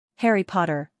Harry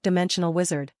Potter, Dimensional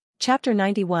Wizard. Chapter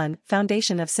 91,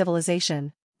 Foundation of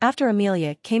Civilization. After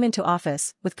Amelia came into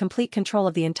office, with complete control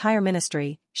of the entire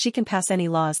ministry, she can pass any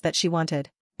laws that she wanted.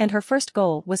 And her first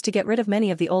goal was to get rid of many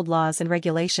of the old laws and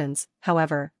regulations.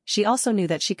 However, she also knew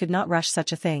that she could not rush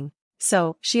such a thing.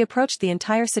 So, she approached the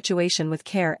entire situation with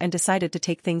care and decided to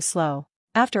take things slow.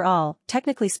 After all,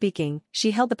 technically speaking,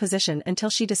 she held the position until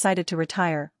she decided to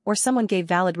retire, or someone gave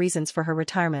valid reasons for her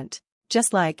retirement.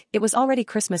 Just like, it was already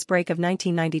Christmas break of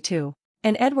 1992.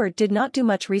 And Edward did not do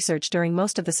much research during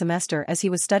most of the semester as he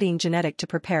was studying genetic to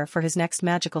prepare for his next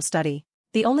magical study.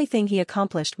 The only thing he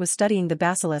accomplished was studying the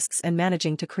basilisks and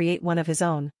managing to create one of his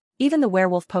own. Even the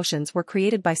werewolf potions were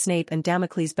created by Snape and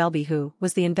Damocles Belby, who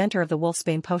was the inventor of the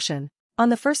wolfsbane potion. On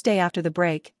the first day after the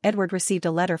break, Edward received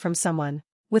a letter from someone.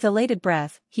 With elated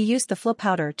breath, he used the flow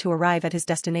powder to arrive at his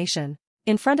destination.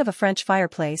 In front of a French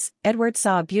fireplace, Edward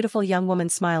saw a beautiful young woman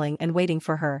smiling and waiting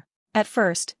for her. At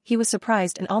first, he was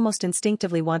surprised and almost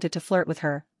instinctively wanted to flirt with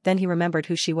her, then he remembered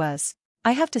who she was.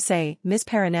 "I have to say, Miss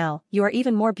Perenelle, you are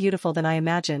even more beautiful than I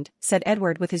imagined," said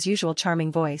Edward with his usual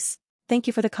charming voice. "Thank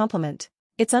you for the compliment.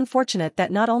 It's unfortunate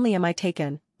that not only am I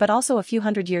taken, but also a few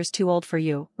hundred years too old for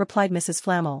you," replied Mrs.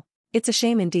 Flamel. "It's a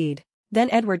shame indeed." Then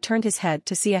Edward turned his head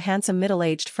to see a handsome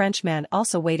middle-aged French man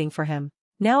also waiting for him.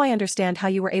 "Now I understand how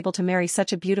you were able to marry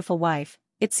such a beautiful wife.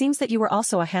 It seems that you were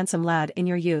also a handsome lad in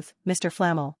your youth, Mr.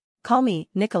 Flamel. Call me,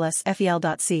 Nicholas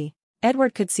Fel.C.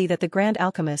 Edward could see that the grand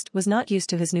alchemist was not used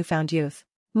to his newfound youth.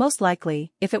 Most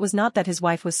likely, if it was not that his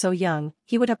wife was so young,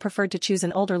 he would have preferred to choose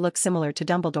an older look similar to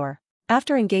Dumbledore.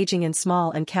 After engaging in small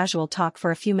and casual talk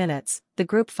for a few minutes, the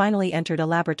group finally entered a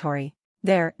laboratory.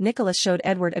 There, Nicholas showed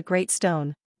Edward a great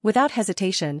stone. Without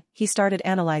hesitation, he started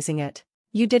analyzing it.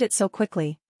 "You did it so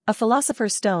quickly." "A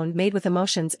philosopher's stone made with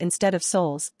emotions instead of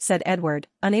souls," said Edward,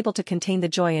 unable to contain the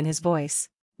joy in his voice.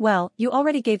 "Well, you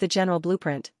already gave the general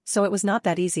blueprint, so it was not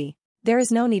that easy. There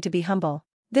is no need to be humble.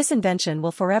 This invention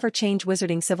will forever change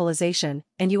wizarding civilization,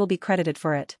 and you will be credited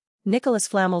for it." Nicholas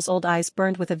Flamel's old eyes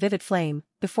burned with a vivid flame,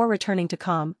 before returning to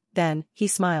calm. Then, he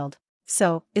smiled.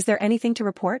 "So, is there anything to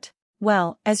report?"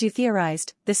 "Well, as you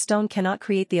theorized, this stone cannot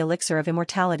create the elixir of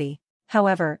immortality.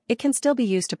 However, it can still be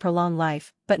used to prolong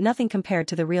life, but nothing compared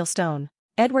to the real stone."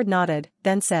 Edward nodded,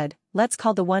 then said, "Let's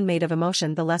call the one made of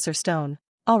emotion the lesser stone."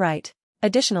 "All right.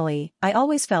 Additionally, I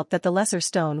always felt that the lesser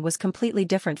stone was completely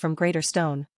different from greater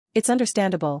stone." "It's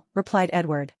understandable," replied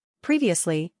Edward.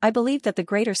 "Previously, I believed that the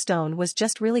greater stone was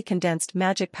just really condensed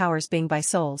magic powers being by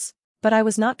souls. But I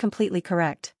was not completely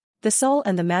correct. The soul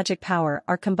and the magic power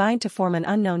are combined to form an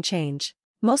unknown change.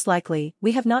 Most likely,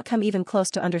 we have not come even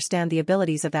close to understand the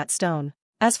abilities of that stone.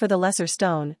 As for the lesser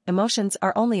stone, emotions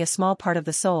are only a small part of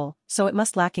the soul, so it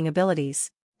must lacking abilities.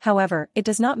 However, it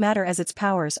does not matter as its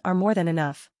powers are more than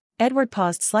enough." Edward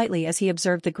paused slightly as he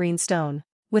observed the green stone.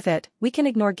 "With it, we can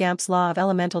ignore Gamp's law of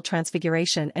elemental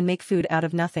transfiguration and make food out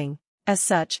of nothing. As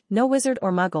such, no wizard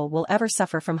or muggle will ever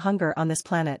suffer from hunger on this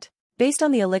planet. Based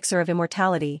on the elixir of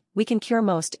immortality, we can cure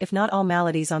most if not all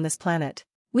maladies on this planet.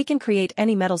 We can create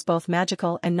any metals both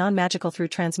magical and non-magical through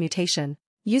transmutation.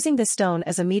 Using this stone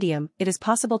as a medium, it is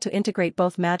possible to integrate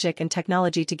both magic and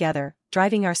technology together,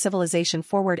 driving our civilization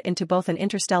forward into both an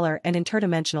interstellar and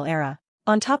interdimensional era.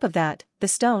 On top of that, the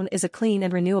stone is a clean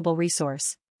and renewable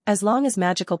resource. As long as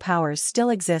magical powers still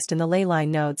exist in the ley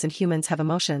line nodes and humans have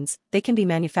emotions, they can be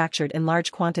manufactured in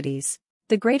large quantities.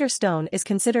 The greater stone is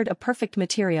considered a perfect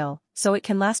material, so it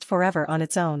can last forever on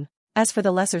its own. As for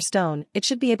the lesser stone, it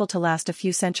should be able to last a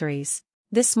few centuries.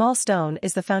 This small stone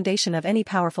is the foundation of any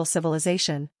powerful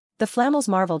civilization." The Flamels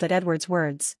marveled at Edward's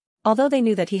words. Although they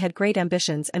knew that he had great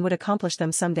ambitions and would accomplish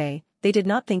them someday, they did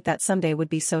not think that someday would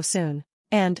be so soon.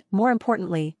 And, more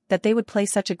importantly, that they would play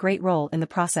such a great role in the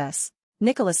process.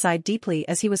 Nicholas sighed deeply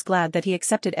as he was glad that he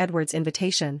accepted Edward's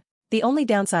invitation. The only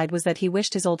downside was that he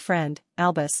wished his old friend,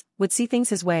 Albus, would see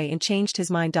things his way and changed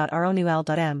his mind.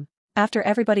 Ronul.m. After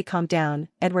everybody calmed down,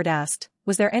 Edward asked,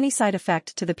 "Was there any side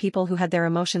effect to the people who had their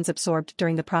emotions absorbed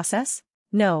during the process?"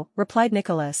 "No," replied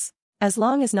Nicholas. "As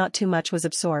long as not too much was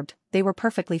absorbed, they were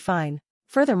perfectly fine.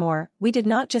 Furthermore, we did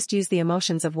not just use the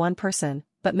emotions of one person,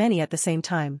 but many at the same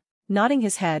time." Nodding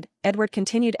his head, Edward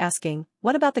continued asking,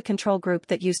 "What about the control group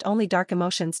that used only dark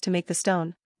emotions to make the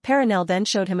stone?" Perenelle then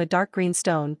showed him a dark green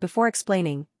stone before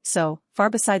explaining, "So, far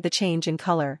beside the change in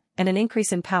color, and an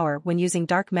increase in power when using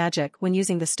dark magic when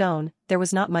using the stone, there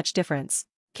was not much difference.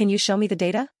 Can you show me the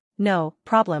data?" "No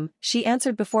problem," she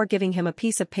answered before giving him a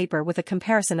piece of paper with a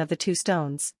comparison of the two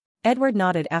stones. Edward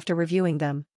nodded after reviewing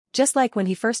them. Just like when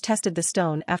he first tested the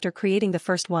stone after creating the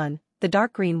first one, the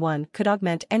dark green one could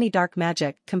augment any dark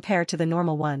magic compared to the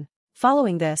normal one.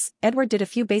 Following this, Edward did a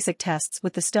few basic tests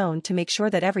with the stone to make sure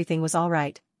that everything was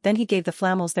alright. then he gave the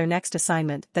Flamels their next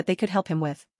assignment that they could help him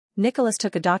with. Nicholas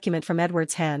took a document from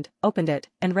Edward's hand, opened it,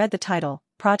 and read the title,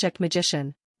 Project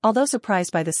Magician. Although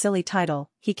surprised by the silly title,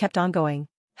 he kept on going.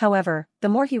 However, the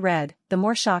more he read, the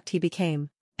more shocked he became.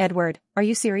 "Edward, are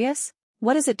you serious?"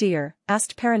 "What is it, dear?"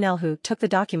 asked Perenelle, who took the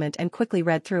document and quickly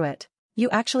read through it. "You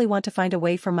actually want to find a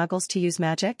way for Muggles to use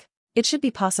magic?" "It should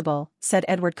be possible," said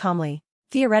Edward calmly.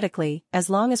 "Theoretically, as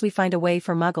long as we find a way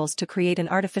for Muggles to create an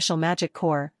artificial magic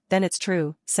core, then it's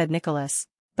true," said Nicholas.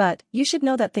 "But, you should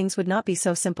know that things would not be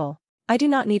so simple. I do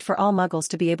not need for all Muggles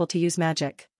to be able to use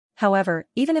magic. However,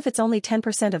 even if it's only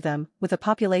 10% of them, with a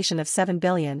population of 7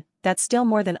 billion, that's still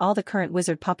more than all the current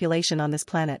wizard population on this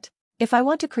planet. If I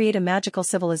want to create a magical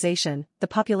civilization, the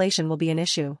population will be an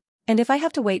issue. And if I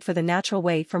have to wait for the natural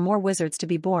way for more wizards to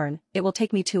be born, it will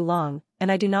take me too long,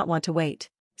 and I do not want to wait.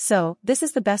 So, this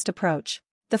is the best approach."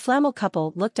 The Flamel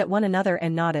couple looked at one another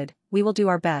and nodded. "We will do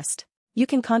our best. You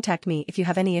can contact me if you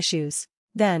have any issues."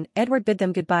 Then, Edward bid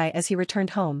them goodbye as he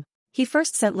returned home. He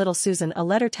first sent little Susan a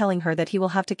letter telling her that he will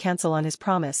have to cancel on his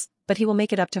promise, but he will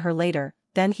make it up to her later.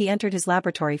 Then he entered his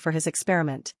laboratory for his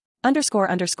experiment.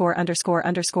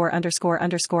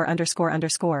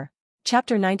 _________________________________________________________________________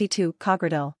 Chapter 92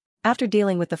 Cogradil. After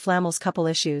dealing with the Flamels couple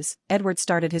issues, Edward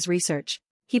started his research.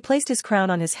 He placed his crown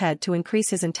on his head to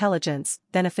increase his intelligence,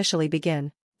 then officially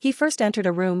begin. He first entered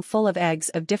a room full of eggs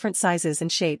of different sizes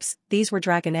and shapes. These were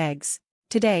dragon eggs.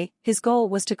 Today, his goal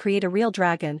was to create a real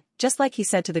dragon, just like he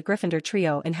said to the Gryffindor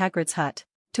trio in Hagrid's hut.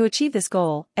 To achieve this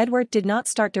goal, Edward did not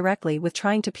start directly with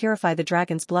trying to purify the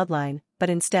dragon's bloodline, but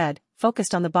instead,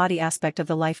 focused on the body aspect of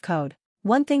the life code.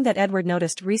 One thing that Edward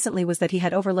noticed recently was that he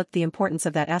had overlooked the importance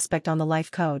of that aspect on the life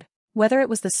code. Whether it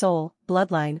was the soul,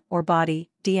 bloodline, or body,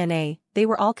 DNA, they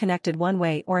were all connected one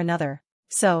way or another.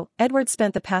 So, Edward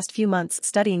spent the past few months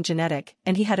studying genetic,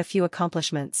 and he had a few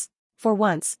accomplishments. For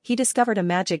once, he discovered a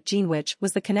magic gene which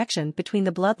was the connection between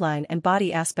the bloodline and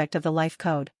body aspect of the life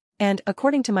code. And,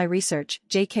 according to my research,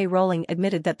 J.K. Rowling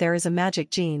admitted that there is a magic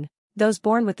gene. Those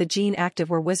born with the gene active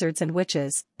were wizards and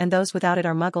witches, and those without it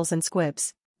are muggles and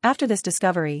squibs. After this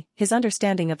discovery, his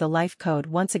understanding of the life code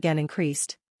once again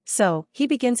increased. So, he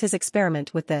begins his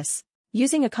experiment with this.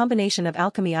 Using a combination of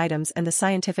alchemy items and the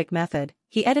scientific method,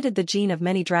 he edited the gene of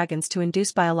many dragons to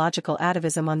induce biological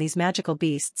atavism on these magical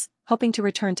beasts, hoping to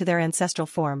return to their ancestral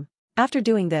form. After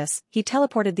doing this, he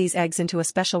teleported these eggs into a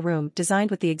special room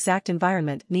designed with the exact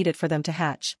environment needed for them to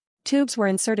hatch. Tubes were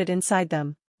inserted inside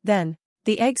them. Then,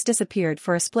 the eggs disappeared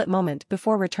for a split moment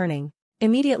before returning.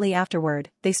 Immediately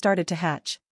afterward, they started to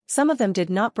hatch. Some of them did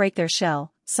not break their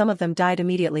shell, some of them died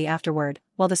immediately afterward,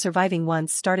 while the surviving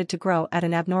ones started to grow at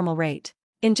an abnormal rate.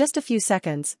 In just a few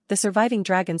seconds, the surviving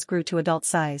dragons grew to adult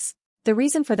size. The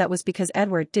reason for that was because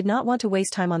Edward did not want to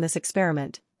waste time on this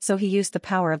experiment, so he used the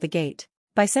power of the gate.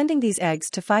 By sending these eggs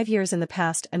to 5 years in the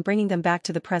past and bringing them back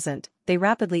to the present, they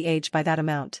rapidly age by that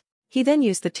amount. He then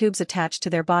used the tubes attached to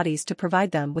their bodies to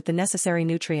provide them with the necessary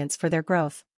nutrients for their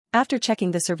growth. After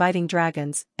checking the surviving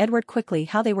dragons, Edward quickly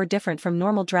how they were different from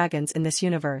normal dragons in this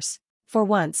universe. For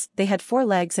once, they had 4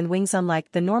 legs and wings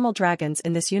unlike the normal dragons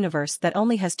in this universe that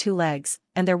only has 2 legs,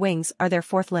 and their wings are their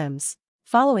 4th limbs.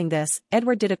 Following this,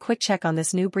 Edward did a quick check on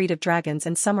this new breed of dragons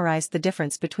and summarized the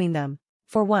difference between them.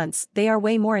 For once, they are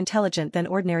way more intelligent than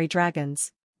ordinary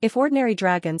dragons. If ordinary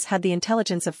dragons had the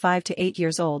intelligence of 5 to 8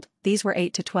 years old, these were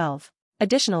 8 to 12.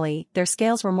 Additionally, their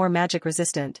scales were more magic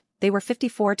resistant, they were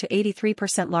 54 to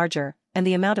 83% larger, and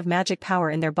the amount of magic power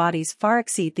in their bodies far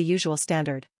exceed the usual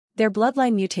standard. Their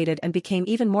bloodline mutated and became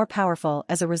even more powerful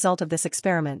as a result of this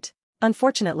experiment.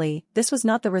 Unfortunately, this was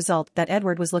not the result that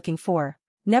Edward was looking for.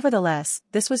 Nevertheless,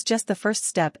 this was just the first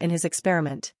step in his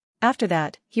experiment. After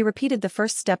that, he repeated the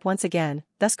first step once again,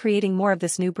 thus creating more of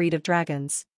this new breed of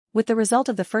dragons. With the result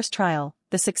of the first trial,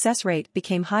 the success rate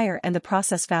became higher and the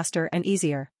process faster and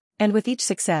easier. And with each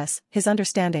success, his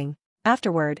understanding.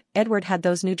 Afterward, Edward had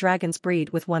those new dragons breed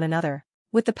with one another.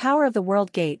 With the power of the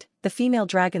World Gate, the female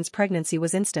dragon's pregnancy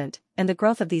was instant, and the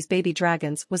growth of these baby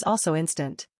dragons was also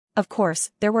instant. Of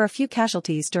course, there were a few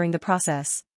casualties during the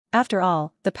process. After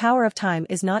all, the power of time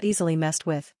is not easily messed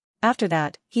with. After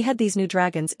that, he had these new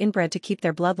dragons inbred to keep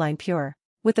their bloodline pure.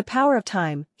 With the power of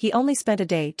time, he only spent a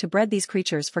day to bred these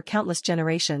creatures for countless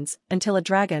generations, until a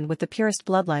dragon with the purest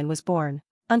bloodline was born.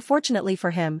 Unfortunately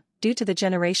for him, due to the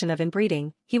generation of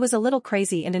inbreeding, he was a little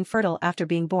crazy and infertile after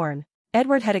being born.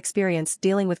 Edward had experience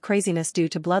dealing with craziness due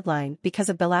to bloodline because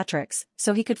of Bellatrix,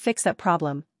 so he could fix that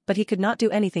problem, but he could not do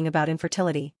anything about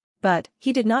infertility. But,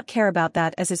 he did not care about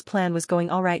that as his plan was going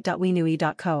alright. We knew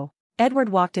e.co. Edward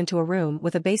walked into a room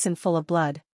with a basin full of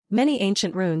blood. Many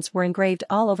ancient runes were engraved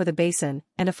all over the basin,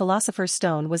 and a philosopher's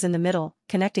stone was in the middle,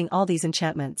 connecting all these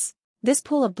enchantments. This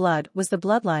pool of blood was the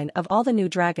bloodline of all the new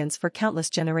dragons for countless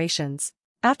generations.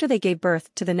 After they gave birth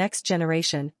to the next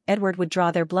generation, Edward would draw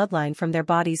their bloodline from their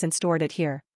bodies and stored it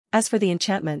here. As for the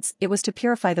enchantments, it was to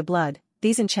purify the blood.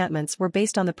 These enchantments were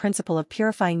based on the principle of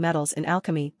purifying metals in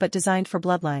alchemy but designed for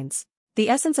bloodlines. The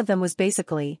essence of them was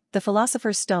basically, the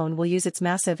Philosopher's Stone will use its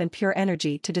massive and pure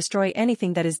energy to destroy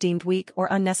anything that is deemed weak or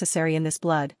unnecessary in this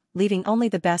blood, leaving only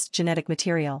the best genetic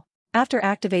material. After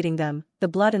activating them, the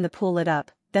blood in the pool lit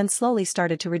up, then slowly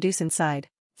started to reduce inside.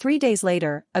 3 days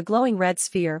later, a glowing red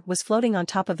sphere was floating on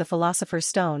top of the Philosopher's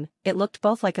Stone. It looked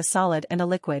both like a solid and a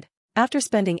liquid. After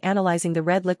analyzing the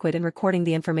red liquid and recording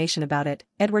the information about it,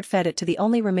 Edward fed it to the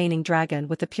only remaining dragon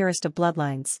with the purest of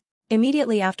bloodlines.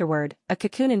 Immediately afterward, a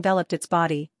cocoon enveloped its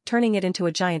body, turning it into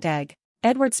a giant egg.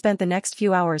 Edward spent the next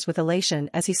few hours with elation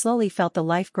as he slowly felt the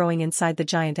life growing inside the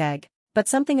giant egg. But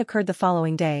something occurred the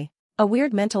following day. A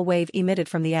weird mental wave emitted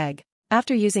from the egg.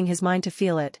 After using his mind to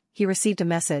feel it, he received a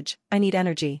message: "I need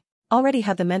energy." Already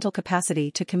had the mental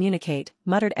capacity to communicate,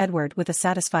 muttered Edward with a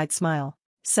satisfied smile.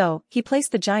 So, he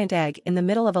placed the giant egg in the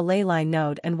middle of a ley line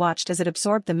node and watched as it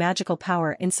absorbed the magical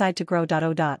power inside to grow.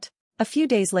 A few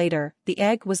days later, the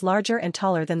egg was larger and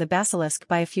taller than the basilisk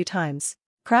by a few times.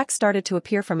 Cracks started to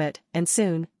appear from it, and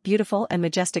soon, beautiful and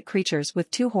majestic creatures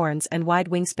with 2 horns and wide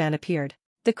wingspan appeared.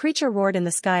 The creature roared in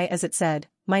the sky as it said,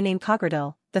 "My name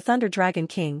Cogradil, the Thunder Dragon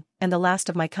King, and the last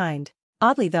of my kind."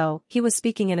 Oddly though, he was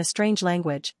speaking in a strange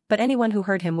language, but anyone who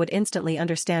heard him would instantly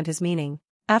understand his meaning.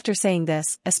 After saying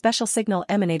this, a special signal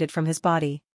emanated from his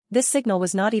body. This signal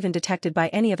was not even detected by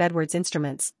any of Edward's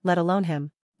instruments, let alone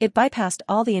him. It bypassed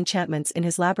all the enchantments in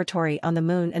his laboratory on the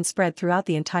moon and spread throughout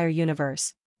the entire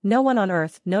universe. No one on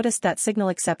Earth noticed that signal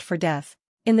except for Death.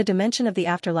 In the dimension of the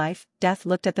afterlife, Death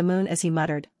looked at the moon as he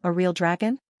muttered, "A real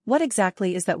dragon? What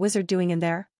exactly is that wizard doing in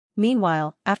there?"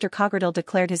 Meanwhile, after Cogradil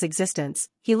declared his existence,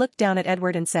 he looked down at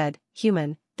Edward and said,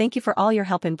 "Human, thank you for all your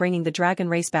help in bringing the dragon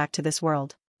race back to this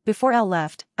world. Before El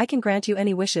left, I can grant you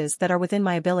any wishes that are within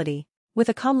my ability." With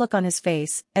a calm look on his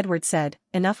face, Edward said,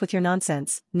 "Enough with your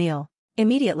nonsense, kneel."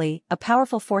 Immediately, a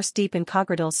powerful force deep in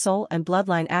Cogradil's soul and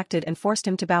bloodline acted and forced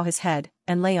him to bow his head,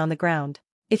 and lay on the ground.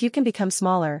 "If you can become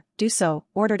smaller, do so,"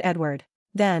 ordered Edward.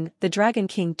 Then, the Dragon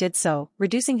King did so,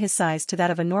 reducing his size to that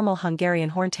of a normal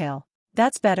Hungarian horntail.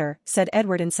 "That's better," said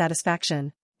Edward in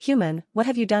satisfaction. "Human, what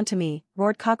have you done to me?"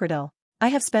 roared Cogradil. "I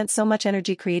have spent so much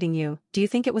energy creating you, do you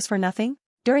think it was for nothing?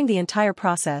 During the entire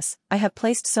process, I have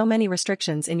placed so many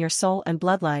restrictions in your soul and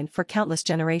bloodline for countless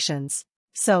generations.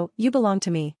 So, you belong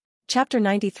to me." Chapter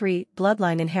 93,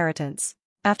 Bloodline Inheritance.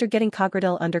 After getting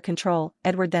Cogradil under control,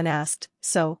 Edward then asked,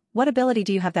 "So, what ability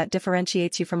do you have that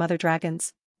differentiates you from other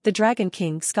dragons?" The Dragon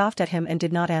King scoffed at him and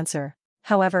did not answer.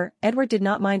 However, Edward did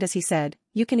not mind as he said,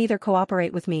 "You can either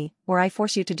cooperate with me, or I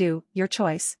force you to do, your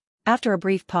choice." After a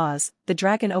brief pause, the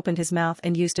dragon opened his mouth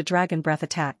and used a dragon breath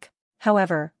attack.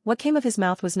 However, what came of his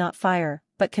mouth was not fire,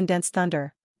 but condensed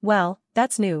thunder. "Well,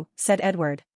 that's new," said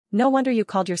Edward. "No wonder you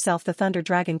called yourself the Thunder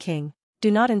Dragon King.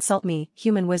 Do not insult me,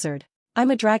 human wizard. I'm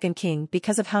a dragon king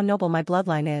because of how noble my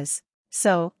bloodline is."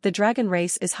 "So, the dragon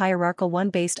race is hierarchical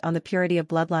one based on the purity of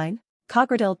bloodline?"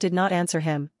 Cogradil did not answer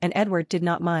him, and Edward did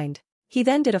not mind. He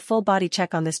then did a full body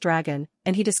check on this dragon,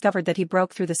 and he discovered that he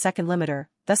broke through the second limiter,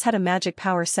 thus had a magic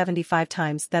power 75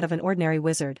 times that of an ordinary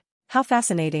wizard. "How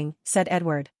fascinating," said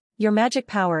Edward. "Your magic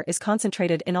power is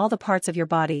concentrated in all the parts of your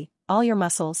body, all your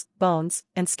muscles, bones,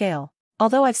 and scale.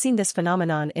 Although I've seen this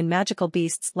phenomenon in magical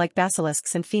beasts like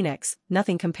basilisks and phoenix,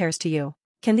 nothing compares to you."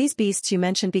 "Can these beasts you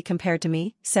mentioned be compared to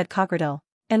me?" said Cogradil.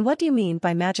 "And what do you mean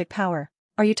by magic power?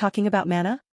 Are you talking about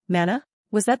mana?" "Mana?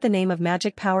 Was that the name of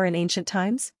magic power in ancient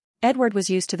times?" Edward was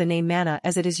used to the name mana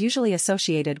as it is usually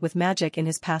associated with magic in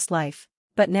his past life.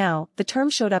 But now, the term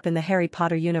showed up in the Harry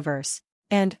Potter universe.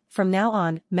 And, from now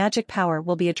on, magic power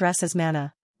will be addressed as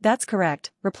mana. "That's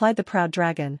correct," replied the proud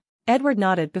dragon. Edward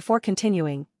nodded before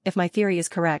continuing, "If my theory is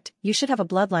correct, you should have a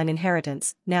bloodline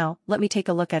inheritance. Now, let me take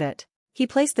a look at it." He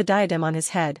placed the diadem on his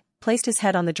head, placed his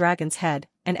head on the dragon's head,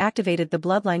 and activated the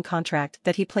bloodline contract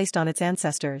that he placed on its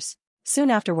ancestors. Soon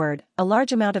afterward, a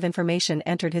large amount of information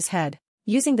entered his head.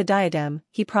 Using the diadem,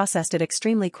 he processed it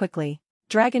extremely quickly.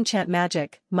 "Dragon chant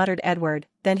magic," muttered Edward,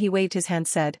 then he waved his hand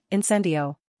said,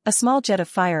 "Incendio." A small jet of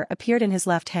fire appeared in his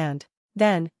left hand.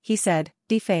 Then, he said,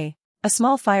 "Defay." A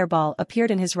small fireball appeared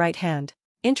in his right hand.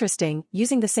 Interesting,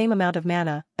 using the same amount of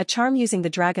mana, a charm using the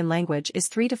dragon language is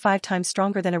 3 to 5 times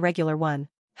stronger than a regular one.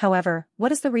 However,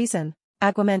 what is the reason?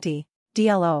 Aguamenti.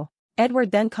 DLO.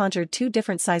 Edward then conjured 2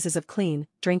 different sizes of clean,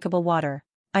 drinkable water.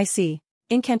 "I see.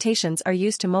 Incantations are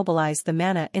used to mobilize the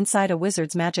mana inside a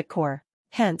wizard's magic core.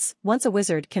 Hence, once a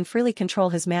wizard can freely control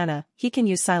his mana, he can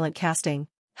use silent casting.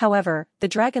 However, the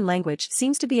dragon language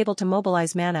seems to be able to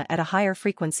mobilize mana at a higher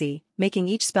frequency, making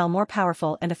each spell more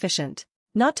powerful and efficient.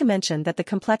 Not to mention that the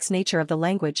complex nature of the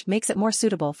language makes it more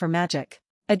suitable for magic.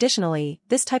 Additionally,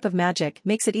 this type of magic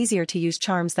makes it easier to use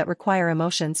charms that require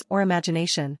emotions or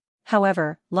imagination.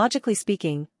 However, logically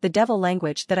speaking, the devil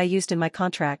language that I used in my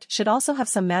contract should also have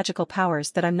some magical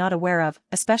powers that I'm not aware of,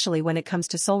 especially when it comes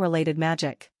to soul-related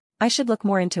magic. I should look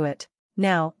more into it.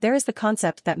 Now, there is the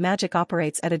concept that magic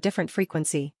operates at a different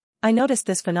frequency. I noticed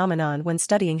this phenomenon when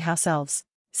studying house elves.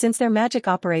 Since their magic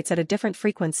operates at a different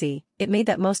frequency, it made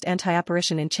that most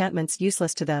anti-apparition enchantments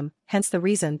useless to them, hence the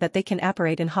reason that they can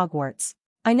apparate in Hogwarts.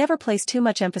 I never placed too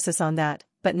much emphasis on that,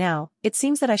 but now, it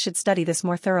seems that I should study this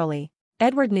more thoroughly.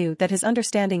 Edward knew that his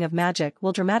understanding of magic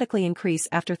will dramatically increase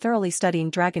after thoroughly studying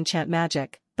dragon chant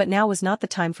magic, but now was not the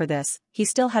time for this. He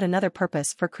still had another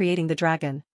purpose for creating the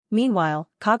dragon. Meanwhile,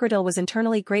 Cogradil was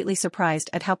internally greatly surprised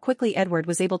at how quickly Edward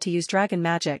was able to use dragon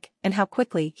magic, and how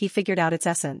quickly he figured out its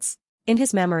essence. In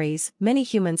his memories, many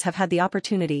humans have had the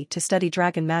opportunity to study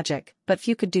dragon magic, but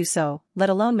few could do so, let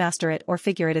alone master it or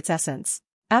figure out its essence.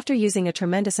 After using a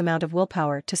tremendous amount of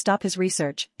willpower to stop his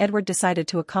research, Edward decided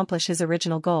to accomplish his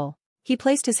original goal. He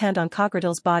placed his hand on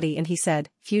Cogradil's body and he said,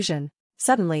 "Fusion."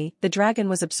 Suddenly, the dragon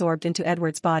was absorbed into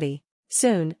Edward's body.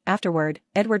 Soon, afterward,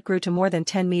 Edward grew to more than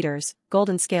 10 meters,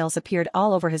 golden scales appeared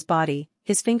all over his body,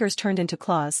 his fingers turned into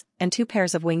claws, and 2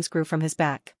 pairs of wings grew from his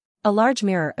back. A large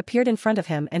mirror appeared in front of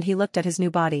him and he looked at his new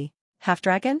body.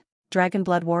 Half-dragon? Dragon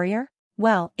blood warrior?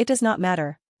 Well, it does not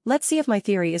matter. Let's see if my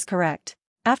theory is correct.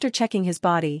 After checking his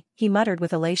body, he muttered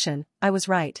with elation, "I was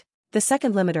right. The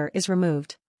second limiter is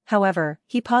removed." However,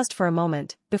 he paused for a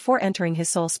moment, before entering his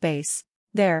soul space.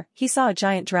 There, he saw a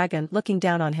giant dragon looking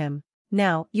down on him.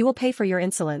 "Now, you will pay for your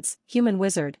insolence, human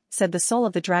wizard," said the soul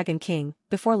of the Dragon King,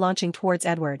 before launching towards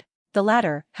Edward. The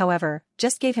latter, however,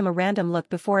 just gave him a random look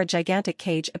before a gigantic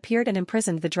cage appeared and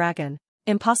imprisoned the dragon.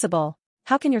 "Impossible.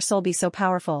 How can your soul be so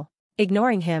powerful?"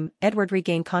 Ignoring him, Edward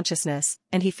regained consciousness,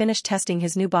 and he finished testing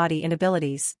his new body and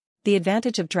abilities. The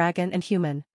advantage of dragon and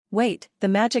human. Wait, the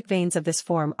magic veins of this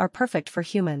form are perfect for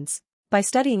humans. By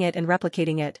studying it and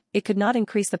replicating it, it could not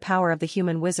increase the power of the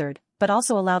human wizard, but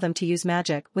also allow them to use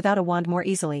magic without a wand more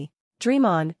easily. "Dream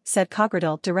on," said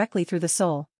Cogradil directly through the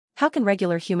soul. "How can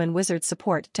regular human wizards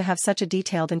support to have such a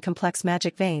detailed and complex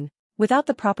magic vein? Without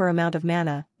the proper amount of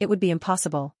mana, it would be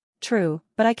impossible." "True,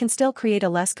 but I can still create a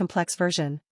less complex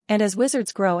version. And as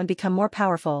wizards grow and become more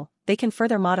powerful, they can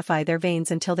further modify their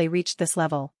veins until they reach this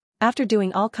level." After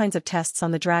doing all kinds of tests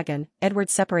on the dragon, Edward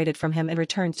separated from him and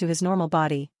returned to his normal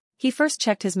body. He first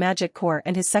checked his magic core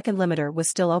and his second limiter was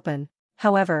still open.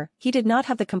 However, he did not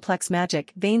have the complex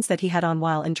magic veins that he had on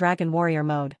while in Dragon Warrior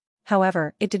mode.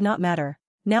 However, it did not matter.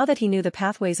 Now that he knew the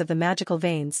pathways of the magical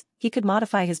veins, he could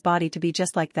modify his body to be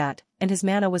just like that, and his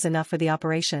mana was enough for the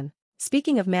operation.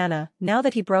 Speaking of mana, now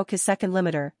that he broke his second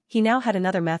limiter, he now had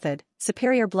another method,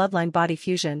 superior bloodline body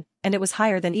fusion, and it was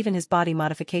higher than even his body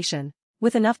modification.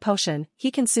 With enough potion,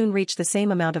 he can soon reach the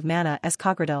same amount of mana as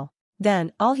Cogradil.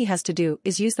 Then, all he has to do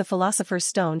is use the Philosopher's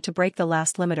Stone to break the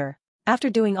last limiter.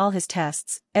 After doing all his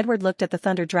tests, Edward looked at the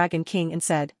Thunder Dragon King and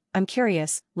said, "I'm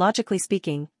curious, logically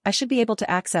speaking, I should be able to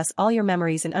access all your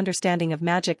memories and understanding of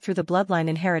magic through the bloodline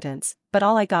inheritance, but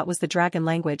all I got was the dragon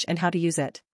language and how to use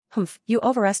it." "Humph, you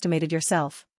overestimated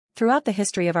yourself. Throughout the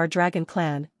history of our dragon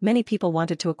clan, many people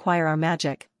wanted to acquire our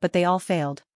magic, but they all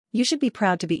failed. You should be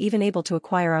proud to be even able to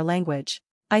acquire our language."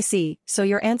 "I see, so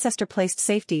your ancestor placed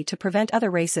safety to prevent other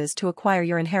races to acquire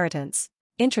your inheritance.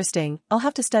 Interesting, I'll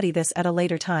have to study this at a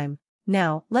later time.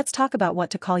 Now, let's talk about what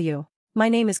to call you." "My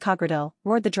name is Cogradil,"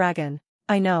 roared the dragon.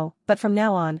 "I know, but from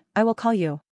now on, I will call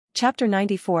you." Chapter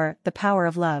 94, The Power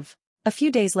of Love. A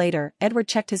few days later, Edward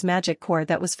checked his magic core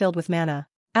that was filled with mana.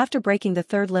 After breaking the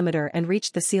third limiter and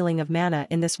reached the ceiling of mana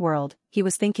in this world, he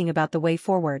was thinking about the way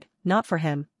forward, not for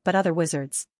him, but other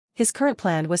wizards. His current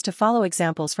plan was to follow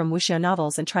examples from wuxia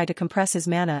novels and try to compress his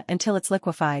mana until it's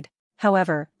liquefied.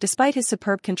 However, despite his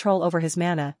superb control over his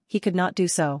mana, he could not do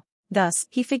so. Thus,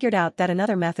 he figured out that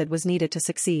another method was needed to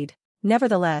succeed.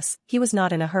 Nevertheless, he was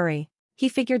not in a hurry. He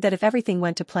figured that if everything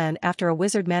went to plan after a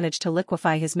wizard managed to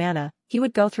liquefy his mana, he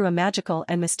would go through a magical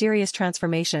and mysterious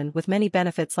transformation with many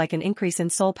benefits like an increase in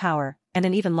soul power, and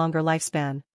an even longer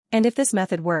lifespan. And if this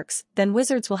method works, then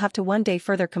wizards will have to one day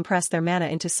further compress their mana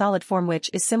into solid form, which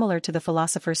is similar to the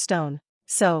Philosopher's Stone.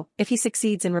 So, if he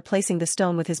succeeds in replacing the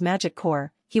stone with his magic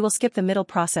core, he will skip the middle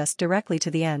process directly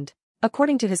to the end.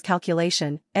 According to his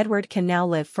calculation, Edward can now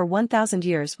live for 1,000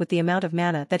 years with the amount of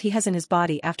mana that he has in his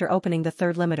body after opening the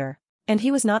third limiter. And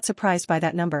he was not surprised by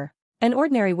that number. An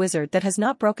ordinary wizard that has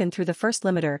not broken through the first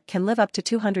limiter can live up to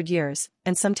 200 years,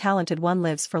 and some talented one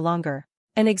lives for longer.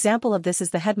 An example of this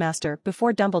is the headmaster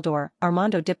before Dumbledore,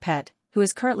 Armando Dippet, who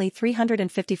is currently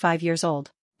 355 years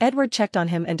old. Edward checked on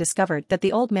him and discovered that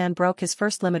the old man broke his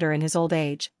first limiter in his old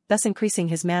age, thus increasing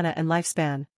his mana and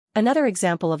lifespan. Another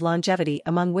example of longevity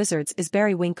among wizards is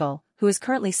Barry Winkle, who is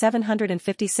currently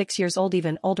 756 years old,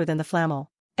 even older than the Flammel.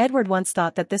 Edward once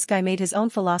thought that this guy made his own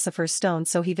philosopher's stone,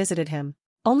 so he visited him.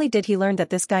 Only did he learn that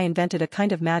this guy invented a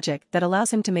kind of magic that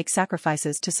allows him to make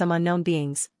sacrifices to some unknown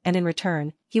beings, and in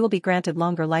return, he will be granted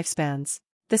longer lifespans.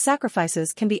 The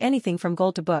sacrifices can be anything from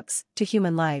gold to books, to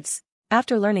human lives.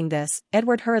 After learning this,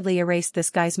 Edward hurriedly erased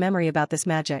this guy's memory about this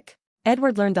magic.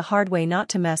 Edward learned the hard way not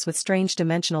to mess with strange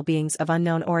dimensional beings of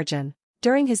unknown origin.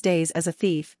 During his days as a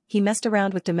thief, he messed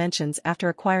around with dimensions after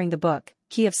acquiring the book,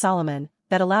 Key of Solomon,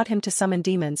 that allowed him to summon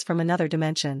demons from another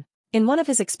dimension. In one of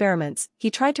his experiments, he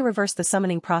tried to reverse the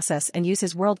summoning process and use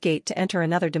his world gate to enter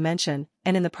another dimension,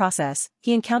 and in the process,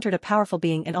 he encountered a powerful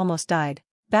being and almost died.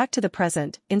 Back to the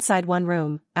present, inside one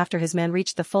room, after his man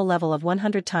reached the full level of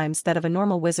 100 times that of a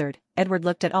normal wizard, Edward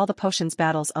looked at all the potions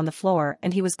battles on the floor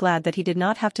and he was glad that he did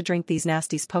not have to drink these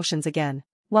nasty potions again.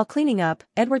 While cleaning up,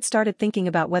 Edward started thinking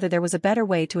about whether there was a better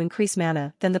way to increase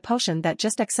mana than the potion that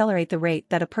just accelerate the rate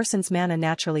that a person's mana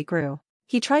naturally grew.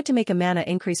 He tried to make a mana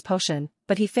increase potion,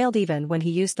 but he failed even when he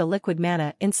used the liquid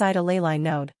mana inside a ley line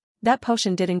node. That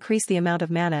potion did increase the amount of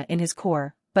mana in his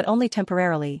core, but only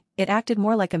temporarily. It acted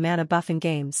more like a mana buff in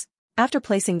games. After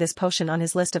placing this potion on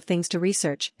his list of things to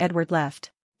research, Edward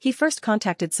left. He first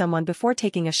contacted someone before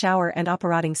taking a shower and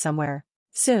operating somewhere.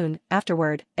 Soon,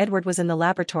 afterward, Edward was in the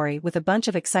laboratory with a bunch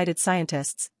of excited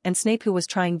scientists, and Snape, who was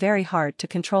trying very hard to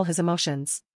control his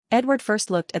emotions. Edward first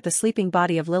looked at the sleeping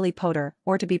body of Lily Potter,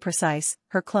 or to be precise,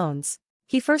 her clones.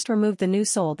 He first removed the new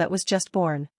soul that was just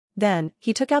born. Then,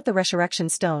 he took out the resurrection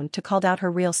stone to call out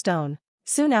her real stone.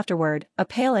 Soon afterward, a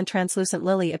pale and translucent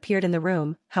Lily appeared in the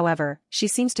room, however, she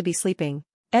seems to be sleeping.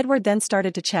 Edward then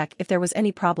started to check if there was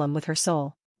any problem with her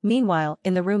soul. Meanwhile,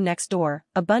 in the room next door,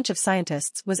 a bunch of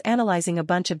scientists was analyzing a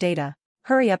bunch of data.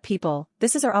 "Hurry up, people,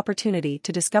 this is our opportunity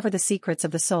to discover the secrets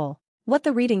of the soul." "What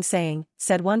the reading saying?"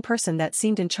 said one person that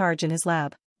seemed in charge in his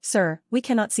lab. "Sir, we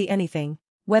cannot see anything.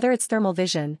 Whether it's thermal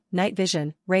vision, night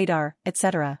vision, radar,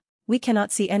 etc. We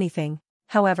cannot see anything.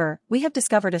 However, we have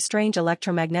discovered a strange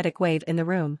electromagnetic wave in the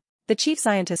room." The chief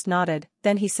scientist nodded,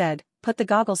 then he said, "Put the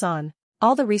goggles on."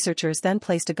 All the researchers then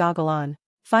placed a goggle on.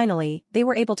 Finally, they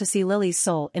were able to see Lily's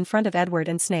soul in front of Edward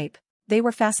and Snape. They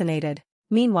were fascinated.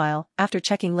 Meanwhile, after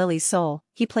checking Lily's soul,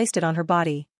 he placed it on her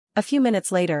body. A few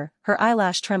minutes later, her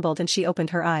eyelash trembled and she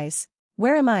opened her eyes.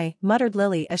 "Where am I?" muttered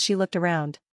Lily as she looked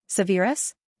around.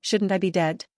 "Severus? Shouldn't I be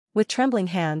dead?" With trembling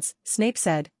hands, Snape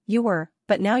said, "You were,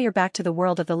 but now you're back to the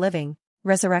world of the living."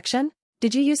 "Resurrection?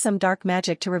 Did you use some dark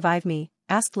magic to revive me?"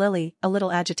 asked Lily, a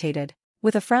little agitated.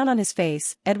 With a frown on his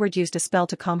face, Edward used a spell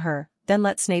to calm her, then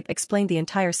let Snape explain the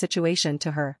entire situation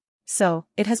to her. "So,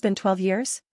 it has been 12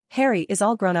 years? Harry is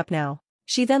all grown up now."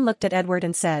 She then looked at Edward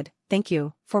and said, "Thank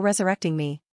you, for resurrecting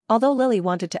me." Although Lily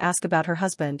wanted to ask about her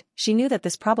husband, she knew that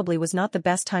this probably was not the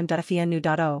best time.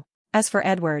 Fienu.o. As for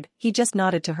Edward, he just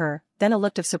nodded to her, then a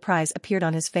look of surprise appeared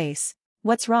on his face.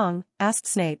 "What's wrong?" asked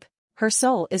Snape. "Her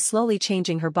soul is slowly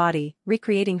changing her body,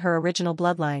 recreating her original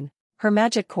bloodline. Her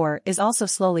magic core is also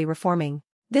slowly reforming."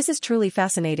 "This is truly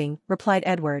fascinating," replied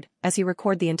Edward, as he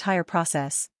recorded the entire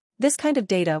process. This kind of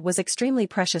data was extremely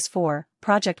precious for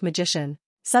Project Magician.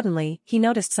 Suddenly, he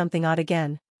noticed something odd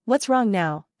again. "What's wrong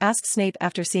now?" asked Snape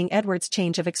after seeing Edward's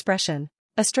change of expression.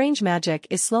 "A strange magic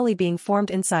is slowly being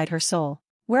formed inside her soul.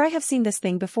 Where I have seen this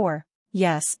thing before."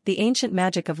 "Yes, the ancient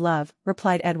magic of love,"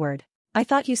 replied Edward. "I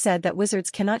thought you said that wizards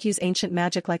cannot use ancient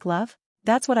magic like love?"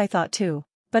 "That's what I thought too.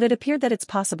 But it appeared that it's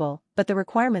possible, but the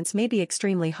requirements may be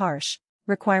extremely harsh."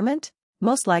 "Requirement?"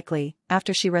 "Most likely,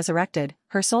 after she resurrected,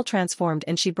 her soul transformed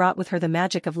and she brought with her the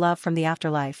magic of love from the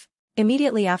afterlife.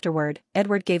 Immediately afterward,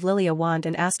 Edward gave Lily a wand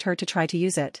and asked her to try to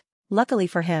use it. Luckily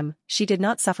for him, she did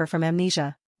not suffer from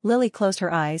amnesia. Lily closed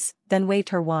her eyes, then waved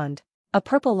her wand. A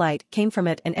purple light came from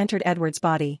it and entered Edward's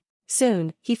body.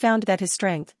 Soon, he found that his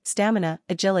strength, stamina,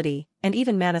 agility, and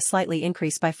even mana slightly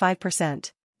increased by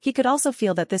 5%. He could also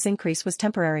feel that this increase was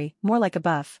temporary, more like a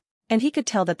buff. And he could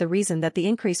tell that the reason that the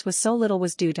increase was so little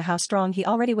was due to how strong he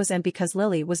already was and because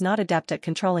Lily was not adept at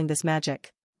controlling this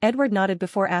magic. Edward nodded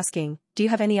before asking, "Do you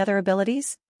have any other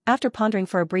abilities?" After pondering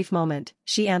for a brief moment,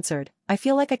 she answered, "I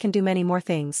feel like I can do many more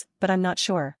things, but I'm not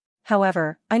sure.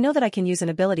 However, I know that I can use an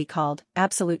ability called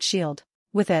Absolute Shield.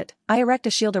 With it, I erect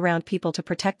a shield around people to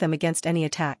protect them against any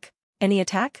attack." "Any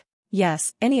attack?"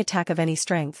 "Yes, any attack of any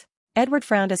strength." Edward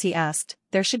frowned as he asked,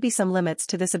 "There should be some limits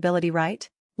to this ability, right?"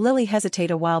 Lily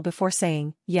hesitated a while before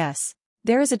saying, "Yes.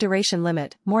 There is a duration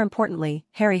limit, more importantly,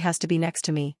 Harry has to be next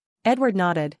to me." Edward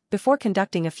nodded, before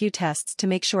conducting a few tests to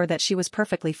make sure that she was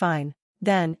perfectly fine.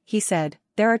 Then, he said,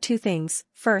 there are two things.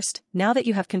 First, now that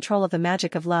you have control of the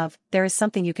magic of love, there is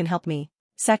something you can help me.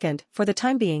 Second, for the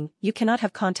time being, you cannot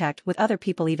have contact with other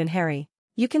people, even Harry.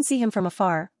 You can see him from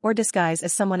afar, or disguise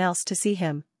as someone else to see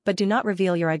him, but do not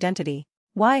reveal your identity.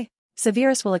 Why?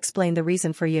 Severus will explain the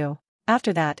reason for you.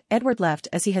 After that, Edward left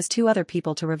as he has two other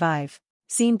people to revive.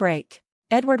 Scene break.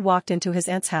 Edward walked into his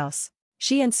aunt's house.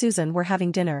 She and Susan were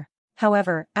having dinner.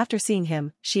 However, after seeing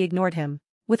him, she ignored him.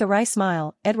 With a wry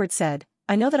smile, Edward said,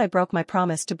 I know that I broke my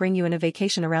promise to bring you on a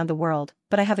vacation around the world,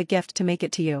 but I have a gift to make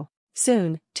it to you.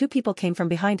 Soon, two people came from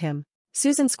behind him.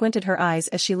 Susan squinted her eyes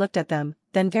as she looked at them,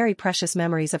 then very precious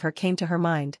memories of her came to her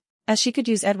mind. As she could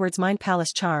use Edward's mind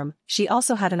palace charm, she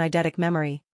also had an eidetic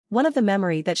memory. One of the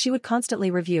memory that she would constantly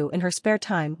review in her spare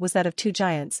time was that of two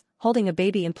giants, holding a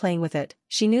baby and playing with it.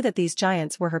 She knew that these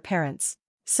giants were her parents.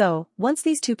 So, once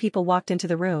these two people walked into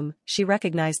the room, she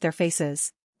recognized their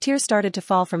faces. Tears started to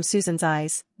fall from Susan's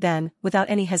eyes, then, without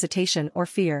any hesitation or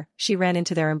fear, she ran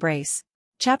into their embrace.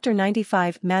 Chapter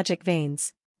 95 Magic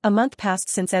Veins. A month passed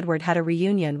since Edward had a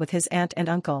reunion with his aunt and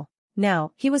uncle.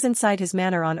 Now, he was inside his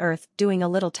manor on Earth doing a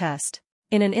little test.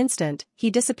 In an instant, he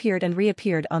disappeared and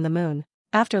reappeared on the moon.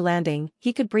 After landing,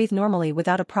 he could breathe normally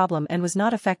without a problem and was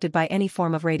not affected by any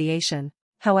form of radiation.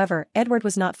 However, Edward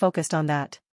was not focused on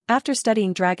that. After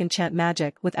studying dragon chant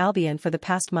magic with Albion for the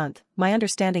past month, my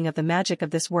understanding of the magic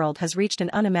of this world has reached an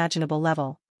unimaginable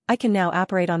level. I can now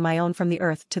operate on my own from the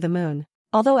Earth to the moon.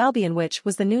 Although Albion, which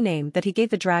was the new name that he gave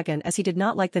the dragon as he did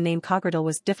not like the name Cogradle,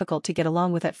 was difficult to get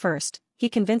along with at first, he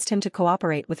convinced him to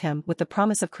cooperate with him with the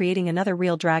promise of creating another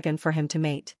real dragon for him to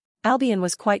mate. Albion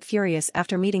was quite furious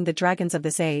after meeting the dragons of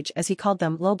this age, as he called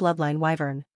them low bloodline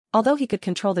wyvern. Although he could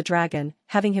control the dragon,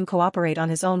 having him cooperate on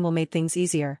his own will make things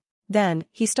easier. Then,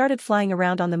 he started flying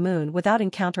around on the moon without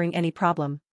encountering any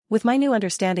problem. With my new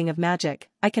understanding of magic,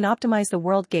 I can optimize the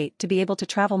world gate to be able to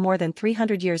travel more than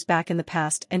 300 years back in the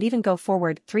past and even go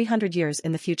forward 300 years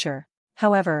in the future.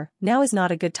 However, now is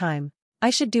not a good time. I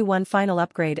should do one final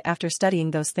upgrade after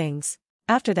studying those things.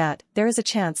 After that, there is a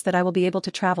chance that I will be able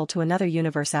to travel to another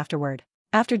universe afterward.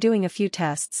 After doing a few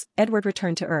tests, Edward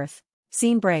returned to Earth.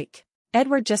 Scene break.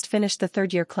 Edward just finished the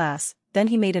third-year class, then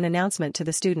he made an announcement to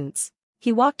the students.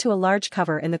 He walked to a large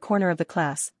cover in the corner of the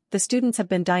class. The students have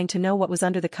been dying to know what was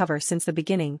under the cover since the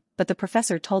beginning, but the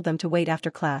professor told them to wait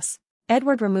after class.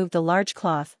 Edward removed the large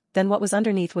cloth, then what was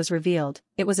underneath was revealed.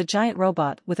 It was a giant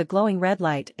robot with a glowing red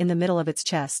light in the middle of its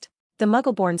chest. The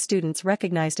Muggle-born students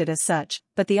recognized it as such,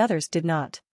 but the others did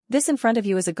not. This in front of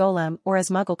you is a golem, or as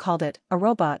Muggle called it, a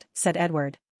robot, said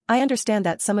Edward. I understand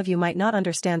that some of you might not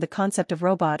understand the concept of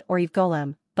robot or Eve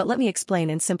golem, but let me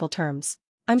explain in simple terms.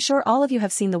 I'm sure all of you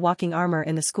have seen the walking armor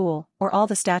in the school, or all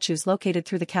the statues located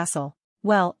through the castle.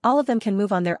 Well, all of them can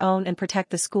move on their own and protect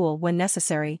the school when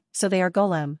necessary, so they are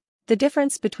golem. The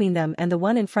difference between them and the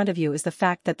one in front of you is the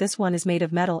fact that this one is made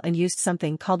of metal and used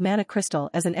something called mana crystal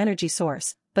as an energy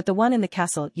source, but the one in the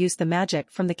castle used the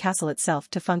magic from the castle itself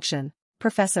to function.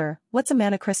 Professor, what's a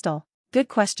mana crystal? Good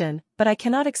question, but I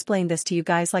cannot explain this to you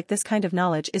guys, like this kind of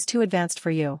knowledge is too advanced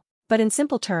for you. But in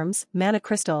simple terms, mana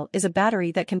crystal is a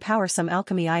battery that can power some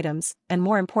alchemy items, and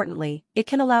more importantly, it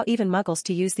can allow even muggles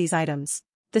to use these items.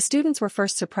 The students were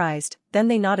first surprised, then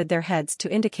they nodded their heads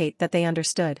to indicate that they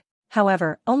understood.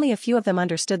 However, only a few of them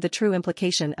understood the true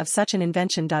implication of such an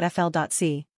invention.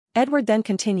 FL.C. Edward then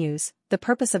continues, the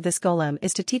purpose of this golem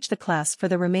is to teach the class for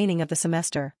the remaining of the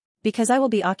semester. Because I will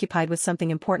be occupied with something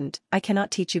important, I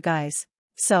cannot teach you guys.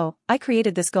 So, I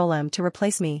created this golem to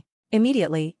replace me.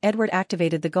 Immediately, Edward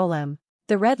activated the golem.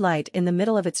 The red light in the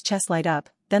middle of its chest light up,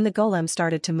 then the golem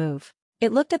started to move.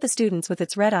 It looked at the students with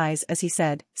its red eyes as he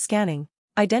said, scanning.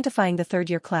 Identifying the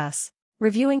third-year class.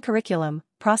 Reviewing curriculum,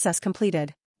 process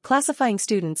completed. Classifying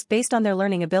students based on their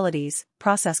learning abilities,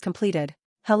 process completed.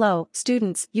 Hello,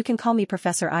 students, you can call me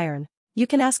Professor Iron. You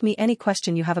can ask me any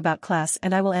question you have about class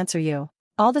and I will answer you.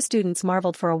 All the students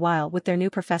marveled for a while with their new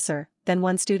professor, then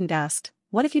one student asked,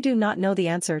 what if you do not know the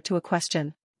answer to a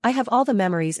question? I have all the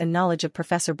memories and knowledge of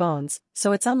Professor Bones,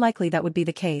 so it's unlikely that would be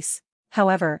the case.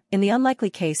 However, in the unlikely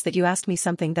case that you asked me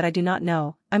something that I do not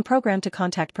know, I'm programmed to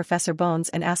contact Professor Bones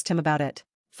and asked him about it.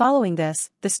 Following this,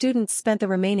 the students spent the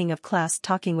remaining of class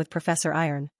talking with Professor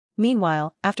Iron.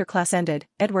 Meanwhile, after class ended,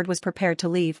 Edward was prepared to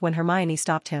leave when Hermione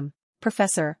stopped him.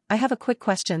 Professor, I have a quick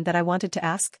question that I wanted to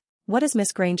ask. What is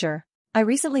Miss Granger? I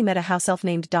recently met a house elf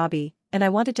named Dobby, and I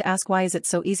wanted to ask why is it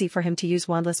so easy for him to use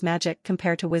wandless magic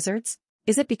compared to wizards?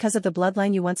 Is it because of the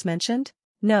bloodline you once mentioned?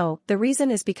 No, the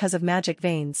reason is because of magic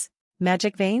veins.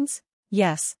 Magic veins?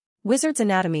 Yes. Wizards'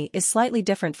 anatomy is slightly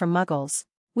different from muggles.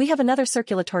 We have another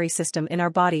circulatory system in our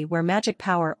body where magic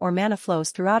power or mana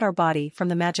flows throughout our body from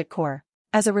the magic core.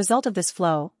 As a result of this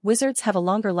flow, wizards have a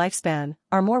longer lifespan,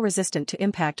 are more resistant to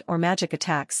impact or magic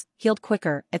attacks, healed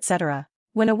quicker, etc.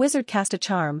 When a wizard casts a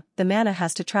charm, the mana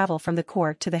has to travel from the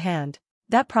core to the hand.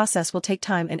 That process will take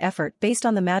time and effort based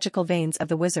on the magical veins of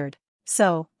the wizard.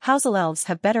 So, Housel elves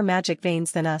have better magic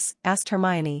veins than us? Asked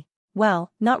Hermione.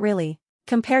 Well, not really.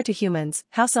 Compared to humans,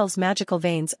 house elves' magical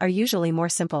veins are usually more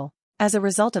simple. As a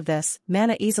result of this,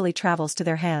 mana easily travels to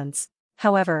their hands.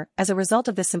 However, as a result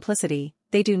of this simplicity,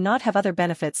 they do not have other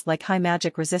benefits like high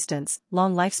magic resistance,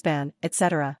 long lifespan,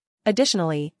 etc.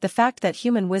 Additionally, the fact that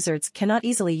human wizards cannot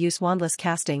easily use wandless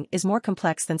casting is more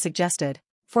complex than suggested.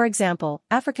 For example,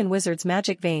 African wizards'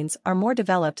 magic veins are more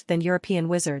developed than European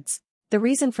wizards. The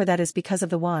reason for that is because of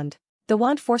the wand. The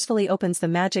wand forcefully opens the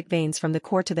magic veins from the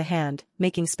core to the hand,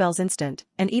 making spells instant,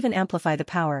 and even amplify the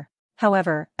power.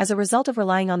 However, as a result of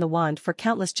relying on the wand for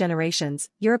countless generations,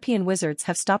 European wizards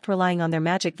have stopped relying on their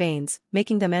magic veins,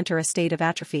 making them enter a state of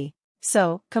atrophy.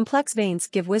 So, complex veins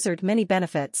give wizard many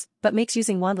benefits, but makes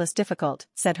using wandless difficult,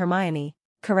 said Hermione.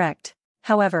 Correct.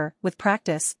 However, with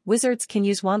practice, wizards can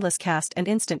use wandless cast and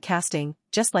instant casting,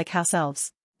 just like house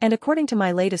elves. And according to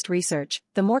my latest research,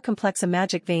 the more complex a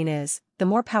magic vein is, the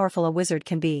more powerful a wizard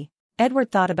can be.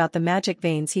 Edward thought about the magic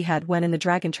veins he had when in the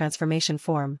dragon transformation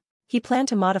form. He planned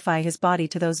to modify his body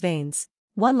to those veins.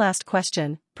 One last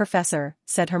question, Professor,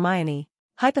 said Hermione.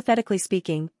 Hypothetically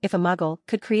speaking, if a muggle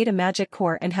could create a magic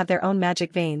core and have their own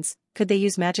magic veins, could they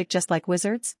use magic just like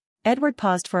wizards? Edward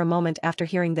paused for a moment after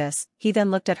hearing this, he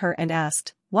then looked at her and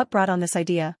asked, what brought on this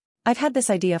idea? I've had this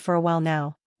idea for a while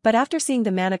now. But after seeing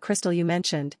the mana crystal you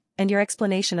mentioned, and your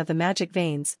explanation of the magic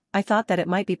veins, I thought that it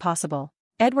might be possible.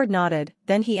 Edward nodded,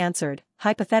 then he answered,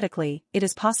 hypothetically, it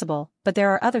is possible, but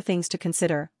there are other things to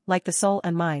consider, like the soul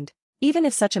and mind. Even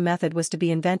if such a method was to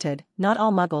be invented, not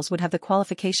all muggles would have the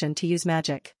qualification to use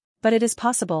magic. But it is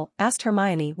possible, asked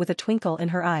Hermione with a twinkle in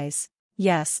her eyes.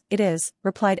 Yes, it is,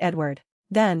 replied Edward.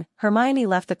 Then, Hermione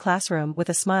left the classroom with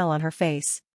a smile on her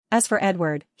face. As for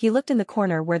Edward, he looked in the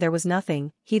corner where there was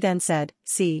nothing, he then said,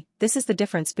 see, this is the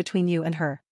difference between you and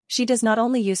her. She does not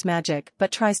only use magic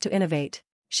but tries to innovate.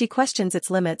 She questions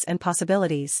its limits and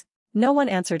possibilities. No one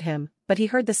answered him, but he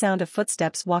heard the sound of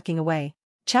footsteps walking away.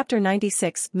 Chapter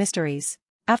 96 Mysteries.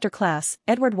 After class,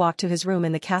 Edward walked to his room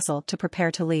in the castle to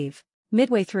prepare to leave.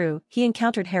 Midway through, he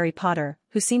encountered Harry Potter,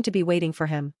 who seemed to be waiting for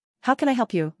him. How can I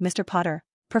help you, Mr. Potter?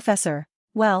 Professor.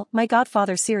 Well, my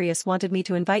godfather Sirius wanted me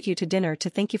to invite you to dinner to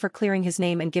thank you for clearing his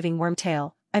name and giving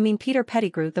Peter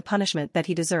Pettigrew the punishment that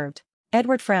he deserved.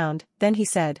 Edward frowned, then he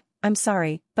said, I'm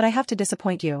sorry, but I have to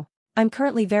disappoint you. I'm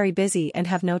currently very busy and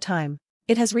have no time.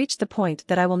 It has reached the point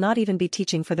that I will not even be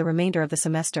teaching for the remainder of the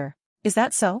semester. Is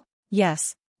that so?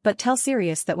 Yes. But tell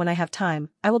Sirius that when I have time,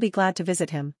 I will be glad to visit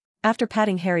him. After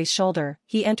patting Harry's shoulder,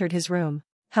 he entered his room.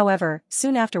 However,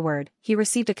 soon afterward, he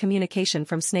received a communication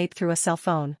from Snape through a cell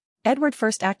phone. Edward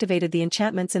first activated the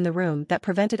enchantments in the room that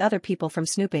prevented other people from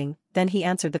snooping, then he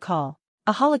answered the call.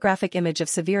 A holographic image of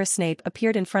Severus Snape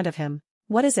appeared in front of him.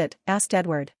 What is it? Asked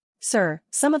Edward. Sir,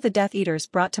 some of the Death Eaters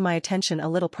brought to my attention a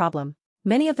little problem.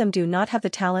 Many of them do not have the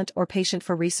talent or patience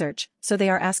for research, so they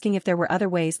are asking if there were other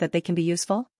ways that they can be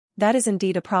useful? That is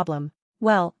indeed a problem.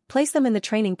 Well, place them in the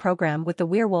training program with the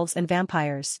werewolves and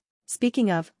vampires.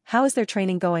 Speaking of, how is their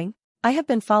training going? I have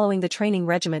been following the training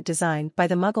regiment designed by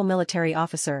the Muggle military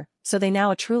officer, so they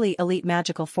now a truly elite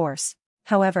magical force.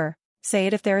 However, say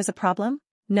it if there is a problem?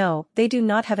 No, they do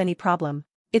not have any problem.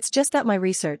 It's just that my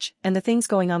research, and the things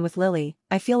going on with Lily,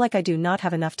 I feel like I do not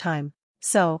have enough time.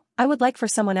 So, I would like for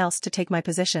someone else to take my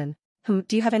position.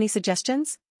 Do you have any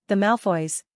suggestions? The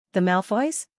Malfoys. The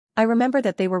Malfoys? I remember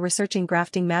that they were researching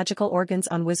grafting magical organs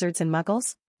on wizards and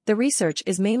muggles. The research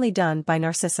is mainly done by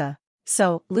Narcissa.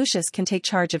 So, Lucius can take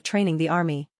charge of training the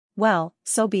army. Well,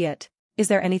 so be it. Is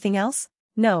there anything else?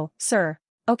 No, sir.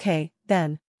 Okay,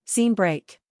 then. Scene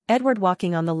break. Edward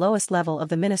walking on the lowest level of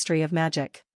the Ministry of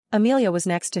Magic. Amelia was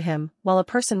next to him, while a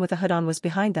person with a hood on was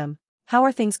behind them. How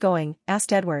are things going?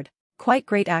 Asked Edward. Quite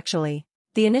great actually.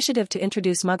 The initiative to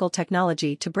introduce Muggle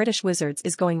technology to British wizards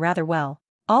is going rather well.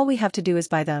 All we have to do is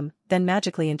buy them, then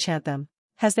magically enchant them.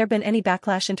 Has there been any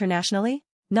backlash internationally?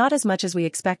 Not as much as we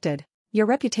expected. Your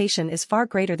reputation is far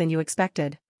greater than you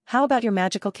expected. How about your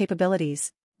magical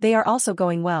capabilities? They are also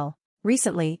going well.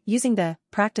 Recently, using the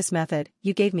practice method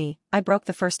you gave me, I broke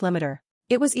the first limiter.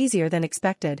 It was easier than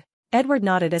expected. Edward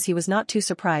nodded as he was not too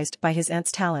surprised by his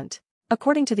aunt's talent.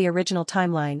 According to the original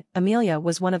timeline, Amelia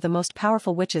was one of the most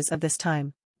powerful witches of this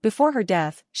time. Before her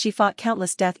death, she fought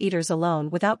countless Death Eaters alone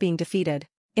without being defeated.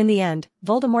 In the end,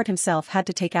 Voldemort himself had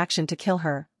to take action to kill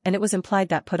her, and it was implied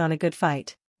that put on a good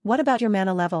fight. What about your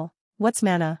mana level? What's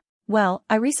mana? Well,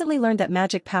 I recently learned that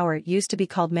magic power used to be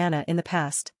called mana in the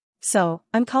past. So,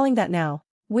 I'm calling that now.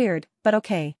 Weird, but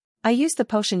okay. I used the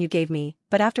potion you gave me,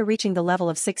 but after reaching the level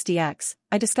of 60x,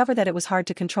 I discovered that it was hard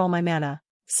to control my mana.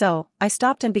 So, I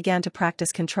stopped and began to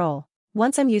practice control.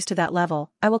 Once I'm used to that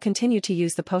level, I will continue to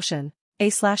use the potion.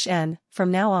 A/N, from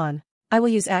now on. I will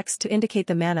use X to indicate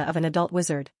the mana of an adult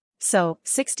wizard. So,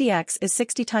 60x is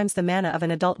 60 times the mana of an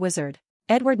adult wizard.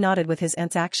 Edward nodded with his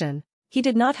action. He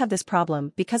did not have this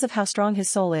problem because of how strong his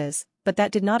soul is, but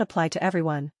that did not apply to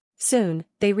everyone. Soon,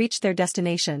 they reached their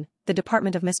destination, the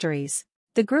Department of Mysteries.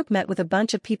 The group met with a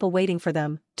bunch of people waiting for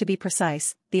them, to be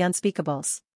precise, the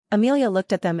unspeakables. Amelia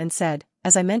looked at them and said,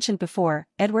 as I mentioned before,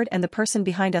 Edward and the person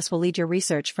behind us will lead your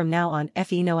research from now on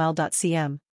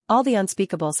FENOL.cm. All the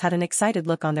unspeakables had an excited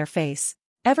look on their face.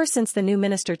 Ever since the new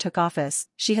minister took office,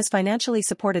 she has financially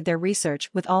supported their research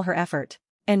with all her effort.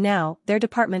 And now, their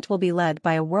department will be led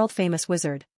by a world-famous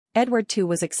wizard. Edward too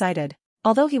was excited.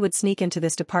 Although he would sneak into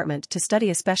this department to study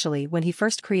especially when he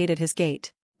first created his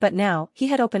gate. But now, he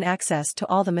had open access to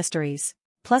all the mysteries.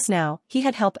 Plus now, he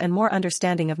had help and more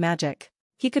understanding of magic.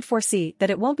 He could foresee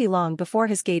that it won't be long before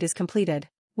his gate is completed.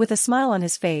 With a smile on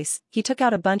his face, he took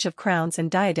out a bunch of crowns and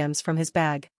diadems from his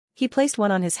bag. He placed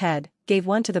one on his head, gave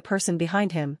one to the person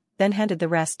behind him, then handed the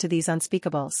rest to these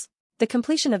unspeakables. The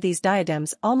completion of these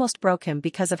diadems almost broke him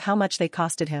because of how much they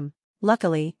costed him.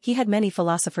 Luckily, he had many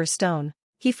philosopher's stone.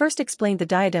 He first explained the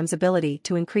diadem's ability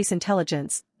to increase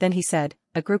intelligence, then he said,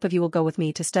 a group of you will go with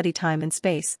me to study time and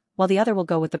space, while the other will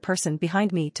go with the person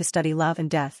behind me to study love and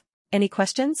death. Any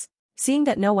questions? Seeing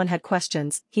that no one had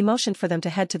questions, he motioned for them to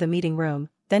head to the meeting room,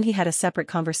 then he had a separate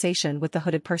conversation with the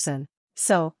hooded person.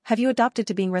 So, have you adopted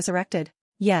to being resurrected?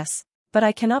 Yes. But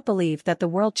I cannot believe that the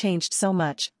world changed so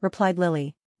much, replied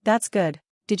Lily. That's good.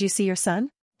 Did you see your son?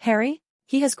 Harry?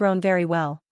 He has grown very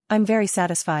well. I'm very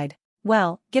satisfied.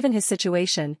 Well, given his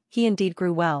situation, he indeed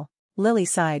grew well. Lily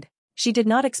sighed. She did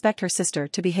not expect her sister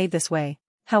to behave this way.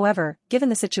 However, given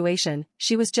the situation,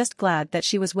 she was just glad that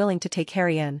she was willing to take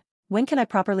Harry in. When can I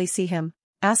properly see him?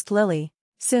 Asked Lily.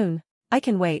 Soon. I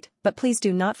can wait, but please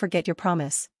do not forget your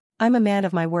promise. I'm a man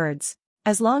of my words.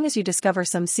 As long as you discover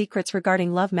some secrets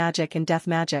regarding love magic and death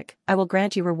magic, I will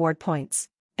grant you reward points.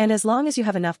 And as long as you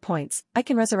have enough points, I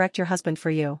can resurrect your husband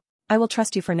for you. I will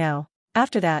trust you for now.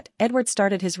 After that, Edward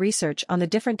started his research on the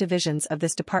different divisions of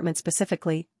this department,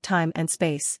 specifically, time and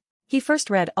space. He first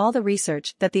read all the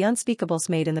research that the unspeakables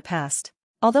made in the past.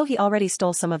 Although he already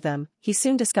stole some of them, he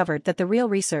soon discovered that the real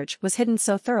research was hidden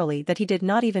so thoroughly that he did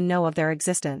not even know of their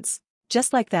existence.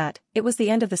 Just like that, it was the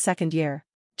end of the second year.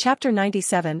 Chapter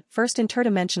 97, First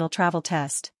Interdimensional Travel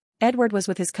Test. Edward was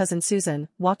with his cousin Susan,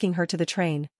 walking her to the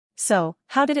train. So,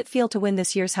 how did it feel to win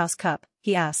this year's House Cup?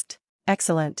 He asked.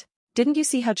 Excellent. Didn't you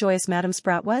see how joyous Madame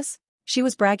Sprout was? She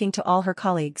was bragging to all her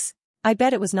colleagues. I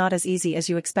bet it was not as easy as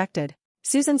you expected.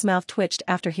 Susan's mouth twitched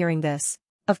after hearing this.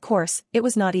 Of course, it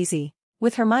was not easy.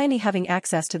 With Hermione having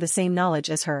access to the same knowledge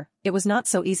as her, it was not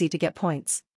so easy to get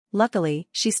points. Luckily,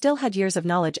 she still had years of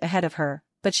knowledge ahead of her,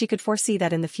 but she could foresee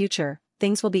that in the future,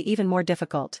 things will be even more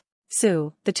difficult.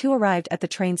 Sue, the two arrived at the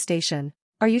train station.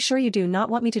 Are you sure you do not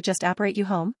want me to just apparate you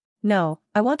home? No,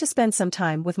 I want to spend some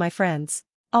time with my friends.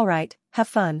 All right, have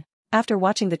fun. After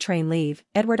watching the train leave,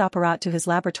 Edward apparat to his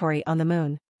laboratory on the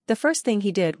moon. The first thing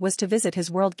he did was to visit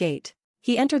his world gate.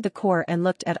 He entered the core and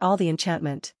looked at all the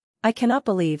enchantment. I cannot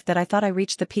believe that I thought I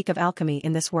reached the peak of alchemy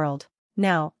in this world.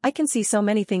 Now, I can see so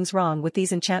many things wrong with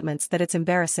these enchantments that it's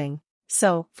embarrassing.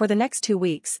 So, for the next 2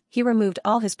 weeks, he removed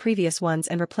all his previous ones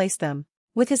and replaced them.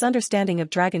 With his understanding of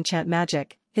dragonchant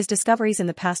magic, his discoveries in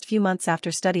the past few months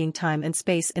after studying time and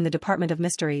space in the Department of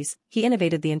Mysteries, he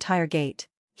innovated the entire gate.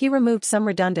 He removed some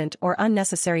redundant or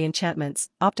unnecessary enchantments,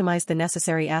 optimized the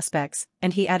necessary aspects,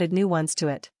 and he added new ones to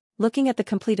it. Looking at the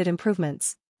completed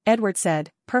improvements, Edward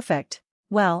said, "Perfect.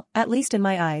 Well, at least in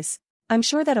my eyes. I'm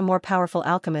sure that a more powerful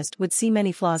alchemist would see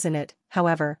many flaws in it,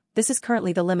 however, this is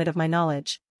currently the limit of my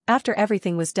knowledge." After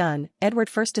everything was done, Edward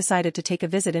first decided to take a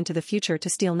visit into the future to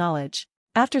steal knowledge.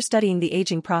 After studying the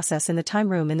aging process in the time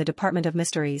room in the Department of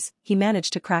Mysteries, he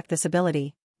managed to crack this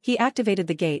ability. He activated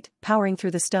the gate, powering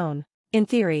through the stone. In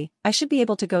theory, I should be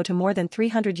able to go to more than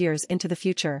 300 years into the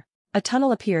future. A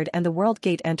tunnel appeared and the world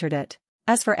gate entered it.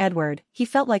 As for Edward, he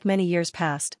felt like many years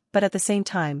passed, but at the same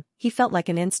time, he felt like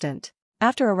an instant.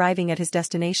 After arriving at his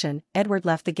destination, Edward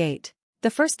left the gate. The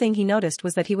first thing he noticed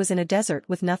was that he was in a desert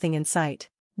with nothing in sight.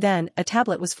 Then, a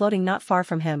tablet was floating not far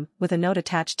from him, with a note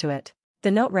attached to it.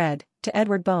 The note read, "To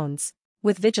Edward Bones."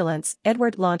 With vigilance,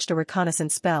 Edward launched a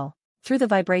reconnaissance spell. Through the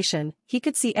vibration, he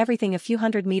could see everything a few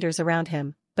hundred meters around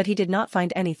him, but he did not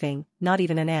find anything, not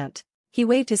even an ant. He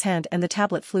waved his hand and the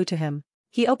tablet flew to him.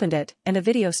 He opened it, and a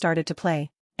video started to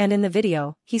play. And in the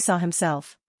video, he saw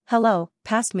himself. Hello,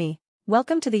 past me.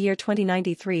 Welcome to the year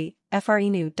 2093,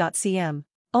 frenew.cm.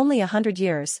 Only 100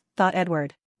 years, thought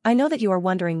Edward. I know that you are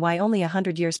wondering why only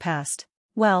 100 years passed.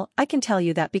 Well, I can tell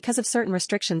you that because of certain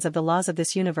restrictions of the laws of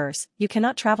this universe, you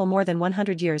cannot travel more than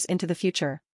 100 years into the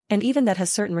future. And even that has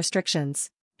certain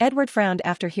restrictions. Edward frowned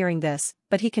after hearing this,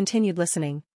 but he continued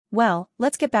listening. Well,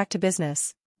 let's get back to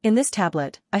business. In this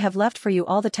tablet, I have left for you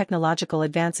all the technological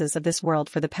advances of this world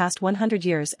for the past 100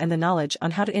 years and the knowledge on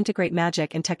how to integrate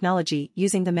magic and technology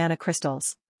using the mana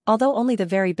crystals. Although only the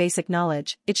very basic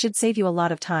knowledge, it should save you a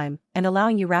lot of time, and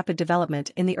allowing you rapid development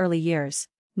in the early years.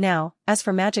 Now, as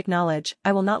for magic knowledge,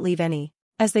 I will not leave any.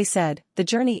 As they said, the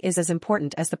journey is as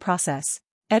important as the process.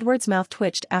 Edward's mouth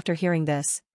twitched after hearing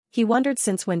this. He wondered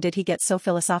since when did he get so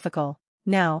philosophical.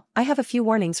 Now, I have a few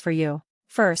warnings for you.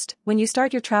 First, when you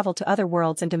start your travel to other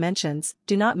worlds and dimensions,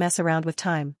 do not mess around with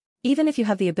time. Even if you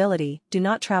have the ability, do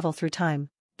not travel through time.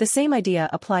 The same idea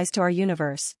applies to our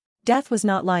universe. Death was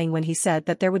not lying when he said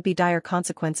that there would be dire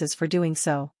consequences for doing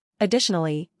so.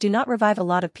 Additionally, do not revive a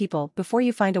lot of people before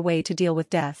you find a way to deal with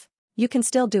death. You can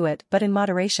still do it, but in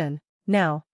moderation.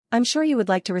 Now, I'm sure you would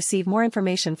like to receive more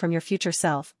information from your future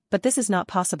self, but this is not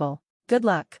possible. Good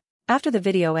luck. After the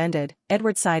video ended,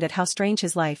 Edward sighed at how strange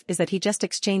his life is that he just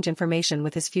exchanged information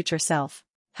with his future self.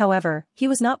 However, he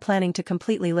was not planning to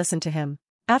completely listen to him.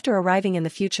 After arriving in the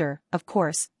future, of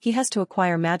course, he has to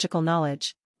acquire magical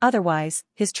knowledge. Otherwise,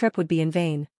 his trip would be in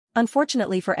vain.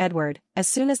 Unfortunately for Edward, as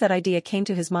soon as that idea came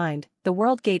to his mind, the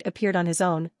world gate appeared on his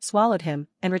own, swallowed him,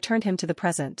 and returned him to the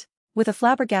present. With a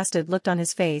flabbergasted look on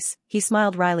his face, he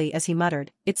smiled wryly as he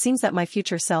muttered, "It seems that my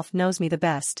future self knows me the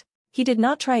best." He did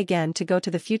not try again to go to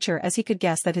the future as he could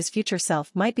guess that his future self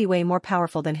might be way more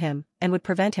powerful than him, and would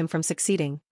prevent him from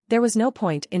succeeding. There was no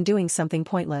point in doing something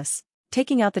pointless.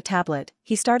 Taking out the tablet,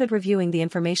 he started reviewing the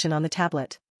information on the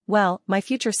tablet. Well, my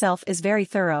future self is very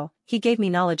thorough, he gave me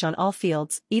knowledge on all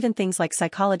fields, even things like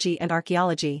psychology and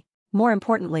archaeology. More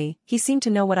importantly, he seemed to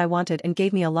know what I wanted and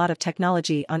gave me a lot of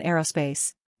technology on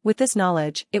aerospace. With this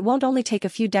knowledge, it won't only take a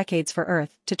few decades for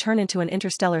Earth to turn into an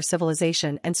interstellar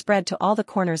civilization and spread to all the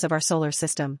corners of our solar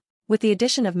system. With the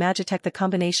addition of Magitech, the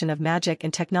combination of magic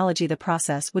and technology, the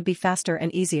process would be faster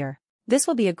and easier. This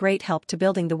will be a great help to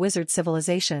building the wizard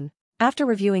civilization. After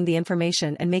reviewing the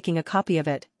information and making a copy of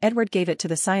it, Edward gave it to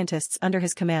the scientists under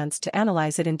his commands to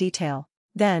analyze it in detail.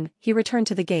 Then, he returned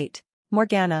to the gate.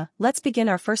 Morgana, let's begin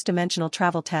our first dimensional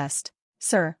travel test.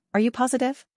 Sir, are you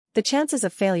positive? The chances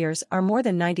of failures are more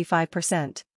than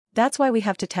 95%. That's why we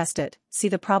have to test it, see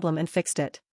the problem and fixed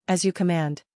it. As you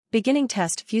command. Beginning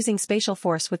test fusing spatial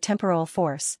force with temporal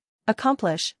force.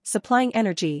 Accomplish, supplying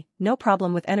energy, no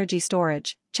problem with energy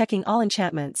storage, checking all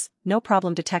enchantments, no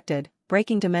problem detected,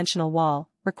 breaking dimensional wall,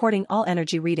 recording all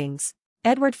energy readings.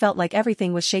 Edward felt like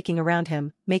everything was shaking around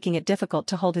him, making it difficult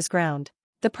to hold his ground.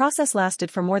 The process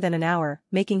lasted for more than an hour,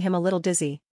 making him a little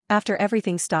dizzy. After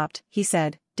everything stopped, he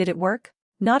said, "Did it work?"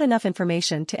 Not enough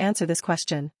information to answer this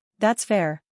question. That's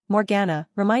fair. Morgana,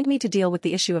 remind me to deal with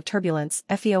the issue of turbulence,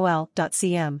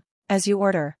 FEOL.cm. As you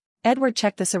order. Edward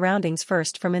checked the surroundings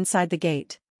first from inside the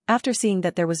gate. After seeing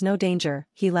that there was no danger,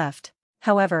 he left.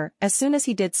 However, as soon as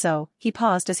he did so, he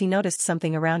paused as he noticed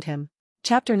something around him.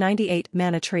 Chapter 98,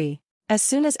 Mana Tree. As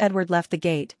soon as Edward left the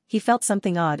gate, he felt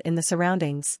something odd in the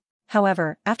surroundings.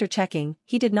 However, after checking,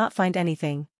 he did not find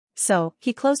anything. So,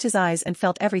 he closed his eyes and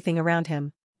felt everything around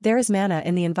him. There is mana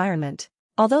in the environment.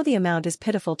 Although the amount is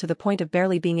pitiful to the point of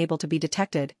barely being able to be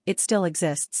detected, it still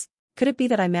exists. Could it be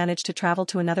that I managed to travel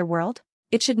to another world?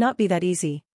 It should not be that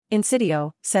easy.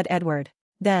 Insidio, said Edward.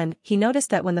 Then, he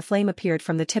noticed that when the flame appeared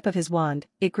from the tip of his wand,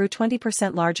 it grew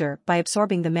 20% larger by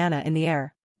absorbing the mana in the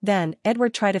air. Then,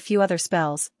 Edward tried a few other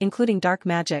spells, including dark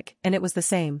magic, and it was the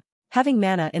same. Having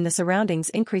mana in the surroundings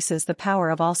increases the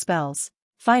power of all spells.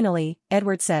 Finally,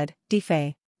 Edward said,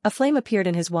 Defay. A flame appeared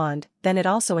in his wand, then it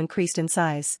also increased in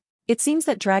size. It seems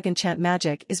that dragon chant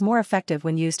magic is more effective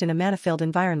when used in a mana-filled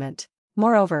environment.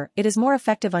 Moreover, it is more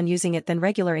effective on using it than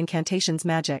regular incantations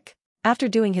magic. After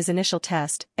doing his initial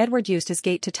test, Edward used his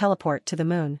gate to teleport to the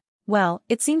moon. Well,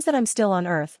 it seems that I'm still on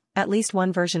Earth, at least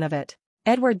one version of it.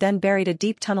 Edward then buried a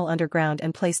deep tunnel underground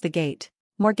and placed the gate.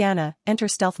 Morgana, enter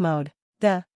stealth mode.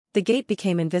 The gate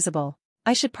became invisible.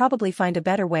 I should probably find a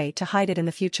better way to hide it in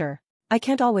the future. I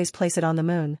can't always place it on the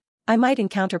moon. I might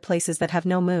encounter places that have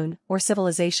no moon, or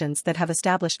civilizations that have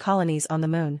established colonies on the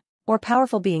moon, or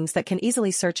powerful beings that can easily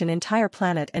search an entire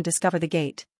planet and discover the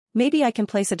gate. Maybe I can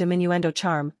place a diminuendo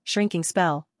charm, shrinking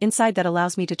spell, inside that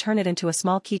allows me to turn it into a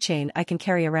small keychain I can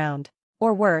carry around.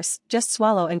 Or worse, just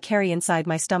swallow and carry inside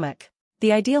my stomach.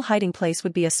 The ideal hiding place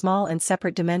would be a small and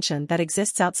separate dimension that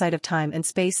exists outside of time and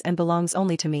space and belongs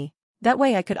only to me. That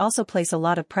way I could also place a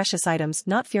lot of precious items,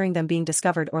 not fearing them being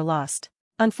discovered or lost.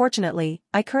 Unfortunately,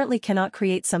 I currently cannot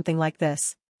create something like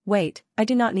this. Wait, I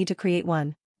do not need to create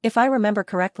one. If I remember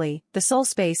correctly, the soul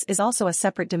space is also a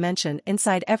separate dimension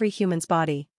inside every human's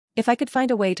body. If I could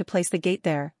find a way to place the gate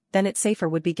there, then its safer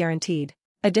would be guaranteed.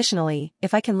 Additionally,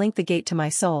 if I can link the gate to my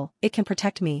soul, it can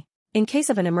protect me. In case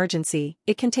of an emergency,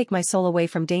 it can take my soul away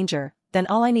from danger, then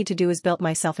all I need to do is build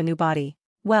myself a new body.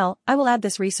 Well, I will add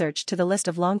this research to the list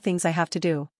of long things I have to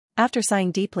do. After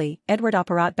sighing deeply, Edward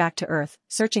apparat back to Earth,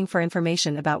 searching for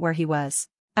information about where he was.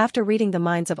 After reading the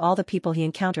minds of all the people he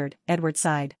encountered, Edward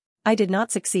sighed. I did not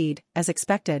succeed, as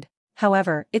expected.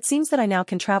 However, it seems that I now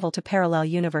can travel to parallel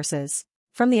universes.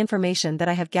 From the information that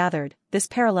I have gathered, this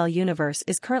parallel universe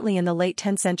is currently in the late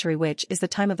 10th century, which is the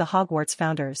time of the Hogwarts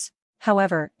founders.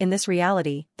 However, in this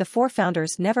reality, the four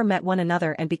founders never met one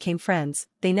another and became friends,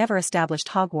 they never established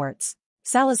Hogwarts.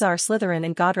 Salazar Slytherin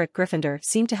and Godric Gryffindor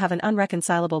seem to have an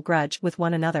unreconcilable grudge with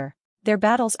one another. Their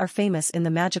battles are famous in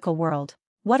the magical world.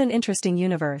 What an interesting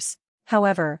universe.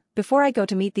 However, before I go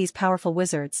to meet these powerful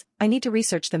wizards, I need to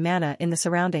research the mana in the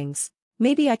surroundings.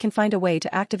 Maybe I can find a way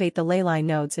to activate the leyline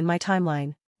nodes in my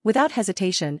timeline. Without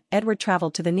hesitation, Edward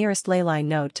traveled to the nearest leyline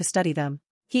node to study them.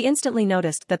 He instantly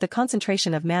noticed that the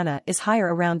concentration of mana is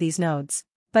higher around these nodes.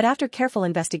 But after careful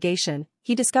investigation,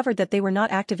 he discovered that they were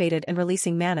not activated and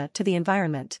releasing mana to the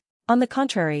environment. On the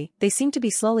contrary, they seemed to be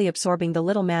slowly absorbing the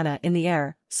little mana in the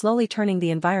air, slowly turning the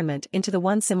environment into the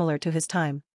one similar to his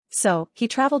time. So, he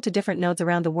traveled to different nodes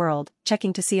around the world,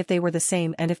 checking to see if they were the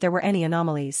same and if there were any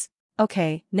anomalies.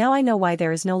 Okay, now I know why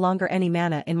there is no longer any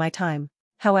mana in my time.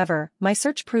 However, my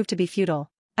search proved to be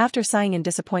futile. After sighing in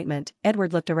disappointment,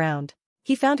 Edward looked around.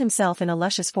 He found himself in a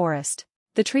luscious forest.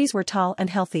 The trees were tall and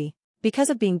healthy. Because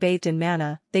of being bathed in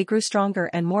mana, they grew stronger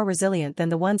and more resilient than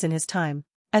the ones in his time.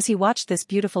 As he watched this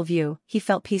beautiful view, he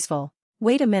felt peaceful.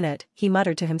 Wait a minute, he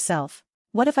muttered to himself.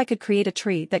 What if I could create a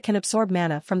tree that can absorb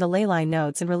mana from the leyline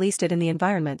nodes and released it in the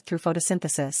environment through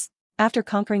photosynthesis? After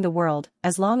conquering the world,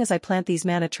 as long as I plant these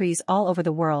mana trees all over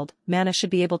the world, mana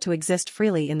should be able to exist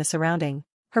freely in the surrounding.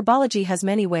 Herbology has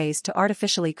many ways to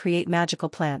artificially create magical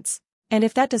plants. And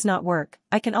if that does not work,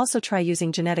 I can also try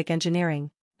using genetic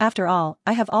engineering. After all,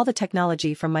 I have all the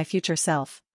technology from my future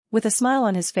self. With a smile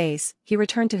on his face, he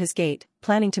returned to his gate,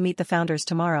 planning to meet the founders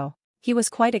tomorrow. He was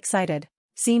quite excited.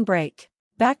 Scene break.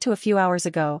 Back to a few hours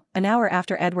ago, an hour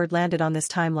after Edward landed on this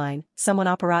timeline, someone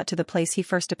apparat to the place he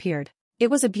first appeared.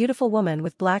 It was a beautiful woman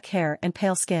with black hair and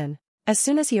pale skin. As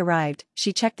soon as he arrived,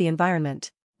 she checked the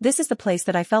environment. This is the place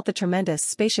that I felt the tremendous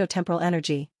spatio-temporal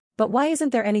energy. But why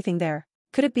isn't there anything there?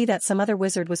 Could it be that some other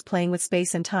wizard was playing with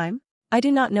space and time? I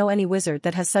do not know any wizard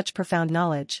that has such profound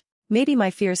knowledge. Maybe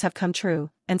my fears have come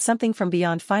true, and something from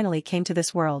beyond finally came to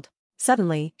this world.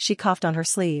 Suddenly, she coughed on her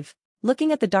sleeve.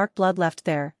 Looking at the dark blood left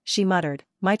there, she muttered,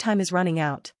 "My time is running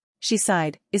out." She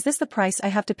sighed, "Is this the price I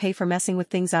have to pay for messing with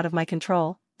things out of my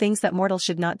control, things that mortals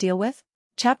should not deal with?"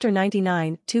 Chapter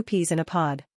 99, Two Peas in a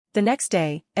Pod. The next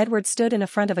day, Edward stood in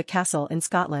front of a castle in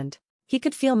Scotland. He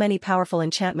could feel many powerful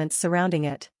enchantments surrounding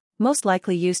it, most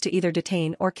likely used to either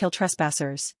detain or kill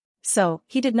trespassers. So,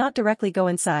 he did not directly go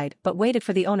inside but waited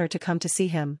for the owner to come to see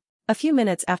him. A few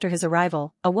minutes after his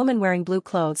arrival, a woman wearing blue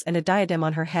clothes and a diadem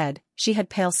on her head, she had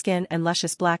pale skin and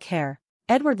luscious black hair.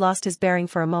 Edward lost his bearing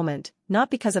for a moment,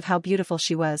 not because of how beautiful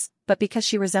she was, but because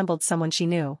she resembled someone she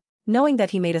knew. Knowing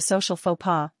that he made a social faux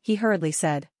pas, he hurriedly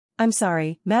said, "I'm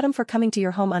sorry, madam, for coming to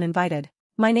your home uninvited.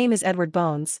 My name is Edward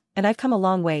Bones, and I've come a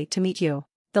long way to meet you."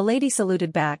 The lady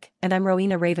saluted back, "And I'm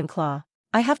Rowena Ravenclaw.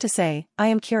 I have to say, I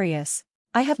am curious.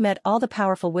 I have met all the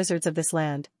powerful wizards of this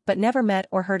land, but never met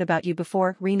or heard about you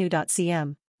before."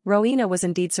 Renew.cm. Rowena was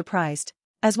indeed surprised.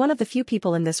 As one of the few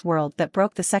people in this world that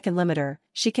broke the second limiter,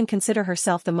 she can consider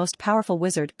herself the most powerful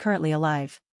wizard currently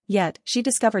alive. Yet, she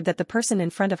discovered that the person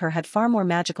in front of her had far more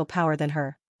magical power than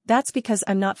her. "That's because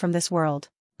I'm not from this world.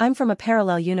 I'm from a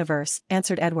parallel universe,"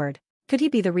 answered Edward. "Could he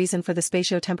be the reason for the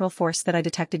spatio-temporal force that I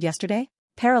detected yesterday?"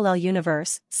 "Parallel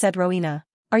universe," said Rowena.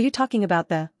 "Are you talking about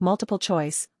the multiple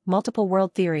choice, multiple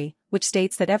world theory, which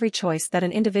states that every choice that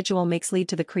an individual makes lead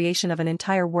to the creation of an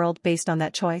entire world based on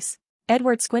that choice?"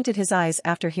 Edward squinted his eyes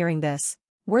after hearing this.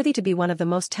 Worthy to be one of the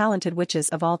most talented witches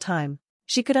of all time.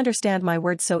 She could understand my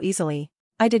words so easily.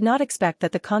 I did not expect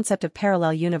that the concept of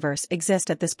parallel universe exist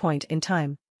at this point in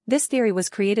time. This theory was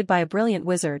created by a brilliant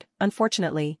wizard.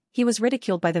 Unfortunately, he was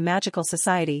ridiculed by the magical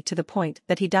society to the point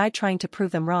that he died trying to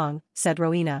prove them wrong, said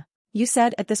Rowena. "You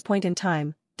said at this point in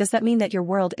time, does that mean that your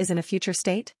world is in a future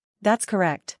state?" "That's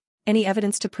correct. Any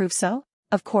evidence to prove so?"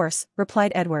 "Of course,"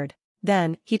 replied Edward.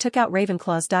 Then, he took out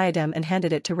Ravenclaw's diadem and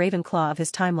handed it to Ravenclaw of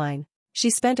his timeline. She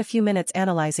spent a few minutes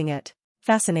analyzing it.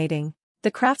 Fascinating.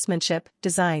 The craftsmanship,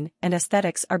 design, and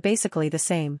aesthetics are basically the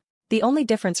same. The only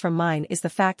difference from mine is the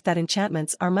fact that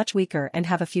enchantments are much weaker and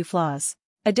have a few flaws.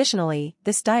 Additionally,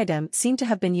 this diadem seemed to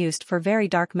have been used for very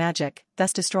dark magic,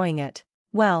 thus destroying it.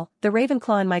 Well, the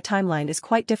Ravenclaw in my timeline is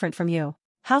quite different from you.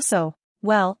 How so?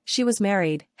 Well, she was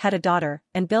married, had a daughter,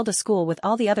 and built a school with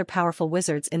all the other powerful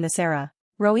wizards in this era.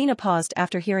 Rowena paused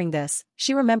after hearing this.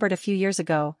 She remembered a few years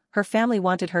ago, her family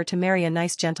wanted her to marry a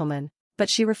nice gentleman, but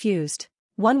she refused.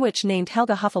 One witch named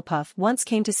Helga Hufflepuff once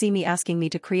came to see me asking me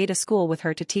to create a school with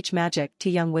her to teach magic to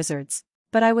young wizards.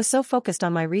 But I was so focused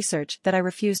on my research that I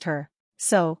refused her.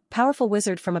 So, powerful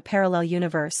wizard from a parallel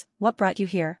universe, what brought you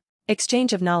here?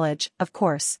 Exchange of knowledge, of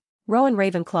course. Rowan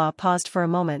Ravenclaw paused for a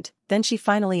moment, then she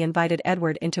finally invited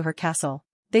Edward into her castle.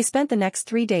 They spent the next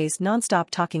 3 days non-stop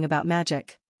talking about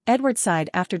magic. Edward sighed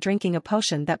after drinking a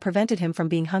potion that prevented him from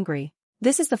being hungry.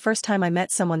 This is the first time I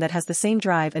met someone that has the same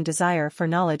drive and desire for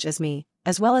knowledge as me,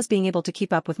 as well as being able to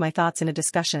keep up with my thoughts in a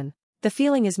discussion. The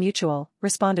feeling is mutual,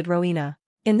 responded Rowena.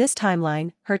 In this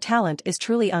timeline, her talent is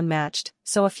truly unmatched,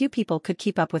 so a few people could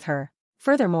keep up with her.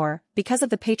 Furthermore, because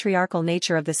of the patriarchal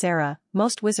nature of this era,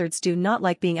 most wizards do not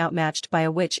like being outmatched by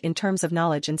a witch in terms of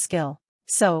knowledge and skill.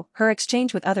 So, her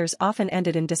exchange with others often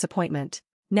ended in disappointment.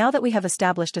 Now that we have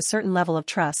established a certain level of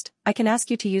trust, I can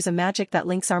ask you to use a magic that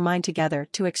links our mind together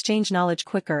to exchange knowledge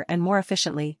quicker and more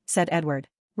efficiently, said Edward.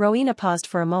 Rowena paused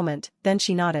for a moment, then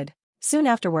she nodded. Soon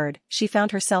afterward, she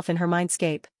found herself in her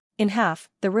mindscape. In half,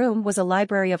 the room was a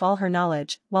library of all her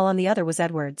knowledge, while on the other was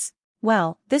Edward's.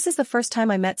 Well, this is the first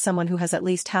time I met someone who has at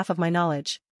least half of my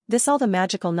knowledge. This all the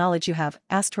magical knowledge you have?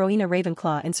 Asked Rowena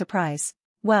Ravenclaw in surprise.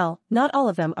 Well, not all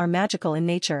of them are magical in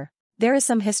nature. There is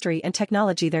some history and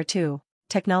technology there too.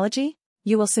 Technology?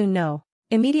 You will soon know.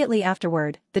 Immediately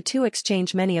afterward, the two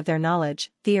exchange many of their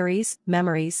knowledge, theories,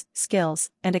 memories, skills,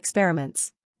 and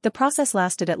experiments. The process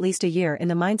lasted at least a year in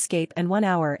the mindscape and 1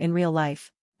 hour in real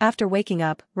life. After waking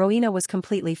up, Rowena was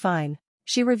completely fine.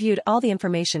 She reviewed all the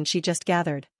information she just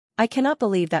gathered. I cannot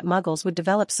believe that muggles would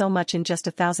develop so much in just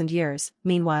 1,000 years.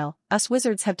 Meanwhile, us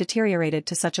wizards have deteriorated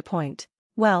to such a point.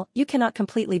 Well, you cannot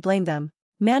completely blame them.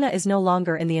 Mana is no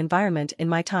longer in the environment in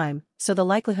my time, so the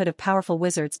likelihood of powerful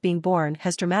wizards being born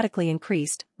has dramatically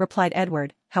increased, replied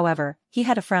Edward. However, he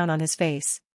had a frown on his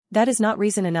face. That is not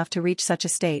reason enough to reach such a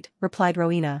state, replied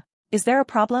Rowena. Is there a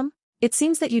problem? It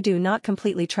seems that you do not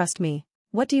completely trust me.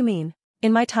 What do you mean?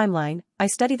 In my timeline, I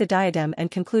studied the diadem and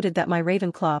concluded that my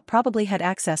Ravenclaw probably had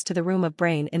access to the room of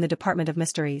brain in the Department of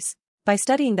Mysteries. By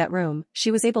studying that room, she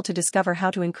was able to discover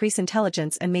how to increase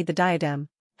intelligence and made the diadem.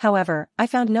 However, I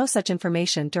found no such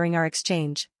information during our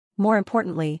exchange. More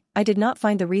importantly, I did not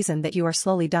find the reason that you are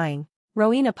slowly dying.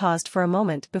 Rowena paused for a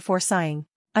moment before sighing.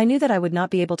 I knew that I would not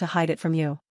be able to hide it from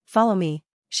you. Follow me.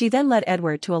 She then led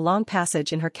Edward to a long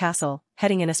passage in her castle,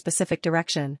 heading in a specific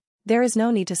direction. There is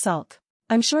no need to sulk.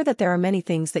 I'm sure that there are many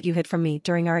things that you hid from me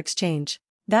during our exchange.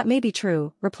 That may be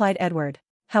true, replied Edward.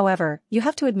 However, you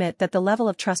have to admit that the level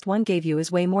of trust one gave you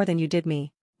is way more than you did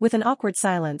me. With an awkward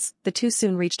silence, the two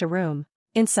soon reached a room.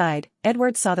 Inside,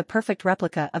 Edward saw the perfect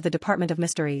replica of the Department of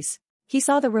Mysteries. He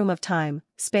saw the room of time,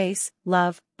 space,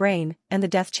 love, brain, and the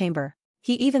death chamber.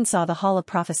 He even saw the Hall of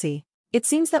Prophecy. It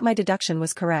seems that my deduction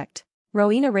was correct.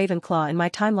 Rowena Ravenclaw in my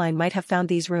timeline might have found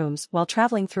these rooms while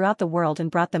traveling throughout the world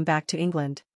and brought them back to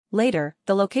England. Later,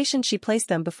 the location she placed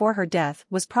them before her death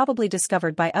was probably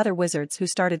discovered by other wizards who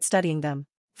started studying them.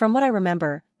 From what I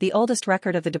remember, the oldest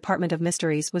record of the Department of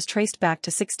Mysteries was traced back to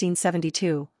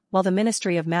 1672. While the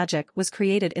Ministry of Magic was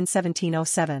created in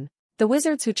 1707. The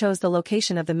wizards who chose the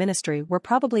location of the ministry were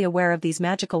probably aware of these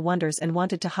magical wonders and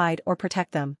wanted to hide or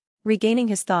protect them. Regaining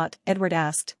his thought, Edward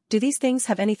asked, do these things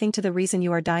have anything to the reason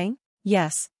you are dying?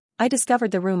 Yes. I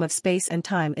discovered the room of space and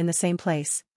time in the same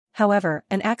place. However,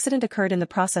 an accident occurred in the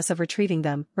process of retrieving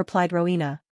them, replied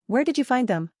Rowena. Where did you find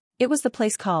them? It was the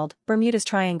place called Bermuda's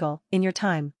Triangle, in your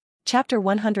time. Chapter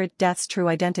 100 Death's True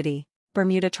Identity.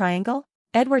 Bermuda Triangle?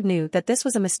 Edward knew that this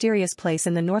was a mysterious place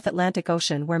in the North Atlantic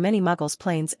Ocean where many muggles'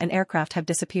 planes and aircraft have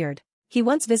disappeared. He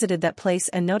once visited that place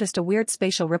and noticed a weird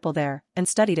spatial ripple there, and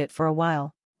studied it for a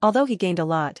while. Although he gained a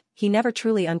lot, he never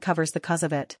truly uncovers the cause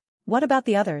of it. What about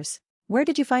the others? Where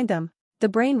did you find them? The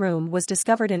Brain Room was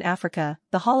discovered in Africa,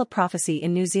 the Hall of Prophecy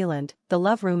in New Zealand, the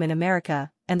Love Room in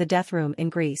America, and the Death Room in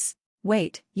Greece.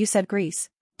 Wait, you said Greece.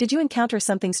 Did you encounter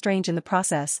something strange in the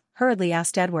process? Hurriedly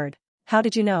asked Edward. How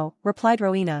did you know? Replied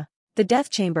Rowena. The death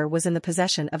chamber was in the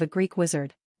possession of a Greek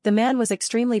wizard. The man was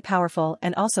extremely powerful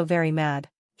and also very mad.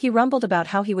 He rumbled about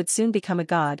how he would soon become a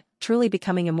god, truly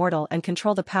becoming immortal and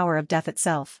control the power of death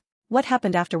itself. What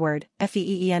happened afterward?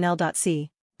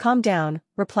 Feenl.c. Calm down,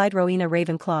 replied Rowena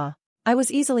Ravenclaw. I was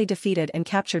easily defeated and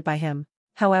captured by him.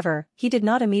 However, he did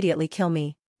not immediately kill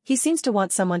me. He seems to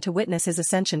want someone to witness his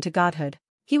ascension to godhood.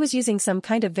 He was using some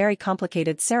kind of very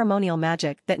complicated ceremonial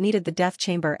magic that needed the death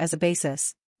chamber as a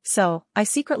basis. So, I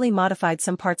secretly modified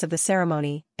some parts of the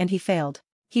ceremony, and he failed.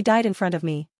 He died in front of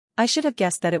me. I should have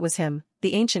guessed that it was him,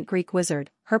 the ancient Greek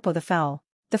wizard, Herpo the Foul.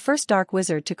 The first dark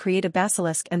wizard to create a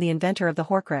basilisk and the inventor of the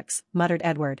Horcrux, muttered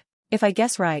Edward. If I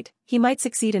guess right, he might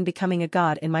succeed in becoming a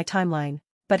god in my timeline.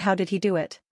 But how did he do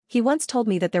it? He once told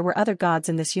me that there were other gods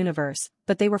in this universe,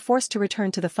 but they were forced to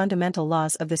return to the fundamental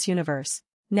laws of this universe.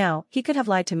 Now, he could have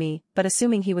lied to me, but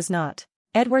assuming he was not.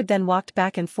 Edward then walked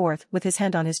back and forth with his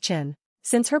hand on his chin.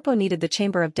 Since Herpo needed the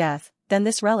Chamber of Death, then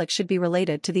this relic should be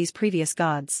related to these previous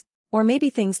gods. Or maybe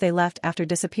things they left after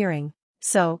disappearing.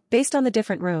 So, based on the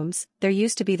different rooms, there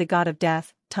used to be the god of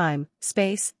death, time,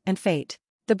 space, and fate.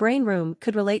 The brain room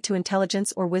could relate to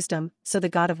intelligence or wisdom, so the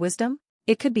god of wisdom?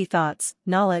 It could be thoughts,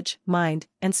 knowledge, mind,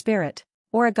 and spirit.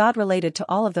 Or a god related to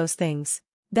all of those things.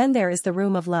 Then there is the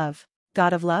room of love.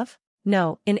 God of love?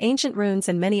 No, in ancient runes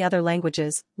and many other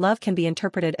languages, love can be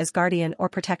interpreted as guardian or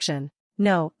protection.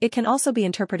 No, it can also be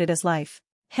interpreted as life.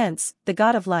 Hence, the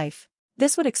god of life.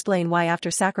 This would explain why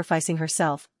after sacrificing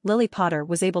herself, Lily Potter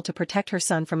was able to protect her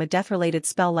son from a death-related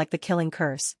spell like the Killing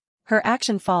Curse. Her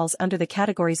action falls under the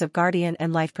categories of guardian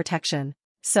and life protection.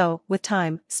 So, with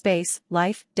time, space,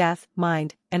 life, death,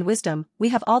 mind, and wisdom, we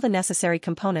have all the necessary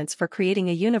components for creating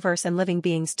a universe and living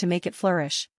beings to make it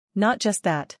flourish. Not just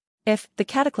that. If the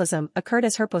cataclysm occurred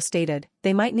as Herpo stated,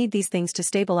 they might need these things to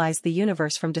stabilize the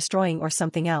universe from destroying or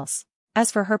something else. As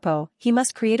for Herpo, he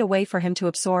must create a way for him to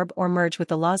absorb or merge with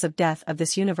the laws of death of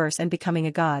this universe and becoming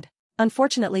a god.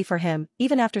 Unfortunately for him,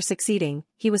 even after succeeding,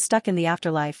 he was stuck in the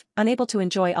afterlife, unable to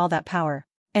enjoy all that power.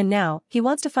 And now, he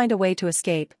wants to find a way to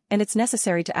escape, and it's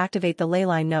necessary to activate the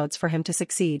leyline nodes for him to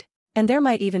succeed. And there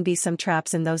might even be some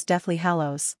traps in those Deathly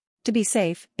Hallows. To be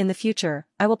safe, in the future,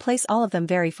 I will place all of them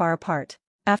very far apart.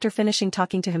 After finishing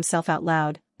talking to himself out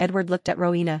loud, Edward looked at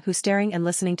Rowena who staring and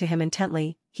listening to him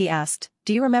intently, he asked,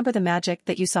 "Do you remember the magic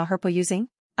that you saw Herpo using?"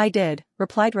 "I did,"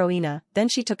 replied Rowena, then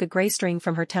she took a grey string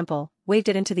from her temple, waved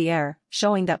it into the air,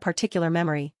 showing that particular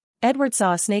memory. Edward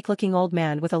saw a snake-looking old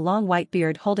man with a long white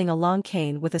beard holding a long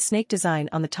cane with a snake design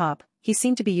on the top. He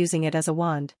seemed to be using it as a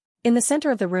wand. In the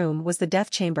center of the room was the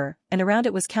death chamber, and around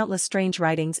it was countless strange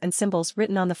writings and symbols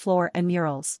written on the floor and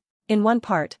murals. In one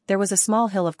part, there was a small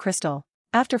hill of crystal.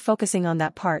 After focusing on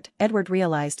that part, Edward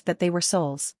realized that they were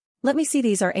souls. Let me see,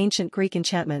 these are ancient Greek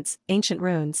enchantments, ancient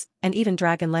runes, and even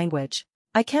dragon language.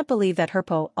 I can't believe that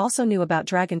Herpo also knew about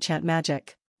dragon chant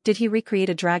magic. Did he recreate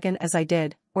a dragon as I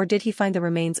did, or did he find the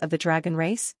remains of the dragon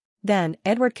race? Then,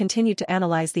 Edward continued to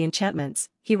analyze the enchantments.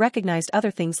 He recognized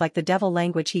other things like the devil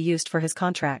language he used for his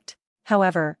contract.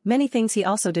 However, many things he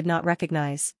also did not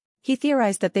recognize. He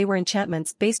theorized that they were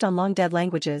enchantments based on long-dead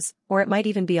languages, or it might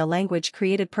even be a language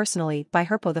created personally by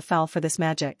Herpo the Foul for this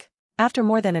magic. After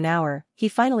more than an hour, he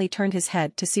finally turned his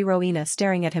head to see Rowena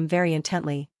staring at him very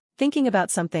intently. Thinking about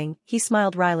something, he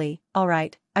smiled wryly. "All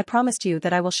right, I promised you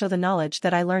that I will show the knowledge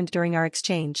that I learned during our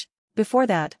exchange. Before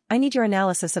that, I need your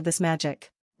analysis of this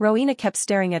magic." Rowena kept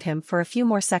staring at him for a few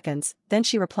more seconds, then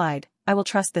she replied, "I will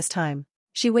trust this time."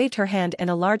 She waved her hand and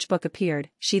a large book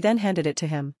appeared, she then handed it to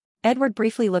him. Edward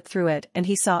briefly looked through it and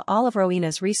he saw all of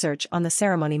Rowena's research on the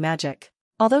ceremony magic.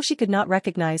 Although she could not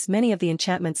recognize many of the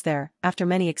enchantments there, after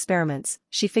many experiments,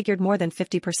 she figured more than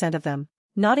 50% of them.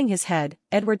 Nodding his head,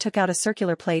 Edward took out a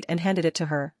circular plate and handed it to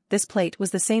her. This plate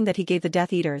was the same that he gave the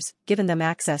Death Eaters, given them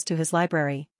access to his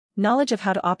library. Knowledge of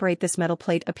how to operate this metal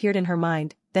plate appeared in her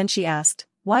mind, then she asked,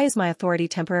 "Why is my authority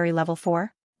temporary level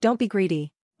 4? Don't be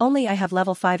greedy. Only I have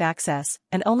level 5 access,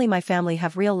 and only my family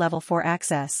have real level 4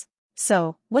 access.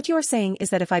 So, what you are saying is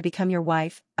that if I become your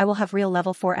wife, I will have real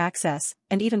level 4 access,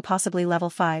 and even possibly level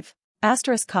 5?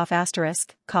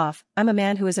 Cough. I'm a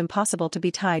man who is impossible to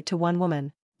be tied to one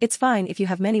woman. It's fine if you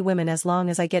have many women as long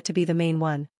as I get to be the main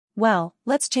one. Well,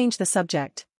 let's change the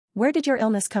subject. Where did your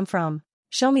illness come from?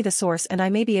 Show me the source and I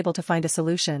may be able to find a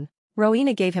solution."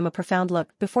 Rowena gave him a profound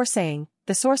look before saying,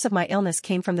 "The source of my illness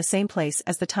came from the same place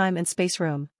as the time and space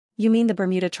room." "You mean the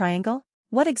Bermuda Triangle?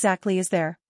 What exactly is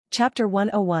there?" Chapter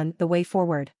 101 The Way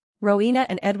Forward. Rowena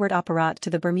and Edward apparat to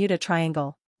the Bermuda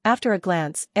Triangle. After a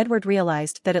glance, Edward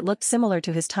realized that it looked similar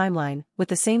to his timeline, with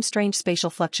the same strange spatial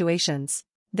fluctuations.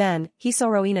 Then, he saw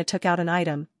Rowena took out an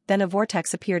item, then a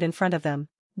vortex appeared in front of them.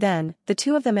 Then, the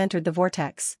two of them entered the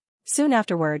vortex. Soon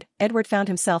afterward, Edward found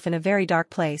himself in a very dark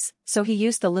place, so he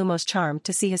used the Lumos charm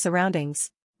to see his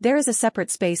surroundings. There is a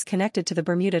separate space connected to the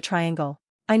Bermuda Triangle.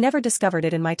 I never discovered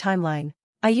it in my timeline.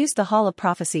 I used the Hall of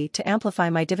Prophecy to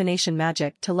amplify my divination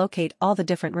magic to locate all the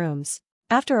different rooms.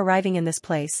 After arriving in this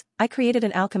place, I created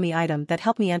an alchemy item that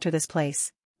helped me enter this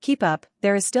place. Keep up,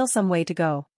 there is still some way to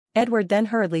go. Edward then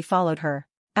hurriedly followed her.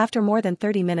 After more than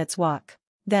 30 minutes walk.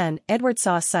 Then, Edward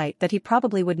saw a sight that he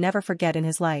probably would never forget in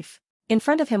his life. In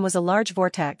front of him was a large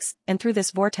vortex, and through this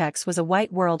vortex was a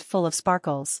white world full of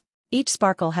sparkles. Each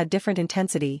sparkle had different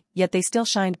intensity, yet they still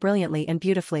shined brilliantly and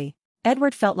beautifully.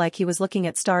 Edward felt like he was looking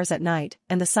at stars at night,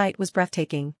 and the sight was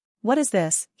breathtaking. "What is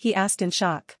this?" he asked in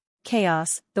shock.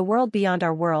 "Chaos, the world beyond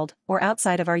our world, or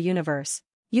outside of our universe.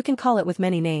 You can call it with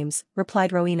many names,"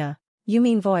 replied Rowena. "You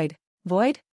mean void?"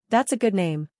 "Void? That's a good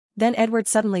name." Then Edward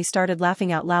suddenly started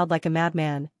laughing out loud like a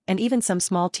madman, and even some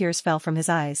small tears fell from his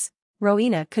eyes.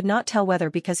 Rowena could not tell whether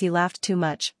because he laughed too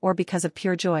much or because of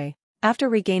pure joy. After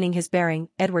regaining his bearing,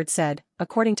 Edward said,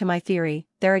 "According to my theory,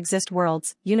 there exist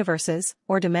worlds, universes,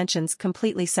 or dimensions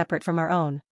completely separate from our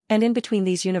own. And in between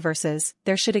these universes,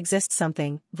 there should exist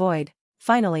something, void.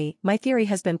 Finally, my theory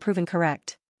has been proven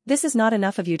correct. This is not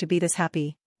enough of you to be this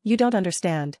happy. You don't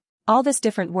understand. All this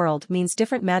different world means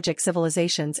different magic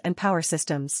civilizations and power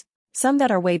systems. Some that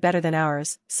are way better than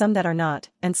ours, some that are not,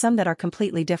 and some that are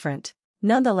completely different.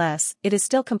 Nonetheless, it is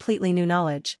still completely new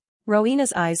knowledge."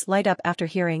 Rowena's eyes light up after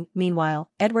hearing. Meanwhile,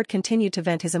 Edward continued to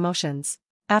vent his emotions.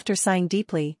 After sighing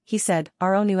deeply, he said,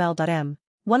 "Ronul.m.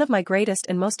 One of my greatest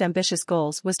and most ambitious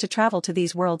goals was to travel to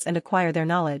these worlds and acquire their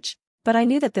knowledge. But I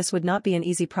knew that this would not be an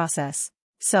easy process.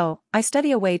 So, I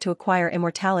study a way to acquire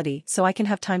immortality so I can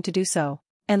have time to do so.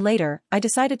 And later, I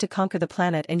decided to conquer the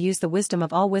planet and use the wisdom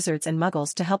of all wizards and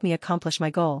muggles to help me accomplish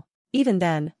my goal. Even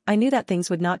then, I knew that things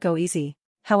would not go easy.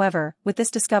 However, with this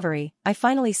discovery, I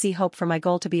finally see hope for my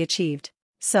goal to be achieved.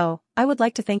 So, I would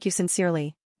like to thank you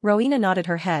sincerely." Rowena nodded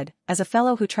her head. "As a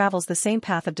fellow who travels the same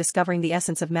path of discovering the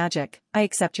essence of magic, I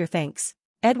accept your thanks."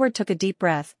 Edward took a deep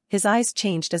breath, his eyes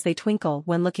changed as they twinkle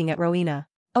when looking at Rowena.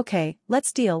 "Okay,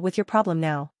 let's deal with your problem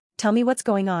now. Tell me what's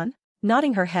going on?"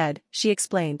 Nodding her head, she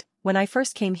explained, "When I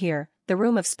first came here, the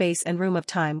room of space and room of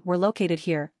time were located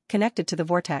here, connected to the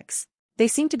vortex. They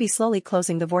seem to be slowly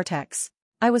closing the vortex.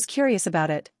 I was curious about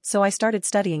it, so I started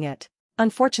studying it.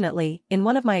 Unfortunately, in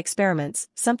one of my experiments,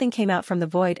 something came out from the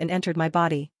void and entered my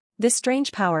body. This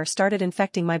strange power started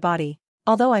infecting my body.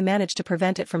 Although I managed to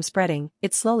prevent it from spreading,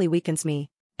 it slowly weakens me."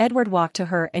 Edward walked to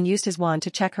her and used his wand to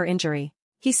check her injury.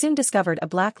 He soon discovered a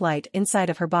black light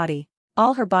inside of her body.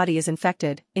 All her body is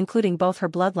infected, including both her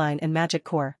bloodline and magic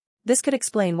core. This could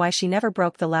explain why she never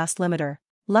broke the last limiter.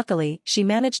 Luckily, she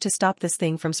managed to stop this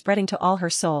thing from spreading to all her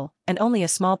soul, and only a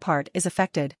small part is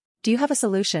affected. "Do you have a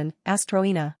solution?" asked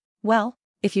Rowena. "Well,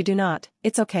 if you do not,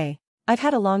 it's okay. I've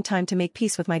had a long time to make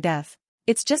peace with my death.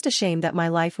 It's just a shame that my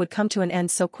life would come to an end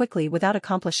so quickly without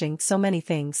accomplishing so many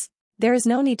things. There is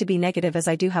no need to be negative as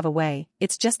I do have a way,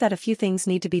 it's just that a few things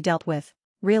need to be dealt with."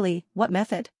 "Really, what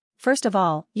method?" "First of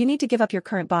all, you need to give up your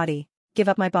current body." "Give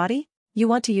up my body? You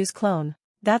want to use clone?"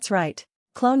 "That's right.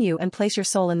 Clone you and place your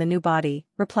soul in the new body,"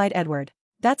 replied Edward.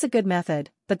 "That's a good method,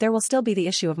 but there will still be the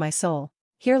issue of my soul.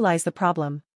 Here lies the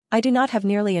problem. I do not have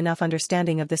nearly enough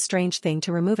understanding of this strange thing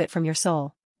to remove it from your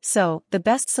soul. So, the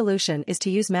best solution is to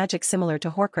use magic similar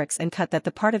to Horcrux and cut that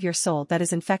the part of your soul that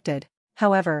is infected.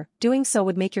 However, doing so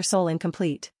would make your soul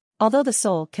incomplete. Although the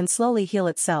soul can slowly heal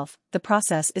itself, the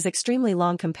process is extremely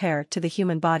long compared to the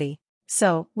human body.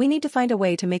 So, we need to find a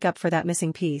way to make up for that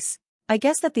missing piece. I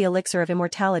guess that the elixir of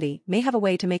immortality may have a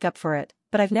way to make up for it,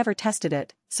 but I've never tested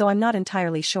it, so I'm not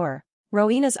entirely sure."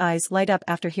 Rowena's eyes light up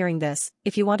after hearing this.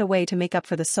 "If you want a way to make up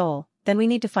for the soul, then we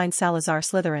need to find Salazar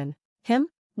Slytherin." "Him?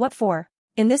 What for?"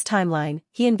 "In this timeline,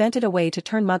 he invented a way to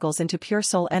turn muggles into pure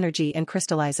soul energy and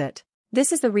crystallize it.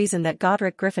 This is the reason that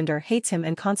Godric Gryffindor hates him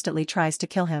and constantly tries to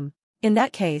kill him. In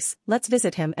that case, let's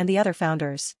visit him and the other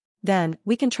founders. Then,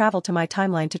 we can travel to my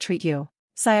timeline to treat you."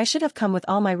 "Sigh, I should have come with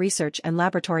all my research and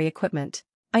laboratory equipment.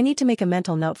 I need to make a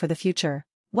mental note for the future.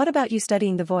 What about you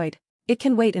studying the void?" "It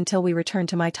can wait until we return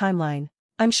to my timeline.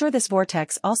 I'm sure this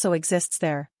vortex also exists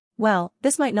there." "Well,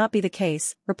 this might not be the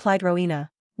case," replied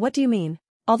Rowena. "What do you mean?"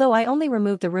 "Although I only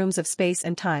removed the rooms of space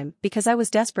and time because I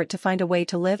was desperate to find a way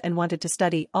to live and wanted to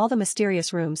study all the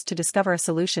mysterious rooms to discover a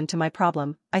solution to my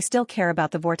problem, I still care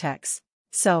about the vortex.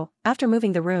 So, after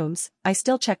moving the rooms, I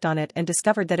still checked on it and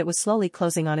discovered that it was slowly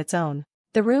closing on its own.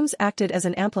 The rooms acted as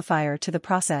an amplifier to the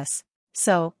process.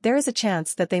 So, there is a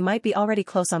chance that they might be already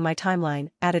close on my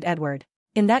timeline," added Edward.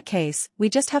 "In that case, we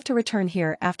just have to return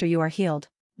here after you are healed.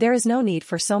 There is no need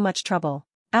for so much trouble.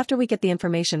 After we get the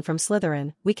information from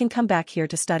Slytherin, we can come back here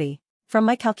to study. From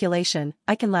my calculation,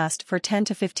 I can last for 10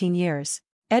 to 15 years.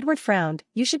 Edward frowned.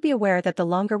 "You should be aware that the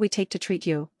longer we take to treat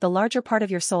you, the larger part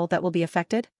of your soul that will be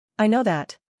affected." "I know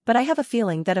that. But But I have a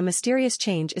feeling that a mysterious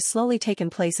change is slowly taking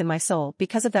place in my soul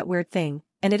because of that weird thing,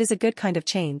 and it is a good kind of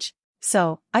change.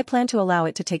 So, I plan to allow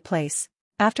it to take place.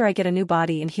 After I get a new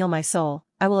body and heal my soul,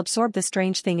 I will absorb the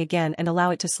strange thing again and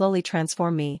allow it to slowly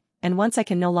transform me, and once I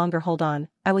can no longer hold on,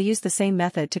 I will use the same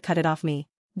method to cut it off me.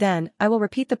 Then, I will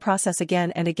repeat the process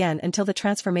again and again until the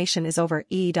transformation is over.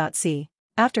 E.C.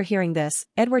 After hearing this,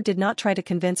 Edward did not try to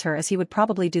convince her as he would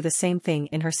probably do the same thing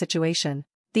in her situation.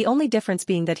 The only difference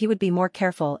being that he would be more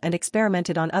careful and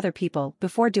experimented on other people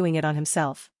before doing it on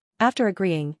himself. After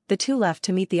agreeing, the two left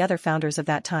to meet the other founders of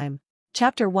that time.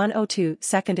 Chapter 102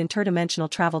 Second Interdimensional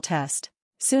Travel Test.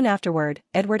 Soon afterward,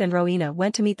 Edward and Rowena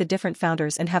went to meet the different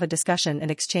founders and have a discussion and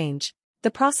exchange.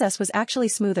 The process was actually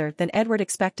smoother than Edward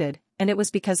expected, and it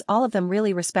was because all of them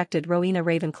really respected Rowena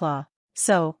Ravenclaw.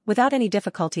 So, without any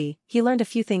difficulty, he learned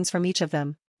a few things from each of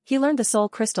them. He learned the soul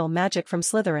crystal magic from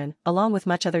Slytherin, along with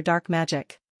much other dark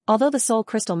magic. Although the soul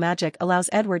crystal magic allows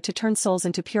Edward to turn souls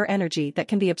into pure energy that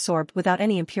can be absorbed without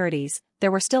any impurities,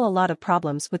 there were still a lot of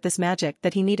problems with this magic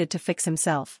that he needed to fix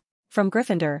himself. From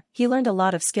Gryffindor, he learned a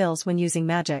lot of skills when using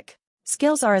magic.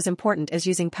 Skills are as important as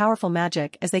using powerful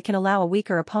magic as they can allow a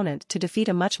weaker opponent to defeat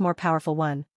a much more powerful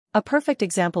one. A perfect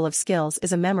example of skills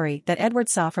is a memory that Edward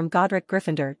saw from Godric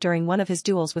Gryffindor during one of his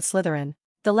duels with Slytherin.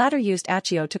 The latter used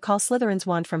Accio to call Slytherin's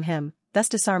wand from him, thus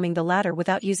disarming the latter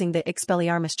without using the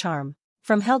Expelliarmus charm.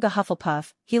 From Helga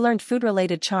Hufflepuff, he learned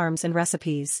food-related charms and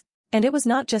recipes. And it was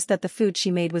not just that the food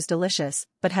she made was delicious,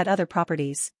 but had other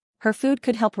properties. Her food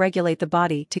could help regulate the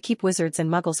body to keep wizards and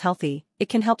muggles healthy, it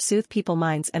can help soothe people's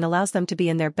minds and allows them to be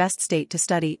in their best state to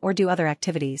study or do other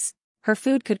activities. Her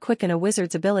food could quicken a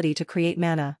wizard's ability to create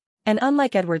mana. And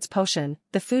unlike Edward's potion,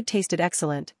 the food tasted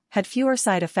excellent, had fewer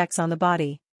side effects on the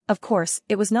body. Of course,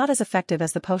 it was not as effective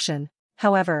as the potion.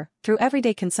 However, through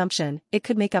everyday consumption, it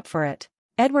could make up for it.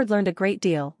 Edward learned a great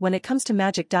deal when it comes to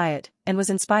magic diet, and was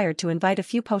inspired to invite a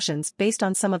few potions based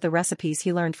on some of the recipes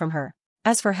he learned from her.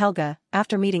 As for Helga,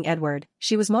 after meeting Edward,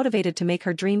 she was motivated to make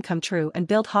her dream come true and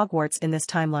build Hogwarts in this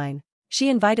timeline. She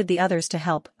invited the others to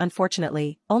help.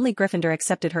 Unfortunately, only Gryffindor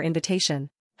accepted her invitation.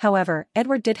 However,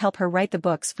 Edward did help her write the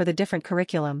books for the different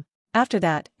curriculum. After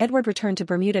that, Edward returned to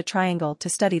Bermuda Triangle to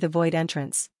study the Void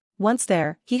Entrance. Once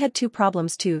there, he had two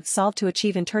problems to solve to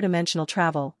achieve interdimensional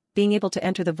travel, being able to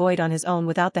enter the void on his own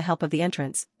without the help of the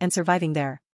entrance, and surviving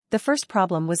there. The first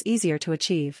problem was easier to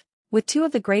achieve. With two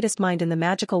of the greatest minds in the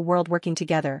magical world working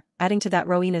together, adding to that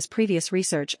Rowena's previous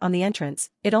research on the entrance,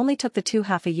 it only took the two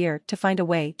half a year to find a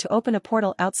way to open a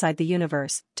portal outside the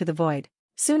universe, to the void.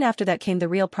 Soon after that came the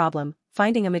real problem,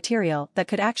 finding a material that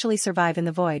could actually survive in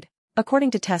the void.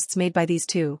 According to tests made by these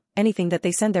two, anything that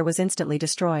they sent there was instantly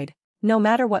destroyed. No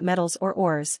matter what metals or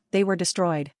ores, they were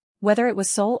destroyed. Whether it was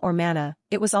soul or mana,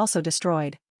 it was also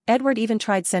destroyed. Edward even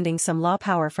tried sending some law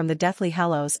power from the Deathly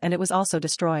Hallows and it was also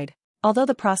destroyed. Although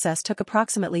the process took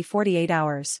approximately 48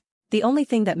 hours. The only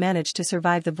thing that managed to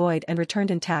survive the void and returned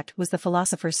intact was the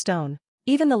Philosopher's Stone.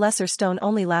 Even the Lesser Stone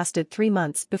only lasted 3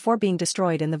 months before being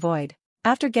destroyed in the void.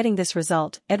 After getting this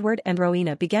result, Edward and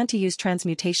Rowena began to use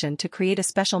transmutation to create a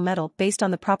special metal based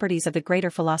on the properties of the Greater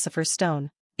Philosopher's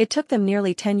Stone. It took them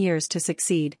nearly 10 years to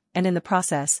succeed, and in the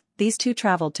process, these two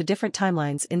traveled to different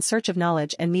timelines in search of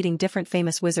knowledge and meeting different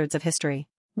famous wizards of history.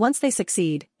 Once they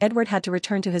succeed, Edward had to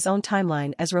return to his own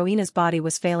timeline as Rowena's body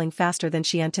was failing faster than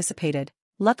she anticipated.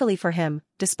 Luckily for him,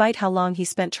 despite how long he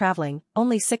spent traveling,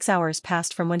 only 6 hours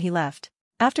passed from when he left.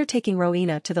 After taking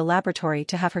Rowena to the laboratory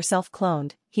to have herself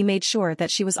cloned, he made sure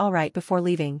that she was alright before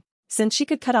leaving. Since she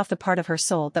could cut off the part of her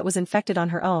soul that was infected on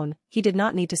her own, he did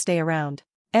not need to stay around.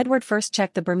 Edward first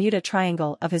checked the Bermuda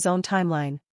Triangle of his own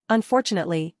timeline.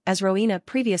 Unfortunately, as Rowena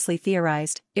previously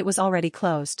theorized, it was already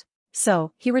closed.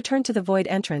 So, he returned to the void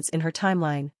entrance in her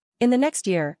timeline. In the next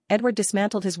year, Edward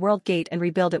dismantled his world gate and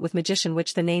rebuilt it with Magician,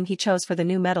 which the name he chose for the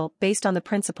new metal based on the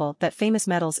principle that famous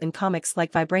metals in comics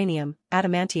like vibranium,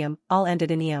 adamantium, all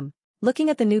ended in -ium. Looking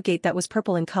at the new gate that was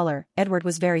purple in color, Edward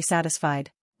was very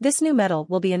satisfied. This new metal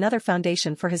will be another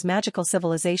foundation for his magical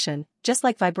civilization, just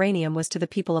like vibranium was to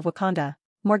the people of Wakanda.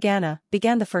 Morgana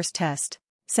began the first test.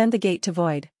 Send the gate to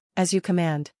void. As you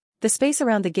command. The space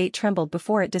around the gate trembled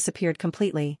before it disappeared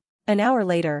completely. An hour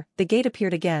later, the gate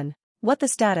appeared again. What the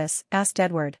status? Asked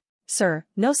Edward. Sir,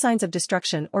 no signs of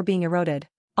destruction or being eroded.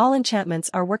 All enchantments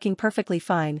are working perfectly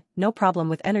fine, no problem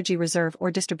with energy reserve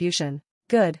or distribution.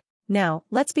 Good. Now,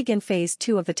 let's begin phase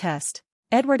 2 of the test.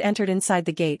 Edward entered inside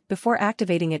the gate before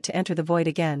activating it to enter the void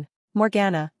again.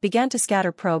 Morgana began to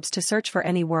scatter probes to search for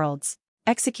any worlds.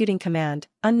 Executing command,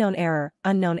 unknown error,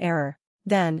 unknown error.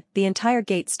 Then, the entire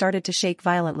gate started to shake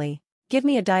violently. Give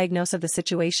me a diagnosis of the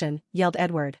situation, yelled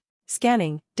Edward.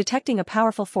 Scanning, detecting a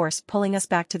powerful force pulling us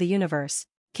back to the universe.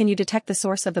 Can you detect the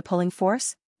source of the pulling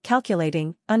force?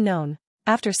 Calculating, unknown.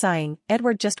 After sighing,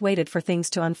 Edward just waited for things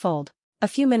to unfold. A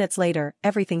few minutes later,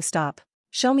 everything stopped.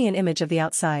 Show me an image of the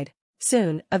outside.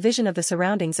 Soon, a vision of the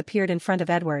surroundings appeared in front of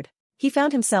Edward. He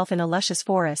found himself in a luscious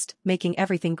forest, making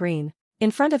everything green.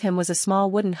 In front of him was a small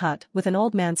wooden hut with an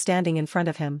old man standing in front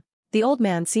of him. The old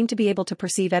man seemed to be able to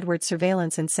perceive Edward's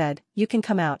surveillance and said, "You can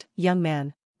come out, young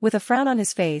man." With a frown on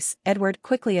his face, Edward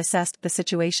quickly assessed the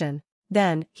situation.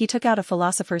 Then, he took out a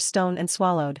philosopher's stone and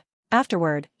swallowed.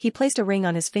 Afterward, he placed a ring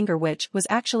on his finger which was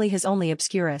actually his only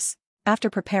obscurus. After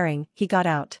preparing, he got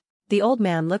out. The old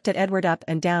man looked at Edward up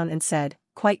and down and said,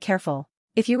 "Quite careful.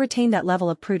 If you retain that level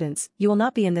of prudence, you will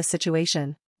not be in this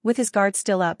situation." With his guard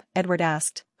still up, Edward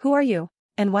asked, "Who are you?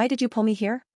 And why did you pull me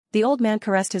here?" The old man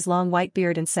caressed his long white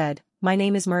beard and said, "My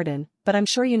name is Murden, but I'm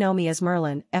sure you know me as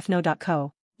Merlin,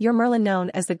 fno.co. You're Merlin, known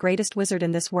as the greatest wizard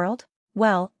in this world?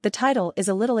 Well, the title is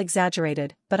a little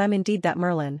exaggerated, but I'm indeed that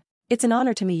Merlin." "It's an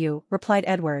honor to me you," replied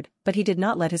Edward, but he did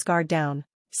not let his guard down.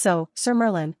 "So, Sir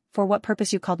Merlin, for what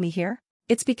purpose you called me here?"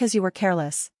 "It's because you were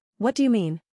careless." "What do you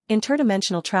mean?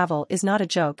 Interdimensional travel is not a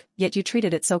joke, yet you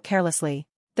treated it so carelessly.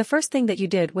 The first thing that you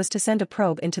did was to send a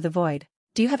probe into the void.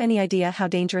 Do you have any idea how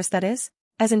dangerous that is?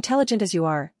 As intelligent as you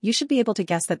are, you should be able to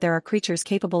guess that there are creatures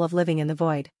capable of living in the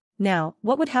void. Now,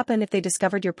 what would happen if they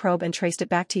discovered your probe and traced it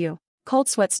back to you?" Cold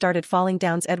sweat started falling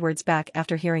down Edward's back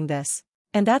after hearing this.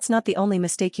 "And that's not the only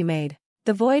mistake you made.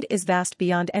 The void is vast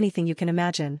beyond anything you can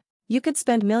imagine. You could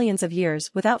spend millions of years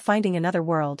without finding another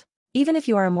world. Even if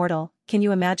you are immortal, can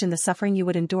you imagine the suffering you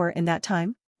would endure in that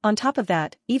time? On top of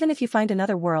that, even if you find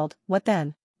another world, what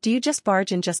then? Do you just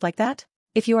barge in just like that?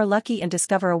 If you are lucky and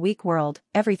discover a weak world,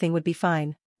 everything would be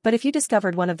fine. But if you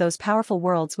discovered one of those powerful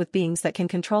worlds with beings that can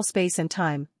control space and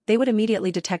time, they would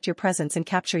immediately detect your presence and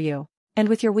capture you. And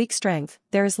with your weak strength,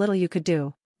 there is little you could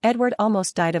do." Edward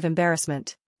almost died of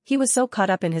embarrassment. He was so caught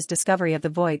up in his discovery of the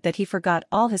void that he forgot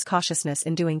all his cautiousness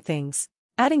in doing things.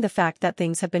 Adding the fact that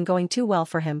things have been going too well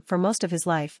for him for most of his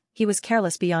life, he was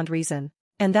careless beyond reason.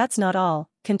 "And that's not all,"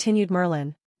 continued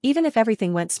Merlin. "Even if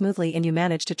everything went smoothly and you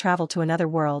managed to travel to another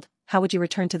world, how would you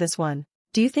return to this one?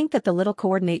 Do you think that the little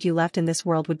coordinate you left in this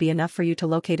world would be enough for you to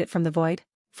locate it from the void?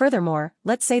 Furthermore,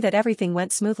 let's say that everything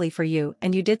went smoothly for you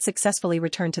and you did successfully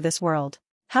return to this world.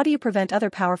 How do you prevent other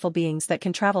powerful beings that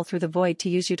can travel through the void to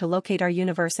use you to locate our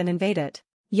universe and invade it?"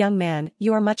 "Young man,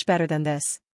 you are much better than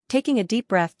this." Taking a deep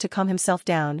breath to calm himself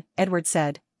down, Edward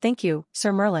said, "Thank you,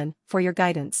 Sir Merlin, for your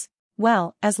guidance."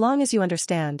 "Well, as long as you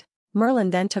understand." Merlin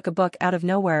then took a book out of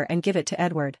nowhere and gave it to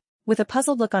Edward. With a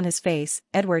puzzled look on his face,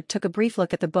 Edward took a brief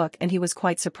look at the book and he was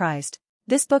quite surprised.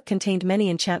 This book contained many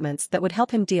enchantments that would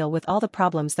help him deal with all the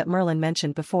problems that Merlin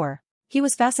mentioned before. He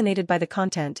was fascinated by the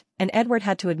content, and Edward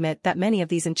had to admit that many of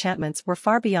these enchantments were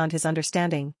far beyond his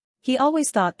understanding. He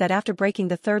always thought that after breaking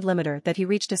the third limiter that he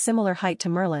reached a similar height to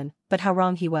Merlin, but how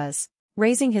wrong he was.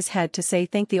 Raising his head to say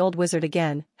thank the old wizard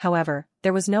again, however,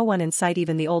 there was no one in sight.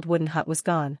 Even the old wooden hut was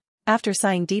gone. After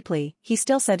sighing deeply, he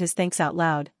still said his thanks out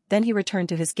loud, then he returned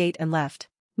to his gate and left.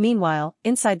 Meanwhile,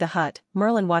 inside the hut,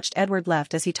 Merlin watched Edward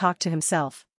left as he talked to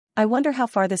himself. "I wonder how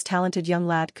far this talented young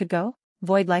lad could go?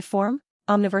 Void life form?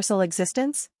 Omniversal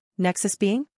existence? Nexus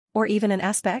being? Or even an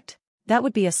aspect? That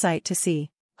would be a sight to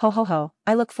see. Ho ho ho,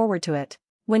 I look forward to it.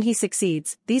 When he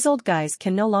succeeds, these old guys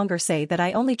can no longer say that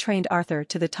I only trained Arthur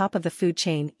to the top of the food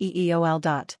chain,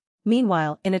 EEOL.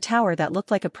 Meanwhile, in a tower that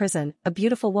looked like a prison, a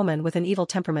beautiful woman with an evil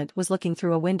temperament was looking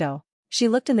through a window. She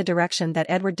looked in the direction that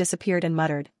Edward disappeared and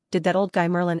muttered, "Did that old guy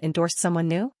Merlin endorse someone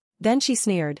new?" Then she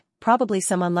sneered, "Probably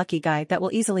some unlucky guy that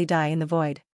will easily die in the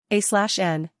void.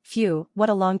 A/N, phew, what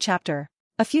a long chapter."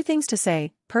 A few things to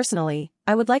say. Personally,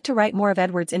 I would like to write more of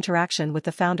Edward's interaction with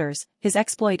the Founders, his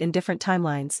exploit in different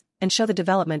timelines, and show the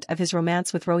development of his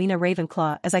romance with Rowena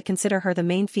Ravenclaw, as I consider her the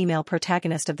main female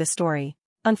protagonist of this story.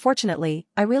 Unfortunately,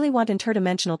 I really want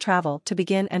interdimensional travel to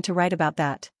begin and to write about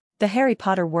that. The Harry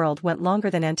Potter world went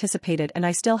longer than anticipated and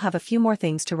I still have a few more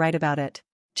things to write about it.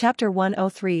 Chapter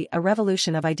 103, A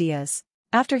Revolution of Ideas.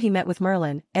 After he met with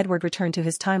Merlin, Edward returned to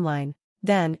his timeline.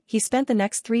 Then, he spent the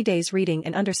next 3 days reading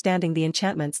and understanding the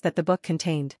enchantments that the book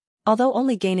contained. Although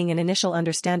only gaining an initial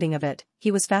understanding of it,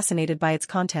 he was fascinated by its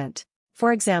content.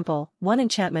 For example, one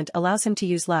enchantment allows him to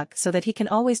use luck so that he can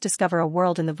always discover a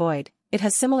world in the void. It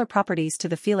has similar properties to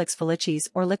the Felix Felicis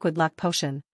or liquid luck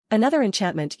potion. Another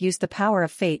enchantment used the power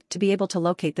of fate to be able to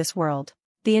locate this world.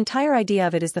 The entire idea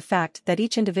of it is the fact that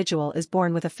each individual is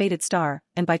born with a fated star,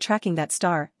 and by tracking that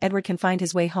star, Edward can find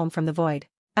his way home from the void.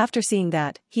 After seeing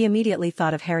that, he immediately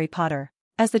thought of Harry Potter.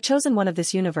 As the chosen one of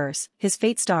this universe, his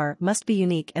fate star must be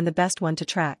unique and the best one to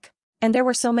track. And there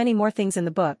were so many more things in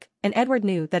the book, and Edward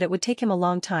knew that it would take him a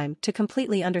long time to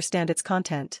completely understand its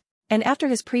content. And after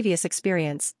his previous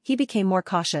experience, he became more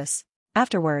cautious.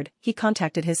 Afterward, he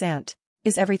contacted his aunt.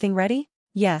 Is everything ready?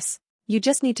 Yes. You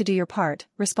just need to do your part,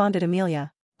 responded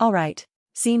Amelia. All right.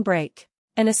 Scene break.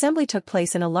 An assembly took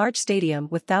place in a large stadium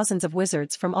with thousands of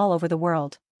wizards from all over the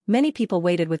world. Many people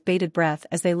waited with bated breath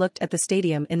as they looked at the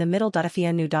stadium in the middle.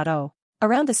 FNU.O.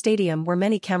 Around the stadium were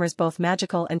many cameras, both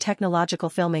magical and technological,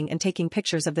 filming and taking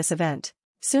pictures of this event.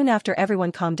 Soon after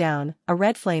everyone calmed down, a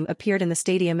red flame appeared in the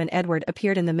stadium and Edward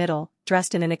appeared in the middle,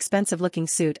 dressed in an expensive-looking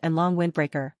suit and long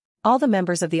windbreaker. All the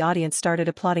members of the audience started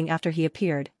applauding after he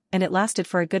appeared, and it lasted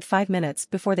for a good 5 minutes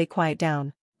before they quiet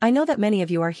down. I know that many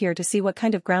of you are here to see what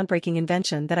kind of groundbreaking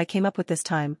invention that I came up with this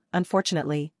time.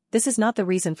 Unfortunately, this is not the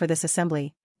reason for this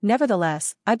assembly.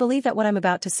 Nevertheless, I believe that what I'm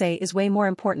about to say is way more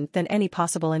important than any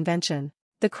possible invention.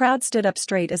 The crowd stood up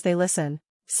straight as they listened.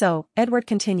 So, Edward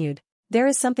continued. There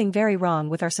is something very wrong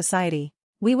with our society.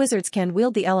 We wizards can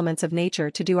wield the elements of nature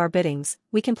to do our biddings,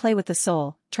 we can play with the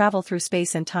soul, travel through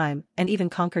space and time, and even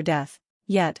conquer death.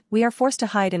 Yet, we are forced to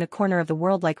hide in a corner of the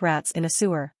world like rats in a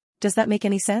sewer. Does that make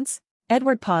any sense?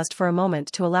 Edward paused for a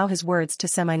moment to allow his words to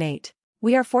seminate.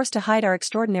 We are forced to hide our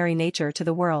extraordinary nature to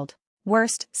the world.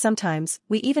 Worst, sometimes,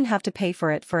 we even have to pay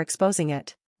for it for exposing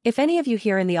it. If any of you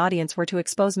here in the audience were to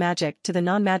expose magic to the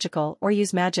non-magical or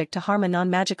use magic to harm a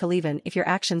non-magical, even if your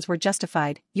actions were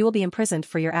justified, you will be imprisoned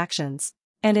for your actions.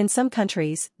 And in some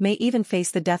countries, may even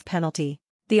face the death penalty.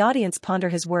 The audience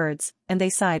pondered his words, and they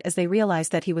sighed as they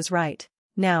realized that he was right.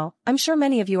 Now, I'm sure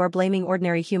many of you are blaming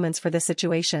ordinary humans for this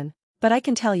situation. But I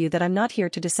can tell you that I'm not here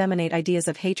to disseminate ideas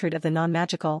of hatred of the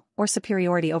non-magical, or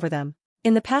superiority over them.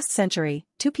 In the past century,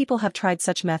 2 people have tried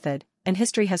such method, and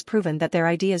history has proven that their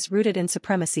ideas rooted in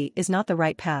supremacy is not the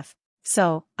right path.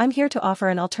 So, I'm here to offer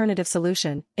an alternative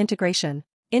solution, integration.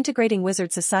 Integrating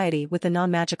wizard society with the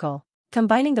non-magical.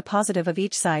 Combining the positive of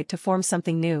each side to form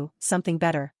something new, something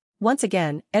better. Once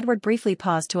again, Edward briefly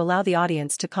paused to allow the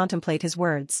audience to contemplate his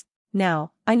words.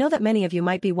 Now, I know that many of you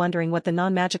might be wondering what the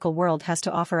non-magical world has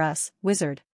to offer us,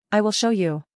 wizard. I will show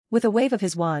you. With a wave of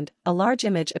his wand, a large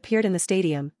image appeared in the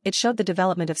stadium. It showed the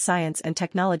development of science and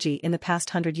technology in the past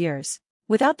 100 years.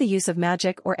 Without the use of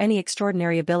magic or any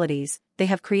extraordinary abilities, they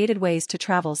have created ways to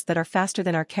travel that are faster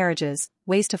than our carriages,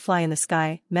 ways to fly in the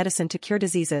sky, medicine to cure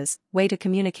diseases, way to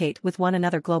communicate with one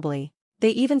another globally. They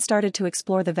even started to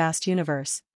explore the vast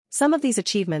universe. Some of these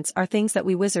achievements are things that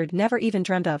we wizard never even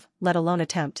dreamed of, let alone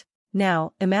attempt.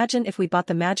 Now, imagine if we bought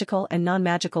the magical and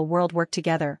non-magical world work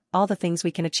together, all the things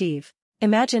we can achieve.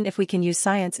 Imagine if we can use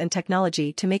science and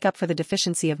technology to make up for the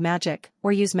deficiency of magic,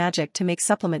 or use magic to make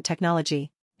supplement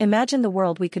technology. Imagine the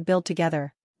world we could build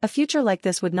together. A future like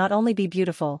this would not only be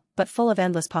beautiful, but full of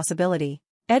endless possibility.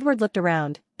 Edward looked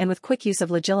around, and with quick use of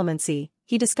legilimency,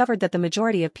 he discovered that the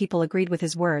majority of people agreed with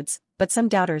his words, but some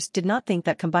doubters did not think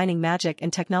that combining magic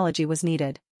and technology was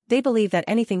needed. They believe that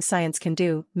anything science can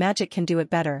do, magic can do it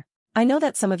better. I know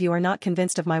that some of you are not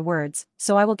convinced of my words,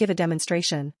 so I will give a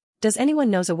demonstration. Does anyone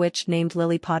knows a witch named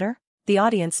Lily Potter? The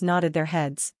audience nodded their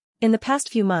heads. In the past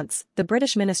few months, the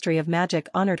British Ministry of Magic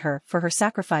honored her for her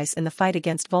sacrifice in the fight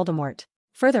against Voldemort.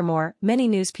 Furthermore, many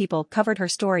news people covered her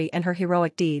story and her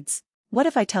heroic deeds. What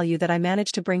if I tell you that I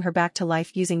managed to bring her back to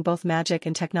life using both magic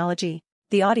and technology?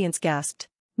 The audience gasped.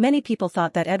 Many people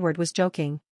thought that Edward was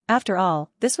joking. After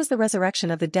all, this was the resurrection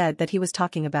of the dead that he was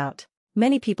talking about.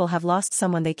 Many people have lost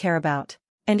someone they care about.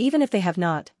 And even if they have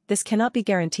not, this cannot be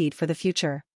guaranteed for the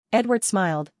future. Edward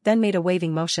smiled, then made a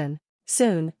waving motion.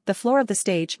 Soon, the floor of the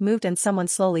stage moved and someone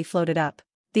slowly floated up.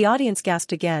 The audience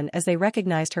gasped again as they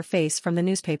recognized her face from the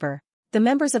newspaper. The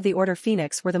members of the Order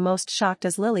Phoenix were the most shocked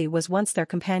as Lily was once their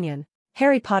companion.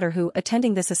 Harry Potter, who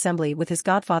attending this assembly with his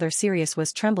godfather Sirius,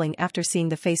 was trembling after seeing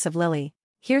the face of Lily.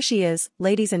 Here she is,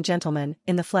 ladies and gentlemen,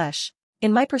 in the flesh.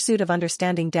 In my pursuit of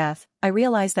understanding death, I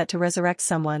realized that to resurrect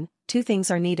someone, 2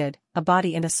 things are needed, a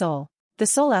body and a soul. The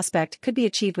soul aspect could be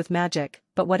achieved with magic,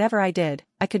 but whatever I did,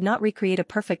 I could not recreate a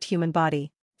perfect human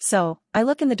body. So, I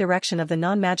look in the direction of the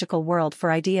non-magical world for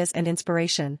ideas and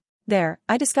inspiration. There,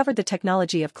 I discovered the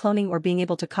technology of cloning, or being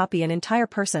able to copy an entire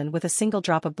person with a single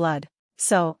drop of blood.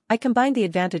 So, I combined the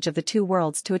advantage of the 2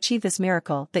 worlds to achieve this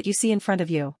miracle that you see in front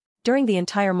of you. During the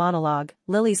entire monologue,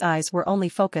 Lily's eyes were only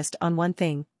focused on one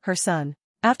thing, her son.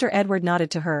 After Edward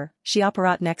nodded to her, she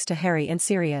apparat next to Harry and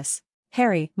Sirius.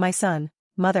 Harry, my son.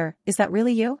 Mother, is that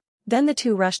really you? Then the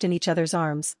 2 rushed in each other's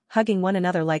arms, hugging one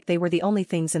another like they were the only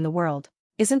things in the world.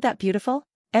 Isn't that beautiful?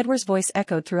 Edward's voice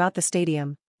echoed throughout the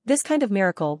stadium. This kind of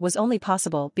miracle was only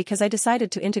possible because I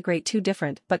decided to integrate 2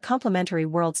 different but complementary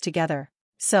worlds together.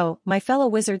 So, my fellow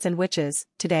wizards and witches,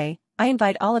 today, I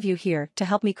invite all of you here to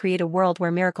help me create a world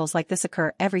where miracles like this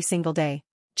occur every single day.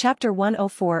 Chapter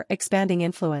 104, Expanding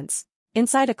Influence.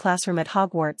 Inside a classroom at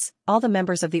Hogwarts, all the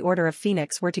members of the Order of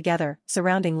Phoenix were together,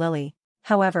 surrounding Lily.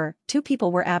 However, two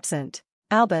people were absent.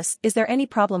 Albus, is there any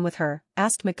problem with her?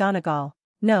 Asked McGonagall.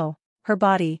 No. Her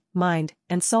body, mind,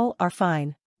 and soul are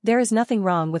fine. There is nothing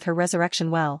wrong with her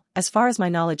resurrection as far as my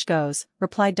knowledge goes,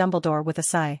 replied Dumbledore with a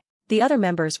sigh. The other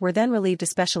members were then relieved,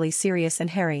 especially Sirius and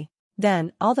Harry.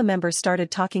 Then, all the members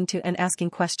started talking to and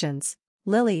asking questions.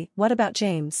 Lily, what about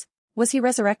James? Was he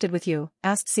resurrected with you?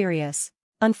 Asked Sirius.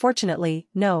 Unfortunately,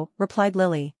 no, replied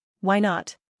Lily. Why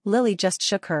not? Lily just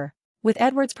shook her. With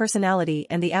Edward's personality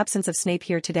and the absence of Snape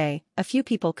here today, a few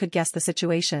people could guess the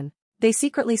situation. They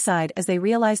secretly sighed as they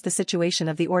realized the situation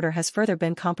of the Order has further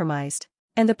been compromised.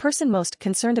 And the person most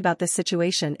concerned about this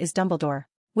situation is Dumbledore.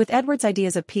 With Edward's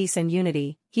ideas of peace and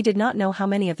unity, he did not know how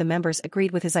many of the members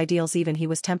agreed with his ideals. Even he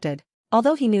was tempted.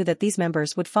 Although he knew that these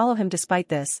members would follow him despite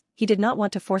this, he did not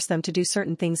want to force them to do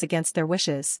certain things against their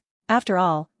wishes. After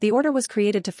all, the Order was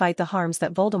created to fight the harms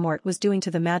that Voldemort was doing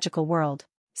to the magical world.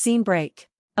 Scene break.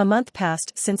 A month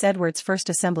passed since Edward's first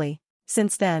assembly.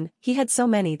 Since then, he had so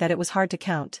many that it was hard to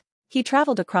count. He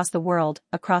traveled across the world,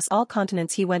 across all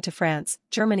continents. He went to France,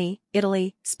 Germany,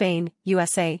 Italy, Spain,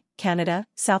 USA, Canada,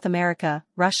 South America,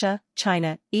 Russia,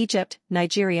 China, Egypt,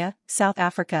 Nigeria, South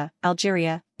Africa,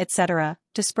 Algeria, etc.,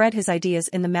 to spread his ideas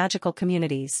in the magical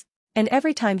communities. And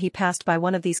every time he passed by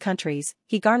one of these countries,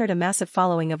 he garnered a massive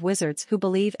following of wizards who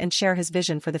believe and share his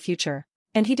vision for the future.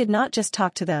 And he did not just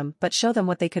talk to them but show them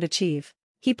what they could achieve.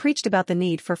 He preached about the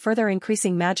need for further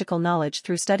increasing magical knowledge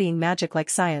through studying magic like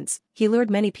science. He lured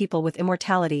many people with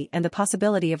immortality and the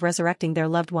possibility of resurrecting their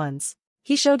loved ones.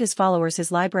 He showed his followers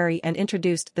his library and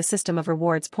introduced the system of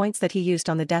rewards points that he used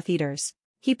on the Death Eaters.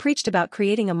 He preached about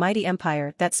creating a mighty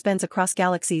empire that spans across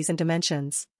galaxies and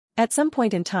dimensions. At some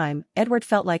point in time, Edward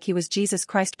felt like he was Jesus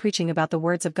Christ preaching about the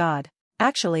words of God.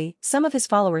 Actually, some of his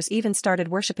followers even started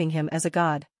worshipping him as a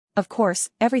god. Of course,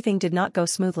 everything did not go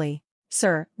smoothly.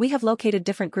 Sir, we have located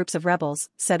different groups of rebels,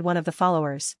 said one of the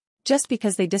followers. Just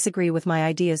because they disagree with my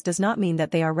ideas does not mean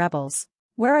that they are rebels.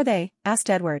 Where are they? Asked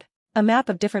Edward. A map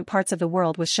of different parts of the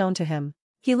world was shown to him.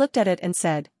 He looked at it and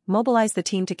said, mobilize the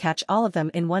team to catch all of them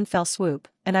in one fell swoop,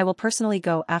 and I will personally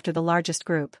go after the largest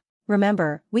group.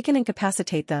 Remember, we can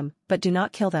incapacitate them, but do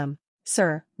not kill them.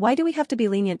 Sir, why do we have to be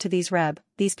lenient to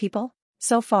these people?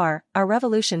 So far, our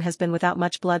revolution has been without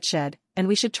much bloodshed, and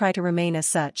we should try to remain as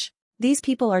such. These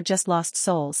people are just lost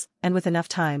souls, and with enough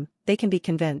time, they can be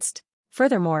convinced.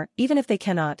 Furthermore, even if they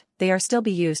cannot, they are still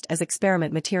be used as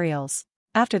experiment materials.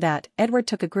 After that, Edward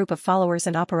took a group of followers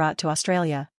and apparat to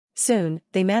Australia. Soon,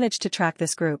 they managed to track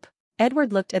this group.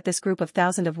 Edward looked at this group of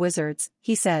thousands of wizards.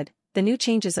 He said, the new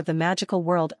changes of the magical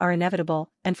world are inevitable,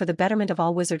 and for the betterment of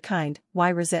all wizard kind, why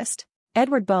resist?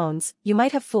 Edward Bones, you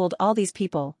might have fooled all these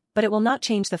people, but it will not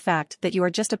change the fact that you are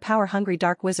just a power-hungry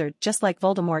dark wizard just like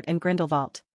Voldemort and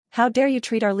Grindelwald. How dare you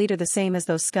treat our leader the same as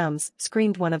those scums,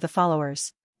 screamed one of the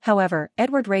followers. However,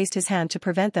 Edward raised his hand to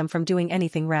prevent them from doing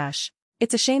anything rash.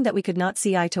 It's a shame that we could not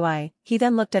see eye to eye. He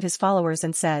then looked at his followers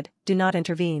and said, do not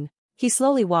intervene. He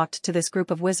slowly walked to this group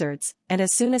of wizards, and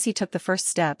as soon as he took the first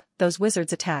step, those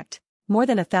wizards attacked. More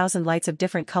than 1,000 lights of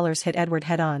different colors hit Edward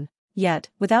head-on. Yet,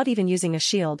 without even using a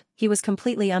shield, he was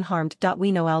completely unharmed.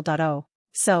 We know L.O.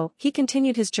 So, he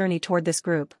continued his journey toward this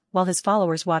group, while his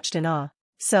followers watched in awe.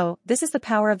 So, this is the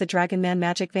power of the Dragon Man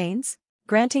magic veins?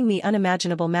 Granting me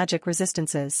unimaginable magic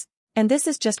resistances. And this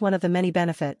is just one of the many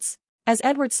benefits. As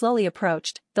Edward slowly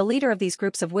approached, the leader of these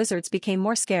groups of wizards became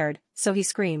more scared, so he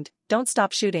screamed, don't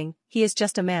stop shooting, he is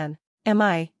just a man. Am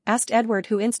I? Asked Edward,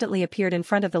 who instantly appeared in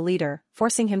front of the leader,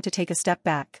 forcing him to take a step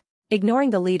back.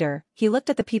 Ignoring the leader, he looked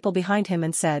at the people behind him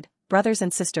and said, brothers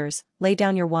and sisters, lay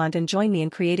down your wand and join me in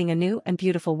creating a new and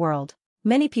beautiful world.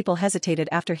 Many people hesitated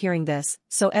after hearing this,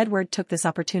 so Edward took this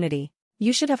opportunity.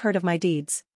 You should have heard of my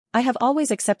deeds. I have always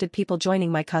accepted people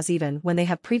joining my cause even when they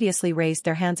have previously raised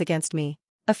their hands against me.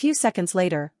 A few seconds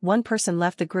later, one person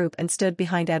left the group and stood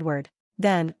behind Edward.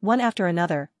 Then, one after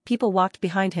another, people walked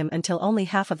behind him until only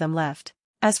half of them left.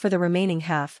 As for the remaining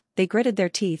half, they gritted their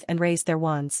teeth and raised their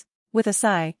wands. With a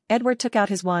sigh, Edward took out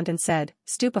his wand and said,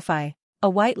 stupefy. A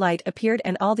white light appeared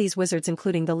and all these wizards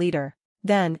including the leader.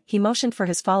 Then, he motioned for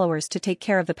his followers to take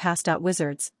care of the passed-out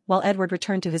wizards, while Edward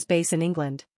returned to his base in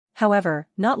England. However,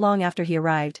 not long after he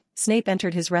arrived, Snape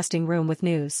entered his resting room with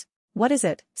news. What is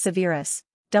it, Severus?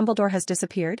 Dumbledore has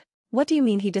disappeared? What do you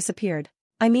mean he disappeared?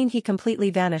 I mean he completely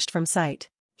vanished from sight.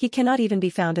 He cannot even be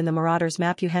found in the Marauders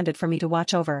map you handed for me to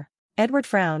watch over. Edward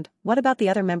frowned. What about the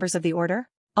other members of the Order?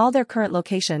 All their current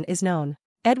location is known.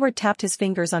 Edward tapped his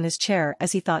fingers on his chair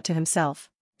as he thought to himself.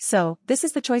 So, this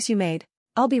is the choice you made?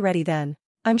 I'll be ready then.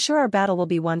 I'm sure our battle will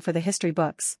be one for the history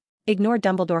books. Ignore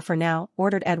Dumbledore for now,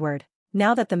 ordered Edward.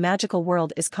 Now that the magical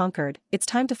world is conquered, it's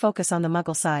time to focus on the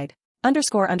Muggle side.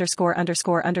 Underscore underscore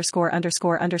underscore underscore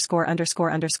underscore underscore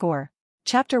underscore underscore.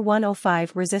 Chapter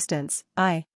 105 Resistance.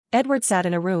 Edward sat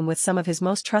in a room with some of his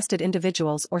most trusted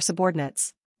individuals or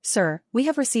subordinates. Sir, we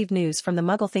have received news from the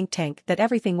Muggle think tank that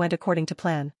everything went according to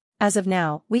plan. As of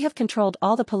now, we have controlled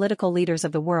all the political leaders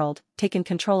of the world, taken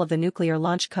control of the nuclear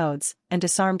launch codes, and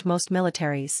disarmed most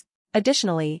militaries.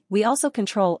 Additionally, we also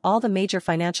control all the major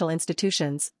financial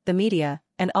institutions, the media,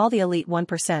 and all the elite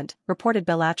 1%, reported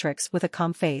Bellatrix with a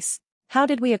calm face. How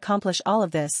did we accomplish all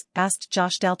of this? Asked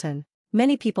Josh Delton.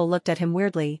 Many people looked at him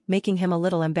weirdly, making him a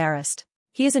little embarrassed.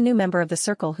 He is a new member of the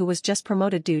Circle who was just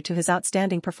promoted due to his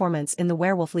outstanding performance in the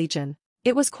Werewolf Legion.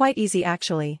 It was quite easy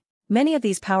actually. Many of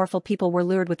these powerful people were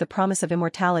lured with the promise of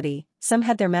immortality, some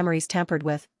had their memories tampered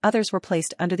with, others were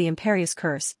placed under the Imperious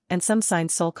Curse, and some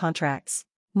signed soul contracts.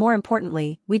 More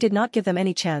importantly, we did not give them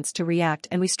any chance to react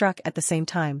and we struck at the same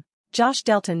time. Josh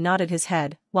Delton nodded his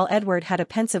head, while Edward had a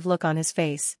pensive look on his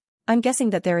face. I'm guessing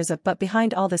that there is a but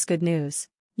behind all this good news.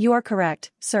 You are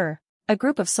correct, sir. A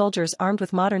group of soldiers armed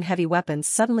with modern heavy weapons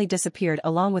suddenly disappeared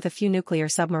along with a few nuclear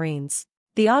submarines.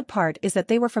 The odd part is that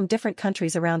they were from different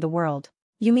countries around the world.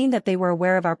 You mean that they were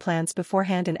aware of our plans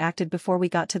beforehand and acted before we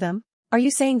got to them? Are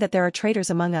you saying that there are traitors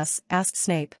among us? Asked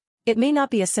Snape. It may not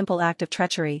be a simple act of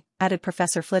treachery, added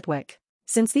Professor Flitwick.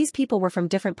 Since these people were from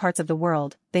different parts of the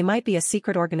world, they might be a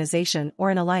secret organization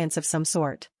or an alliance of some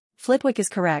sort. Flitwick is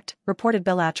correct, reported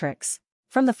Bellatrix.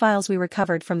 From the files we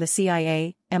recovered from the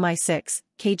CIA, MI6,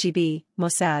 KGB,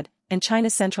 Mossad, and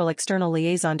China's Central External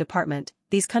Liaison Department,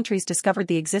 these countries discovered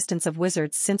the existence of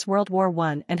wizards since World War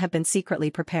I and have been secretly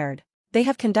prepared. They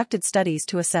have conducted studies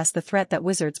to assess the threat that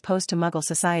wizards pose to Muggle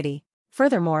society.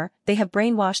 Furthermore, they have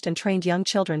brainwashed and trained young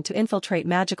children to infiltrate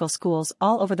magical schools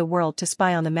all over the world to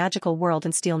spy on the magical world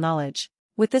and steal knowledge.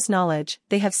 With this knowledge,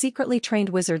 they have secretly trained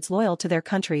wizards loyal to their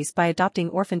countries by adopting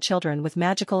orphan children with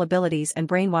magical abilities and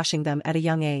brainwashing them at a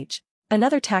young age.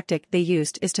 Another tactic they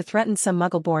used is to threaten some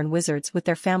Muggle-born wizards with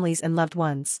their families and loved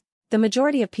ones. The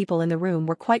majority of people in the room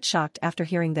were quite shocked after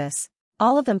hearing this.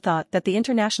 All of them thought that the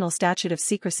International Statute of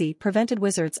Secrecy prevented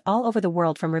wizards all over the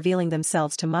world from revealing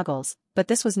themselves to Muggles, but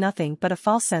this was nothing but a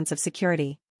false sense of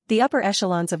security. The upper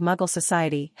echelons of Muggle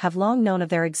society have long known of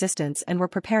their existence and were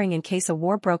preparing in case a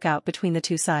war broke out between the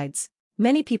two sides.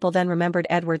 Many people then remembered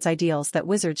Edward's ideals that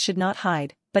wizards should not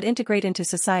hide, but integrate into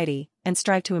society, and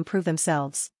strive to improve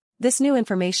themselves. This new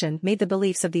information made the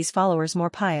beliefs of these followers more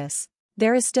pious.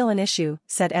 There is still an issue,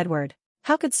 said Edward.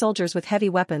 How could soldiers with heavy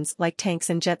weapons like tanks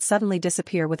and jets suddenly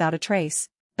disappear without a trace,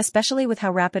 especially with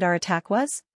how rapid our attack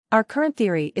was? Our current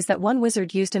theory is that one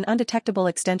wizard used an undetectable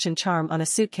extension charm on a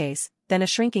suitcase, then a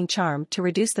shrinking charm to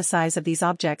reduce the size of these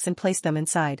objects and place them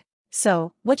inside.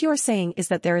 So, what you are saying is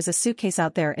that there is a suitcase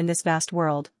out there in this vast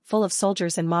world, full of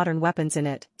soldiers and modern weapons in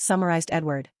it, summarized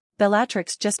Edward.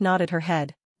 Bellatrix just nodded her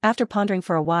head. After pondering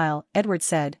for a while, Edward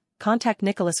said, contact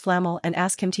Nicholas Flamel and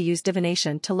ask him to use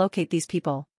divination to locate these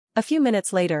people. A few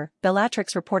minutes later,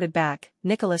 Bellatrix reported back,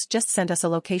 Nicholas just sent us a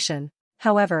location.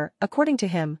 However, according to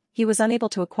him, he was unable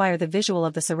to acquire the visual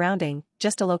of the surrounding,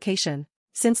 just a location.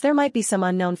 Since there might be some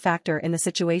unknown factor in the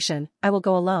situation, I will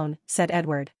go alone, said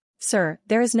Edward. Sir,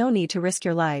 there is no need to risk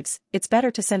your lives, it's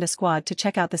better to send a squad to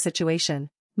check out the situation.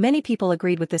 Many people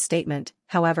agreed with this statement,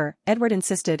 however, Edward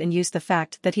insisted and used the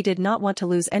fact that he did not want to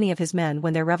lose any of his men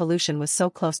when their revolution was so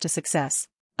close to success.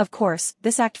 Of course,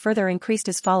 this act further increased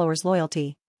his followers'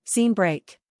 loyalty. Scene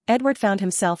break. Edward found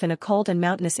himself in a cold and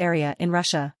mountainous area in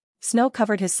Russia. Snow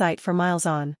covered his sight for miles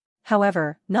on.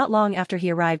 However, not long after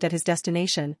he arrived at his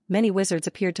destination, many wizards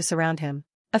appeared to surround him.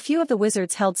 A few of the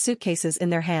wizards held suitcases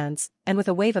in their hands, and with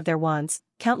a wave of their wands,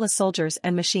 countless soldiers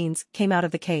and machines came out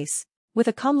of the case. With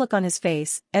a calm look on his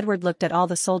face, Edward looked at all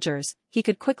the soldiers. He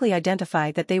could quickly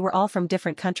identify that they were all from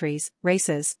different countries,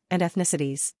 races, and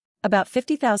ethnicities. About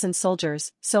 50,000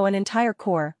 soldiers, so an entire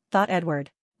corps, thought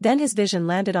Edward. Then his vision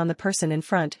landed on the person in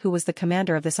front who was the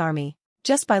commander of this army.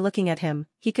 Just by looking at him,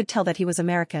 he could tell that he was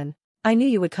American. I knew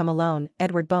you would come alone,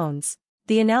 Edward Bones.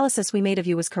 The analysis we made of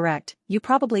you was correct. You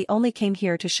probably only came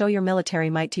here to show your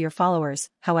military might to your followers,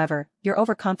 however, your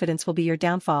overconfidence will be your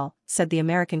downfall, said the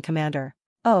American commander.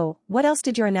 Oh, what else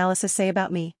did your analysis say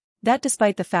about me? That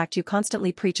despite the fact you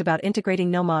constantly preach about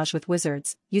integrating nomage with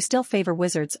wizards, you still favor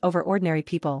wizards over ordinary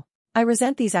people. I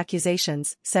resent these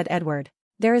accusations, said Edward.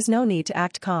 There is no need to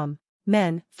act calm.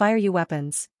 Men, fire your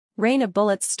weapons. Rain of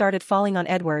bullets started falling on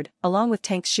Edward, along with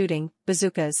tanks shooting,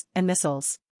 bazookas, and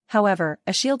missiles. However,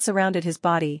 a shield surrounded his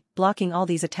body, blocking all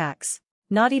these attacks.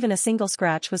 Not even a single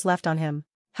scratch was left on him.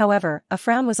 However, a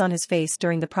frown was on his face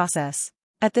during the process.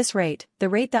 At this rate, the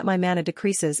rate that my mana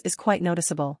decreases is quite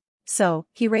noticeable. So,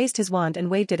 he raised his wand and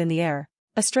waved it in the air.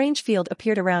 A strange field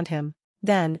appeared around him.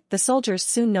 Then, the soldiers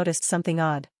soon noticed something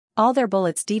odd. All their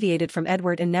bullets deviated from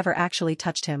Edward and never actually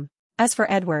touched him. As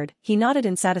for Edward, he nodded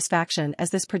in satisfaction as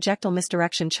this projectile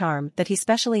misdirection charm that he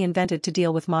specially invented to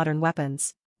deal with modern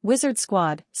weapons. "Wizard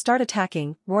squad, start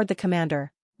attacking," roared the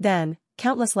commander. Then,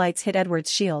 countless lights hit Edward's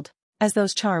shield. As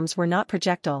those charms were not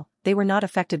projectile, they were not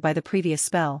affected by the previous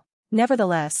spell.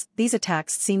 Nevertheless, these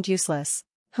attacks seemed useless.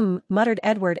 Muttered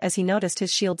Edward as he noticed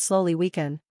his shield slowly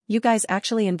weaken. "You guys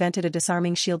actually invented a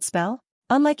disarming shield spell?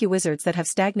 Unlike you wizards that have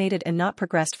stagnated and not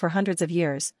progressed for hundreds of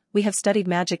years, we have studied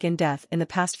magic in depth in the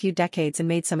past few decades and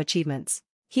made some achievements.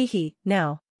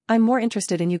 Now, I'm more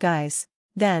interested in you guys."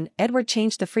 Then, Edward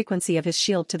changed the frequency of his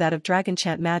shield to that of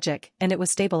dragonchant magic, and it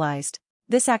was stabilized.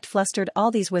 This act flustered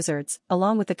all these wizards,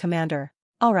 along with the commander.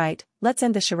 "Alright, let's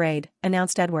end the charade,"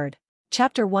 announced Edward.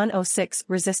 Chapter 106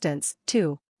 Resistance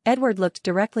 2. Edward looked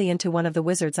directly into one of the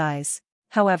wizard's eyes.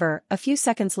 However, a few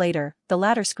seconds later, the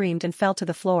latter screamed and fell to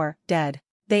the floor, dead.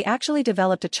 They actually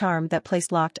developed a charm that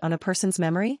placed locked on a person's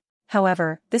memory?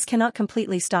 However, this cannot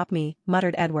completely stop me,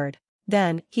 muttered Edward.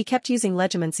 Then, he kept using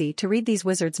legimancy to read these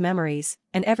wizards' memories,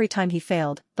 and every time he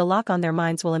failed, the lock on their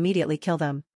minds will immediately kill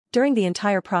them. During the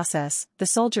entire process, the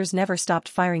soldiers never stopped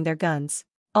firing their guns.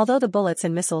 Although the bullets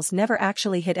and missiles never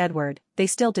actually hit Edward, they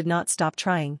still did not stop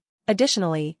trying.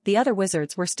 Additionally, the other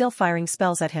wizards were still firing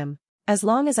spells at him. "As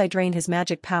long as I drain his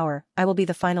magic power, I will be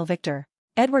the final victor.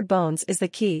 Edward Bones is the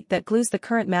key that glues the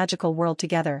current magical world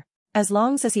together. As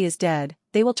long as he is dead,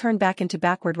 they will turn back into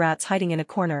backward rats hiding in a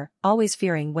corner, always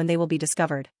fearing when they will be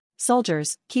discovered.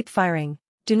 Soldiers, keep firing.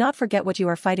 Do not forget what you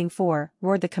are fighting for,"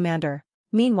 roared the commander.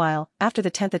 Meanwhile, after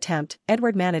the 10th attempt,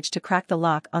 Edward managed to crack the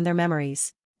lock on their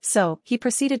memories. So, he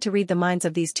proceeded to read the minds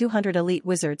of these 200 elite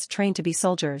wizards trained to be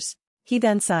soldiers. He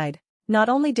then sighed. Not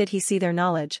only did he see their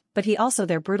knowledge, but he also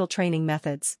their brutal training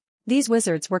methods. These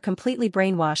wizards were completely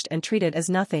brainwashed and treated as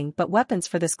nothing but weapons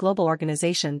for this global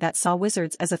organization that saw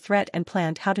wizards as a threat and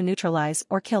planned how to neutralize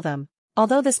or kill them.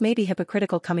 Although this may be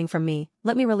hypocritical coming from me,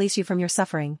 let me release you from your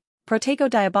suffering. Protego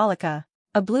Diabolica.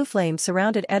 A blue flame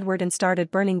surrounded Edward and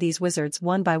started burning these wizards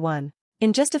one by one.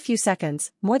 In just a few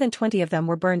seconds, more than 20 of them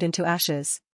were burned into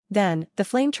ashes. Then, the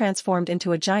flame transformed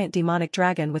into a giant demonic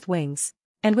dragon with wings.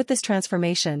 And with this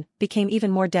transformation, became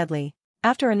even more deadly.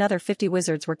 After another 50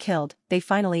 wizards were killed, they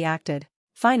finally acted.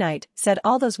 "Finite," said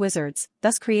all those wizards,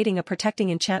 thus creating a protecting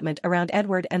enchantment around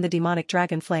Edward and the demonic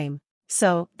dragon flame.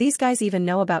 So, these guys even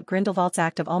know about Grindelwald's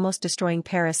act of almost destroying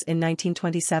Paris in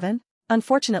 1927?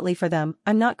 Unfortunately for them,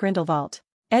 I'm not Grindelwald.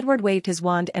 Edward waved his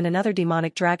wand and another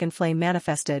demonic dragon flame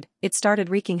manifested. It started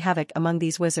wreaking havoc among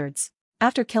these wizards.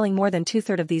 After killing more than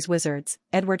 2/3 of these wizards,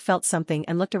 Edward felt something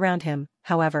and looked around him.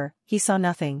 However, he saw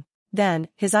nothing. Then,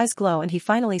 his eyes glow and he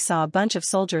finally saw a bunch of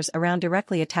soldiers around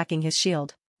directly attacking his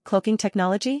shield. Cloaking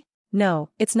technology? No,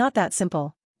 it's not that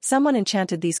simple. Someone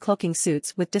enchanted these cloaking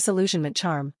suits with disillusionment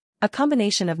charm. A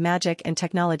combination of magic and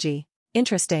technology.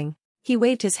 Interesting. He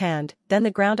waved his hand, then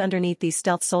the ground underneath these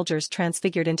stealth soldiers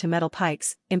transfigured into metal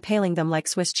pikes, impaling them like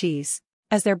Swiss cheese.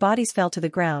 As their bodies fell to the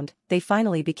ground, they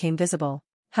finally became visible.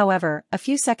 However, a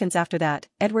few seconds after that,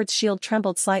 Edward's shield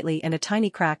trembled slightly and a tiny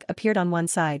crack appeared on one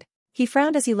side. He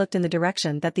frowned as he looked in the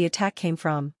direction that the attack came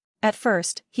from. At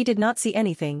first, he did not see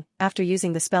anything. After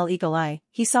using the spell Eagle Eye,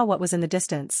 he saw what was in the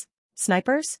distance.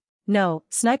 Snipers? No,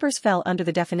 snipers fell under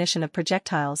the definition of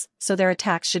projectiles, so their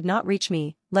attacks should not reach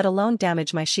me, let alone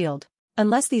damage my shield.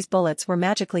 Unless these bullets were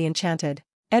magically enchanted.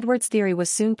 Edward's theory was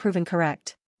soon proven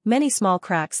correct. Many small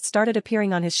cracks started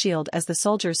appearing on his shield as the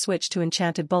soldiers switched to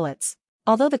enchanted bullets.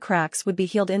 Although the cracks would be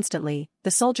healed instantly,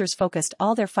 the soldiers focused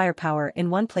all their firepower in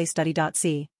one place.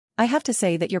 Study.c. I have to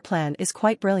say that your plan is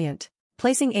quite brilliant.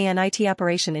 Placing ANIT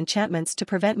operation enchantments to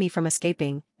prevent me from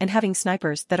escaping, and having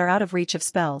snipers that are out of reach of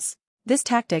spells. This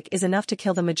tactic is enough to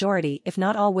kill the majority if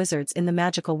not all wizards in the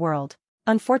magical world.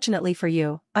 Unfortunately for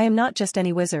you, I am not just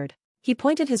any wizard. He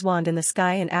pointed his wand in the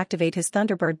sky and activated his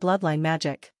Thunderbird bloodline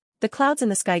magic. The clouds in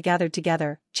the sky gathered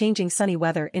together, changing sunny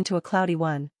weather into a cloudy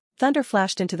one. Thunder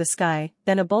flashed into the sky,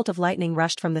 then a bolt of lightning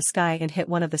rushed from the sky and hit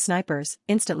one of the snipers,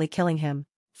 instantly killing him.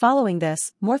 Following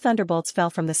this, more thunderbolts fell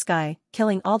from the sky,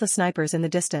 killing all the snipers in the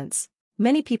distance.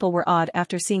 Many people were awed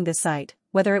after seeing this sight,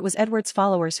 whether it was Edward's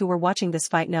followers who were watching this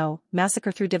fight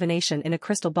massacre through divination in a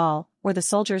crystal ball, or the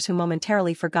soldiers who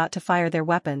momentarily forgot to fire their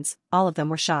weapons, all of them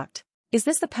were shocked. "Is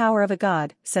this the power of a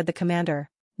god?" said the commander.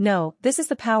 "No, this is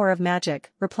the power of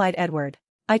magic," replied Edward.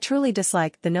 "I truly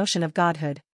dislike the notion of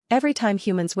godhood. Every time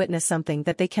humans witness something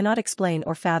that they cannot explain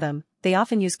or fathom, they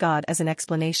often use God as an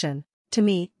explanation. To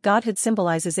me, godhood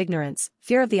symbolizes ignorance,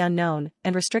 fear of the unknown,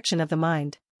 and restriction of the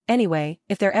mind. Anyway,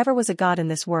 if there ever was a god in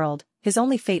this world, his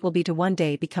only fate will be to one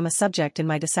day become a subject in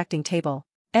my dissecting table.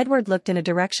 Edward looked in a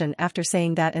direction after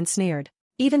saying that and sneered.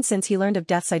 Even since he learned of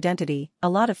Death's identity, a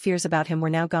lot of fears about him were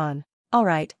now gone.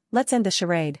 Alright, let's end the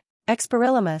charade.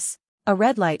 Expelliarmus! A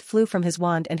red light flew from his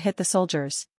wand and hit the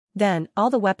soldiers. Then, all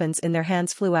the weapons in their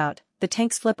hands flew out, the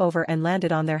tanks flip over and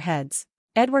landed on their heads.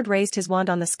 Edward raised his wand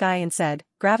on the sky and said,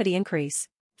 "Gravity increase."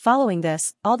 Following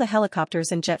this, all the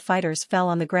helicopters and jet fighters fell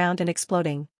on the ground and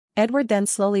exploding. Edward then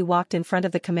slowly walked in front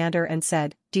of the commander and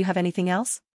said, "Do you have anything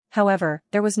else?" However,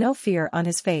 there was no fear on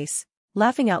his face.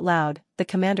 Laughing out loud, the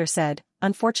commander said,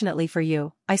 "Unfortunately for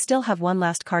you, I still have one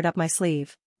last card up my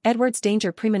sleeve." Edward's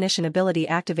danger premonition ability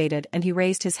activated and he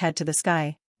raised his head to the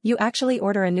sky. "You actually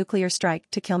order a nuclear strike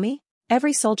to kill me?"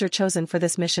 "Every soldier chosen for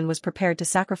this mission was prepared to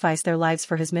sacrifice their lives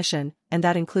for his mission, and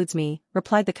that includes me,"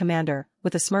 replied the commander,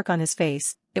 with a smirk on his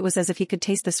face. It was as if he could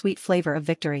taste the sweet flavor of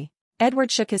victory.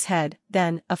 Edward shook his head,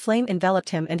 then, a flame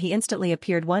enveloped him and he instantly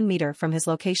appeared 1 meter from his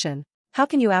location. "How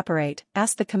can you apparate?"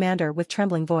 asked the commander with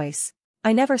trembling voice.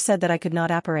 "I never said that I could not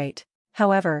apparate.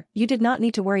 However, you did not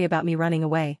need to worry about me running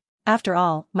away. After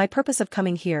all, my purpose of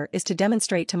coming here is to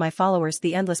demonstrate to my followers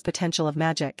the endless potential of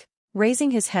magic."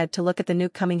 Raising his head to look at the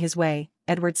nuke coming his way,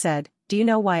 Edward said, "Do you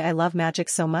know why I love magic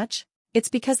so much? It's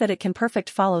because that it can perfect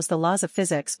follows the laws of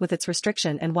physics with its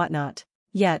restriction and whatnot.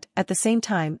 Yet, at the same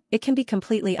time, it can be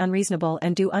completely unreasonable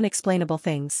and do unexplainable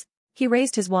things." He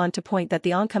raised his wand to point at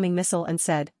the oncoming missile and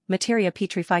said, "Materia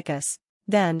petrificus."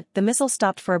 Then, the missile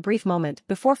stopped for a brief moment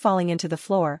before falling into the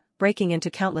floor, breaking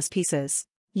into countless pieces.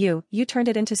 You turned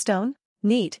it into stone?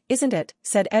 Neat, isn't it?"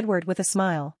 said Edward with a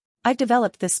smile. "I've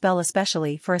developed this spell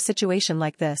especially for a situation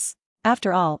like this.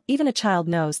 After all, even a child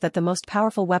knows that the most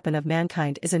powerful weapon of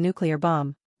mankind is a nuclear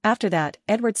bomb." After that,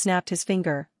 Edward snapped his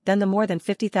finger, then the more than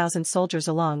 50,000 soldiers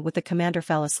along with the commander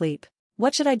fell asleep.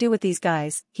 "What should I do with these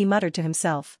guys?" he muttered to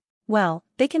himself. "Well,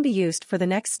 they can be used for the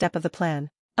next step of the plan.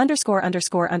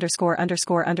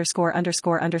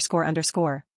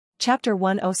 Chapter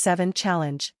 107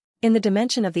 Challenge. In the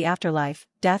dimension of the afterlife,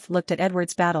 Death looked at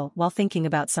Edward's battle while thinking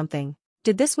about something.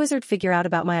 Did this wizard figure out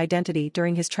about my identity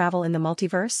during his travel in the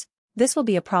multiverse? This will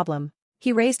be a problem.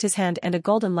 He raised his hand and a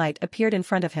golden light appeared in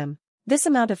front of him. This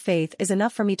amount of faith is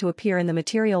enough for me to appear in the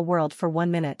material world for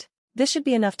 1 minute. This should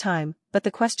be enough time, but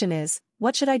the question is,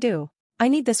 what should I do? I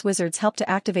need this wizard's help to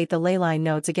activate the ley line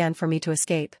nodes again for me to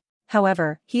escape.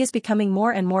 However, he is becoming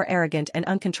more and more arrogant and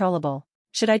uncontrollable.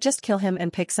 Should I just kill him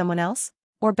and pick someone else?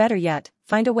 Or better yet,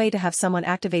 find a way to have someone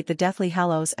activate the Deathly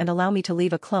Hallows and allow me to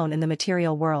leave a clone in the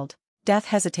material world? Death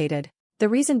hesitated. The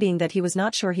reason being that he was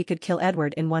not sure he could kill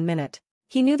Edward in 1 minute.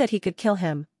 He knew that he could kill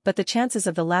him, but the chances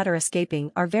of the latter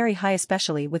escaping are very high,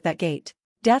 especially with that gate.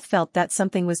 Death felt that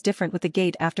something was different with the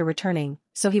gate after returning,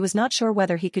 so he was not sure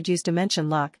whether he could use Dimension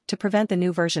Lock to prevent the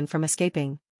new version from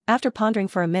escaping. After pondering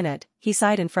for a minute, he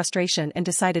sighed in frustration and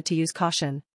decided to use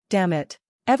caution. Damn it.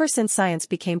 Ever since science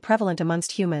became prevalent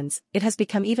amongst humans, it has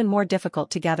become even more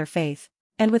difficult to gather faith.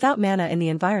 And without mana in the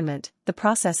environment, the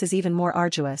process is even more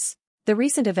arduous. The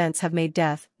recent events have made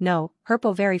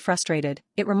Herpo very frustrated.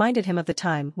 It reminded him of the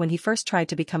time when he first tried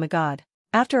to become a god.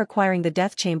 After acquiring the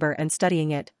Death Chamber and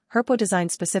studying it, Herpo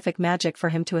designed specific magic for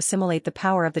him to assimilate the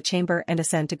power of the chamber and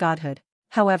ascend to godhood.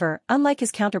 However, unlike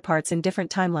his counterparts in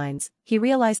different timelines, he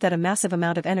realized that a massive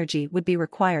amount of energy would be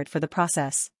required for the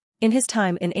process. In his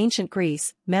time in ancient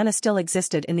Greece, mana still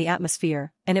existed in the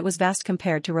atmosphere, and it was vast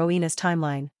compared to Rowena's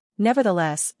timeline.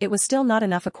 Nevertheless, it was still not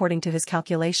enough according to his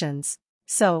calculations.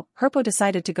 So, Herpo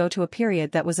decided to go to a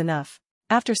period that was enough.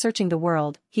 After searching the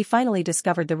world, he finally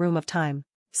discovered the Room of Time.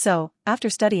 So, after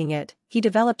studying it, he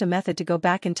developed a method to go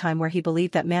back in time where he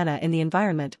believed that mana in the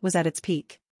environment was at its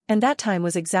peak. And that time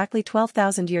was exactly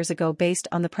 12,000 years ago based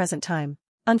on the present time.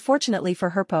 Unfortunately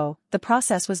for Herpo, the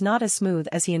process was not as smooth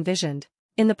as he envisioned.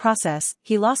 In the process,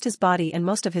 he lost his body and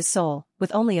most of his soul,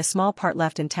 with only a small part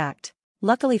left intact.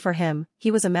 Luckily for him,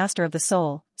 he was a master of the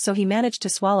soul, so he managed to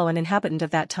swallow an inhabitant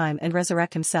of that time and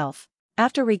resurrect himself.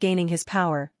 After regaining his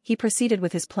power, he proceeded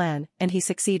with his plan, and he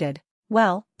succeeded.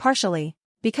 Well, partially.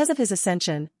 Because of his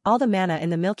ascension, all the mana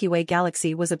in the Milky Way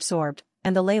galaxy was absorbed,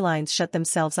 and the ley lines shut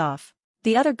themselves off.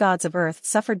 The other gods of Earth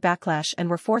suffered backlash and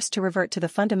were forced to revert to the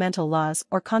fundamental laws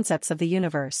or concepts of the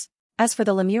universe. As for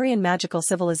the Lemurian magical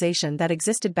civilization that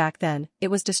existed back then, it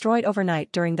was destroyed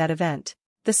overnight during that event.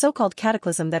 The so-called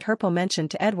cataclysm that Herpo mentioned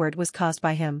to Edward was caused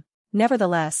by him.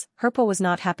 Nevertheless, Herpo was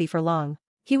not happy for long.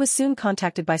 He was soon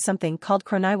contacted by something called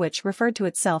Chronai, which referred to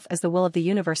itself as the will of the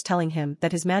universe, telling him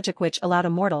that his magic, which allowed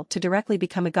a mortal to directly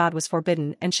become a god, was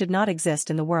forbidden and should not exist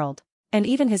in the world. And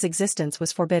even his existence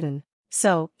was forbidden.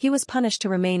 So, he was punished to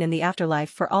remain in the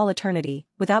afterlife for all eternity,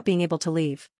 without being able to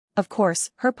leave. Of course,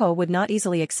 Herpo would not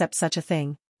easily accept such a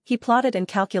thing. He plotted and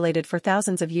calculated for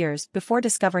thousands of years before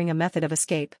discovering a method of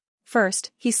escape.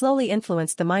 First, he slowly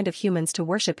influenced the mind of humans to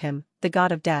worship him, the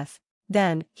god of death.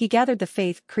 Then, he gathered the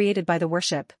faith created by the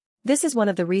worship. This is one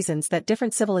of the reasons that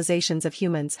different civilizations of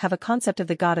humans have a concept of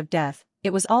the god of death.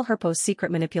 It was all Herpo's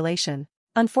secret manipulation.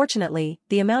 Unfortunately,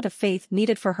 the amount of faith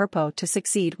needed for Herpo to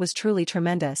succeed was truly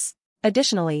tremendous.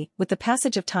 Additionally, with the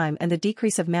passage of time and the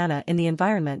decrease of mana in the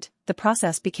environment, the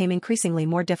process became increasingly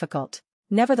more difficult.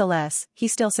 Nevertheless, he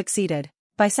still succeeded.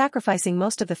 By sacrificing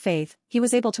most of the faith, he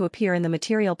was able to appear in the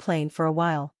material plane for a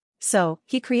while. So,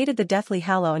 he created the Deathly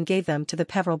Hallow and gave them to the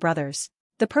Peveril brothers.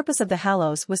 The purpose of the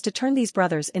Hallows was to turn these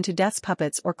brothers into Death's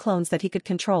puppets or clones that he could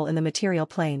control in the material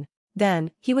plane.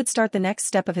 Then, he would start the next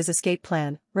step of his escape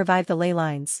plan, revive the ley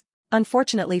lines.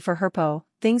 Unfortunately for Herpo,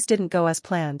 things didn't go as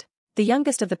planned. The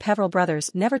youngest of the Peveril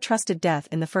brothers never trusted Death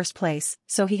in the first place,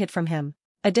 so he hid from him.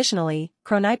 Additionally,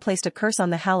 Kronai placed a curse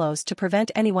on the Hallows to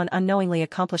prevent anyone unknowingly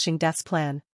accomplishing Death's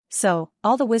plan. So,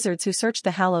 all the wizards who searched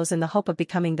the Hallows in the hope of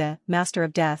becoming the Master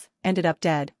of Death ended up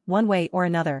dead, one way or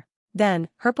another. Then,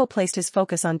 Herpo placed his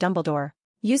focus on Dumbledore.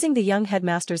 Using the young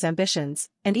headmaster's ambitions,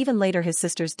 and even later his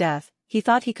sister's death, he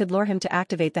thought he could lure him to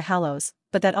activate the Hallows,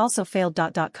 but that also failed.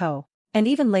 And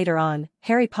even later on,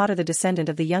 Harry Potter, the descendant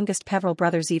of the youngest Peveril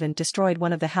brothers, even destroyed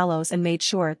one of the Hallows and made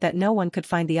sure that no one could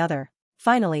find the other.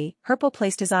 Finally, Herpo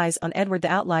placed his eyes on Edward,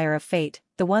 the outlier of fate,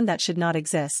 the one that should not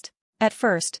exist. At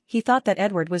first, he thought that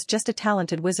Edward was just a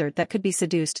talented wizard that could be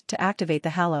seduced to activate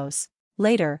the Hallows.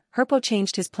 Later, Herpo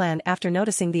changed his plan after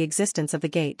noticing the existence of the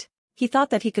gate. He thought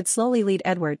that he could slowly lead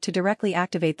Edward to directly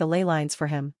activate the ley lines for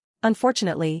him.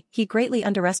 Unfortunately, he greatly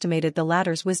underestimated the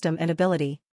latter's wisdom and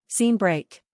ability. Scene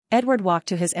break. Edward walked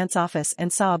to his aunt's office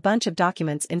and saw a bunch of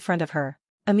documents in front of her.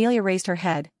 Amelia raised her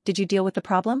head. Did you deal with the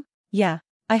problem? Yeah.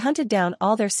 I hunted down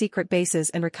all their secret bases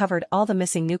and recovered all the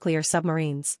missing nuclear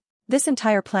submarines. This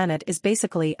entire planet is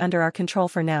basically under our control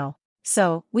for now.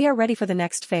 So, we are ready for the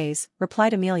next phase,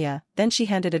 replied Amelia, then she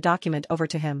handed a document over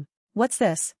to him. What's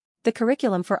this? The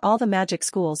curriculum for all the magic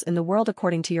schools in the world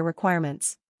according to your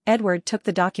requirements. Edward took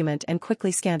the document and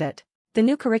quickly scanned it. The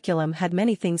new curriculum had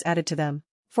many things added to them.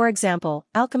 For example,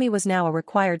 alchemy was now a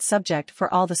required subject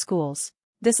for all the schools.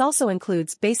 This also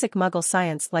includes basic Muggle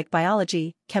science like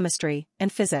biology, chemistry,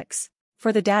 and physics.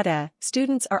 For the data,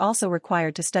 students are also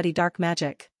required to study dark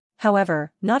magic.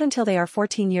 However, not until they are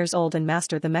 14 years old and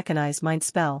master the mechanized mind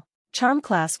spell. Charm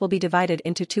class will be divided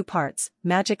into two parts,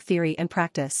 magic theory and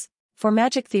practice. For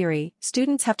magic theory,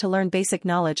 students have to learn basic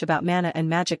knowledge about mana and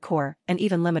magic core, and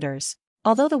even limiters.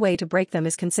 Although the way to break them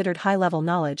is considered high-level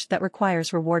knowledge that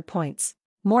requires reward points.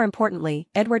 More importantly,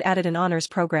 Edward added an honors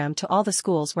program to all the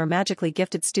schools where magically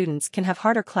gifted students can have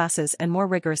harder classes and more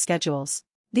rigorous schedules.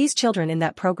 These children in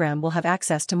that program will have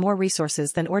access to more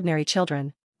resources than ordinary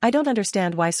children. I don't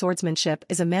understand why swordsmanship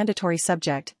is a mandatory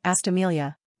subject, asked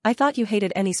Amelia. I thought you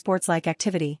hated any sports-like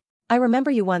activity. I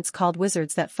remember you once called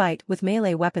wizards that fight with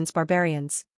melee weapons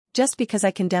barbarians. Just because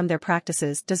I condemn their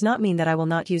practices does not mean that I will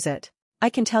not use it. I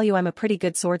can tell you I'm a pretty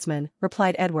good swordsman,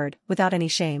 replied Edward, without any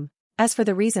shame. As for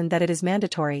the reason that it is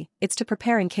mandatory, it's to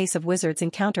prepare in case of wizards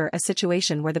encounter a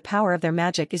situation where the power of their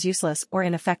magic is useless or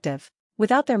ineffective.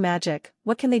 Without their magic,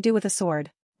 what can they do with a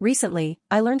sword? Recently,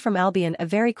 I learned from Albion a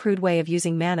very crude way of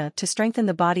using mana to strengthen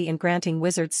the body and granting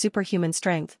wizards superhuman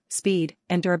strength, speed,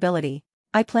 and durability.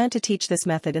 I plan to teach this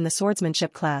method in the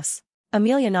swordsmanship class.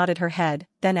 Amelia nodded her head,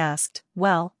 then asked,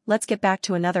 well, let's get back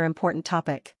to another important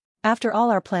topic. After all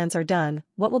our plans are done,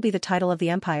 what will be the title of the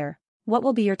empire? What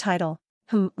will be your title?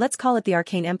 Let's call it the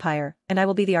Arcane Empire, and I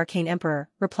will be the Arcane Emperor,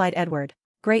 replied Edward.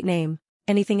 Great name.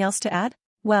 Anything else to add?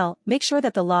 Well, make sure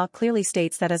that the law clearly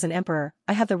states that as an emperor,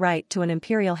 I have the right to an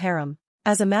imperial harem.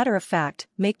 As a matter of fact,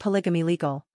 make polygamy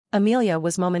legal. Amelia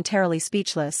was momentarily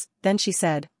speechless, then she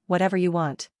said, whatever you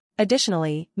want.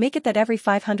 Additionally, make it that every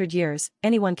 500 years,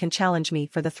 anyone can challenge me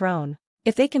for the throne.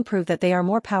 If they can prove that they are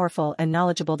more powerful and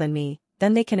knowledgeable than me,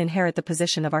 then they can inherit the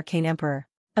position of Arcane Emperor.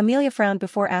 Amelia frowned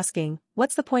before asking,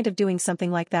 what's the point of doing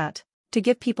something like that? To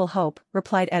give people hope,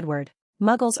 replied Edward.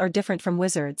 Muggles are different from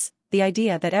wizards. The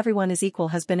idea that everyone is equal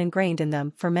has been ingrained in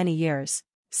them for many years.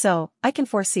 So, I can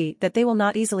foresee that they will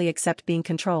not easily accept being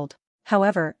controlled.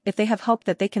 However, if they have hope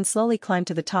that they can slowly climb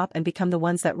to the top and become the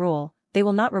ones that rule, they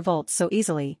will not revolt so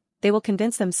easily. They will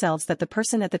convince themselves that the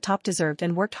person at the top deserved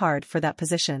and worked hard for that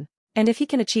position. And if he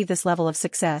can achieve this level of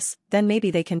success, then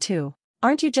maybe they can too.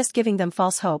 Aren't you just giving them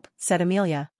false hope, said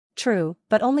Amelia. True,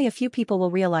 but only a few people will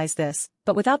realize this,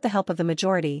 but without the help of the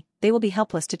majority, they will be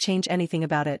helpless to change anything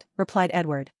about it, replied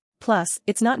Edward. Plus,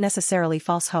 it's not necessarily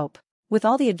false hope. With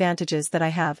all the advantages that I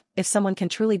have, if someone can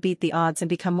truly beat the odds and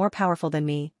become more powerful than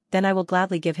me, then I will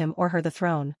gladly give him or her the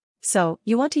throne. So,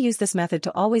 you want to use this method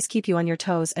to always keep you on your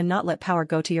toes and not let power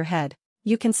go to your head.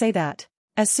 You can say that.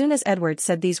 As soon as Edward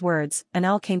said these words, an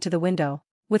owl came to the window.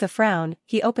 With a frown,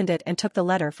 he opened it and took the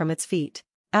letter from its feet.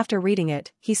 After reading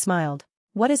it, he smiled.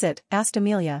 What is it? Asked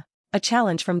Amelia. A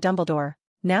challenge from Dumbledore.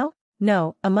 Now?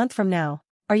 No, a month from now.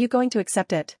 Are you going to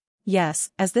accept it? Yes,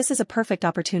 as this is a perfect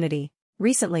opportunity.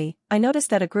 Recently, I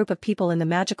noticed that a group of people in the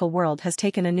magical world has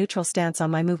taken a neutral stance on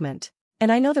my movement.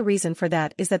 And I know the reason for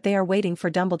that is that they are waiting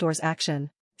for Dumbledore's action.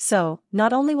 So,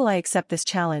 not only will I accept this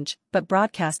challenge, but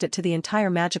broadcast it to the entire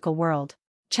magical world.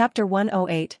 Chapter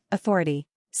 108, Authority.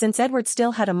 Since Edward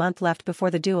still had a month left before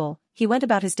the duel, he went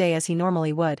about his day as he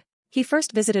normally would. He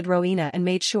first visited Rowena and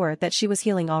made sure that she was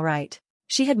healing all right.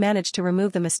 She had managed to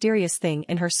remove the mysterious thing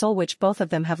in her soul which both of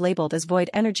them have labeled as void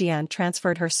energy and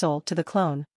transferred her soul to the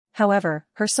clone. However,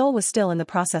 her soul was still in the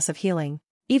process of healing.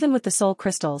 Even with the soul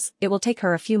crystals, it will take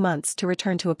her a few months to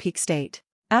return to a peak state.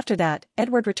 After that,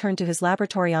 Edward returned to his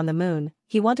laboratory on the moon.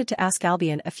 He wanted to ask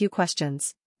Albion a few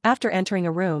questions. After entering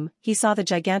a room, he saw the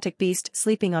gigantic beast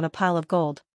sleeping on a pile of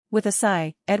gold. With a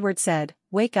sigh, Edward said,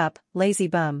 "Wake up, lazy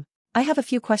bum. I have a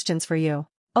few questions for you."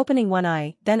 Opening one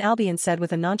eye, then Albion said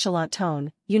with a nonchalant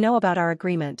tone, "You know about our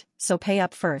agreement, so pay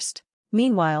up first."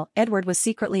 Meanwhile, Edward was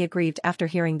secretly aggrieved after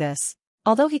hearing this.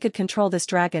 Although he could control this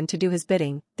dragon to do his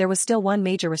bidding, there was still one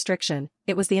major restriction.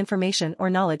 It was the information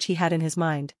or knowledge he had in his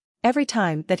mind. Every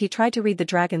time that he tried to read the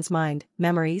dragon's mind,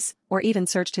 memories, or even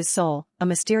searched his soul, a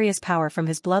mysterious power from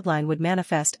his bloodline would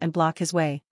manifest and block his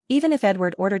way. Even if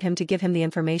Edward ordered him to give him the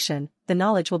information, the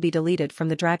knowledge will be deleted from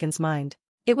the dragon's mind.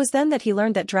 It was then that he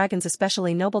learned that dragons,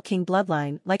 especially noble king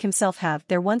bloodline like himself, have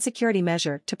their one security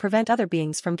measure to prevent other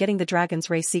beings from getting the dragon's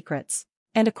race secrets.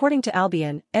 And according to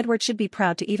Albion, Edward should be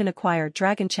proud to even acquire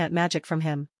dragon chant magic from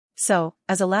him. So,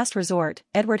 as a last resort,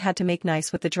 Edward had to make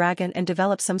nice with the dragon and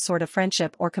develop some sort of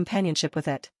friendship or companionship with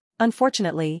it.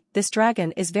 Unfortunately, this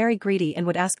dragon is very greedy and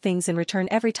would ask things in return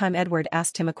every time Edward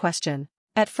asked him a question.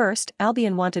 At first,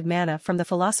 Albion wanted mana from the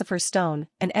Philosopher's Stone,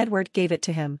 and Edward gave it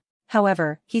to him.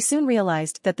 However, he soon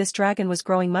realized that this dragon was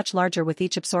growing much larger with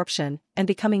each absorption, and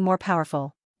becoming more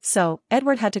powerful. So,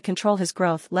 Edward had to control his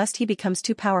growth lest he becomes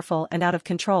too powerful and out of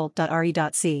control.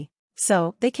 Re.c.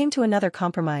 So, they came to another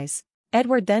compromise.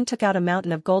 Edward then took out a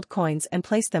mountain of gold coins and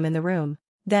placed them in the room.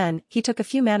 Then, he took a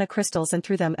few mana crystals and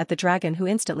threw them at the dragon, who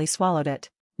instantly swallowed it.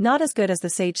 Not as good as the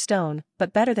Sage Stone,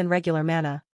 but better than regular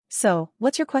mana. So,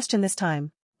 what's your question this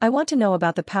time? I want to know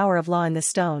about the power of law in this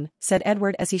stone, said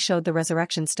Edward as he showed the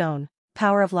resurrection stone.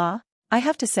 Power of law? I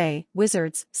have to say,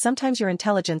 wizards, sometimes your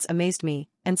intelligence amazed me,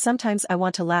 and sometimes I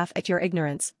want to laugh at your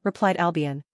ignorance, replied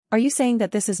Albion. Are you saying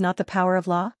that this is not the power of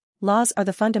law? Laws are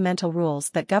the fundamental rules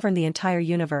that govern the entire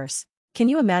universe. Can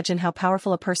you imagine how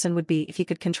powerful a person would be if he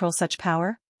could control such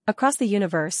power? Across the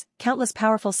universe, countless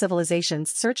powerful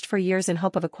civilizations searched for years in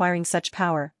hope of acquiring such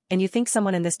power, and you think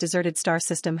someone in this deserted star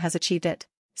system has achieved it?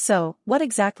 So, what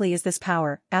exactly is this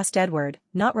power? Asked Edward,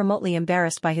 not remotely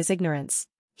embarrassed by his ignorance.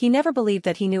 He never believed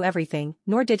that he knew everything,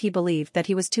 nor did he believe that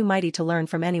he was too mighty to learn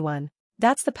from anyone.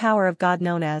 That's the power of God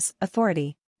known as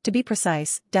authority. To be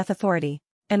precise, death authority.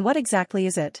 And what exactly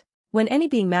is it? When any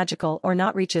being magical or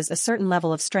not reaches a certain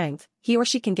level of strength, he or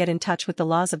she can get in touch with the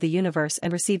laws of the universe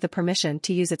and receive the permission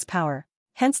to use its power.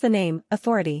 Hence the name,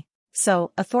 authority.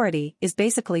 So, authority is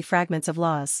basically fragments of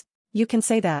laws. You can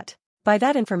say that. By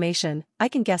that information, I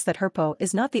can guess that Herpo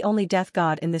is not the only death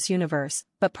god in this universe,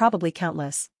 but probably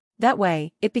countless. That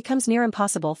way, it becomes near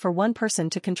impossible for one person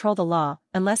to control the law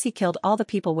unless he killed all the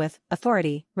people with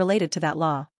authority related to that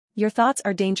law. Your thoughts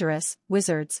are dangerous,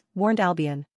 wizards, warned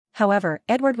Albion. However,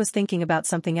 Edward was thinking about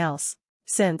something else.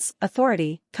 Since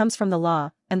authority comes from the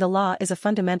law, and the law is a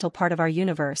fundamental part of our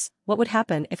universe, what would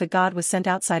happen if a god was sent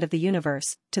outside of the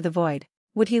universe, to the void?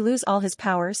 Would he lose all his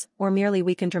powers, or merely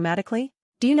weaken dramatically?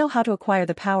 Do you know how to acquire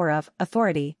the power of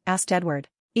authority? Asked Edward.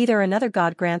 Either another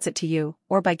god grants it to you,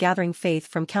 or by gathering faith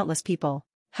from countless people.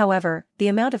 However, the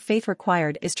amount of faith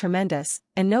required is tremendous,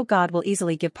 and no god will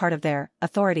easily give part of their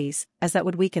authorities, as that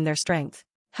would weaken their strength.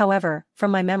 However,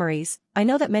 from my memories, I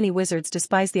know that many wizards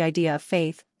despise the idea of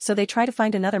faith, so they try to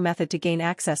find another method to gain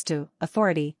access to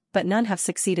authority, but none have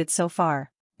succeeded so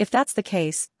far. If that's the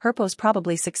case, Herpo's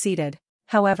probably succeeded.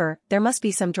 However, there must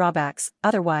be some drawbacks,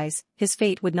 otherwise, his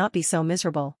fate would not be so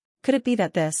miserable. Could it be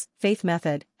that this faith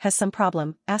method has some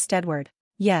problem? Asked Edward.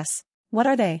 Yes. What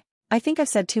are they? I think I've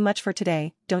said too much for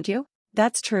today, don't you?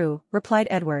 That's true, replied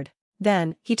Edward.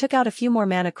 Then, he took out a few more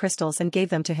mana crystals and gave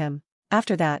them to him.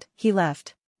 After that, he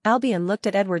left. Albion looked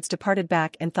at Edward's departed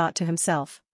back and thought to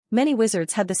himself. Many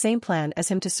wizards had the same plan as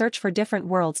him to search for different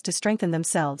worlds to strengthen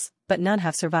themselves, but none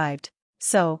have survived.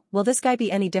 So, will this guy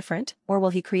be any different, or will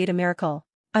he create a miracle?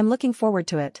 I'm looking forward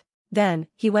to it. Then,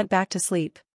 he went back to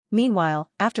sleep. Meanwhile,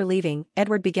 after leaving,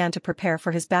 Edward began to prepare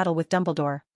for his battle with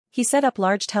Dumbledore. He set up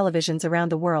large televisions around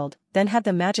the world, then had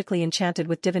them magically enchanted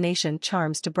with divination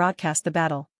charms to broadcast the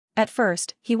battle. At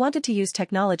first, he wanted to use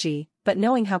technology, but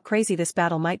knowing how crazy this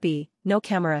battle might be, no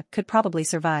camera could probably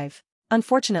survive.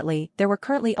 Unfortunately, there were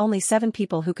currently only 7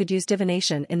 people who could use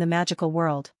divination in the magical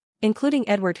world. Including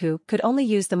Edward, who could only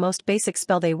use the most basic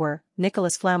spell. They were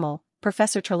Nicholas Flamel,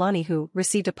 Professor Trelawney, who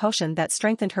received a potion that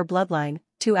strengthened her bloodline,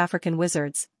 2 African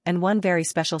wizards, and 1 very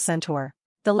special centaur.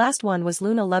 The last one was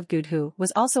Luna Lovegood, who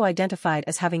was also identified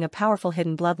as having a powerful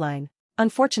hidden bloodline.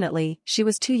 Unfortunately, she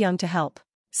was too young to help.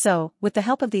 So, with the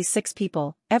help of these 6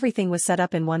 people, everything was set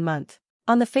up in 1 month.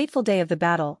 On the fateful day of the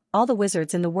battle, all the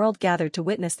wizards in the world gathered to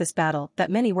witness this battle that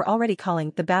many were already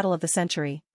calling the Battle of the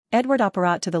Century. Edward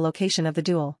apparat to the location of the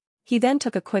duel. He then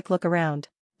took a quick look around.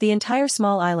 The entire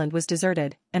small island was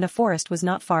deserted, and a forest was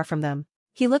not far from them.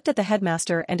 He looked at the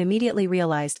headmaster and immediately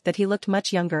realized that he looked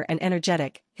much younger and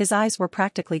energetic. His eyes were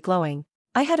practically glowing.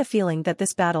 "I had a feeling that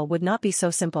this battle would not be so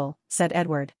simple," said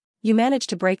Edward. "You managed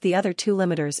to break the other 2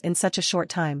 limiters in such a short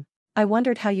time. I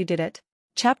wondered how you did it."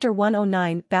 Chapter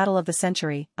 109 Battle of the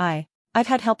Century. I've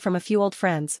had help from a few old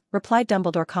friends," replied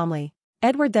Dumbledore calmly.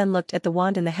 Edward then looked at the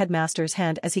wand in the headmaster's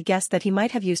hand as he guessed that he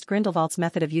might have used Grindelwald's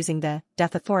method of using the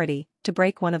Death Authority to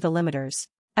break one of the limiters.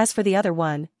 As for the other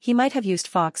one, he might have used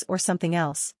Fox or something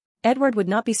else. Edward would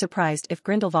not be surprised if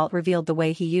Grindelwald revealed the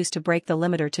way he used to break the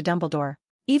limiter to Dumbledore.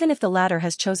 Even if the latter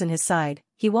has chosen his side,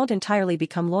 he won't entirely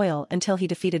become loyal until he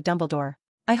defeated Dumbledore.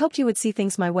 "I hoped you would see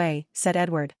things my way," said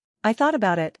Edward. "I thought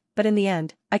about it, but in the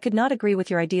end, I could not agree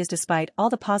with your ideas despite all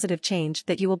the positive change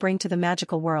that you will bring to the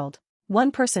magical world.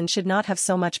 One person should not have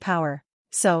so much power.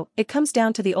 So, it comes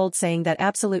down to the old saying that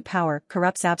absolute power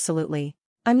corrupts absolutely.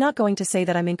 I'm not going to say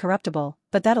that I'm incorruptible,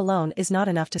 but that alone is not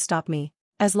enough to stop me.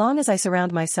 As long as I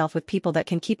surround myself with people that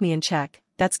can keep me in check,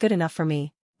 that's good enough for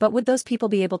me." "But would those people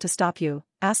be able to stop you?"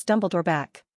 asked Dumbledore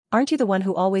back. "Aren't you the one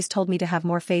who always told me to have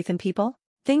more faith in people?"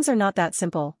 "Things are not that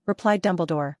simple," replied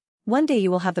Dumbledore. "One day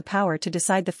you will have the power to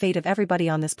decide the fate of everybody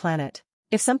on this planet.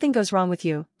 If something goes wrong with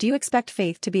you, do you expect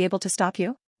faith to be able to stop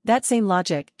you? That same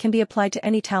logic can be applied to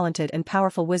any talented and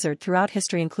powerful wizard throughout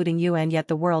history, including you, and yet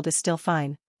the world is still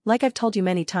fine. Like I've told you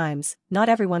many times, not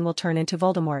everyone will turn into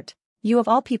Voldemort. You of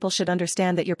all people should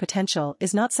understand that your potential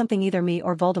is not something either me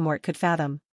or Voldemort could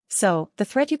fathom. So, the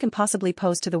threat you can possibly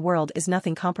pose to the world is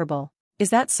nothing comparable." "Is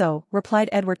that so?" replied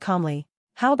Edward calmly.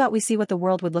 "How about we see what the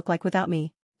world would look like without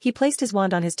me?" He placed his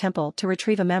wand on his temple to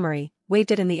retrieve a memory,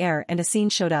 waved it in the air, and a scene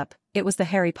showed up. It was the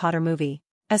Harry Potter movie.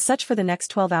 As such, for the next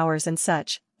 12 hours and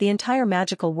such, the entire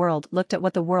magical world looked at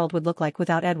what the world would look like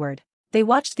without Edward. They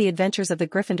watched the adventures of the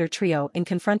Gryffindor trio in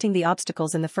confronting the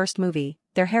obstacles in the first movie,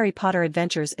 their Harry Potter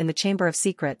adventures in the Chamber of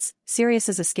Secrets,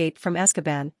 Sirius's escape from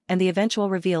Azkaban, and the eventual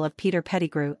reveal of Peter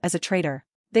Pettigrew as a traitor.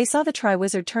 They saw the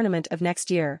Triwizard Tournament of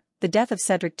next year, the death of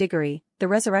Cedric Diggory, the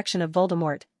resurrection of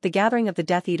Voldemort, the gathering of the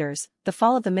Death Eaters, the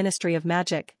fall of the Ministry of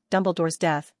Magic, Dumbledore's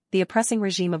death, the oppressing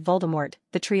regime of Voldemort,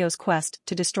 the trio's quest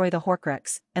to destroy the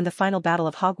Horcrux, and the final battle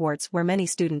of Hogwarts where many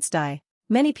students die.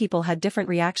 Many people had different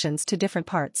reactions to different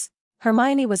parts.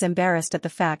 Hermione was embarrassed at the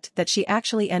fact that she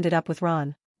actually ended up with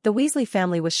Ron. The Weasley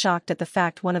family was shocked at the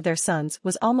fact one of their sons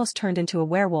was almost turned into a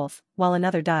werewolf, while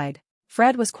another died.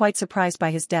 Fred was quite surprised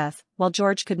by his death, while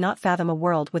George could not fathom a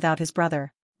world without his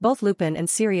brother. Both Lupin and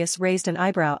Sirius raised an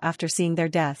eyebrow after seeing their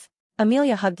death.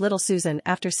 Amelia hugged little Susan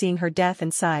after seeing her death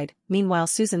and sighed. Meanwhile,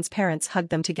 Susan's parents hugged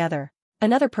them together.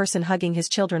 Another person hugging his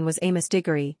children was Amos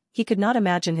Diggory. He could not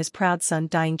imagine his proud son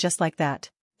dying just like that.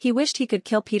 He wished he could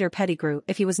kill Peter Pettigrew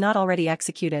if he was not already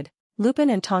executed. Lupin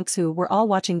and Tonks, who were all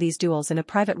watching these duels in a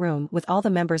private room with all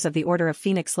the members of the Order of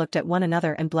Phoenix, looked at one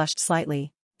another and blushed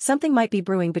slightly. Something might be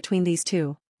brewing between these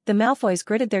two. The Malfoys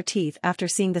gritted their teeth after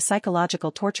seeing the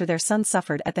psychological torture their son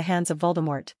suffered at the hands of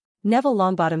Voldemort. Neville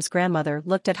Longbottom's grandmother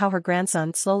looked at how her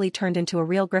grandson slowly turned into a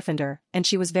real Gryffindor, and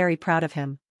she was very proud of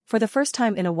him. For the first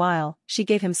time in a while, she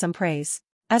gave him some praise.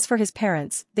 As for his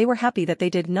parents, they were happy that they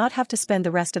did not have to spend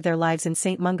the rest of their lives in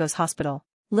St. Mungo's hospital.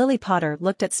 Lily Potter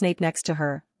looked at Snape next to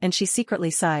her, and she secretly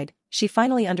sighed. She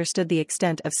finally understood the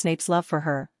extent of Snape's love for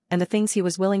her, and the things he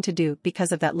was willing to do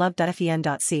because of that love.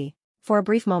 Fn.c. For a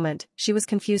brief moment, she was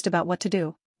confused about what to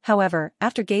do. However,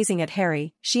 after gazing at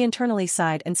Harry, she internally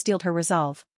sighed and steeled her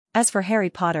resolve. As for Harry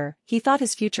Potter, he thought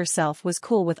his future self was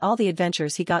cool with all the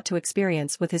adventures he got to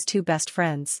experience with his two best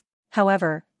friends.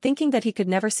 However, thinking that he could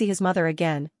never see his mother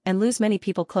again, and lose many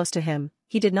people close to him,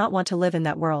 he did not want to live in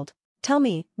that world. "Tell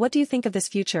me, what do you think of this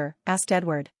future?" asked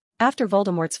Edward. After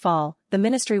Voldemort's fall, the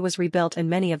Ministry was rebuilt and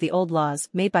many of the old laws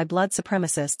made by blood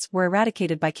supremacists were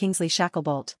eradicated by Kingsley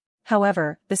Shacklebolt.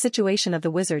 However, the situation of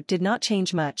the wizard did not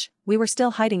change much, we were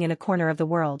still hiding in a corner of the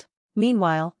world.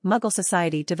 Meanwhile, Muggle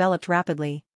society developed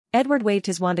rapidly. Edward waved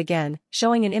his wand again,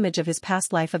 showing an image of his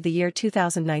past life of the year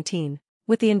 2019.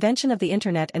 With the invention of the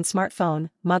internet and smartphone,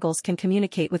 Muggles can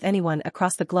communicate with anyone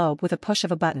across the globe with a push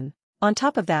of a button. On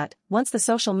top of that, once the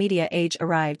social media age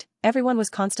arrived, everyone was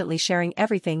constantly sharing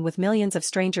everything with millions of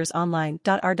strangers online.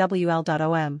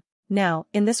 RWL.OM. Now,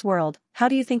 in this world, how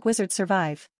do you think wizards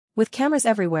survive? With cameras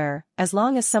everywhere, as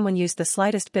long as someone used the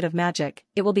slightest bit of magic,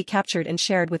 it will be captured and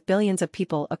shared with billions of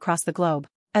people across the globe.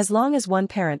 As long as one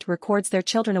parent records their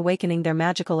children awakening their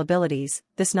magical abilities,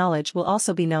 this knowledge will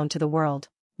also be known to the world.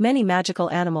 Many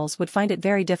magical animals would find it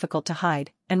very difficult to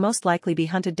hide, and most likely be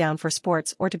hunted down for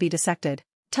sports or to be dissected.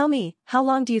 Tell me, how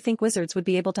long do you think wizards would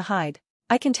be able to hide?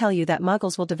 I can tell you that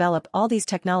Muggles will develop all these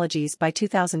technologies by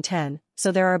 2010,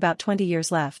 so there are about 20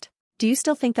 years left. Do you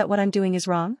still think that what I'm doing is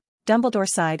wrong? Dumbledore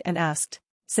sighed and asked.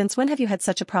 Since when have you had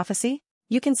such a prophecy?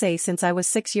 You can say since I was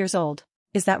 6 years old.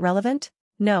 Is that relevant?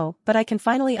 No, but I can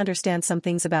finally understand some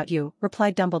things about you,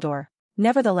 replied Dumbledore.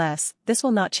 Nevertheless, this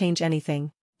will not change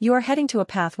anything. You are heading to a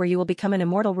path where you will become an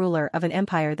immortal ruler of an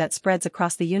empire that spreads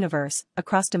across the universe,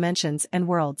 across dimensions and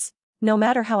worlds. No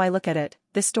matter how I look at it,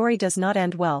 this story does not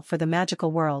end well for the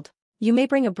magical world. You may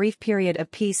bring a brief period of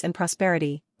peace and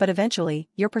prosperity, but eventually,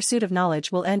 your pursuit of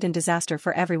knowledge will end in disaster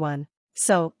for everyone.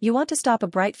 So, you want to stop a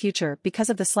bright future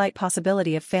because of the slight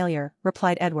possibility of failure,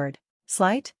 replied Edward.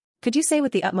 Slight? Could you say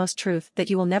with the utmost truth that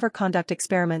you will never conduct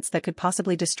experiments that could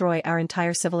possibly destroy our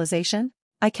entire civilization?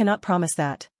 I cannot promise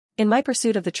that. In my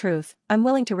pursuit of the truth, I'm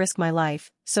willing to risk my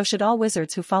life, so should all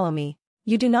wizards who follow me.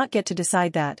 You do not get to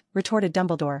decide that, retorted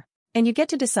Dumbledore. And you get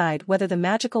to decide whether the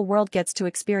magical world gets to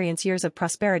experience years of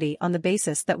prosperity on the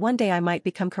basis that one day I might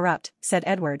become corrupt, said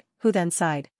Edward, who then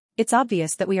sighed. It's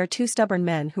obvious that we are two stubborn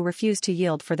men who refuse to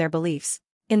yield for their beliefs.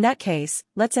 In that case,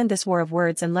 let's end this war of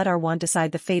words and let our wand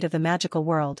decide the fate of the magical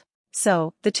world.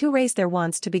 So, the two raised their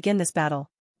wands to begin this battle.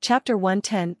 Chapter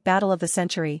 110, Battle of the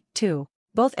Century, 2.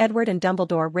 Both Edward and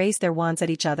Dumbledore raised their wands at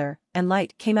each other, and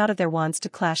light came out of their wands to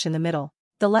clash in the middle.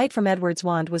 The light from Edward's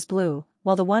wand was blue,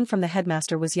 while the one from the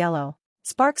headmaster was yellow.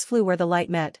 Sparks flew where the light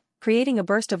met, creating a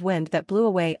burst of wind that blew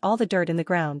away all the dirt in the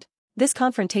ground. This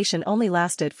confrontation only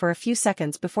lasted for a few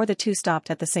seconds before the two stopped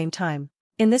at the same time.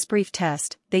 In this brief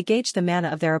test, they gauged the mana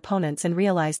of their opponents and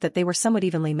realized that they were somewhat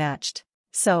evenly matched.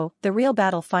 So, the real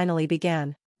battle finally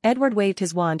began. Edward waved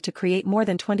his wand to create more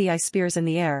than 20 ice spears in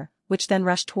the air, which then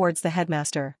rushed towards the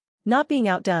headmaster. Not being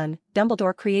outdone,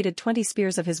 Dumbledore created 20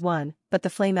 spears of his one, but the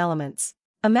flame elements.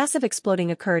 A massive exploding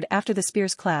occurred after the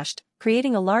spears clashed,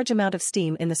 creating a large amount of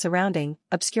steam in the surrounding,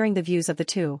 obscuring the views of the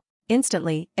two.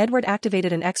 Instantly, Edward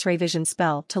activated an X-ray vision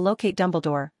spell to locate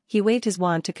Dumbledore. He waved his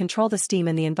wand to control the steam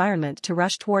in the environment to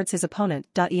rush towards his opponent.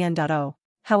 En.O.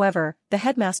 However, the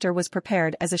headmaster was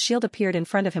prepared as a shield appeared in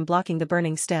front of him blocking the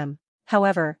burning stem.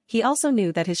 However, he also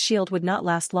knew that his shield would not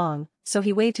last long, so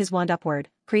he waved his wand upward,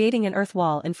 creating an earth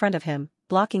wall in front of him,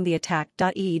 blocking the attack.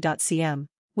 EE.cm.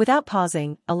 Without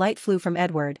pausing, a light flew from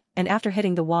Edward, and after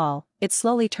hitting the wall, it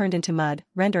slowly turned into mud,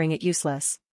 rendering it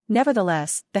useless.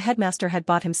 Nevertheless, the headmaster had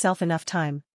bought himself enough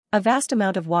time. A vast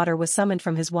amount of water was summoned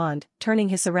from his wand, turning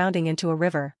his surrounding into a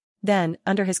river. Then,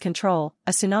 under his control,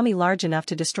 a tsunami large enough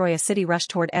to destroy a city rushed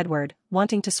toward Edward,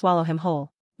 wanting to swallow him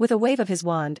whole. With a wave of his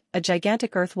wand, a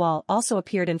gigantic earth wall also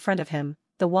appeared in front of him,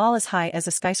 the wall as high as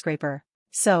a skyscraper.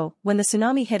 So, when the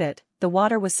tsunami hit it, the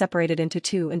water was separated into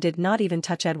two and did not even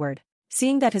touch Edward.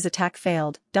 Seeing that his attack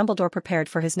failed, Dumbledore prepared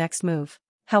for his next move.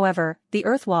 However, the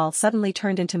earth wall suddenly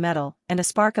turned into metal, and a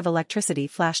spark of electricity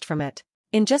flashed from it.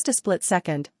 In just a split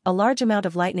second, a large amount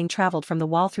of lightning traveled from the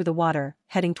wall through the water,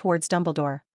 heading towards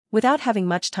Dumbledore. Without having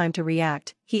much time to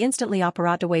react, he instantly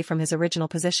apparat away from his original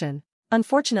position.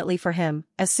 Unfortunately for him,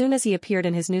 as soon as he appeared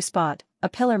in his new spot, a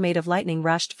pillar made of lightning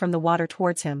rushed from the water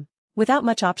towards him. Without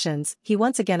much options, he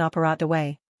once again apparat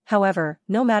away. However,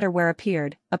 no matter where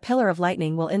appeared, a pillar of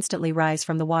lightning will instantly rise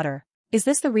from the water. Is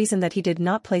this the reason that he did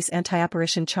not place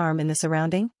anti-apparition charm in the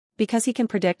surrounding? Because he can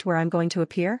predict where I'm going to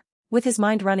appear? With his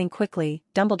mind running quickly,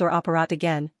 Dumbledore apparat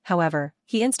again, however,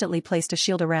 he instantly placed a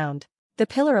shield around. The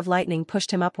pillar of lightning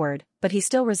pushed him upward, but he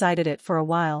still resided it for a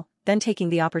while, then taking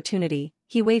the opportunity,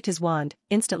 he waved his wand,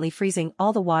 instantly freezing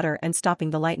all the water and stopping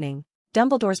the lightning.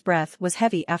 Dumbledore's breath was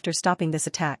heavy after stopping this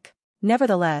attack.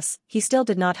 Nevertheless, he still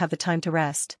did not have the time to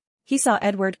rest. He saw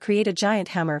Edward create a giant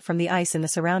hammer from the ice in the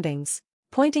surroundings.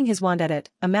 Pointing his wand at it,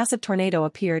 a massive tornado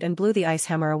appeared and blew the ice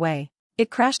hammer away. It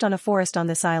crashed on a forest on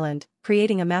this island,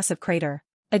 creating a massive crater.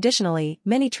 Additionally,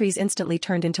 many trees instantly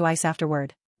turned into ice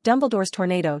afterward. Dumbledore's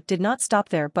tornado did not stop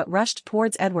there but rushed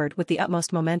towards Edward with the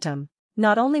utmost momentum.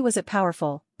 Not only was it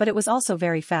powerful, but it was also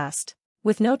very fast.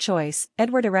 With no choice,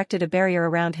 Edward erected a barrier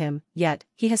around him, yet,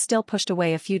 he has still pushed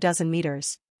away a few dozen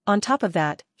meters. On top of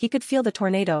that, he could feel the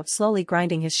tornado slowly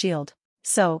grinding his shield.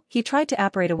 So, he tried to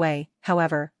apparate away,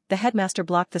 however, the headmaster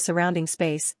blocked the surrounding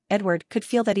space. Edward could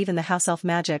feel that even the house elf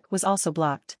magic was also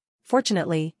blocked.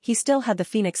 Fortunately, he still had the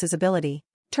phoenix's ability.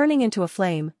 Turning into a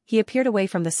flame, he appeared away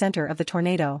from the center of the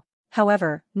tornado.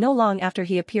 However, no long after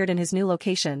he appeared in his new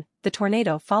location, the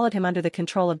tornado followed him under the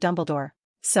control of Dumbledore.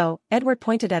 So, Edward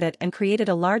pointed at it and created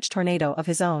a large tornado of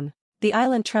his own. The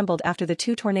island trembled after the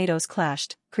two tornadoes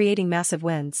clashed, creating massive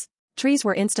winds. Trees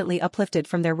were instantly uplifted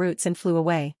from their roots and flew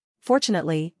away.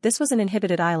 Fortunately, this was an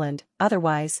inhabited island,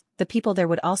 otherwise, the people there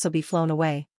would also be flown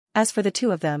away. As for the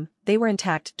two of them, they were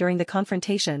intact during the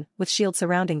confrontation, with shields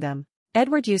surrounding them.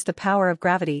 Edward used the power of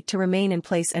gravity to remain in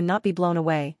place and not be blown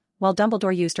away, while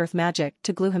Dumbledore used earth magic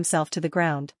to glue himself to the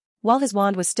ground. While his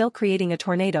wand was still creating a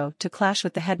tornado to clash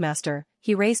with the headmaster,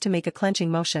 he raised to make a clenching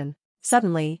motion.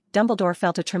 Suddenly, Dumbledore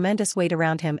felt a tremendous weight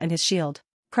around him and his shield.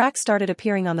 Cracks started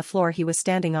appearing on the floor he was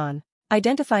standing on.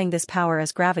 Identifying this power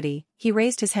as gravity, he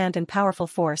raised his hand and powerful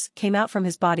force came out from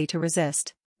his body to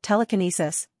resist.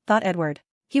 Telekinesis, thought Edward.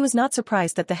 He was not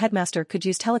surprised that the headmaster could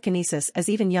use telekinesis, as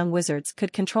even young wizards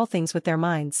could control things with their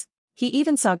minds. He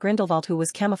even saw Grindelwald, who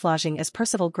was camouflaging as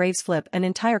Percival Graves, flip an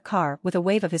entire car with a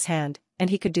wave of his hand, and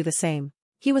he could do the same.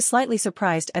 He was slightly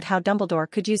surprised at how Dumbledore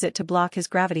could use it to block his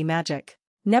gravity magic.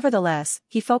 Nevertheless,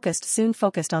 he soon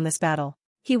focused on this battle.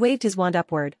 He waved his wand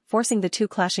upward, forcing the two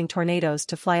clashing tornadoes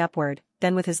to fly upward,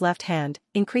 then with his left hand,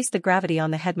 increased the gravity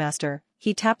on the headmaster.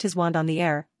 He tapped his wand on the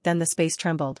air, then the space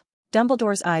trembled.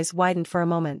 Dumbledore's eyes widened for a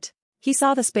moment. He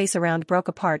saw the space around broke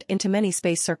apart into many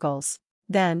space circles.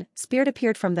 Then, spears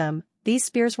appeared from them. These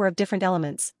spears were of different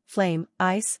elements: flame,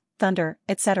 ice, thunder,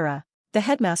 etc. The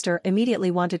headmaster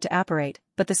immediately wanted to apparate,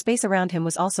 but the space around him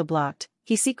was also blocked.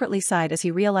 He secretly sighed as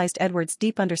he realized Edward's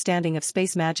deep understanding of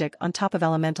space magic on top of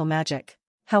elemental magic.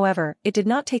 However, it did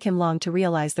not take him long to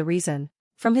realize the reason.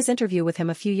 From his interview with him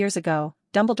a few years ago,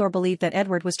 Dumbledore believed that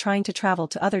Edward was trying to travel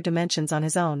to other dimensions on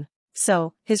his own.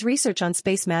 So, his research on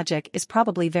space magic is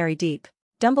probably very deep.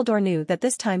 Dumbledore knew that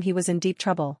this time he was in deep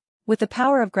trouble. With the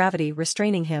power of gravity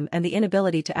restraining him and the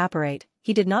inability to apparate,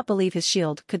 he did not believe his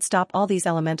shield could stop all these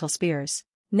elemental spears.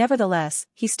 Nevertheless,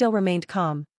 he still remained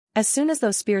calm. As soon as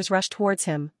those spears rushed towards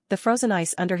him, the frozen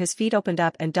ice under his feet opened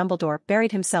up and Dumbledore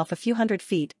buried himself a few hundred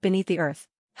feet beneath the earth.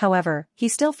 However, he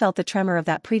still felt the tremor of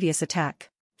that previous attack.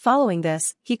 Following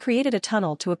this, he created a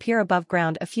tunnel to appear above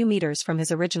ground a few meters from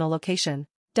his original location.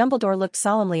 Dumbledore looked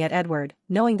solemnly at Edward,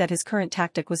 knowing that his current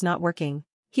tactic was not working.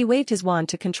 He waved his wand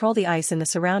to control the ice in the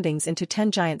surroundings into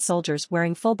 10 giant soldiers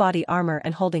wearing full body armor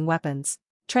and holding weapons.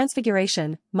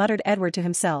 Transfiguration, muttered Edward to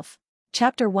himself.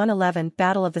 Chapter 111,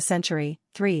 Battle of the Century,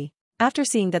 3. After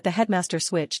seeing that the headmaster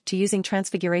switched to using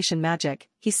transfiguration magic,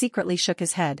 he secretly shook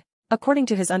his head. According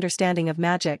to his understanding of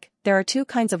magic, there are two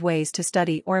kinds of ways to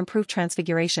study or improve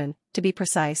transfiguration, to be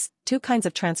precise, two kinds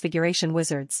of transfiguration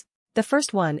wizards. The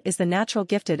first one is the natural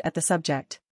gifted at the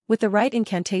subject. With the right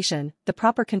incantation, the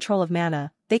proper control of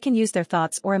mana, they can use their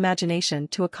thoughts or imagination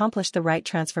to accomplish the right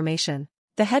transformation.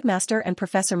 The headmaster and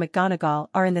Professor McGonagall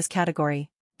are in this category.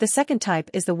 The second type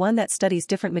is the one that studies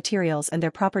different materials and their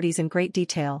properties in great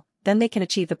detail, then they can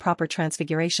achieve the proper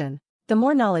transfiguration. The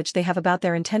more knowledge they have about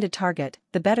their intended target,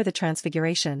 the better the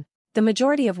transfiguration. The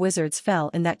majority of wizards fell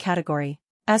in that category.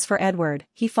 As for Edward,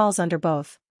 he falls under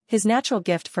both. His natural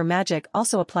gift for magic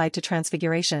also applied to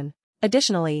transfiguration.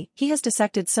 Additionally, he has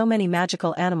dissected so many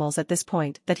magical animals at this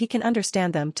point that he can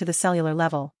understand them to the cellular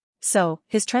level. So,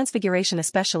 his transfiguration,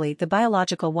 especially the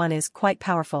biological one, is quite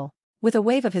powerful. With a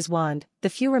wave of his wand, the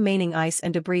few remaining ice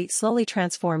and debris slowly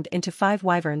transformed into 5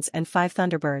 wyverns and 5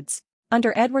 thunderbirds.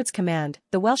 Under Edward's command,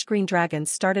 the Welsh green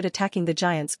dragons started attacking the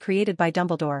giants created by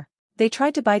Dumbledore. They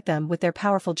tried to bite them with their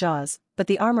powerful jaws, but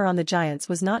the armor on the giants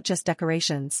was not just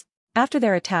decorations. After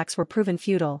their attacks were proven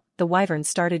futile, the wyverns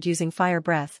started using fire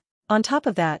breath. On top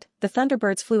of that, the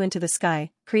thunderbirds flew into the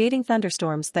sky, creating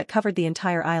thunderstorms that covered the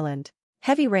entire island.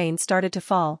 Heavy rain started to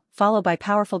fall, followed by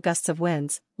powerful gusts of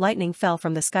winds. Lightning fell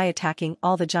from the sky attacking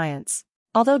all the giants.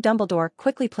 Although Dumbledore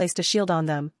quickly placed a shield on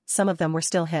them, some of them were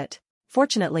still hit.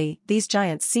 Fortunately, these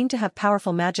giants seemed to have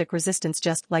powerful magic resistance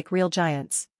just like real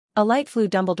giants. A light flew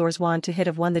Dumbledore's wand to hit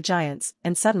of one of the giants,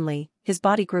 and suddenly, his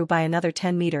body grew by another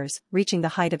 10 meters, reaching the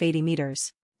height of 80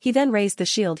 meters. He then raised the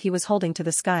shield he was holding to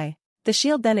the sky. The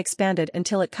shield then expanded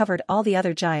until it covered all the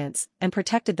other giants and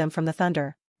protected them from the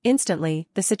thunder. Instantly,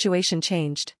 the situation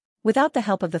changed. Without the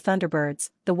help of the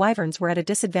thunderbirds, the wyverns were at a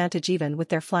disadvantage even with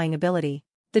their flying ability.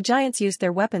 The giants used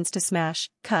their weapons to smash,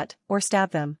 cut, or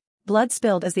stab them. Blood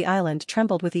spilled as the island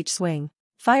trembled with each swing.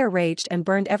 Fire raged and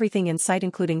burned everything in sight,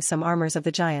 including some armors of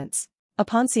the giants.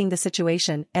 Upon seeing the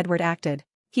situation, Edward acted.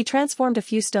 He transformed a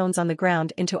few stones on the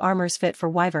ground into armors fit for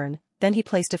wyvern, then he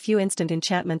placed a few instant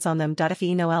enchantments on them.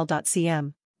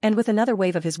 Fenol.cm. And with another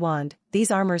wave of his wand,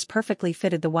 these armors perfectly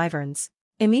fitted the wyverns.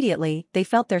 Immediately, they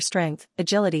felt their strength,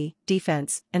 agility,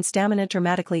 defense, and stamina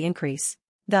dramatically increase.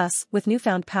 Thus, with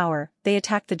newfound power, they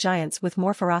attacked the giants with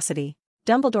more ferocity.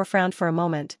 Dumbledore frowned for a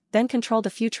moment, then controlled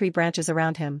a few tree branches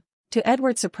around him. To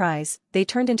Edward's surprise, they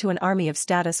turned into an army of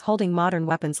status holding modern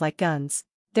weapons like guns.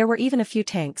 There were even a few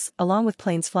tanks, along with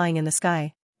planes flying in the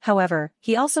sky. However,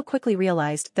 he also quickly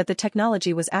realized that the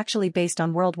technology was actually based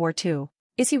on World War II.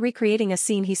 Is he recreating a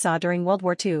scene he saw during World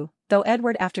War II? Though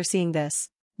Edward after seeing this.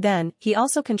 Then, he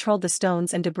also controlled the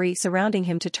stones and debris surrounding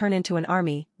him to turn into an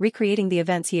army, recreating the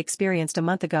events he experienced a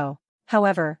month ago.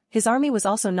 However, his army was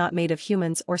also not made of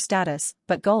humans or status,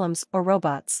 but golems or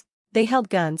robots. They held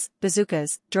guns,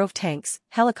 bazookas, drove tanks,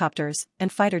 helicopters,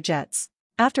 and fighter jets.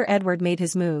 After Edward made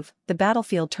his move, the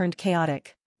battlefield turned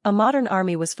chaotic. A modern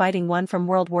army was fighting one from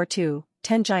World War II,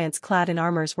 10 giants clad in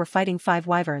armors were fighting 5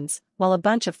 wyverns, while a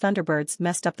bunch of thunderbirds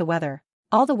messed up the weather.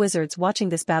 All the wizards watching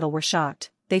this battle were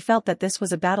shocked. They felt that this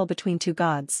was a battle between 2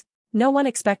 gods. No one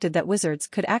expected that wizards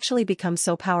could actually become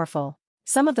so powerful.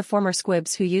 Some of the former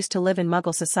squibs who used to live in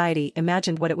Muggle society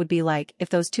imagined what it would be like if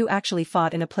those two actually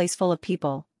fought in a place full of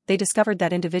people. They discovered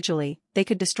that individually, they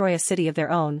could destroy a city of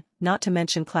their own, not to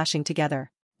mention clashing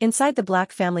together. Inside the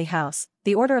Black family house,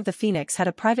 the Order of the Phoenix had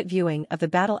a private viewing of the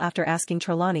battle after asking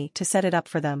Trelawney to set it up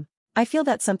for them. I feel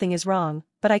that something is wrong,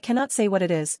 but I cannot say what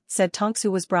it is, said Tonks,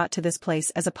 who was brought to this place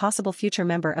as a possible future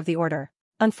member of the Order.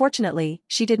 Unfortunately,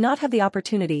 she did not have the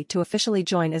opportunity to officially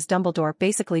join as Dumbledore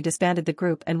basically disbanded the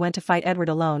group and went to fight Edward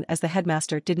alone as the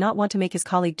headmaster did not want to make his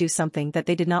colleague do something that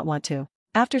they did not want to.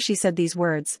 After she said these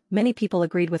words, many people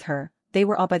agreed with her. They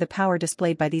were awed by the power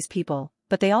displayed by these people,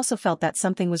 but they also felt that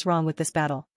something was wrong with this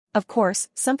battle. Of course,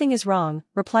 something is wrong,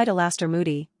 replied Alastor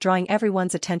Moody, drawing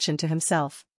everyone's attention to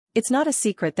himself. It's not a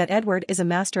secret that Edward is a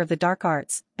master of the dark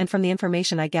arts, and from the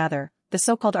information I gather, the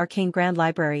so-called arcane grand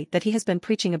library that he has been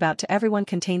preaching about to everyone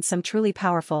contains some truly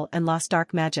powerful and lost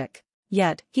dark magic.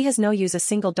 Yet, he has no use a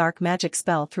single dark magic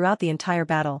spell throughout the entire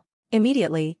battle.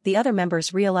 Immediately, the other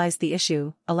members realized the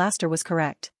issue. Alastor was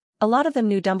correct. A lot of them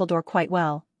knew Dumbledore quite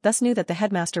well, thus knew that the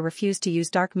headmaster refused to use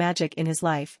dark magic in his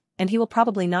life, and he will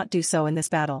probably not do so in this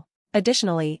battle.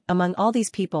 Additionally, among all these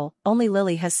people, only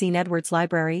Lily has seen Edward's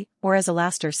library, or as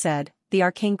Alastor said, the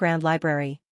Arcane Grand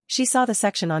Library. She saw the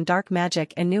section on dark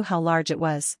magic and knew how large it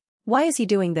was. Why is he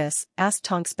doing this? Asked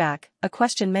Tonks back, a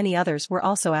question many others were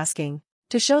also asking.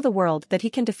 To show the world that he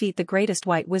can defeat the greatest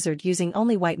white wizard using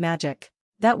only white magic.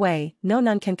 That way,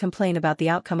 none can complain about the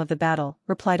outcome of the battle,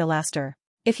 replied Alastor.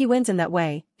 If he wins in that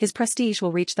way, his prestige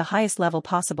will reach the highest level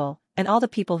possible, and all the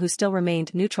people who still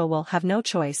remained neutral will have no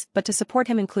choice but to support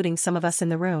him, including some of us in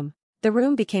the room. The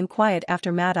room became quiet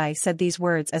after Mad Eye said these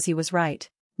words, as he was right.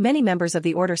 Many members of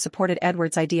the Order supported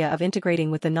Edward's idea of integrating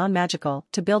with the non-magical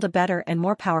to build a better and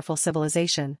more powerful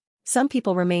civilization. Some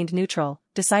people remained neutral,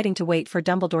 deciding to wait for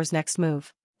Dumbledore's next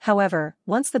move. However,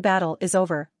 once the battle is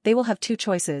over, they will have 2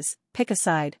 choices, pick a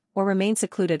side, or remain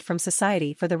secluded from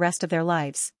society for the rest of their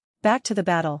lives. Back to the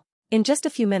battle. In just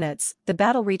a few minutes, the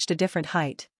battle reached a different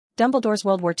height. Dumbledore's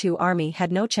World War II army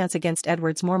had no chance against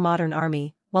Edward's more modern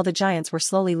army, while the giants were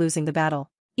slowly losing the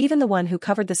battle. Even the one who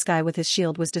covered the sky with his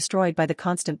shield was destroyed by the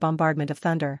constant bombardment of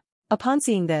thunder. Upon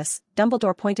seeing this,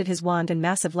 Dumbledore pointed his wand and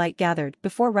massive light gathered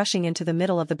before rushing into the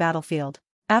middle of the battlefield.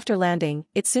 After landing,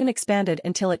 it soon expanded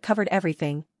until it covered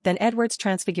everything, then Edward's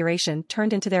transfiguration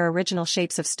turned into their original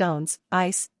shapes of stones,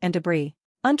 ice, and debris.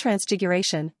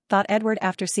 Untransfiguration, thought Edward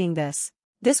after seeing this.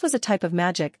 This was a type of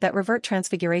magic that revert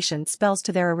transfiguration spells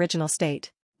to their original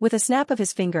state. With a snap of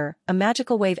his finger, a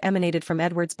magical wave emanated from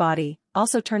Edward's body,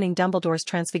 also turning Dumbledore's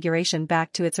transfiguration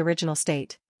back to its original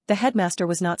state. The headmaster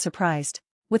was not surprised.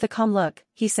 With a calm look,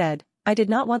 he said, I did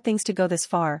not want things to go this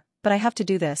far, but I have to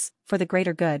do this, for the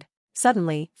greater good.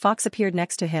 Suddenly, Fawkes appeared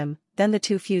next to him, then the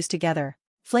two fused together.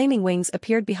 Flaming wings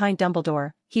appeared behind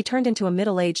Dumbledore. He turned into a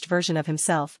middle-aged version of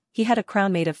himself. He had a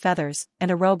crown made of feathers, and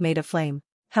a robe made of flame.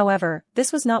 However,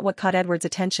 this was not what caught Edward's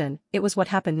attention, it was what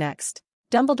happened next.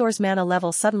 Dumbledore's mana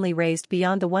level suddenly raised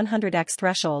beyond the 100x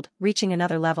threshold, reaching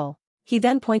another level. He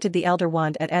then pointed the Elder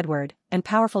Wand at Edward, and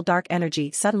powerful dark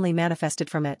energy suddenly manifested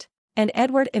from it. And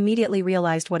Edward immediately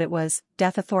realized what it was,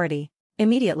 Death Authority.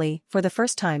 Immediately, for the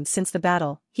first time since the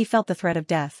battle, he felt the threat of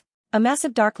death. A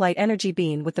massive dark light energy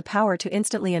beam with the power to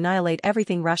instantly annihilate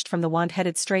everything rushed from the wand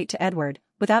headed straight to Edward,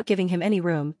 without giving him any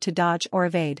room to dodge or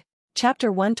evade.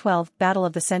 Chapter 112 Battle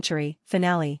of the Century,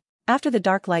 Finale. After the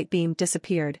dark light beam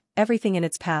disappeared, everything in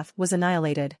its path was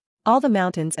annihilated. All the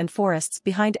mountains and forests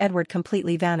behind Edward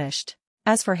completely vanished.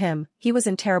 As for him, he was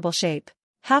in terrible shape.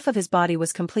 Half of his body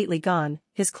was completely gone,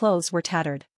 his clothes were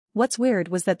tattered. What's weird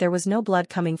was that there was no blood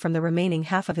coming from the remaining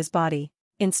half of his body.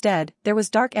 Instead, there was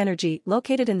dark energy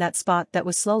located in that spot that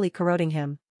was slowly corroding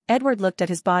him. Edward looked at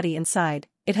his body and sighed.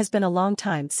 It has been a long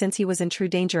time since he was in true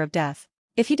danger of death.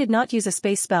 If he did not use a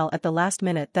space spell at the last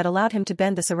minute that allowed him to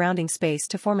bend the surrounding space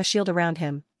to form a shield around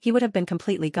him, he would have been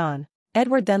completely gone.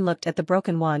 Edward then looked at the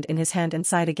broken wand in his hand and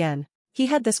sighed again. He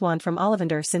had this wand from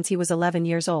Ollivander since he was 11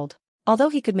 years old. Although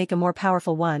he could make a more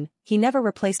powerful one, he never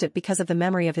replaced it because of the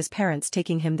memory of his parents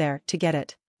taking him there to get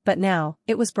it. But now,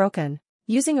 it was broken.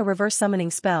 Using a reverse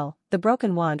summoning spell, the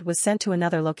broken wand was sent to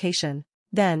another location.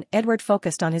 Then, Edward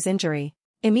focused on his injury.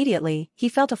 Immediately, he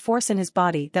felt a force in his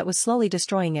body that was slowly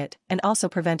destroying it and also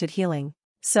prevented healing.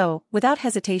 So, without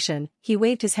hesitation, he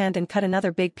waved his hand and cut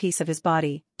another big piece of his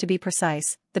body, to be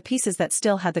precise, the pieces that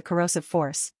still had the corrosive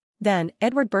force. Then,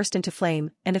 Edward burst into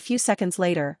flame, and a few seconds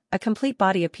later, a complete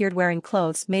body appeared wearing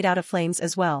clothes made out of flames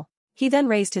as well. He then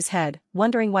raised his head,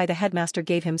 wondering why the headmaster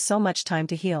gave him so much time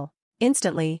to heal.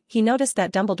 Instantly, he noticed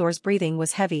that Dumbledore's breathing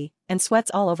was heavy, and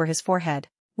sweats all over his forehead.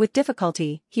 With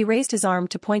difficulty, he raised his arm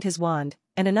to point his wand,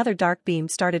 and another dark beam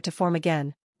started to form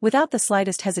again. Without the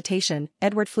slightest hesitation,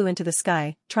 Edward flew into the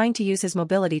sky, trying to use his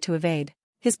mobility to evade.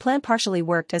 His plan partially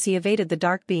worked as he evaded the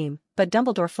dark beam, but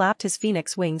Dumbledore flapped his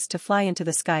phoenix wings to fly into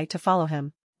the sky to follow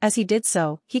him. As he did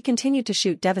so, he continued to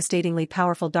shoot devastatingly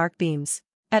powerful dark beams.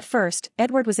 At first,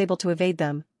 Edward was able to evade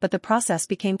them, but the process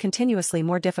became continuously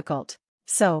more difficult.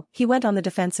 So, he went on the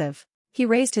defensive. He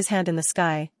raised his hand in the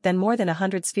sky, then more than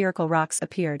 100 spherical rocks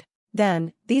appeared.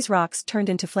 Then, these rocks turned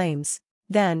into flames.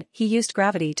 Then, he used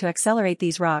gravity to accelerate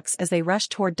these rocks as they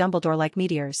rushed toward Dumbledore like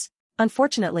meteors.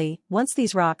 Unfortunately, once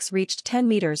these rocks reached 10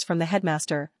 meters from the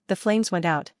headmaster, the flames went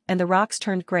out, and the rocks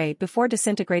turned gray before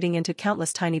disintegrating into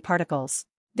countless tiny particles.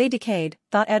 They decayed,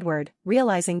 thought Edward,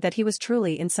 realizing that he was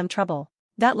truly in some trouble.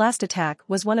 That last attack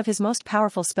was one of his most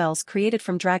powerful spells created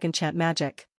from dragonchant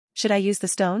magic. Should I use the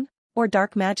stone? Or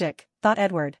dark magic, thought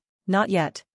Edward. Not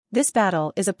yet. This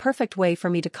battle is a perfect way for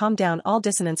me to calm down all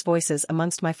dissonance voices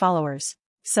amongst my followers.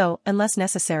 So, unless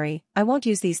necessary, I won't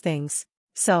use these things.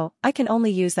 So, I can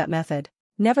only use that method.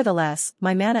 Nevertheless,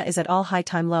 my mana is at all high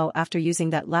time low after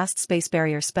using that last space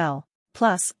barrier spell.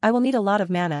 Plus, I will need a lot of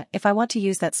mana if I want to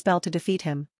use that spell to defeat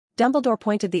him. Dumbledore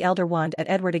pointed the Elder Wand at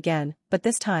Edward again, but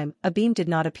this time, a beam did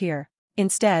not appear.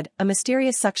 Instead, a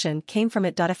mysterious suction came from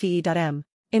it. Fe.m.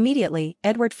 Immediately,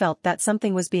 Edward felt that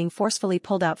something was being forcefully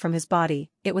pulled out from his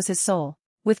body. It was his soul.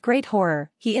 With great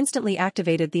horror, he instantly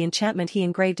activated the enchantment he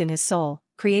engraved in his soul,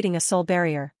 creating a soul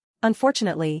barrier.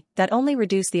 Unfortunately, that only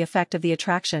reduced the effect of the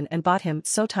attraction and bought him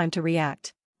so time to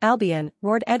react. Albion,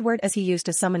 roared Edward as he used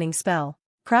a summoning spell.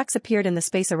 Cracks appeared in the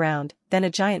space around, then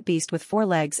a giant beast with 4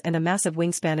 legs and a massive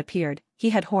wingspan appeared. He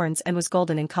had horns and was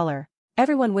golden in color.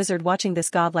 Everyone wizard watching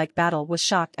this godlike battle was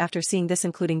shocked after seeing this,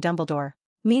 including Dumbledore.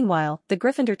 Meanwhile, the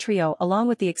Gryffindor trio along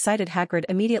with the excited Hagrid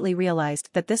immediately realized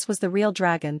that this was the real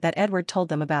dragon that Edward told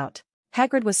them about.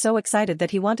 Hagrid was so excited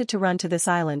that he wanted to run to this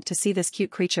island to see this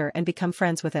cute creature and become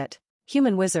friends with it.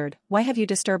 Human wizard, why have you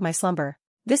disturbed my slumber?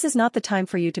 This is not the time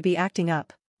for you to be acting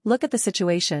up. Look at the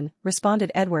situation,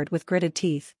 responded Edward with gritted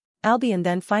teeth. Albion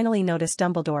then finally noticed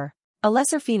Dumbledore. A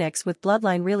lesser phoenix with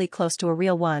bloodline really close to a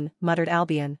real one, muttered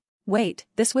Albion. Wait,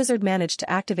 this wizard managed to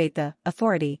activate the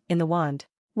authority in the wand.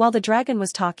 While the dragon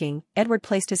was talking, Edward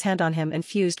placed his hand on him and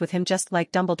fused with him just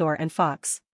like Dumbledore and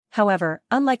Fawkes. However,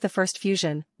 unlike the first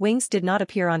fusion, wings did not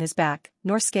appear on his back,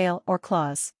 nor scale or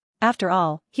claws. After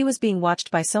all, he was being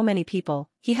watched by so many people,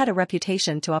 he had a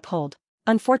reputation to uphold.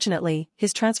 Unfortunately,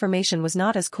 his transformation was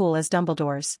not as cool as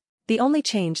Dumbledore's. The only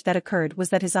change that occurred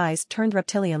was that his eyes turned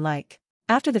reptilian-like.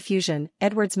 After the fusion,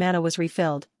 Edward's mana was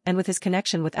refilled, and with his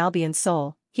connection with Albion's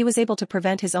soul, he was able to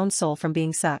prevent his own soul from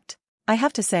being sucked. I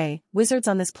have to say, wizards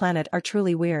on this planet are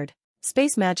truly weird.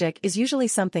 Space magic is usually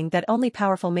something that only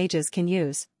powerful mages can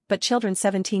use, but children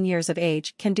 17 years of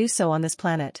age can do so on this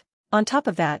planet. On top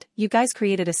of that, you guys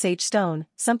created a sage stone,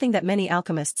 something that many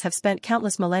alchemists have spent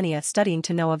countless millennia studying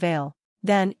to no avail.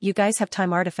 Then, you guys have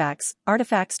time artifacts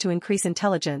to increase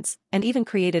intelligence, and even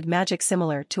created magic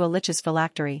similar to a lich's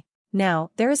phylactery.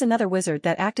 Now, there is another wizard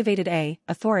that activated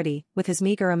authority, with his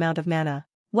meager amount of mana.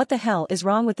 What the hell is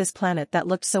wrong with this planet that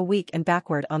looked so weak and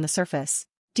backward on the surface?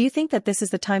 Do you think that this is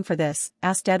the time for this?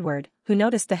 Asked Edward, who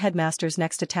noticed the headmaster's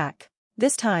next attack.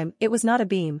 This time, it was not a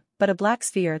beam, but a black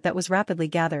sphere that was rapidly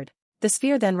gathered. The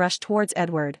sphere then rushed towards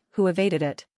Edward, who evaded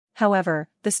it. However,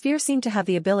 the sphere seemed to have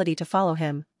the ability to follow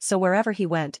him, so wherever he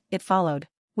went, it followed.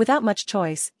 Without much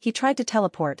choice, he tried to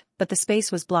teleport, but the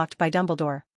space was blocked by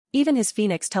Dumbledore. Even his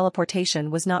phoenix teleportation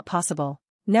was not possible.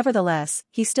 Nevertheless,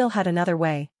 he still had another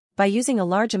way. By using a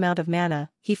large amount of mana,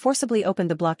 he forcibly opened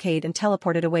the blockade and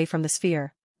teleported away from the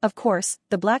sphere. Of course,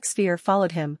 the black sphere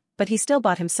followed him, but he still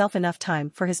bought himself enough time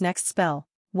for his next spell.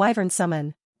 Wyvern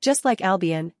Summon. Just like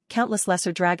Albion, countless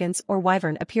lesser dragons or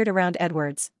wyvern appeared around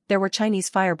Edwards. There were Chinese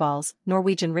fireballs,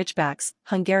 Norwegian ridgebacks,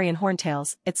 Hungarian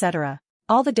horntails, etc.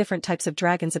 All the different types of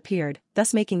dragons appeared,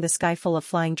 thus making the sky full of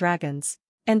flying dragons.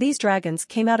 And these dragons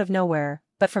came out of nowhere,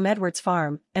 but from Edward's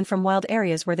farm, and from wild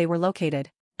areas where they were located.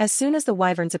 As soon as the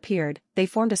wyverns appeared, they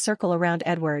formed a circle around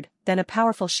Edward, then a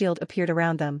powerful shield appeared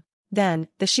around them. Then,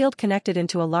 the shield connected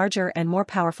into a larger and more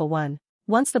powerful one.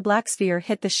 Once the black sphere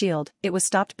hit the shield, it was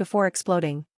stopped before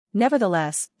exploding.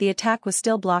 Nevertheless, the attack was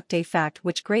still blocked, a fact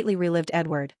which greatly relived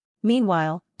Edward.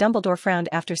 Meanwhile, Dumbledore frowned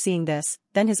after seeing this,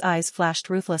 then his eyes flashed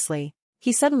ruthlessly.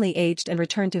 He suddenly aged and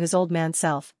returned to his old man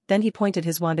self, then he pointed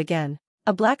his wand again.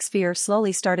 A black sphere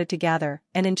slowly started to gather,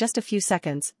 and in just a few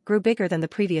seconds, grew bigger than the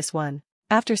previous one.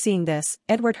 After seeing this,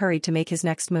 Edward hurried to make his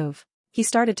next move. He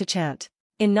started to chant.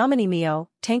 In nomine meo,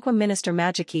 tanquam minister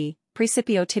magici,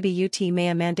 principio tibi ut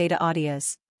mea mandata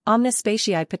audias, omnis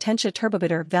spatiae potentia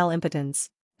turbobiter vel impotens.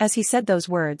 As he said those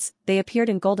words, they appeared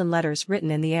in golden letters written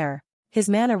in the air. His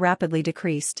mana rapidly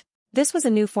decreased. This was a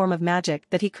new form of magic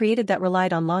that he created that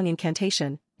relied on long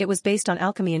incantation. It was based on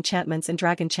alchemy enchantments and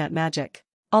dragon chant magic.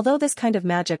 Although this kind of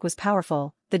magic was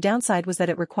powerful, the downside was that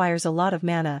it requires a lot of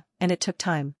mana, and it took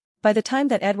time. By the time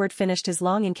that Edward finished his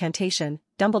long incantation,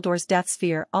 Dumbledore's death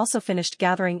sphere also finished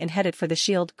gathering and headed for the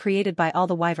shield created by all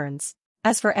the wyverns.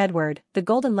 As for Edward, the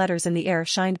golden letters in the air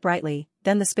shined brightly,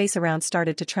 then the space around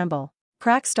started to tremble.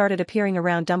 Cracks started appearing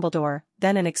around Dumbledore,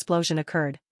 then an explosion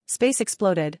occurred. Space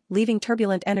exploded, leaving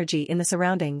turbulent energy in the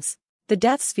surroundings. The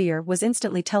death sphere was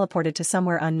instantly teleported to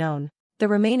somewhere unknown. The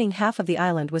remaining half of the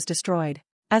island was destroyed.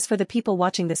 As for the people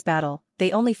watching this battle,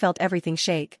 they only felt everything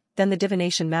shake, then the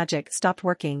divination magic stopped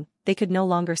working, they could no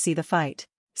longer see the fight.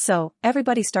 So,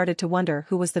 everybody started to wonder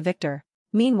who was the victor.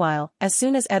 Meanwhile, as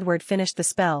soon as Edward finished the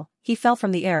spell, he fell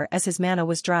from the air as his mana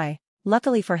was dry.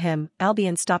 Luckily for him,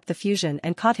 Albion stopped the fusion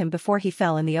and caught him before he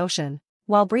fell in the ocean.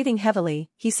 While breathing heavily,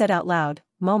 he said out loud,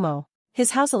 Momo.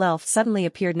 His housel elf suddenly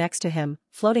appeared next to him,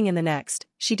 floating in the next.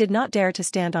 She did not dare to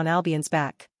stand on Albion's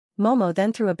back. Momo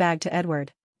then threw a bag to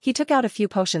Edward. He took out a few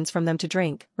potions from them to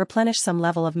drink, replenish some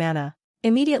level of mana.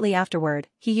 Immediately afterward,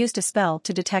 he used a spell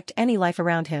to detect any life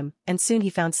around him, and soon he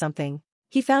found something.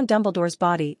 He found Dumbledore's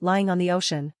body lying on the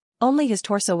ocean. Only his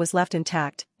torso was left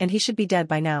intact, and he should be dead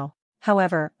by now.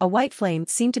 However, a white flame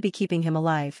seemed to be keeping him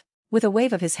alive. With a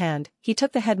wave of his hand, he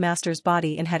took the headmaster's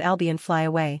body and had Albion fly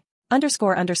away.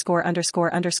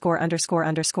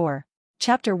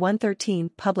 Chapter 113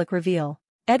 Public Reveal.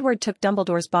 Edward took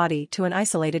Dumbledore's body to an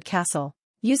isolated castle.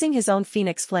 Using his own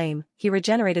phoenix flame, he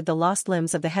regenerated the lost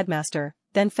limbs of the headmaster,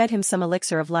 then fed him some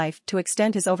elixir of life to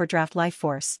extend his overdraft life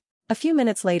force. A few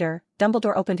minutes later,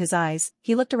 Dumbledore opened his eyes.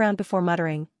 He looked around before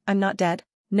muttering, "I'm not dead?"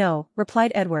 "No,"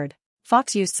 replied Edward.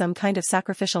 "Fox used some kind of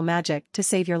sacrificial magic to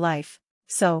save your life.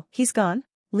 So, he's gone?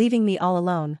 Leaving me all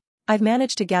alone. I've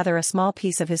managed to gather a small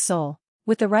piece of his soul.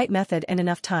 With the right method and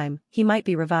enough time, he might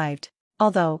be revived.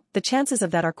 Although, the chances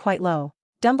of that are quite low."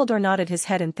 Dumbledore nodded his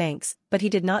head in thanks, but he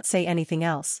did not say anything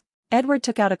else. Edward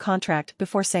took out a contract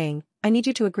before saying, "I need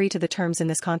you to agree to the terms in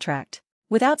this contract."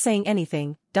 Without saying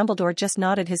anything, Dumbledore just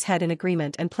nodded his head in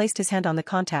agreement and placed his hand on the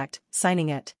contract, signing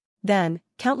it. Then,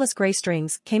 countless grey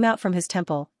strings came out from his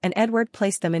temple, and Edward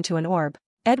placed them into an orb.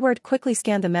 Edward quickly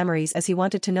scanned the memories as he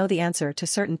wanted to know the answer to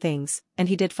certain things, and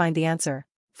he did find the answer.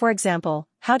 For example,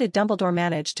 how did Dumbledore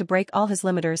manage to break all his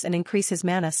limiters and increase his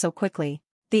mana so quickly?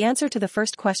 The answer to the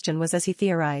first question was as he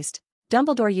theorized.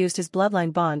 Dumbledore used his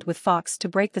bloodline bond with Fawkes to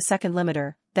break the second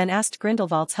limiter, then asked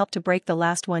Grindelwald's help to break the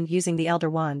last one using the Elder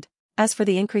Wand. As for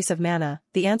the increase of mana,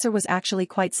 the answer was actually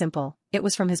quite simple. It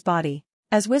was from his body.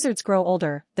 As wizards grow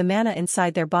older, the mana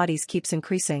inside their bodies keeps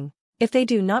increasing. If they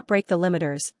do not break the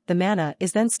limiters, the mana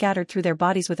is then scattered through their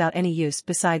bodies without any use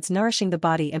besides nourishing the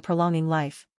body and prolonging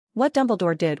life. What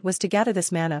Dumbledore did was to gather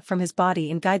this mana from his body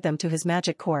and guide them to his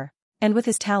magic core. And with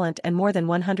his talent and more than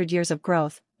 100 years of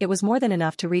growth, it was more than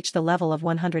enough to reach the level of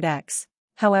 100x.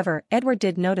 However, Edward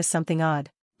did notice something odd.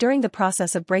 During the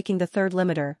process of breaking the third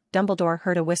limiter, Dumbledore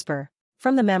heard a whisper.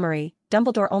 From the memory,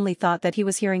 Dumbledore only thought that he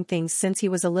was hearing things since he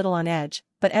was a little on edge,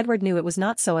 but Edward knew it was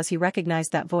not so as he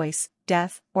recognized that voice,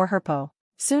 Death, or Herpo.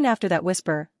 Soon after that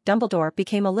whisper, Dumbledore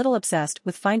became a little obsessed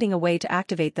with finding a way to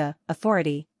activate the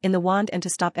authority in the wand and to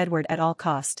stop Edward at all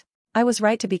cost. I was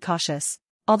right to be cautious.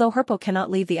 Although Herpo cannot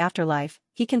leave the afterlife,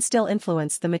 he can still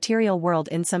influence the material world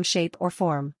in some shape or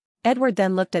form. Edward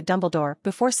then looked at Dumbledore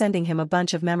before sending him a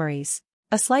bunch of memories.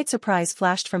 A slight surprise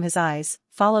flashed from his eyes,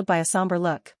 followed by a somber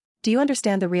look. "Do you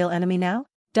understand the real enemy now?"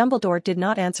 Dumbledore did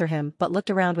not answer him but looked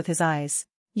around with his eyes.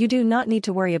 You do not need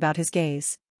to worry about his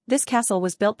gaze. This castle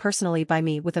was built personally by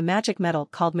me with a magic metal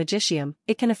called Magicium.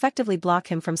 It can effectively block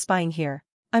him from spying here.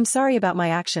 I'm sorry about my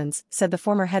actions, said the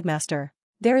former headmaster.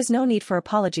 There is no need for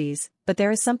apologies, but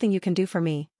there is something you can do for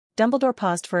me. Dumbledore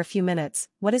paused for a few minutes.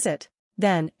 What is it?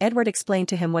 Then, Edward explained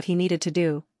to him what he needed to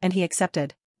do, and he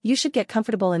accepted. You should get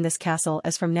comfortable in this castle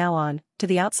as from now on, to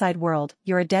the outside world,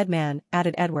 you're a dead man,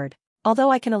 added Edward.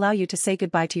 Although I can allow you to say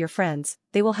goodbye to your friends,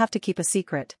 they will have to keep a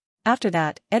secret. After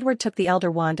that, Edward took the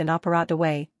Elder Wand and apparat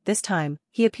away. This time,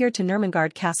 he appeared to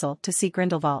Nurmengard Castle to see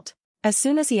Grindelwald. As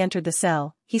soon as he entered the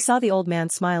cell, he saw the old man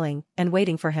smiling and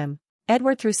waiting for him.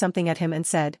 Edward threw something at him and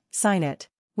said, "Sign it."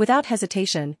 Without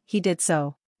hesitation, he did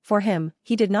so. For him,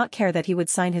 he did not care that he would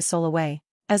sign his soul away.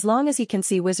 As long as he can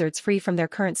see wizards free from their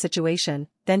current situation,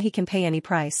 then he can pay any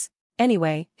price.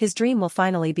 Anyway, his dream will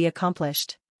finally be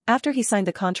accomplished. After he signed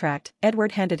the contract,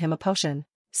 Edward handed him a potion.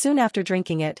 Soon after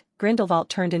drinking it, Grindelwald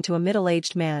turned into a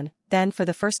middle-aged man. Then for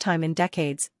the first time in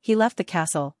decades, he left the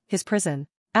castle, his prison.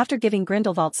 After giving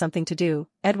Grindelwald something to do,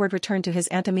 Edward returned to his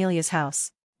Aunt Amelia's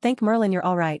house. Thank Merlin you're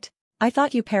all right. I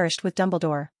thought you perished with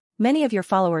Dumbledore. Many of your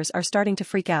followers are starting to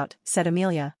freak out, said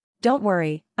Amelia. Don't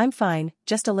worry, I'm fine,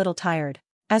 just a little tired.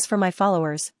 As for my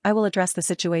followers, I will address the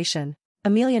situation.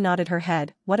 Amelia nodded her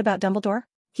head. What about Dumbledore?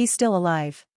 He's still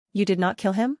alive. You did not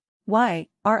kill him? Why,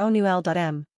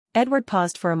 R.O.N.U.L.M. Edward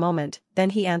paused for a moment,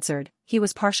 then he answered, he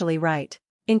was partially right.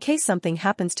 In case something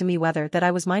happens to me, whether that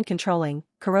I was mind-controlling,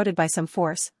 corroded by some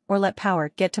force, or let power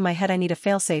get to my head, I need a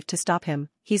failsafe to stop him.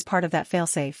 He's part of that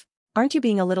failsafe. Aren't you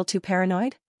being a little too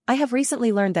paranoid? I have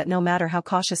recently learned that no matter how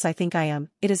cautious I think I am,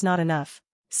 it is not enough.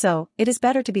 So, it is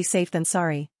better to be safe than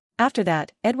sorry. After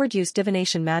that, Edward used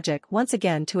divination magic once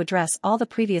again to address all the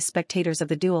previous spectators of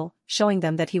the duel, showing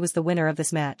them that he was the winner of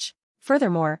this match.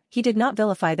 Furthermore, he did not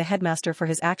vilify the headmaster for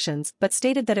his actions but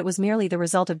stated that it was merely the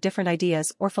result of different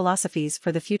ideas or philosophies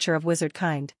for the future of wizard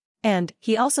kind. And,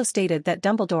 he also stated that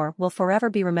Dumbledore will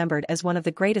forever be remembered as one of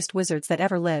the greatest wizards that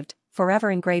ever lived, forever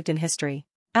engraved in history.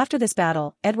 After this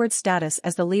battle, Edward's status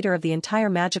as the leader of the entire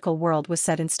magical world was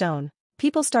set in stone.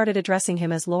 People started addressing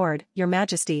him as Lord, Your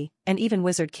Majesty, and even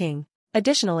Wizard King.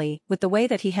 Additionally, with the way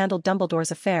that he handled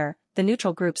Dumbledore's affair, the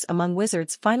neutral groups among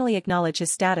wizards finally acknowledged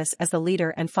his status as the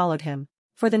leader and followed him.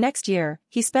 For the next year,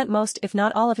 he spent most if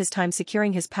not all of his time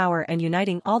securing his power and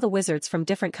uniting all the wizards from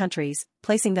different countries,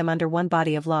 placing them under one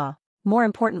body of law. More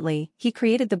importantly, he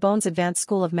created the Bones Advanced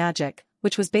School of Magic,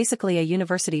 which was basically a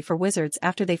university for wizards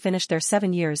after they finished their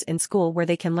 7 years in school where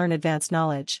they can learn advanced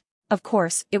knowledge. Of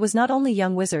course, it was not only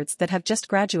young wizards that have just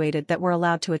graduated that were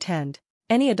allowed to attend.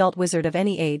 Any adult wizard of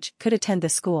any age could attend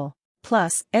this school.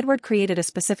 Plus, Edward created a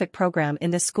specific program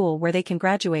in this school where they can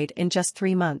graduate in just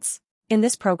 3 months. In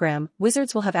this program,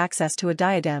 wizards will have access to a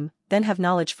diadem, then have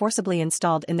knowledge forcibly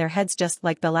installed in their heads just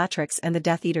like Bellatrix and the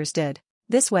Death Eaters did.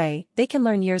 This way, they can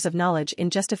learn years of knowledge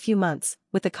in just a few months,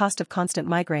 with the cost of constant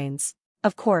migraines.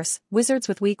 Of course, wizards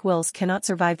with weak wills cannot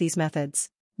survive these methods.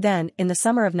 Then, in the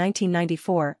summer of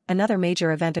 1994, another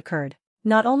major event occurred.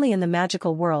 Not only in the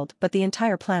magical world but the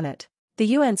entire planet. The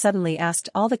UN suddenly asked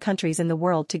all the countries in the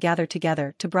world to gather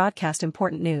together to broadcast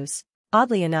important news.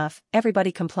 Oddly enough,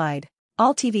 everybody complied.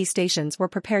 All TV stations were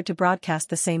prepared to broadcast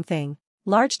the same thing.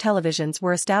 Large televisions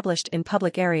were established in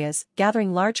public areas,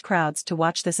 gathering large crowds to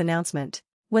watch this announcement.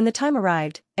 When the time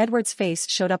arrived, Edward's face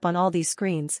showed up on all these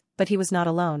screens, but he was not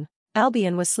alone.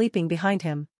 Albion was sleeping behind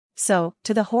him. So,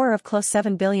 to the horror of close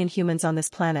 7 billion humans on this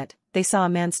planet, they saw a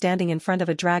man standing in front of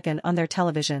a dragon on their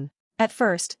television. At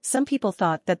first, some people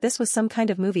thought that this was some kind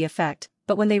of movie effect,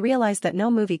 but when they realized that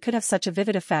no movie could have such a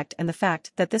vivid effect and the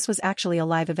fact that this was actually a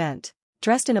live event.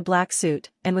 Dressed in a black suit,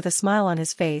 and with a smile on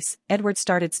his face, Edward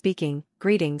started speaking,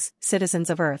 "Greetings, citizens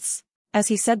of Earths." As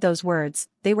he said those words,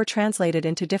 they were translated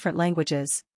into different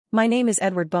languages. My name is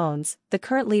Edward Bones, the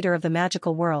current leader of the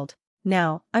magical world.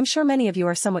 Now, I'm sure many of you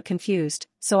are somewhat confused,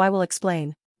 so I will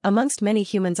explain. Amongst many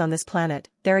humans on this planet,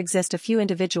 there exist a few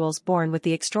individuals born with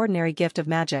the extraordinary gift of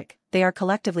magic. They are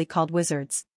collectively called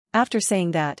wizards. After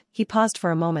saying that, he paused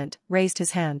for a moment, raised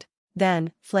his hand.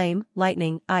 Then, flame,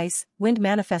 lightning, ice, wind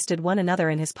manifested one another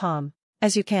in his palm.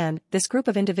 As you can, this group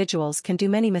of individuals can do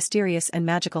many mysterious and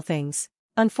magical things.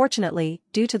 Unfortunately,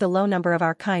 due to the low number of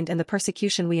our kind and the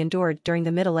persecution we endured during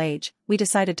the Middle Age, we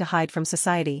decided to hide from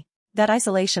society. That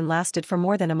isolation lasted for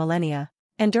more than a millennia.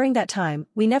 And during that time,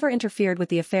 we never interfered with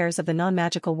the affairs of the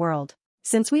non-magical world.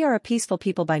 Since we are a peaceful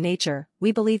people by nature,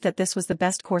 we believed that this was the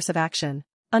best course of action.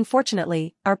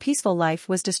 Unfortunately, our peaceful life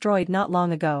was destroyed not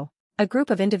long ago. A group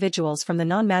of individuals from the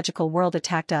non-magical world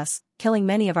attacked us, killing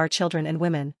many of our children and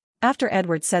women. After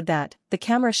Edward said that, the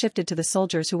camera shifted to the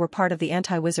soldiers who were part of the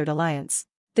anti-wizard alliance.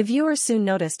 The viewers soon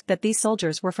noticed that these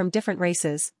soldiers were from different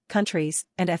races, countries,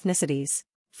 and ethnicities.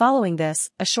 Following this,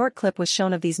 a short clip was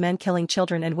shown of these men killing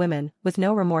children and women, with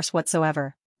no remorse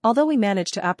whatsoever. Although we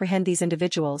managed to apprehend these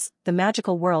individuals, the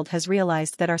magical world has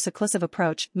realized that our seclusive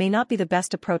approach may not be the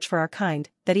best approach for our kind,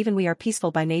 that even we are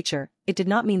peaceful by nature. It did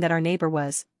not mean that our neighbor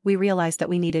was. We realized that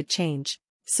we needed change.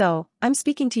 So, I'm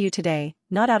speaking to you today,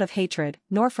 not out of hatred,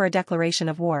 nor for a declaration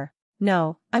of war.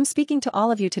 No, I'm speaking to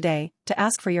all of you today, to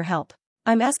ask for your help.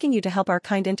 I'm asking you to help our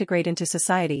kind integrate into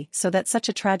society so that such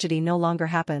a tragedy no longer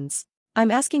happens.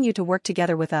 I'm asking you to work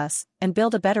together with us, and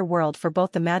build a better world for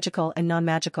both the magical and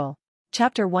non-magical.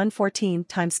 Chapter 114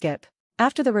 Time Skip.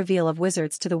 After the reveal of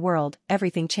wizards to the world,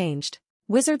 everything changed.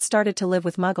 Wizards started to live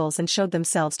with muggles and showed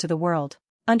themselves to the world.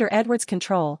 Under Edward's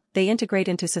control, they integrate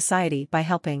into society by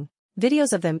helping.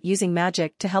 Videos of them using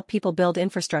magic to help people build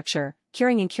infrastructure,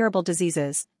 curing incurable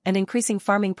diseases, and increasing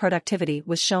farming productivity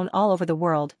was shown all over the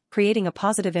world, creating a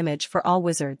positive image for all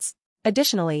wizards.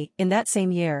 Additionally, in that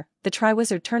same year, the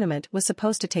Triwizard Tournament was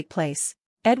supposed to take place.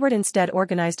 Edward instead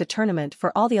organized a tournament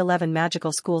for all the 11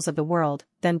 magical schools of the world,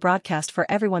 then broadcast for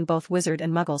everyone, both wizard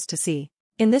and muggles, to see.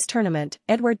 In this tournament,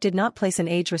 Edward did not place an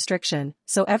age restriction,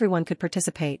 so everyone could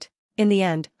participate. In the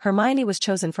end, Hermione was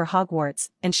chosen for Hogwarts,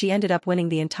 and she ended up winning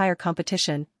the entire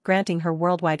competition, granting her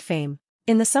worldwide fame.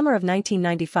 In the summer of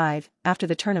 1995, after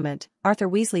the tournament, Arthur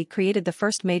Weasley created the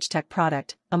first MageTech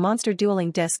product, a monster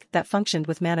dueling disc that functioned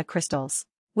with mana crystals.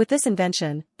 With this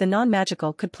invention, the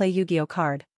non-magical could play Yu-Gi-Oh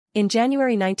card. In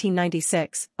January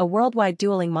 1996, a worldwide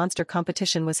dueling monster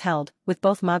competition was held, with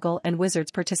both Muggle and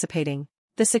Wizards participating.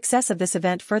 The success of this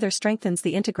event further strengthens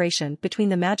the integration between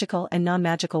the magical and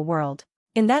non-magical world.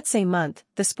 In that same month,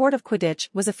 the sport of Quidditch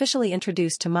was officially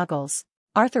introduced to Muggles.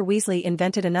 Arthur Weasley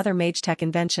invented another MageTech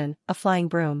invention, a flying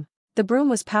broom. The broom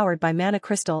was powered by mana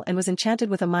crystal and was enchanted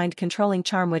with a mind-controlling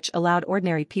charm which allowed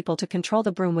ordinary people to control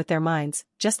the broom with their minds,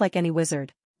 just like any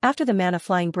wizard. After the mana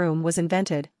flying broom was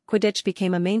invented, Quidditch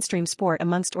became a mainstream sport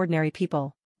amongst ordinary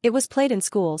people. It was played in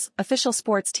schools. Official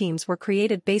sports teams were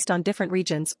created based on different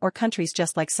regions or countries,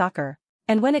 just like soccer.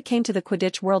 And when it came to the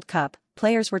Quidditch World Cup,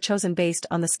 players were chosen based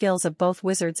on the skills of both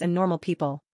wizards and normal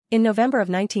people. In November of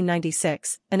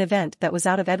 1996, an event that was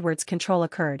out of Edward's control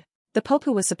occurred. The Pope,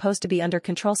 who was supposed to be under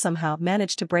control, somehow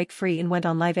managed to break free and went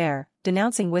on live air,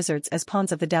 denouncing wizards as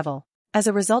pawns of the devil. As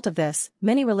a result of this,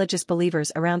 many religious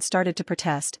believers around started to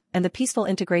protest, and the peaceful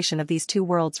integration of these two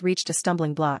worlds reached a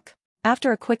stumbling block.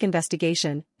 After a quick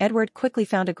investigation, Edward quickly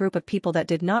found a group of people that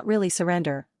did not really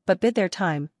surrender, but bid their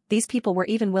time. These people were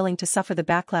even willing to suffer the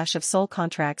backlash of soul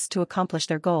contracts to accomplish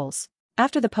their goals.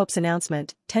 After the Pope's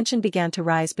announcement, tension began to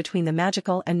rise between the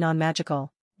magical and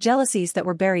non-magical. Jealousies that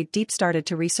were buried deep started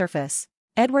to resurface.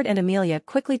 Edward and Amelia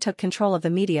quickly took control of the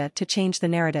media to change the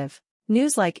narrative.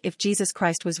 News like, if Jesus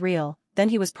Christ was real, then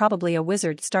he was probably a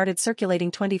wizard, started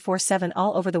circulating 24/7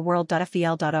 all over the world.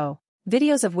 FEL.O.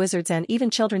 Videos of wizards and even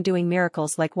children doing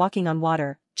miracles like walking on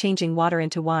water, changing water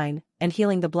into wine, and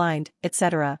healing the blind,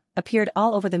 etc., appeared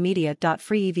all over the media.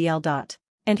 FreeEVL.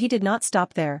 And he did not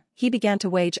stop there. He began to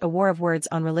wage a war of words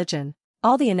on religion.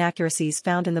 All the inaccuracies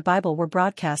found in the Bible were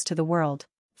broadcast to the world.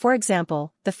 For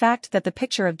example, the fact that the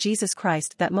picture of Jesus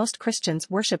Christ that most Christians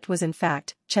worshipped was in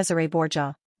fact Cesare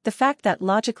Borgia. The fact that,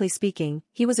 logically speaking,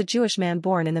 he was a Jewish man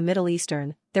born in the Middle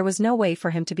Eastern, there was no way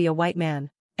for him to be a white man.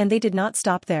 And they did not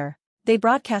stop there. They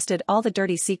broadcasted all the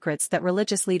dirty secrets that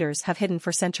religious leaders have hidden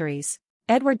for centuries.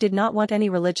 Edward did not want any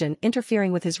religion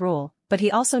interfering with his rule, but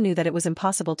he also knew that it was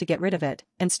impossible to get rid of it,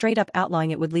 and straight up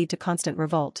outlawing it would lead to constant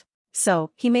revolt.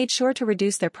 So, he made sure to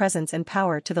reduce their presence and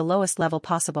power to the lowest level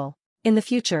possible. In the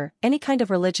future, any kind of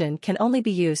religion can only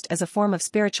be used as a form of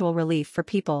spiritual relief for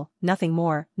people, nothing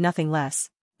more, nothing less.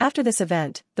 After this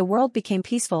event, the world became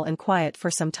peaceful and quiet for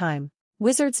some time.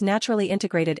 Wizards naturally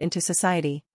integrated into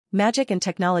society. Magic and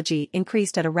technology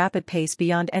increased at a rapid pace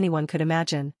beyond anyone could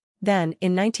imagine. Then,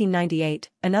 in 1998,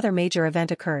 another major event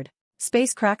occurred.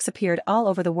 Space cracks appeared all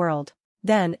over the world.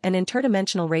 Then, an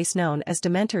interdimensional race known as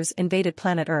Dementors invaded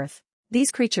planet Earth.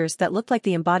 These creatures that looked like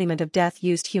the embodiment of death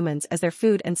used humans as their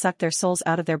food and sucked their souls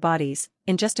out of their bodies.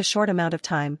 In just a short amount of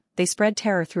time, they spread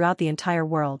terror throughout the entire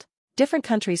world. Different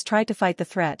countries tried to fight the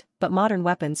threat, but modern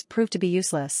weapons proved to be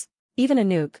useless. Even a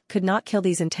nuke could not kill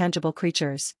these intangible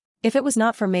creatures. If it was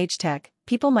not for MageTech,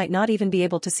 people might not even be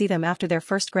able to see them after their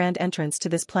first grand entrance to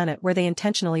this planet where they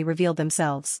intentionally revealed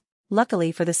themselves.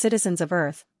 Luckily for the citizens of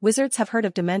Earth, wizards have heard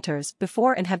of Dementors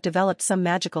before and have developed some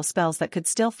magical spells that could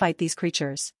still fight these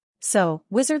creatures. So,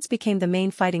 wizards became the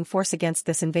main fighting force against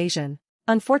this invasion.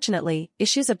 Unfortunately,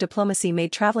 issues of diplomacy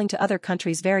made traveling to other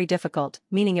countries very difficult,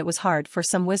 meaning it was hard for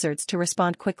some wizards to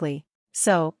respond quickly.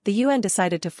 So, the UN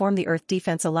decided to form the Earth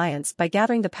Defense Alliance by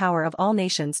gathering the power of all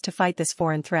nations to fight this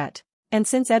foreign threat. And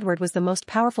since Edward was the most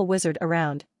powerful wizard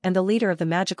around, and the leader of the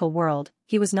magical world,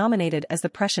 he was nominated as the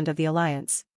President of the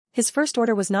Alliance. His first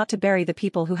order was not to bury the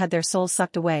people who had their souls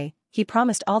sucked away, he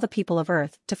promised all the people of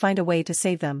Earth to find a way to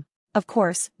save them. Of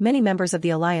course, many members of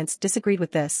the Alliance disagreed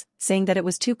with this, saying that it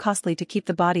was too costly to keep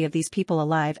the body of these people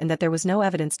alive and that there was no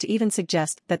evidence to even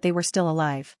suggest that they were still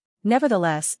alive.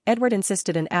 Nevertheless, Edward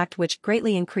insisted an act which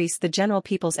greatly increased the general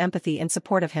people's empathy and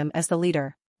support of him as the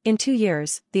leader. In 2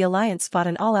 years, the Alliance fought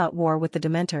an all-out war with the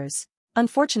Dementors.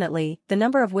 Unfortunately, the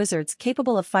number of wizards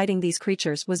capable of fighting these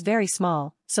creatures was very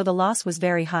small, so the loss was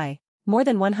very high. More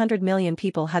than 100 million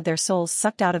people had their souls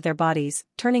sucked out of their bodies,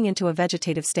 turning into a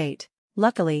vegetative state.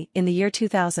 Luckily, in the year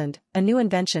 2000, a new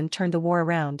invention turned the war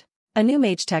around. A new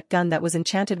mage-tech gun that was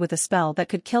enchanted with a spell that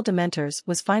could kill Dementors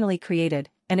was finally created,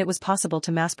 and it was possible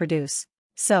to mass-produce.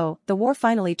 So, the war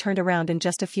finally turned around in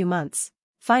just a few months.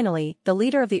 Finally, the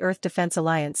leader of the Earth Defense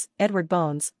Alliance, Edward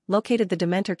Bones, located the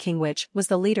Dementor King, which was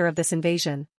the leader of this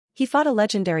invasion. He fought a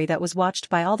legendary that was watched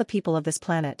by all the people of this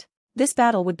planet. This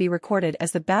battle would be recorded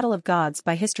as the Battle of Gods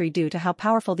by history due to how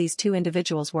powerful these two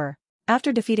individuals were.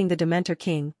 After defeating the Dementor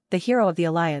King, the hero of the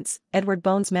Alliance, Edward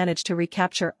Bones managed to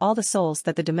recapture all the souls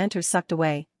that the Dementors sucked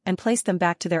away, and place them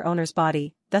back to their owner's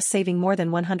body, thus saving more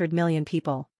than 100 million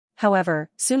people. However,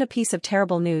 soon a piece of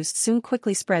terrible news soon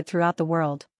quickly spread throughout the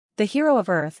world. The hero of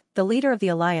Earth, the leader of the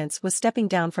Alliance, was stepping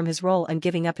down from his role and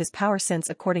giving up his power since,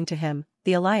 according to him,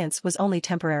 the Alliance was only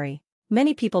temporary.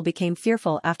 Many people became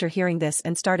fearful after hearing this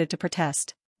and started to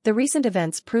protest. The recent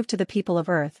events proved to the people of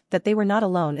Earth that they were not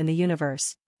alone in the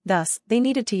universe. Thus, they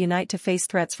needed to unite to face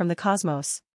threats from the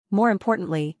cosmos. More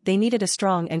importantly, they needed a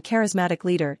strong and charismatic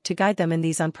leader to guide them in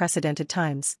these unprecedented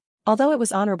times. Although it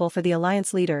was honorable for the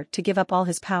Alliance leader to give up all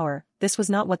his power, this was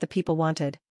not what the people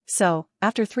wanted. So,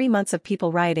 after 3 months of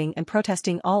people rioting and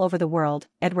protesting all over the world,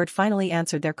 Edward finally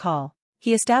answered their call.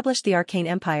 He established the Arcane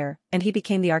Empire, and he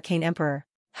became the Arcane Emperor.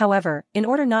 However, in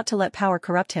order not to let power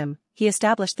corrupt him, he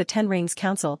established the Ten Rings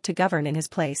Council to govern in his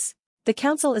place. The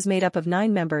council is made up of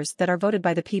 9 members that are voted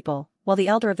by the people, while the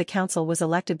elder of the council was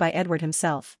elected by Edward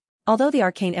himself. Although the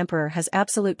Arcane Emperor has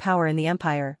absolute power in the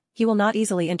empire, he will not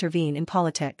easily intervene in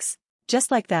politics. Just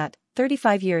like that,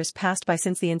 35 years passed by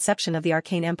since the inception of the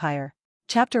Arcane Empire.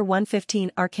 Chapter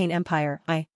 115 Arcane Empire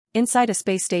I. Inside a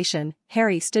space station,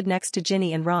 Harry stood next to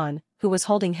Ginny and Ron, who was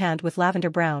holding hand with Lavender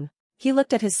Brown. He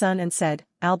looked at his son and said,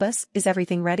 "Albus, is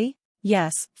everything ready?"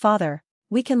 "Yes, father.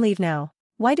 We can leave now."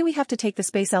 "Why do we have to take the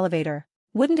space elevator?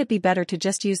 Wouldn't it be better to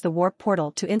just use the warp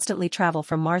portal to instantly travel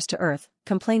from Mars to Earth?"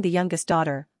 complained the youngest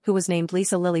daughter, who was named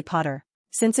Lisa Lily Potter.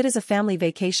 "Since it is a family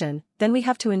vacation, then we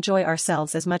have to enjoy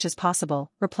ourselves as much as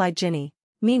possible," replied Ginny.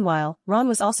 Meanwhile, Ron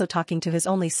was also talking to his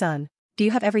only son. "Do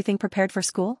you have everything prepared for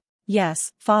school?"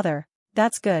 "Yes, father."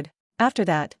 "That's good." After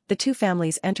that, the two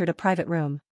families entered a private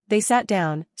room. They sat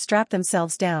down, strapped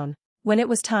themselves down. When it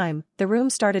was time, the room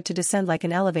started to descend like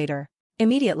an elevator.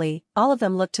 Immediately, all of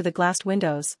them looked to the glassed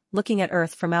windows, looking at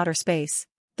Earth from outer space.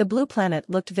 The blue planet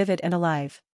looked vivid and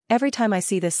alive. "Every time I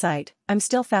see this sight, I'm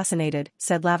still fascinated,"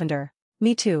 said Lavender.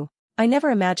 "Me too. I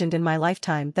never imagined in my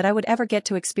lifetime that I would ever get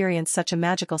to experience such a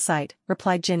magical sight,"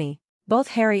 replied Ginny. Both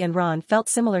Harry and Ron felt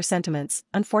similar sentiments.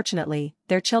 Unfortunately,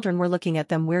 their children were looking at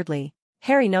them weirdly.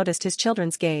 Harry noticed his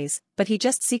children's gaze, but he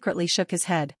just secretly shook his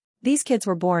head. These kids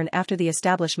were born after the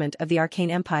establishment of the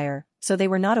Arcane Empire, so they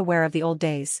were not aware of the old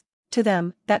days. To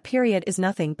them, that period is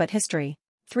nothing but history.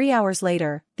 3 hours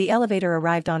later, the elevator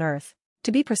arrived on Earth.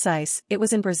 To be precise, it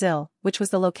was in Brazil, which was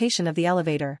the location of the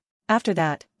elevator. After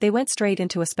that, they went straight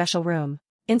into a special room.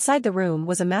 Inside the room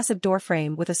was a massive door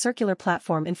frame with a circular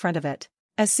platform in front of it.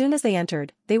 As soon as they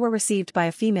entered, they were received by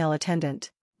a female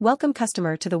attendant. "Welcome,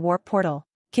 customer, to the warp portal.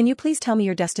 Can you please tell me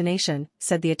your destination?"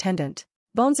 said the attendant.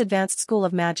 "Bones Advanced School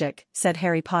of Magic," said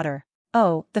Harry Potter.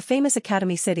 "Oh, the famous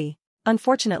Academy City.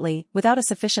 Unfortunately, without a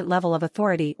sufficient level of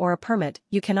authority or a permit,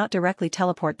 you cannot directly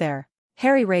teleport there."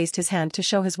 Harry raised his hand to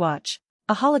show his watch.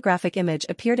 A holographic image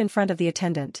appeared in front of the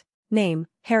attendant. "Name,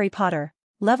 Harry Potter.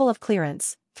 Level of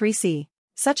clearance, 3C.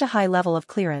 Such a high level of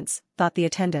clearance, thought the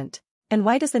attendant. And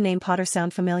why does the name Potter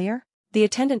sound familiar? The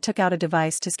attendant took out a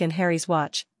device to scan Harry's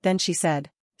watch, then she said,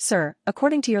 "Sir,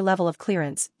 according to your level of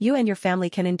clearance, you and your family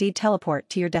can indeed teleport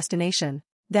to your destination."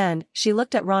 Then, she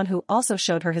looked at Ron, who also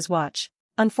showed her his watch.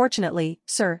 "Unfortunately,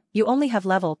 sir, you only have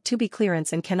level 2B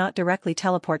clearance and cannot directly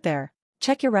teleport there."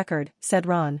 "Check your record," said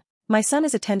Ron. "My son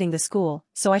is attending the school,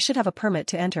 so I should have a permit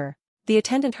to enter." The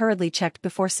attendant hurriedly checked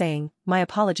before saying, "My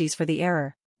apologies for the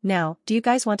error. Now, do you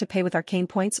guys want to pay with arcane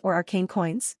points or arcane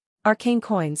coins?" "Arcane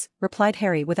coins," replied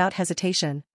Harry without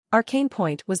hesitation. Arcane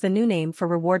point was the new name for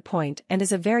reward point and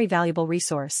is a very valuable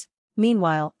resource.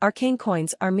 Meanwhile, arcane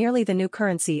coins are merely the new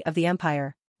currency of the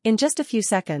Empire. In just a few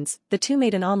seconds, the two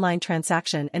made an online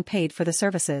transaction and paid for the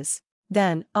services.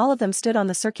 Then, all of them stood on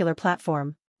the circular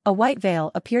platform. A white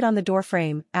veil appeared on the door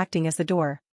frame, acting as the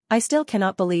door. I still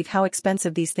cannot believe how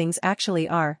expensive these things actually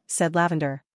are, said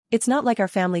Lavender. It's not like our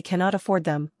family cannot afford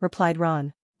them, replied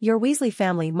Ron. Your Weasley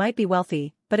family might be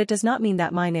wealthy, but it does not mean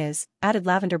that mine is, added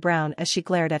Lavender Brown as she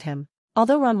glared at him.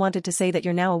 Although Ron wanted to say that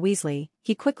you're now a Weasley,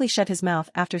 he quickly shut his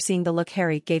mouth after seeing the look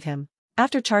Harry gave him.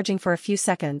 After charging for a few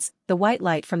seconds, the white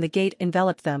light from the gate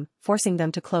enveloped them, forcing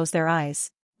them to close their eyes.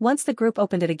 Once the group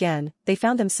opened it again, they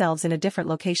found themselves in a different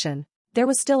location. There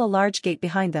was still a large gate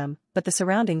behind them, but the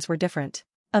surroundings were different.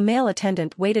 A male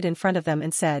attendant waited in front of them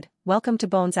and said, "Welcome to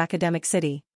Bones Academic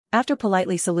City." After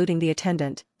politely saluting the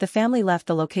attendant, the family left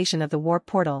the location of the warp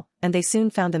portal, and they soon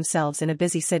found themselves in a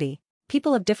busy city.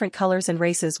 People of different colors and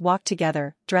races walked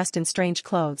together, dressed in strange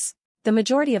clothes. The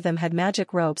majority of them had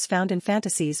magic robes found in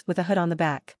fantasies with a hood on the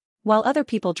back, while other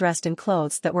people dressed in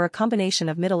clothes that were a combination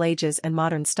of Middle Ages and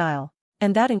modern style.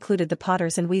 And that included the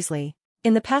Potters and Weasley.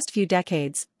 In the past few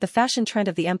decades, the fashion trend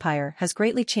of the Empire has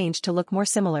greatly changed to look more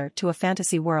similar to a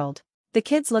fantasy world. The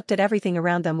kids looked at everything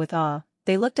around them with awe.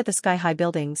 They looked at the sky-high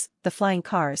buildings, the flying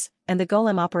cars, and the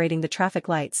golem operating the traffic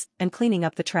lights, and cleaning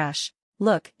up the trash.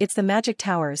 "Look, it's the magic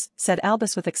towers," said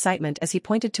Albus with excitement as he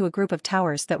pointed to a group of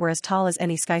towers that were as tall as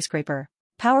any skyscraper.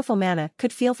 Powerful mana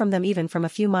could feel from them even from a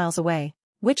few miles away.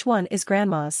 "Which one is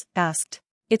Grandma's?" asked.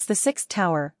 "It's the 6th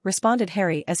tower," responded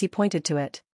Harry as he pointed to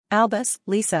it. Albus,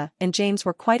 Lisa, and James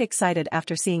were quite excited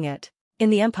after seeing it. In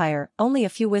the Empire, only a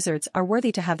few wizards are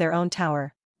worthy to have their own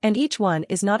tower. And each one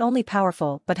is not only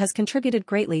powerful but has contributed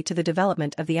greatly to the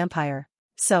development of the Empire.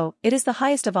 So, it is the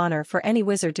highest of honor for any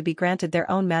wizard to be granted their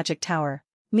own magic tower.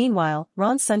 Meanwhile,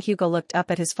 Ron's son Hugo looked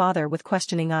up at his father with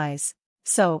questioning eyes.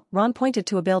 "So," Ron pointed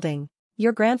to a building.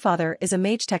 "Your grandfather is a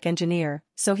mage-tech engineer,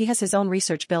 so he has his own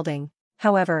research building.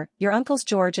 However, your uncles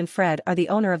George and Fred are the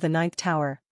owner of the 9th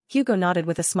tower." Hugo nodded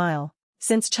with a smile.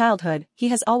 Since childhood, he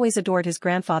has always adored his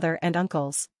grandfather and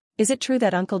uncles. "Is it true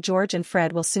that Uncle George and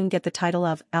Fred will soon get the title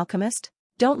of alchemist?"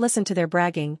 "Don't listen to their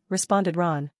bragging," responded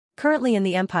Ron. "Currently in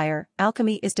the Empire,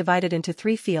 alchemy is divided into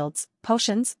 3 fields: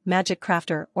 potions, magic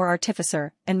crafter or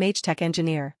artificer, and mage-tech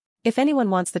engineer. If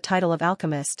anyone wants the title of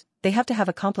alchemist, they have to have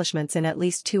accomplishments in at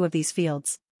least 2 of these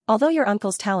fields. Although your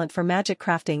uncle's talent for magic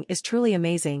crafting is truly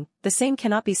amazing, the same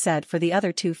cannot be said for the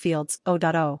other 2 fields.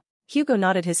 O.O. Hugo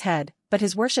nodded his head, but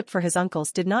his worship for his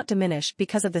uncles did not diminish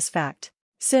because of this fact.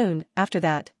 Soon, after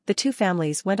that, the 2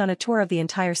 families went on a tour of the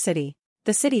entire city.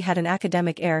 The city had an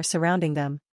academic air surrounding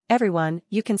them. Everyone,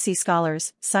 you can see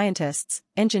scholars, scientists,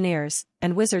 engineers,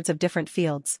 and wizards of different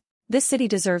fields. "This city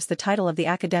deserves the title of the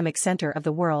academic center of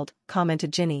the world,"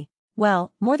 commented Ginny.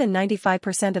 "Well, more than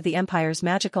 95% of the Empire's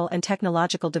magical and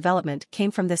technological development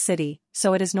came from this city,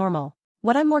 so it is normal.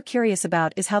 What I'm more curious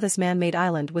about is how this man-made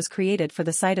island was created for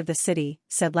the site of this city,"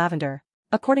 said Lavender.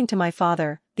 "According to my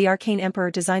father, the Arcane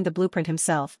Emperor designed the blueprint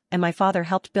himself, and my father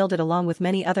helped build it along with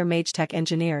many other mage-tech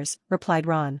engineers," replied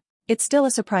Ron. "It's still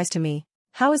a surprise to me."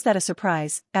 "How is that a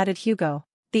surprise?" added Hugo.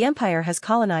 "The Empire has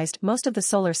colonized most of the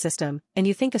solar system, and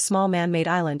you think a small man-made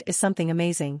island is something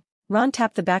amazing." Ron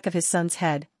tapped the back of his son's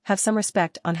head. "Have some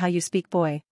respect on how you speak,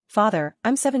 boy." "Father,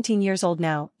 I'm 17 years old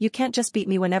now, you can't just beat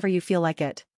me whenever you feel like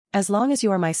it. As long as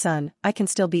you are my son, I can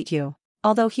still beat you."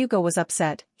 Although Hugo was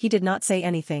upset, he did not say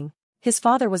anything. His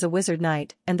father was a wizard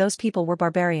knight, and those people were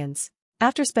barbarians.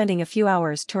 After spending a few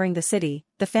hours touring the city,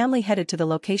 the family headed to the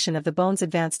location of the Bones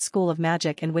Advanced School of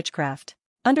Magic and Witchcraft.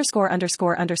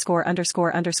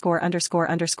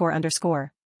 _____________________________________________________________________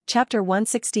 Chapter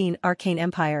 116 Arcane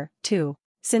Empire, 2.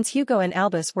 Since Hugo and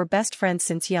Albus were best friends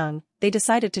since young, they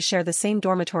decided to share the same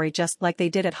dormitory just like they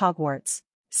did at Hogwarts.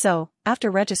 So, after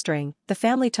registering, the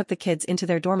family took the kids into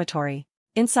their dormitory.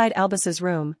 Inside Albus's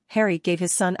room, Harry gave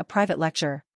his son a private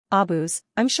lecture. "Abus,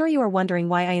 I'm sure you are wondering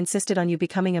why I insisted on you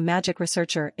becoming a magic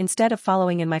researcher instead of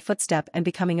following in my footstep and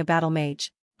becoming a battle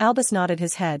mage." Albus nodded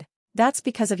his head. "That's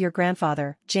because of your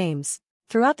grandfather, James.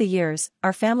 Throughout the years,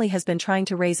 our family has been trying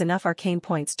to raise enough arcane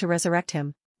points to resurrect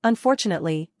him.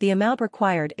 Unfortunately, the amount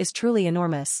required is truly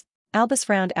enormous." Albus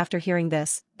frowned after hearing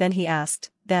this, then he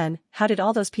asked, "Then, how did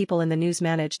all those people in the news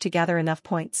manage to gather enough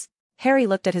points?" Harry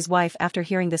looked at his wife after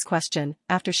hearing this question.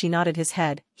 After she nodded his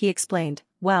head, he explained,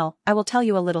 "Well, I will tell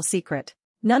you a little secret.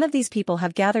 None of these people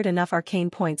have gathered enough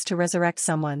arcane points to resurrect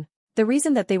someone. The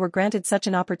reason that they were granted such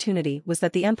an opportunity was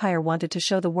that the Empire wanted to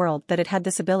show the world that it had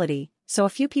this ability, so a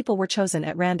few people were chosen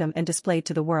at random and displayed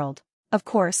to the world. Of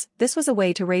course, this was a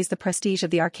way to raise the prestige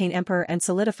of the Arcane Emperor and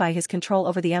solidify his control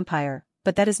over the Empire,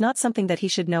 but that is not something that he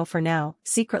should know for now,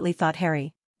 secretly thought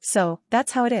Harry. So,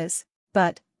 that's how it is.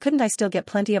 But, couldn't I still get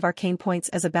plenty of arcane points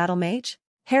as a battle mage?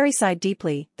 Harry sighed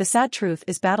deeply. The sad truth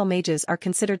is battle mages are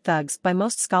considered thugs by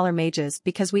most scholar mages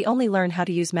because we only learn how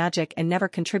to use magic and never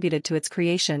contributed to its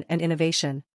creation and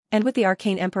innovation. And with the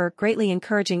Arcane Emperor greatly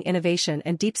encouraging innovation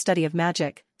and deep study of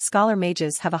magic, scholar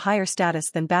mages have a higher status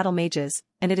than battle mages,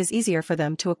 and it is easier for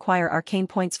them to acquire arcane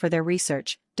points for their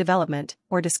research, development,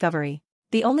 or discovery.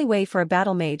 The only way for a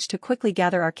battle mage to quickly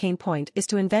gather arcane point is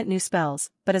to invent new spells,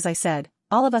 but as I said,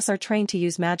 all of us are trained to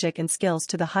use magic and skills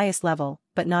to the highest level,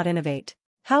 but not innovate.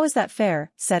 How is that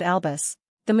fair? Said Albus.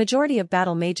 The majority of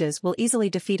battle mages will easily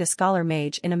defeat a scholar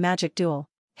mage in a magic duel.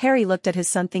 Harry looked at his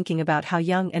son thinking about how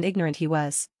young and ignorant he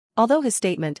was. Although his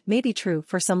statement may be true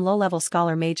for some low-level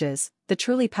scholar mages, the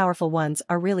truly powerful ones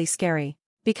are really scary.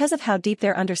 Because of how deep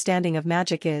their understanding of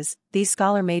magic is, these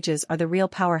scholar mages are the real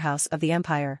powerhouse of the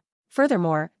Empire.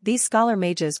 Furthermore, these scholar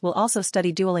mages will also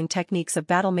study dueling techniques of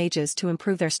battle mages to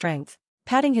improve their strength.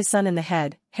 Patting his son in the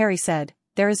head, Harry said,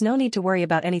 "There is no need to worry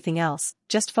about anything else,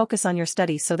 just focus on your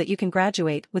studies so that you can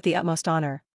graduate with the utmost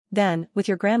honor. Then, with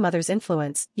your grandmother's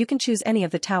influence, you can choose any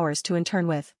of the towers to intern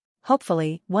with.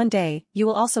 Hopefully, one day, you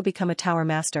will also become a tower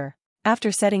master."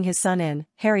 After setting his son in,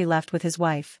 Harry left with his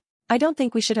wife. "I don't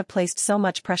think we should have placed so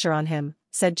much pressure on him,"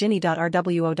 said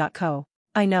Ginny.rwo.co.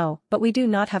 "I know, but we do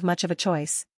not have much of a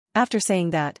choice." After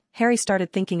saying that, Harry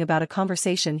started thinking about a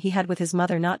conversation he had with his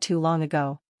mother not too long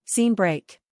ago. Scene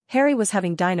break. Harry was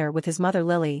having dinner with his mother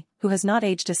Lily, who has not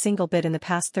aged a single bit in the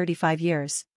past 35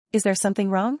 years. "Is there something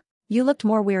wrong? You looked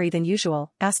more weary than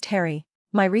usual," asked Harry.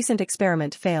 "My recent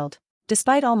experiment failed.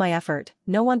 Despite all my effort,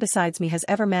 no one besides me has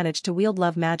ever managed to wield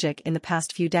love magic in the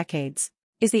past few decades."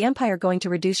 "Is the Empire going to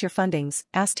reduce your fundings?"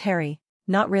 asked Harry.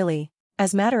 "Not really.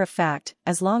 As matter of fact,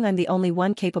 as long I'm the only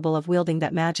one capable of wielding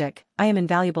that magic, I am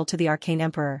invaluable to the Arcane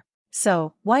Emperor."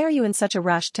 "So, why are you in such a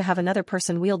rush to have another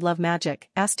person wield love magic?"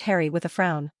 asked Harry with a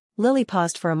frown. Lily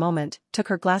paused for a moment, took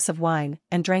her glass of wine,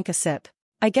 and drank a sip.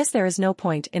 "I guess there is no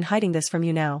point in hiding this from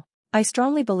you now. I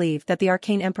strongly believe that the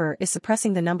Arcane Emperor is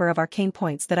suppressing the number of arcane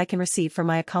points that I can receive for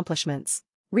my accomplishments.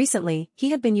 Recently, he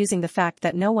had been using the fact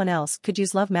that no one else could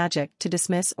use love magic to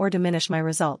dismiss or diminish my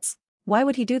results. Why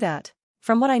would he do that?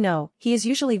 From what I know, he is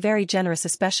usually very generous,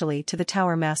 especially to the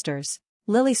tower masters."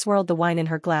 Lily swirled the wine in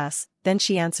her glass, then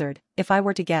she answered, "If I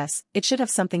were to guess, it should have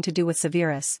something to do with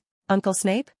Severus." "Uncle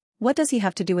Snape? What does he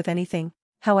have to do with anything?"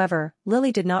 However,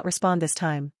 Lily did not respond this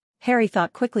time. Harry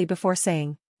thought quickly before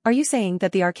saying, "Are you saying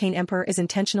that the Arcane Emperor is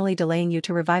intentionally delaying you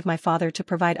to revive my father to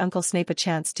provide Uncle Snape a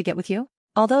chance to get with you?"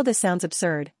 Although this sounds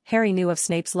absurd, Harry knew of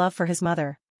Snape's love for his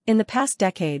mother. In the past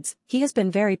decades, he has been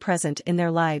very present in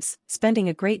their lives, spending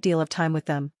a great deal of time with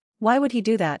them. "Why would he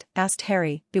do that?" asked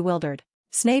Harry, bewildered.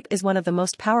 "Snape is one of the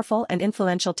most powerful and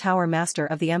influential tower master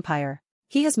of the Empire.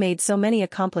 He has made so many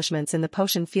accomplishments in the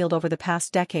potion field over the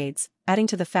past decades, adding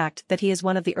to the fact that he is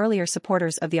one of the earlier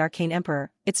supporters of the Arcane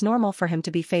Emperor. It's normal for him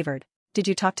to be favored." "Did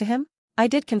you talk to him?" "I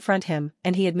did confront him,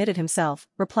 and he admitted himself,"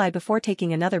 replied before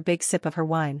taking another big sip of her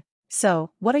wine.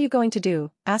 "So, what are you going to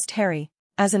do?" asked Harry.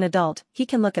 As an adult, he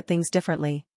can look at things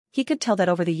differently. He could tell that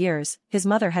over the years, his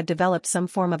mother had developed some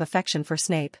form of affection for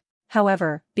Snape.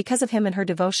 However, because of him and her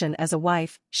devotion as a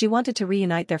wife, she wanted to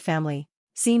reunite their family.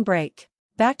 Scene break.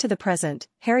 Back to the present,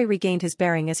 Harry regained his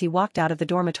bearing as he walked out of the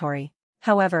dormitory.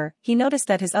 However, he noticed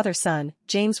that his other son,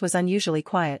 James, was unusually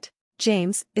quiet.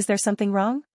 "James, is there something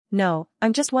wrong?" "No,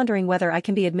 I'm just wondering whether I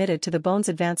can be admitted to the Bones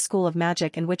Advanced School of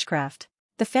Magic and Witchcraft."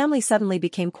 The family suddenly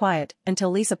became quiet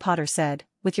until Lisa Potter said,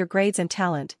 "With your grades and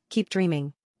talent, keep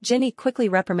dreaming." Ginny quickly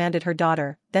reprimanded her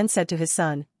daughter, then said to his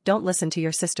son, "Don't listen to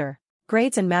your sister.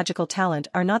 Grades and magical talent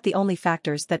are not the only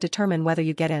factors that determine whether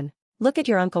you get in. Look at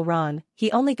your Uncle Ron,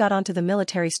 he only got onto the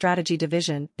military strategy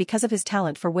division because of his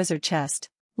talent for wizard chess.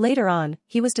 Later on,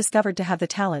 he was discovered to have the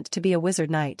talent to be a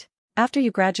wizard knight. After you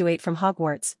graduate from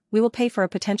Hogwarts, we will pay for a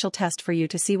potential test for you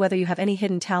to see whether you have any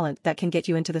hidden talent that can get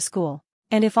you into the school.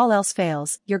 And if all else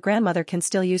fails, your grandmother can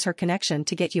still use her connection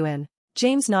to get you in."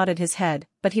 James nodded his head,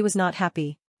 but he was not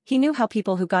happy. He knew how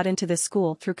people who got into this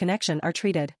school through connection are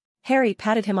treated. Harry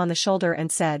patted him on the shoulder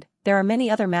and said, "There are many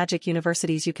other magic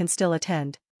universities you can still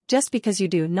attend. Just because you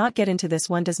do not get into this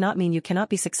one does not mean you cannot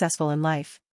be successful in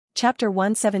life." Chapter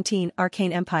 117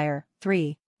 Arcane Empire,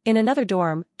 3. In another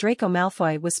dorm, Draco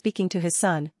Malfoy was speaking to his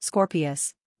son,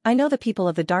 Scorpius. "I know the people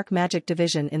of the Dark Magic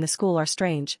Division in the school are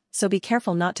strange, so be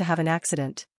careful not to have an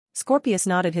accident." Scorpius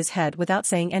nodded his head without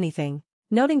saying anything.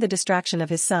 Noting the distraction of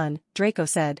his son, Draco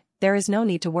said, "There is no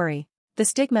need to worry. The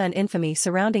stigma and infamy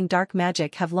surrounding dark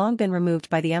magic have long been removed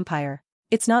by the Empire.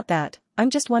 It's not that, I'm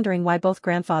just wondering why both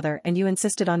grandfather and you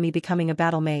insisted on me becoming a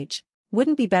battle mage."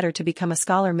 Wouldn't be better to become a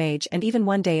scholar mage and even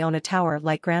one day own a tower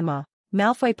like Grandma?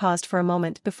 Malfoy paused for a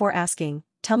moment before asking,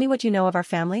 tell me what you know of our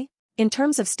family? In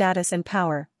terms of status and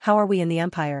power, how are we in the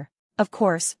Empire? Of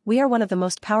course, we are one of the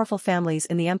most powerful families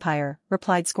in the Empire,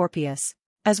 replied Scorpius.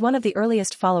 As one of the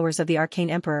earliest followers of the Arcane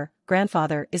Emperor,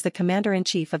 Grandfather is the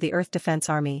commander-in-chief of the Earth Defense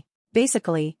Army.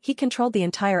 Basically, he controlled the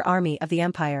entire army of the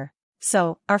Empire.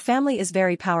 So, our family is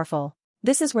very powerful.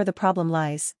 This is where the problem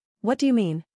lies. What do you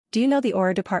mean? Do you know the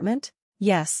Aura Department?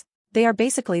 Yes. They are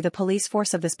basically the police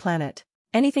force of this planet.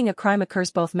 Anything a crime occurs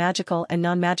both magical and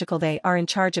non-magical, they are in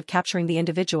charge of capturing the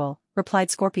individual, replied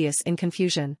Scorpius in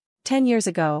confusion. 10 years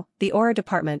ago, the Aura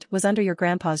Department was under your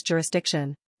grandpa's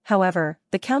jurisdiction. However,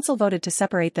 the council voted to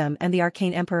separate them and the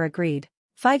Arcane Emperor agreed.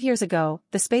 5 years ago,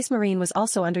 the Space Marine was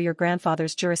also under your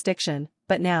grandfather's jurisdiction,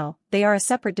 but now, they are a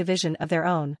separate division of their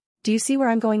own. Do you see where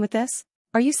I'm going with this?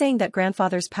 Are you saying that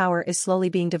grandfather's power is slowly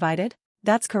being divided?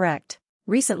 That's correct.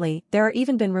 Recently, there are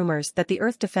even been rumors that the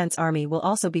Earth Defense Army will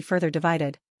also be further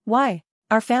divided. Why?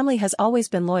 Our family has always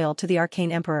been loyal to the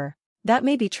Arcane Emperor. That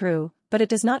may be true, but it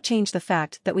does not change the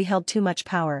fact that we held too much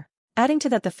power. Adding to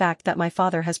that the fact that my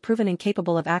father has proven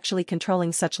incapable of actually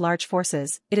controlling such large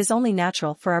forces, it is only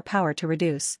natural for our power to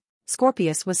reduce.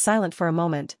 Scorpius was silent for a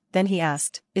moment, then he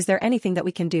asked, is there anything that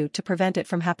we can do to prevent it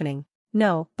from happening?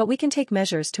 No, but we can take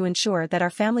measures to ensure that our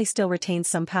family still retains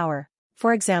some power.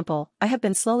 For example, I have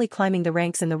been slowly climbing the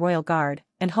ranks in the Royal Guard,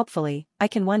 and hopefully, I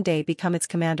can one day become its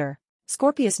commander.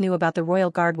 Scorpius knew about the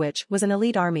Royal Guard, which was an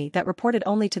elite army that reported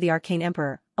only to the Arcane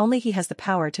Emperor, only he has the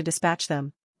power to dispatch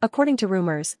them. According to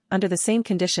rumors, under the same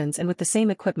conditions and with the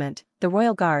same equipment, the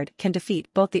Royal Guard can defeat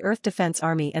both the Earth Defense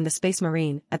Army and the Space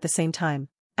Marine at the same time.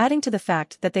 Adding to the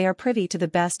fact that they are privy to the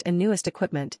best and newest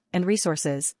equipment and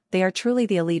resources, they are truly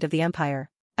the elite of the Empire.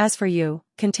 As for you,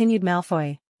 continued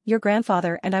Malfoy, your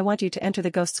grandfather and I want you to enter the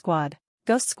Ghost Squad.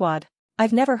 Ghost Squad?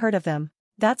 I've never heard of them.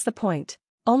 That's the point.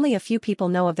 Only a few people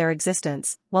know of their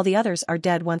existence, while the others are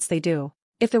dead once they do.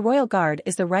 If the Royal Guard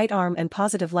is the right arm and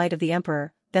positive light of the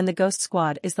Emperor, then the Ghost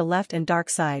Squad is the left and dark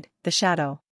side, the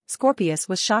shadow. Scorpius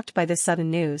was shocked by this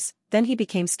sudden news, then he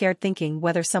became scared thinking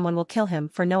whether someone will kill him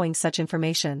for knowing such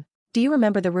information. Do you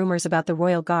remember the rumors about the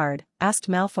Royal Guard? Asked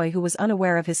Malfoy, who was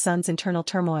unaware of his son's internal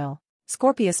turmoil.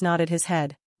 Scorpius nodded his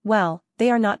head. Well,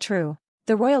 they are not true.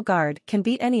 The Royal Guard can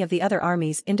beat any of the other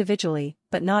armies individually,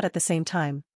 but not at the same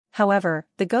time. However,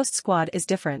 the Ghost Squad is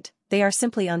different, they are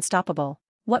simply unstoppable.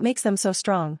 What makes them so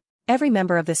strong? Every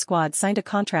member of this squad signed a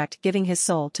contract giving his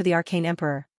soul to the Arcane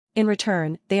Emperor. In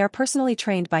return, they are personally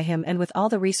trained by him and with all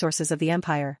the resources of the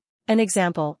Empire. An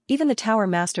example, even the Tower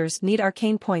Masters need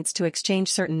arcane points to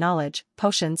exchange certain knowledge,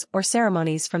 potions, or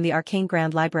ceremonies from the Arcane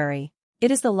Grand Library.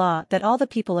 It is the law that all the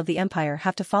people of the Empire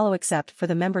have to follow except for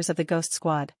the members of the Ghost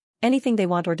Squad. Anything they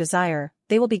want or desire,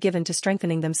 they will be given to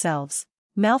strengthening themselves.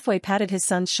 Malfoy patted his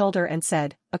son's shoulder and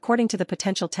said, according to the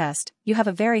potential test, you have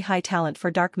a very high talent for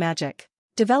dark magic.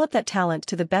 Develop that talent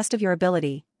to the best of your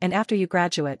ability, and after you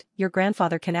graduate, your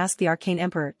grandfather can ask the Arcane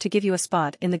Emperor to give you a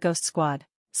spot in the Ghost Squad.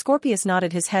 Scorpius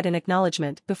nodded his head in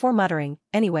acknowledgement before muttering,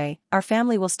 anyway, our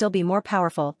family will still be more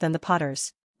powerful than the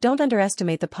Potters. Don't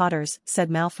underestimate the Potters, said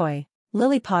Malfoy.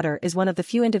 Lily Potter is one of the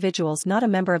few individuals not a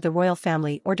member of the royal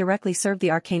family or directly served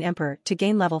the Arcane Emperor to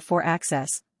gain level 4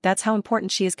 access. That's how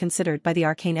important she is considered by the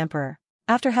Arcane Emperor.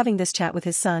 After having this chat with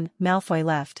his son, Malfoy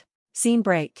left. Scene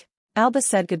break. Albus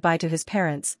said goodbye to his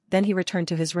parents, then he returned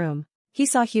to his room. He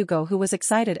saw Hugo, who was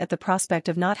excited at the prospect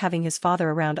of not having his father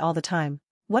around all the time.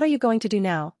 What are you going to do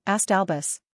now? Asked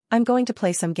Albus. I'm going to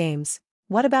play some games.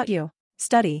 What about you?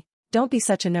 Study. Don't be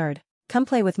such a nerd. Come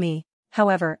play with me.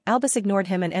 However, Albus ignored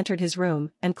him and entered his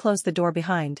room and closed the door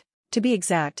behind. To be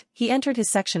exact, he entered his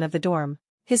section of the dorm.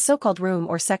 His so-called room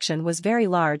or section was very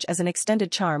large as an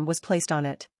extended charm was placed on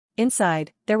it.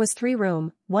 Inside, there was 3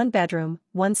 rooms, 1 bedroom,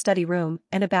 1 study room,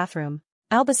 and a bathroom.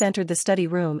 Albus entered the study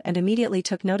room and immediately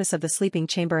took notice of the sleeping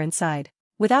chamber inside.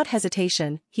 Without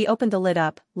hesitation, he opened the lid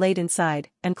up, laid inside,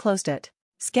 and closed it.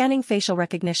 Scanning facial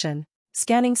recognition.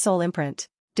 Scanning soul imprint.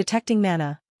 Detecting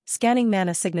mana. Scanning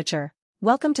mana signature.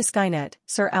 Welcome to Skynet,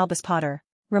 Sir Albus Potter.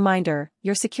 Reminder,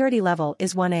 your security level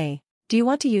is 1A. Do you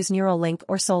want to use Neural Link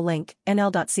or Soul Link,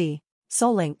 NL.C?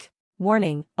 Soul Link.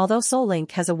 Warning, although Soul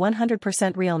Link has a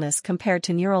 100% realness compared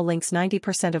to Neural Link's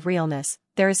 90% of realness,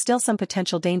 there is still some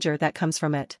potential danger that comes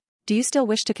from it. Do you still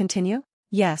wish to continue?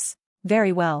 Yes.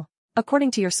 Very well. According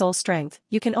to your soul strength,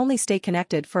 you can only stay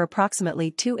connected for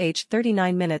approximately 2h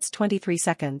 39 minutes 23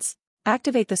 seconds.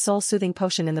 Activate the soul-soothing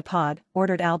potion in the pod,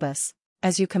 ordered Albus.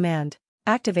 As you command.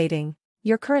 Activating.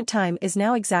 Your current time is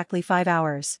now exactly 5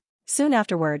 hours. Soon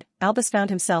afterward, Albus found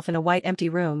himself in a white empty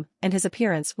room, and his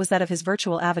appearance was that of his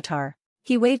virtual avatar.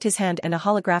 He waved his hand and a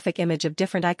holographic image of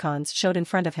different icons showed in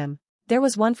front of him. There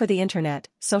was one for the internet,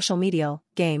 social media,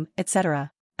 game,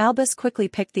 etc. Albus quickly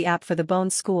picked the app for the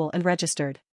Bones School and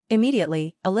registered.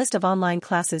 Immediately, a list of online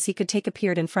classes he could take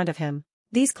appeared in front of him.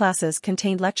 These classes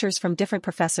contained lectures from different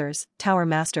professors, tower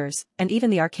masters, and even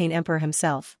the arcane emperor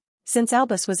himself. Since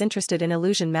Albus was interested in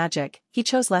illusion magic, he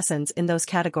chose lessons in those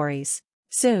categories.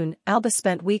 Soon, Albus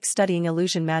spent weeks studying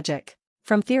illusion magic.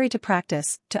 From theory to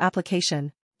practice, to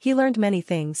application. He learned many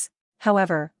things.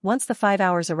 However, once the 5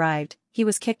 hours arrived, he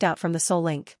was kicked out from the Soul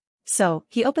Link. So,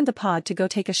 he opened the pod to go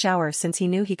take a shower since he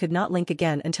knew he could not link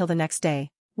again until the next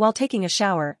day. While taking a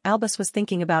shower, Albus was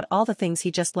thinking about all the things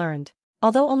he just learned.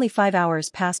 Although only 5 hours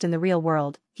passed in the real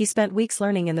world, he spent weeks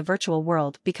learning in the virtual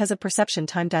world because of perception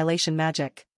time dilation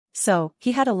magic. So,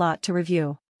 he had a lot to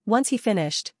review. Once he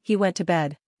finished, he went to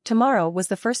bed. Tomorrow was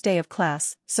the first day of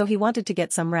class, so he wanted to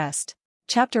get some rest.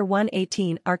 Chapter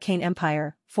 118 Arcane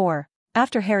Empire 4.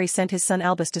 After Harry sent his son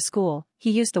Albus to school,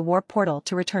 he used the warp portal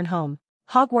to return home.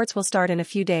 Hogwarts will start in a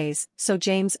few days, so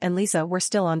James and Lisa were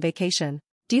still on vacation.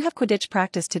 "Do you have Quidditch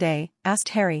practice today?" asked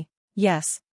Harry.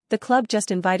 "Yes. The club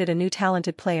just invited a new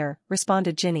talented player,"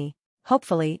 responded Ginny.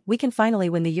 "Hopefully, we can finally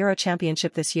win the Euro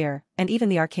Championship this year, and even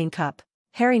the Arcane Cup."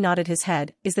 Harry nodded his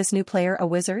head. "Is this new player a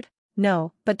wizard?"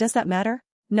 "No, but does that matter?"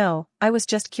 "No, I was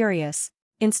just curious."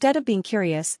 "Instead of being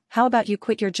curious, how about you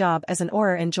quit your job as an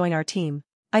Auror and join our team?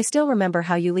 I still remember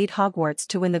how you lead Hogwarts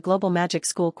to win the Global Magic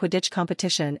School Quidditch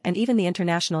competition and even the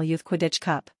International Youth Quidditch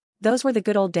Cup. Those were the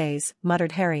good old days,"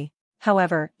 muttered Harry.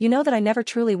 "However, you know that I never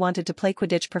truly wanted to play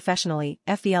Quidditch professionally,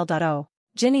 FVL.O.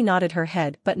 Ginny nodded her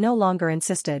head but no longer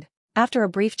insisted. After a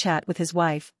brief chat with his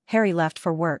wife, Harry left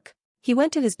for work. He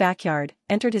went to his backyard,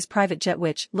 entered his private jet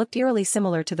which looked eerily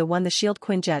similar to the one the Shield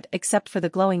Quinjet except for the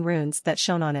glowing runes that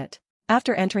shone on it.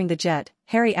 After entering the jet,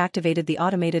 Harry activated the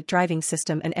automated driving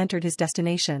system and entered his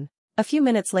destination. A few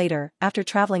minutes later, after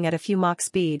traveling at a few Mach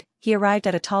speed, he arrived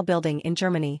at a tall building in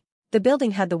Germany. The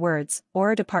building had the words,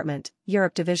 Auror Department,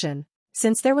 Europe Division.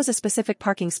 Since there was a specific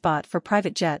parking spot for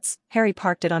private jets, Harry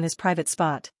parked it on his private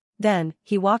spot. Then,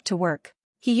 he walked to work.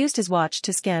 He used his watch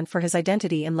to scan for his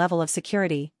identity and level of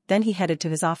security, then he headed to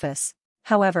his office.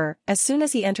 However, as soon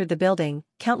as he entered the building,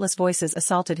 countless voices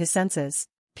assaulted his senses.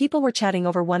 People were chatting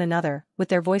over one another, with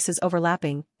their voices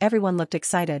overlapping. Everyone looked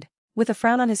excited. With a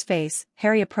frown on his face,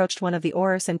 Harry approached one of the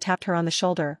Aurors and tapped her on the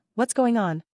shoulder. "What's going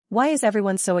on? Why is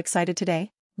everyone so excited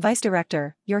today?" "Vice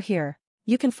Director, you're here.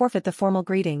 You can forfeit the formal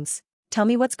greetings. Tell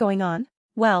me what's going on?"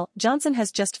 "Well, Johnson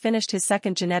has just finished his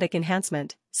second genetic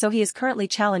enhancement, so he is currently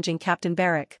challenging Captain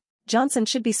Barrack. Johnson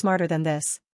should be smarter than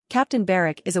this. Captain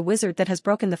Barrack is a wizard that has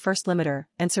broken the first limiter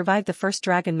and survived the first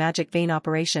dragon magic vein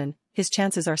operation. His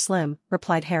chances are slim,"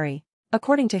 replied Harry.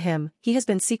 According to him, he has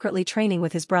been secretly training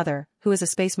with his brother, who is a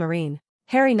space marine.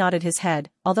 Harry nodded his head.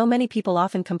 Although many people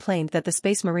often complained that the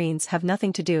space marines have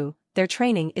nothing to do, their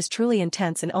training is truly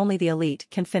intense and only the elite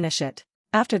can finish it.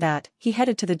 After that, he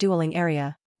headed to the dueling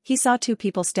area. He saw two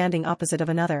people standing opposite of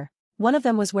another. One of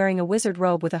them was wearing a wizard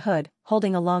robe with a hood,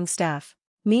 holding a long staff.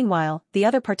 Meanwhile, the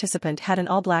other participant had an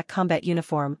all-black combat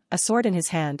uniform, a sword in his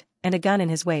hand, and a gun in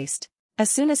his waist. As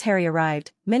soon as Harry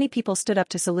arrived, many people stood up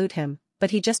to salute him,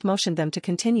 but he just motioned them to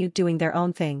continue doing their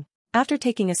own thing. After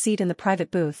taking a seat in the private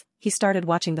booth, he started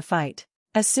watching the fight.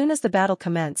 As soon as the battle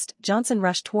commenced, Johnson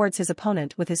rushed towards his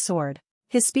opponent with his sword.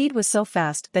 His speed was so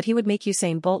fast that he would make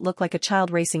Usain Bolt look like a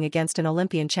child racing against an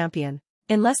Olympian champion.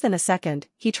 In less than a second,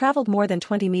 he traveled more than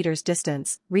 20 meters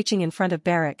distance, reaching in front of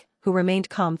Barrack, who remained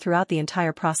calm throughout the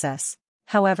entire process.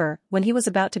 However, when he was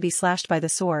about to be slashed by the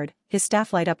sword, his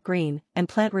staff light up green, and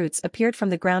plant roots appeared from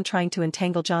the ground trying to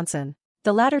entangle Johnson.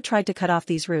 The latter tried to cut off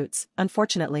these roots.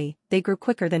 Unfortunately, they grew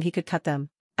quicker than he could cut them.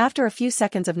 After a few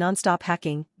seconds of non-stop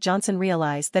hacking, Johnson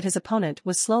realized that his opponent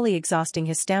was slowly exhausting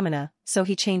his stamina, so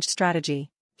he changed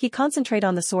strategy. He concentrated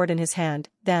on the sword in his hand,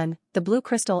 then, the blue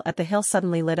crystal at the hill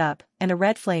suddenly lit up, and a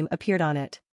red flame appeared on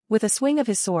it. With a swing of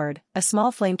his sword, a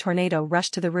small flame tornado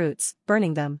rushed to the roots,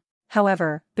 burning them.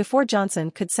 However, before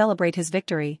Johnson could celebrate his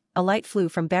victory, a light flew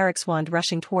from Barrack's wand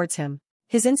rushing towards him.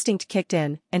 His instinct kicked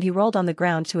in, and he rolled on the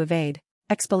ground to evade.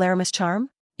 Expelliarmus charm?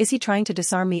 Is he trying to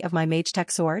disarm me of my mage-tech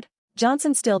sword?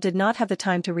 Johnson still did not have the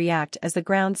time to react as the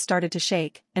ground started to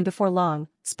shake, and before long,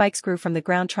 spikes grew from the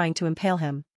ground trying to impale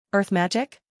him. Earth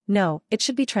magic? No, it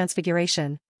should be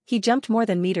transfiguration. He jumped more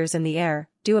than meters in the air,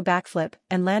 do a backflip,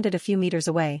 and landed a few meters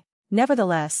away.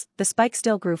 Nevertheless, the spike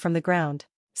still grew from the ground.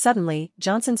 Suddenly,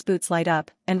 Johnson's boots light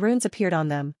up, and runes appeared on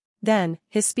them. Then,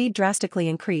 his speed drastically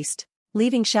increased.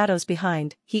 Leaving shadows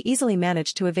behind, he easily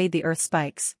managed to evade the earth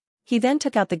spikes. He then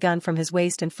took out the gun from his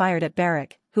waist and fired at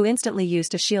Barrack, who instantly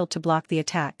used a shield to block the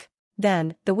attack.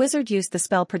 Then, the wizard used the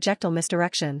spell projectile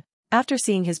misdirection. After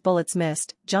seeing his bullets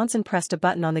missed, Johnson pressed a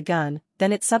button on the gun,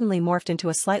 then it suddenly morphed into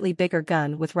a slightly bigger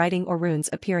gun with writing or runes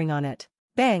appearing on it.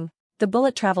 Bang! The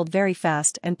bullet traveled very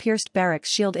fast and pierced Barrick's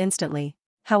shield instantly.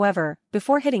 However,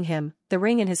 before hitting him, the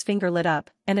ring in his finger lit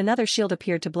up, and another shield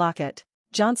appeared to block it.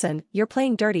 "Johnson, you're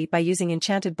playing dirty by using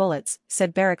enchanted bullets,"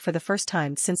 said Barrick for the first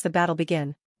time since the battle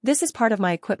began. "This is part of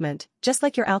my equipment, just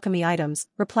like your alchemy items,"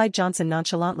 replied Johnson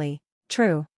nonchalantly.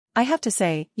 "True. I have to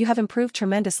say, you have improved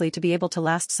tremendously to be able to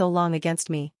last so long against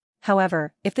me.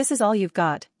 However, if this is all you've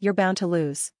got, you're bound to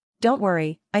lose. Don't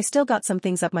worry, I still got some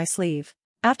things up my sleeve."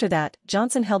 After that,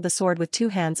 Johnson held the sword with two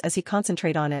hands as he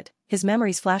concentrated on it, his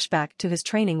memories flashed back to his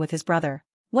training with his brother.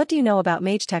 "What do you know about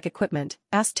mage-tech equipment?"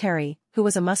 asked Terry, who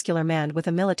was a muscular man with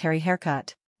a military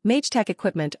haircut. Mage-tech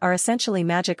equipment are essentially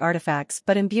magic artifacts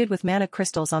but imbued with mana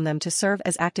crystals on them to serve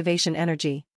as activation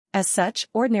energy. As such,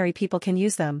 ordinary people can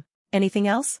use them. Anything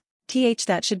else?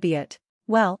 That should be it.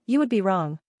 Well, you would be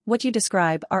wrong. What you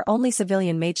describe are only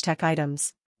civilian mage-tech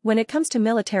items. When it comes to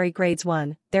military grades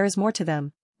 1, there is more to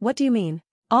them. What do you mean?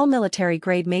 All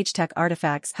military-grade mage-tech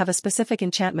artifacts have a specific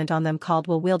enchantment on them called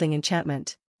will-wielding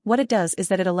enchantment. What it does is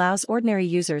that it allows ordinary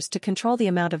users to control the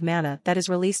amount of mana that is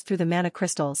released through the mana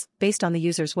crystals, based on the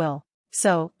user's will.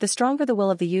 So, the stronger the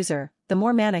will of the user, the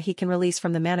more mana he can release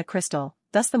from the mana crystal,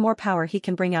 thus the more power he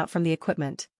can bring out from the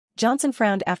equipment. Johnson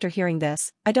frowned after hearing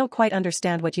this. "I don't quite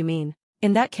understand what you mean."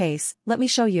 "In that case, let me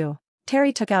show you."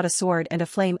 Terry took out a sword and a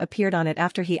flame appeared on it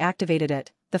after he activated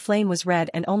it. The flame was red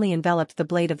and only enveloped the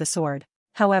blade of the sword.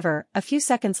 However, a few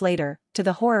seconds later, to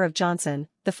the horror of Johnson,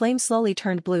 the flame slowly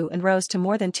turned blue and rose to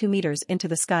more than 2 meters into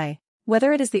the sky.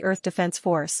 Whether it is the Earth Defense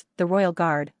Force, the Royal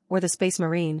Guard, or the Space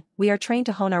Marine, we are trained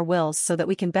to hone our wills so that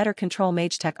we can better control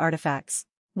mage-tech artifacts.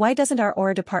 Why doesn't our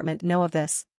aura department know of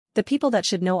this? "The people that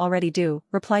should know already do,"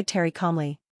 replied Terry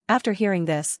calmly. After hearing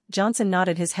this, Johnson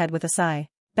nodded his head with a sigh.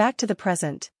 Back to the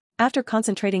present. After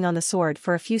concentrating on the sword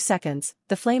for a few seconds,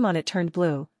 the flame on it turned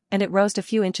blue, and it rose a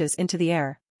few inches into the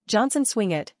air. Johnson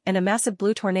swung it, and a massive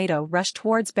blue tornado rushed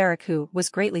towards Barrick, who was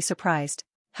greatly surprised.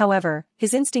 However,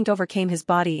 his instinct overcame his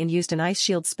body and used an ice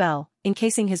shield spell,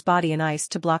 encasing his body in ice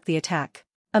to block the attack.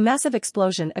 A massive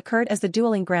explosion occurred as the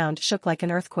dueling ground shook like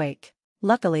an earthquake.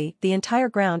 Luckily, the entire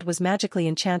ground was magically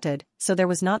enchanted, so there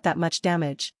was not that much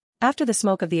damage. After the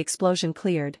smoke of the explosion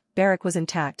cleared, Barrick was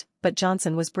intact, but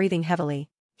Johnson was breathing heavily.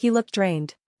 He looked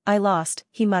drained. "I lost,"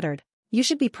 he muttered. "You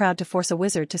should be proud to force a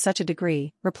wizard to such a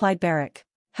degree," replied Barrick.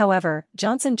 However,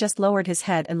 Johnson just lowered his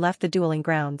head and left the dueling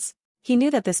grounds. He knew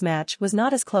that this match was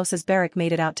not as close as Barrick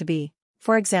made it out to be.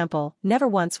 For example, never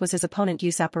once was his opponent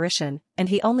use apparition, and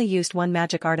he only used one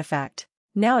magic artifact.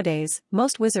 Nowadays,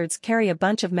 most wizards carry a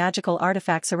bunch of magical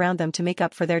artifacts around them to make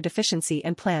up for their deficiency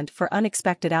and planned for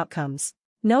unexpected outcomes.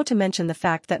 No to mention the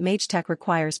fact that mage-tech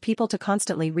requires people to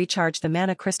constantly recharge the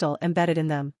mana crystal embedded in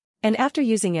them. And after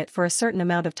using it for a certain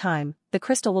amount of time, the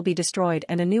crystal will be destroyed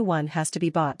and a new one has to be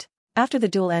bought. After the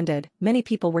duel ended, many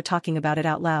people were talking about it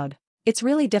out loud. It's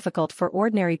really difficult for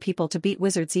ordinary people to beat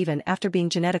wizards even after being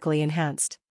genetically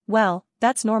enhanced. Well,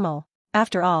 that's normal.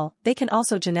 After all, they can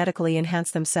also genetically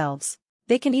enhance themselves.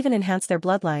 They can even enhance their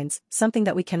bloodlines, something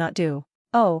that we cannot do.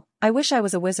 Oh, I wish I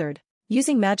was a wizard.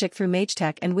 Using magic through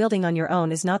mage-tech and wielding on your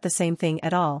own is not the same thing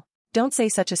at all. Don't say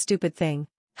such a stupid thing.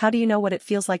 How do you know what it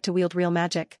feels like to wield real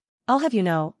magic? I'll have you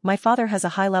know, my father has a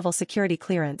high-level security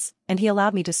clearance, and he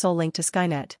allowed me to soul link to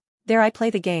Skynet. There I play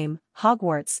the game,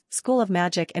 Hogwarts, School of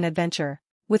Magic and Adventure.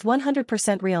 With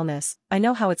 100% realness, I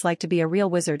know how it's like to be a real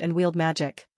wizard and wield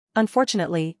magic.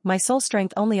 Unfortunately, my soul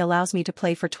strength only allows me to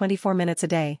play for 24 minutes a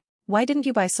day. Why didn't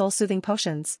you buy soul-soothing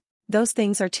potions? Those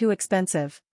things are too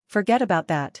expensive. Forget about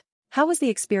that. How was the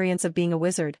experience of being a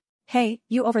wizard? Hey,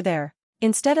 you over there.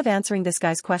 Instead of answering this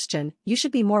guy's question, you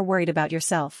should be more worried about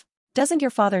yourself. Doesn't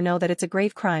your father know that it's a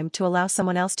grave crime to allow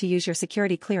someone else to use your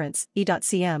security clearance,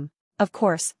 E.cm? Of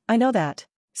course, I know that.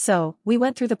 So, we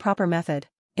went through the proper method.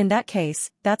 In that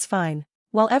case, that's fine.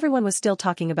 While everyone was still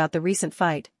talking about the recent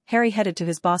fight, Harry headed to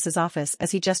his boss's office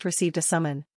as he just received a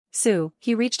summon.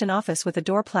 He reached an office with a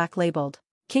door plaque labeled,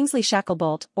 Kingsley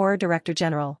Shacklebolt, or Director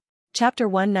General. Chapter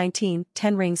 119,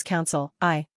 10 Rings Council,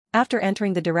 I. After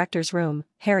entering the director's room,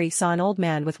 Harry saw an old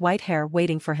man with white hair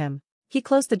waiting for him. He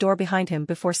closed the door behind him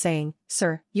before saying,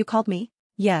 "Sir, you called me?"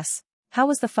 "Yes. How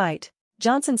was the fight?"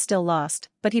 Johnson still lost,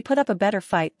 but he put up a better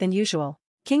fight than usual.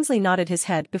 Kingsley nodded his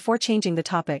head before changing the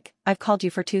topic. "I've called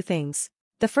you for 2 things.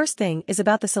 The first thing is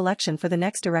about the selection for the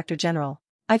next Director General.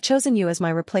 I've chosen you as my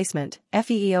replacement,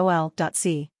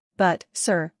 FEEOL.C. But,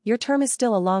 sir, your term is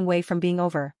still a long way from being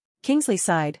over." Kingsley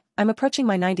sighed. "I'm approaching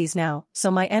my 90s now,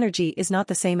 so my energy is not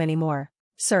the same anymore.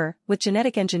 Sir, with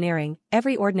genetic engineering,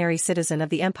 every ordinary citizen of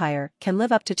the Empire can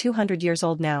live up to 200 years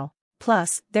old now.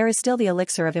 Plus, there is still the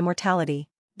elixir of immortality.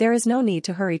 There is no need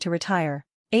to hurry to retire.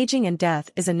 Aging and death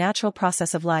is a natural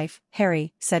process of life,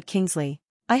 Harry, said Kingsley.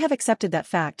 I have accepted that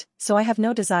fact, so I have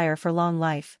no desire for long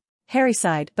life. Harry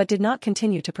sighed but did not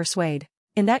continue to persuade.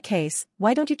 In that case,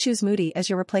 why don't you choose Moody as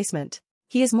your replacement?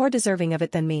 He is more deserving of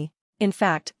it than me. In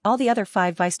fact, all the other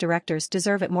 5 vice directors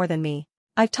deserve it more than me.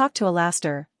 I've talked to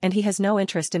Alastair, and he has no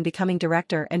interest in becoming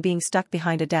director and being stuck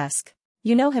behind a desk.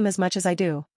 You know him as much as I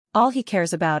do. All he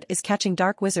cares about is catching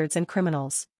dark wizards and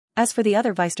criminals. As for the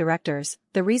other vice directors,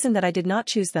 the reason that I did not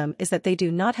choose them is that they do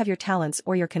not have your talents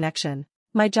or your connection.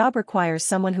 My job requires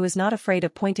someone who is not afraid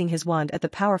of pointing his wand at the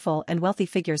powerful and wealthy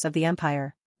figures of the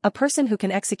Empire. A person who can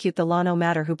execute the law no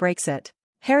matter who breaks it.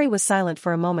 Harry was silent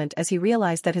for a moment as he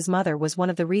realized that his mother was one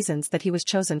of the reasons that he was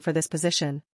chosen for this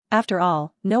position. After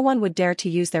all, no one would dare to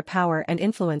use their power and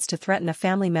influence to threaten a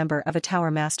family member of a Tower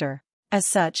Master. As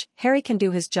such, Harry can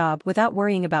do his job without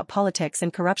worrying about politics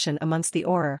and corruption amongst the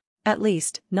Auror, at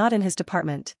least, not in his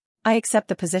department. I accept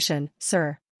the position,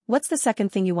 sir. What's the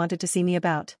second thing you wanted to see me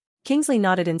about? Kingsley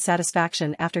nodded in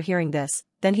satisfaction after hearing this,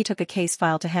 then he took a case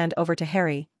file to hand over to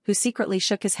Harry, who secretly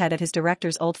shook his head at his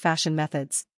director's old-fashioned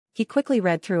methods. He quickly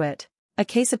read through it. A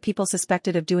case of people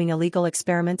suspected of doing illegal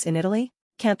experiments in Italy?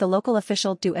 Can't the local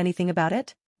official do anything about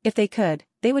it? If they could,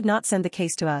 they would not send the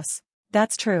case to us.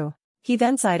 That's true. He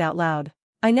then sighed out loud.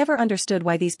 I never understood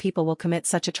why these people will commit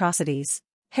such atrocities.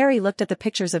 Harry looked at the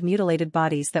pictures of mutilated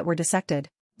bodies that were dissected.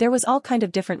 There was all kind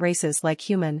of different races like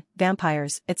human,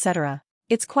 vampires, etc.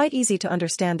 It's quite easy to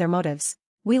understand their motives.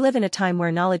 We live in a time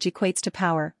where knowledge equates to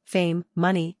power, fame,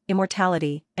 money,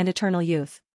 immortality, and eternal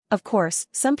youth. Of course,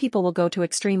 some people will go to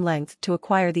extreme length to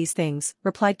acquire these things,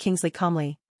 replied Kingsley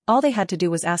calmly. All they had to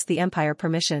do was ask the Empire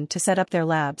permission to set up their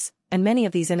labs, and many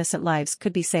of these innocent lives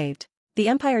could be saved. The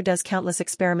Empire does countless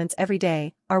experiments every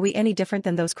day, are we any different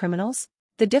than those criminals?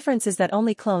 The difference is that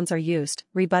only clones are used,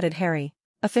 rebutted Harry.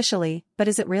 Officially, but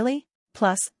is it really?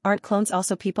 Plus, aren't clones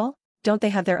also people? Don't they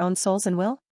have their own souls and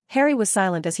will? Harry was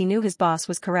silent as he knew his boss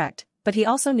was correct, but he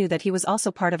also knew that he was also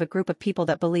part of a group of people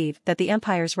that believe that the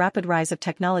Empire's rapid rise of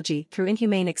technology through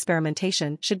inhumane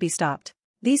experimentation should be stopped.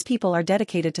 These people are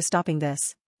dedicated to stopping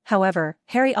this. However,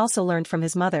 Harry also learned from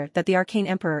his mother that the Arcane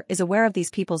Emperor is aware of these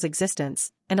people's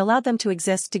existence, and allowed them to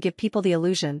exist to give people the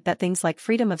illusion that things like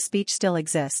freedom of speech still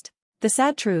exist. The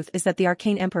sad truth is that the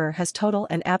Arcane Emperor has total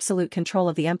and absolute control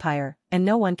of the Empire, and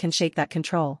no one can shake that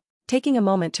control. Taking a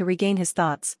moment to regain his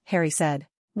thoughts, Harry said.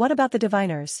 What about the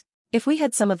diviners? If we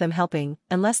had some of them helping,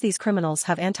 unless these criminals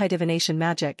have anti-divination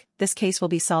magic, this case will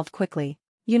be solved quickly.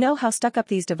 You know how stuck up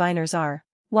these diviners are.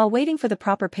 While waiting for the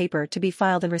proper paper to be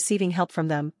filed and receiving help from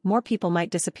them, more people might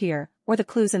disappear, or the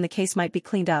clues in the case might be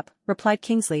cleaned up, replied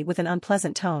Kingsley with an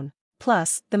unpleasant tone.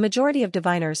 Plus, the majority of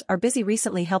diviners are busy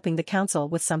recently helping the council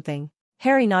with something.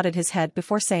 Harry nodded his head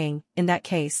before saying, in that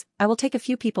case, I will take a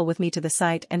few people with me to the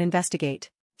site and investigate.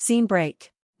 Scene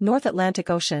break. North Atlantic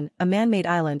Ocean, a man-made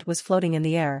island was floating in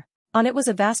the air. On it was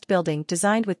a vast building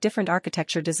designed with different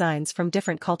architecture designs from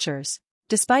different cultures.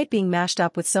 Despite being mashed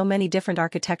up with so many different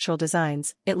architectural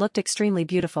designs, it looked extremely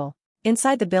beautiful.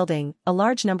 Inside the building, a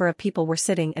large number of people were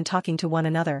sitting and talking to one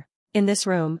another. In this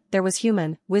room, there was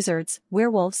human, wizards,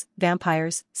 werewolves,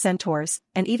 vampires, centaurs,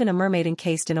 and even a mermaid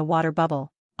encased in a water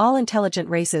bubble. All intelligent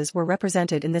races were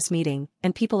represented in this meeting,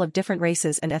 and people of different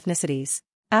races and ethnicities.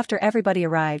 After everybody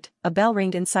arrived, a bell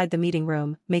ringed inside the meeting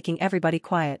room, making everybody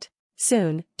quiet.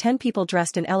 Soon, 10 people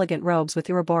dressed in elegant robes with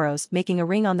Ouroboros making a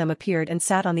ring on them appeared and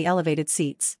sat on the elevated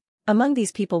seats. Among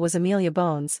these people was Amelia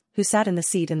Bones, who sat in the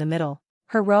seat in the middle.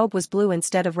 Her robe was blue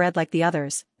instead of red like the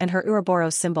others, and her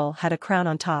Ouroboros symbol had a crown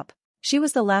on top. She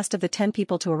was the last of the 10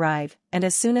 people to arrive, and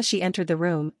as soon as she entered the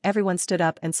room, everyone stood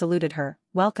up and saluted her.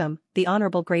 Welcome, the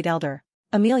Honorable Great Elder.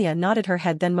 Amelia nodded her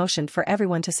head then motioned for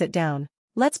everyone to sit down.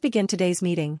 Let's begin today's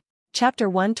meeting. Chapter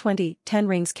 120, 10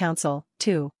 Rings Council,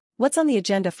 2. What's on the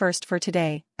agenda first for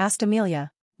today? Asked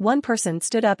Amelia. One person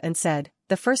stood up and said,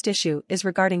 the first issue is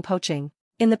regarding poaching.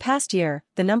 In the past year,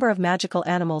 the number of magical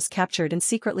animals captured and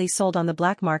secretly sold on the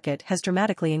black market has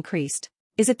dramatically increased.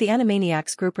 Is it the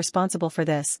Animaniacs group responsible for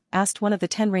this? Asked one of the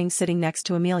 10 rings sitting next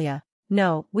to Amelia.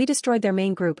 No, we destroyed their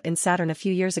main group in Saturn a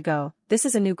few years ago. This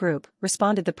is a new group,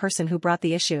 responded the person who brought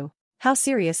the issue. How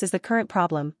serious is the current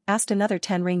problem? Asked another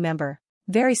 10 ring member.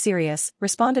 Very serious,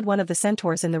 responded one of the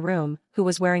centaurs in the room, who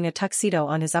was wearing a tuxedo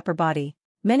on his upper body.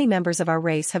 Many members of our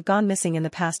race have gone missing in the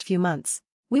past few months.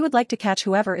 We would like to catch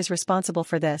whoever is responsible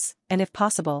for this, and if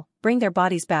possible, bring their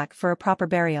bodies back for a proper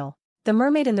burial. The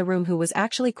mermaid in the room, who was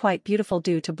actually quite beautiful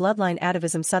due to bloodline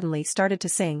atavism, suddenly started to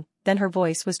sing, then her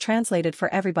voice was translated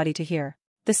for everybody to hear.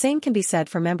 The same can be said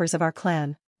for members of our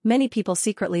clan. Many people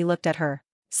secretly looked at her.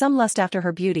 Some lust after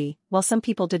her beauty, while some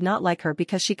people did not like her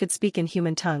because she could speak in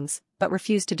human tongues, but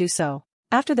refused to do so.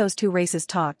 After those two races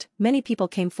talked, many people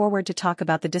came forward to talk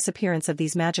about the disappearance of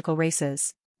these magical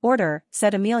races. Order,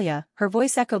 said Amelia, her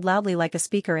voice echoed loudly like a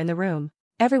speaker in the room.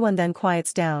 Everyone then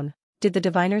quiets down. Did the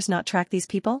diviners not track these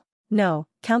people? No,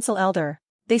 Council Elder.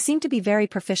 They seem to be very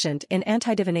proficient in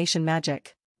anti-divination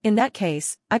magic. In that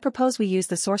case, I propose we use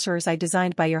the sorcerer's eye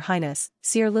designed by your highness,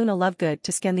 Seer Luna Lovegood,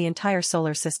 to scan the entire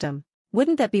solar system.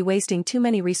 Wouldn't that be wasting too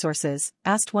many resources?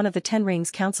 Asked one of the Ten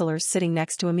Rings counselors sitting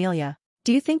next to Amelia.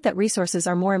 Do you think that resources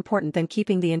are more important than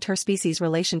keeping the interspecies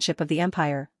relationship of the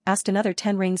Empire? Asked another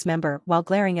Ten Rings member while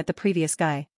glaring at the previous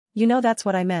guy. You know that's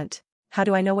what I meant. How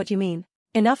do I know what you mean?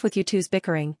 Enough with you two's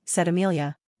bickering, said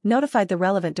Amelia. Notified the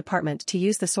relevant department to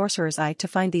use the sorcerer's eye to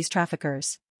find these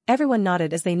traffickers. Everyone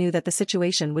nodded as they knew that the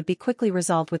situation would be quickly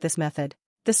resolved with this method.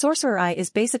 The sorcerer eye is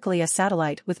basically a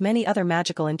satellite with many other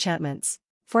magical enchantments.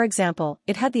 For example,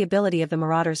 it had the ability of the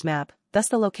Marauder's map, thus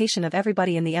the location of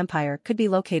everybody in the Empire could be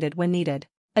located when needed.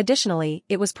 Additionally,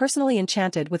 it was personally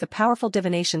enchanted with a powerful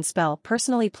divination spell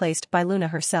personally placed by Luna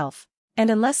herself. And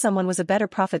unless someone was a better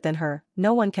prophet than her,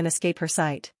 no one can escape her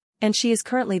sight. And she is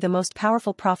currently the most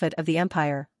powerful prophet of the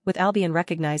Empire, with Albion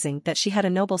recognizing that she had a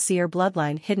noble seer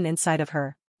bloodline hidden inside of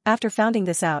her. After finding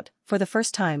this out, for the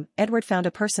first time, Edward found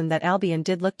a person that Albion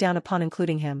did look down upon,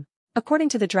 including him. According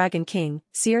to the Dragon King,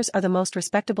 seers are the most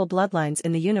respectable bloodlines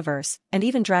in the universe, and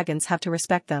even dragons have to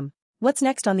respect them. What's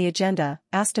next on the agenda?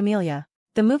 Asked Amelia.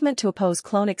 The movement to oppose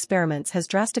clone experiments has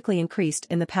drastically increased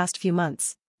in the past few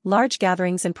months. Large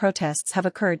gatherings and protests have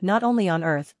occurred not only on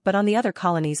Earth but on the other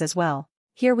colonies as well.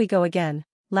 Here we go again.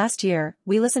 Last year,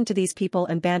 we listened to these people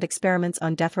and banned experiments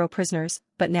on death row prisoners,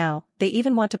 but now, they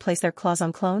even want to place their claws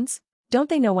on clones? Don't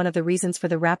they know one of the reasons for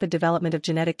the rapid development of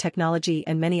genetic technology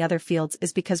and many other fields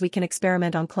is because we can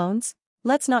experiment on clones?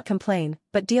 Let's not complain,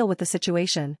 but deal with the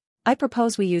situation. I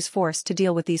propose we use force to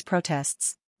deal with these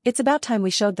protests. It's about time we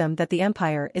showed them that the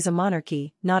Empire is a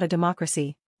monarchy, not a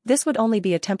democracy. This would only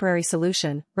be a temporary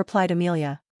solution, replied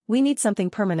Amelia. We need something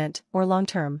permanent, or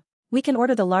long-term. We can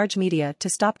order the large media to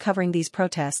stop covering these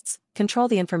protests, control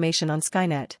the information on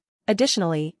Skynet.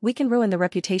 Additionally, we can ruin the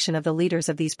reputation of the leaders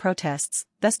of these protests,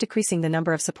 thus decreasing the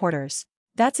number of supporters.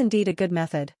 That's indeed a good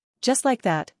method. Just like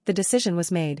that, the decision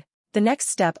was made. The next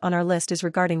step on our list is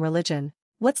regarding religion.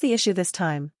 What's the issue this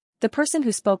time? The person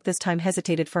who spoke this time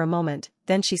hesitated for a moment,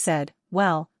 then she said,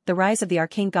 well, the rise of the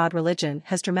arcane god religion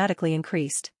has dramatically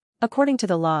increased. According to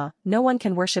the law, no one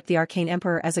can worship the arcane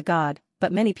emperor as a god,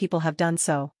 but many people have done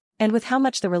so. And with how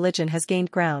much the religion has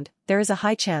gained ground, there is a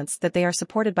high chance that they are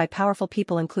supported by powerful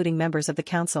people including members of the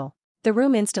council. The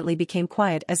room instantly became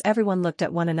quiet as everyone looked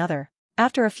at one another.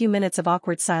 After a few minutes of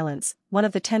awkward silence, one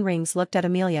of the Ten Rings looked at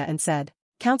Amelia and said,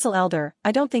 Council Elder,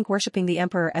 I don't think worshipping the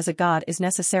emperor as a god is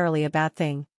necessarily a bad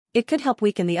thing. It could help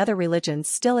weaken the other religions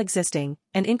still existing,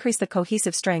 and increase the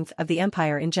cohesive strength of the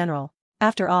empire in general.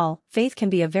 After all, faith can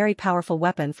be a very powerful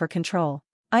weapon for control.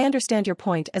 I understand your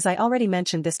point as I already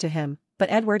mentioned this to him,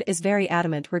 but Edward is very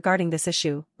adamant regarding this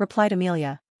issue, replied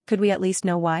Amelia. Could we at least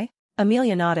know why?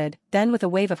 Amelia nodded, then with a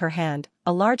wave of her hand,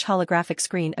 a large holographic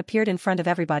screen appeared in front of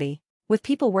everybody. With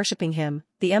people worshipping him,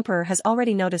 the emperor has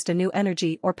already noticed a new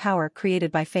energy or power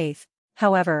created by faith.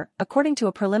 However, according to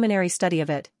a preliminary study of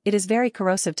it, it is very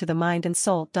corrosive to the mind and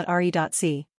soul.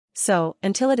 Re.c. So,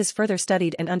 until it is further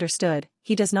studied and understood,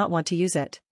 he does not want to use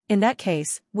it. In that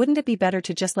case, wouldn't it be better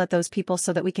to just let those people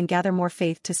so that we can gather more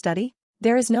faith to study?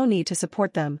 There is no need to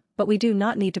support them, but we do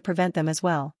not need to prevent them as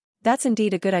well. That's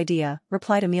indeed a good idea,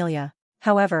 replied Amelia.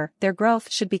 However, their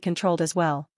growth should be controlled as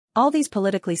well. All these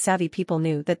politically savvy people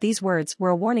knew that these words were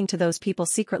a warning to those people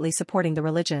secretly supporting the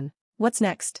religion. What's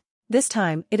next? This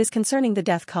time, it is concerning the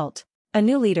death cult. A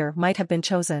new leader might have been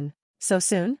chosen. So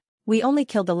soon? We only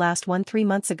killed the last one 3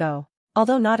 months ago.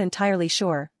 Although not entirely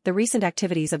sure, the recent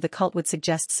activities of the cult would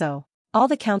suggest so. All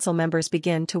the council members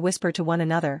begin to whisper to one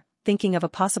another, thinking of a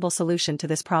possible solution to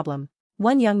this problem.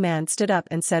 One young man stood up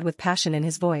and said with passion in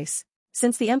his voice,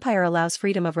 since the empire allows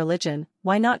freedom of religion,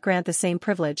 why not grant the same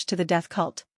privilege to the death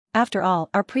cult? After all,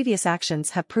 our previous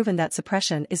actions have proven that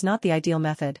suppression is not the ideal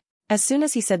method. As soon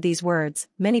as he said these words,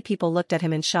 many people looked at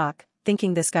him in shock,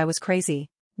 thinking this guy was crazy.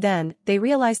 Then, they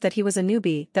realized that he was a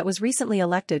newbie that was recently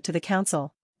elected to the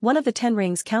council. One of the Ten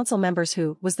Rings council members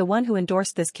who was the one who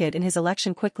endorsed this kid in his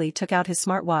election quickly took out his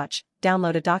smartwatch,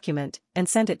 downloaded a document, and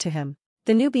sent it to him.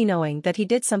 The newbie, knowing that he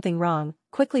did something wrong,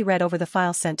 quickly read over the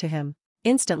file sent to him.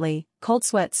 Instantly, cold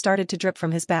sweat started to drip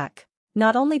from his back.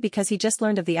 Not only because he just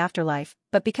learned of the afterlife,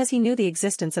 but because he knew the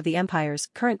existence of the Empire's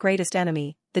current greatest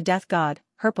enemy, the death god,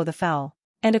 Herpo the Foul.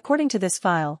 And according to this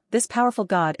file, this powerful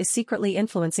god is secretly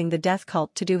influencing the death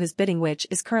cult to do his bidding, which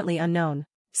is currently unknown.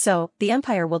 So, the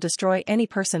Empire will destroy any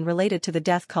person related to the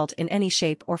death cult in any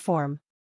shape or form.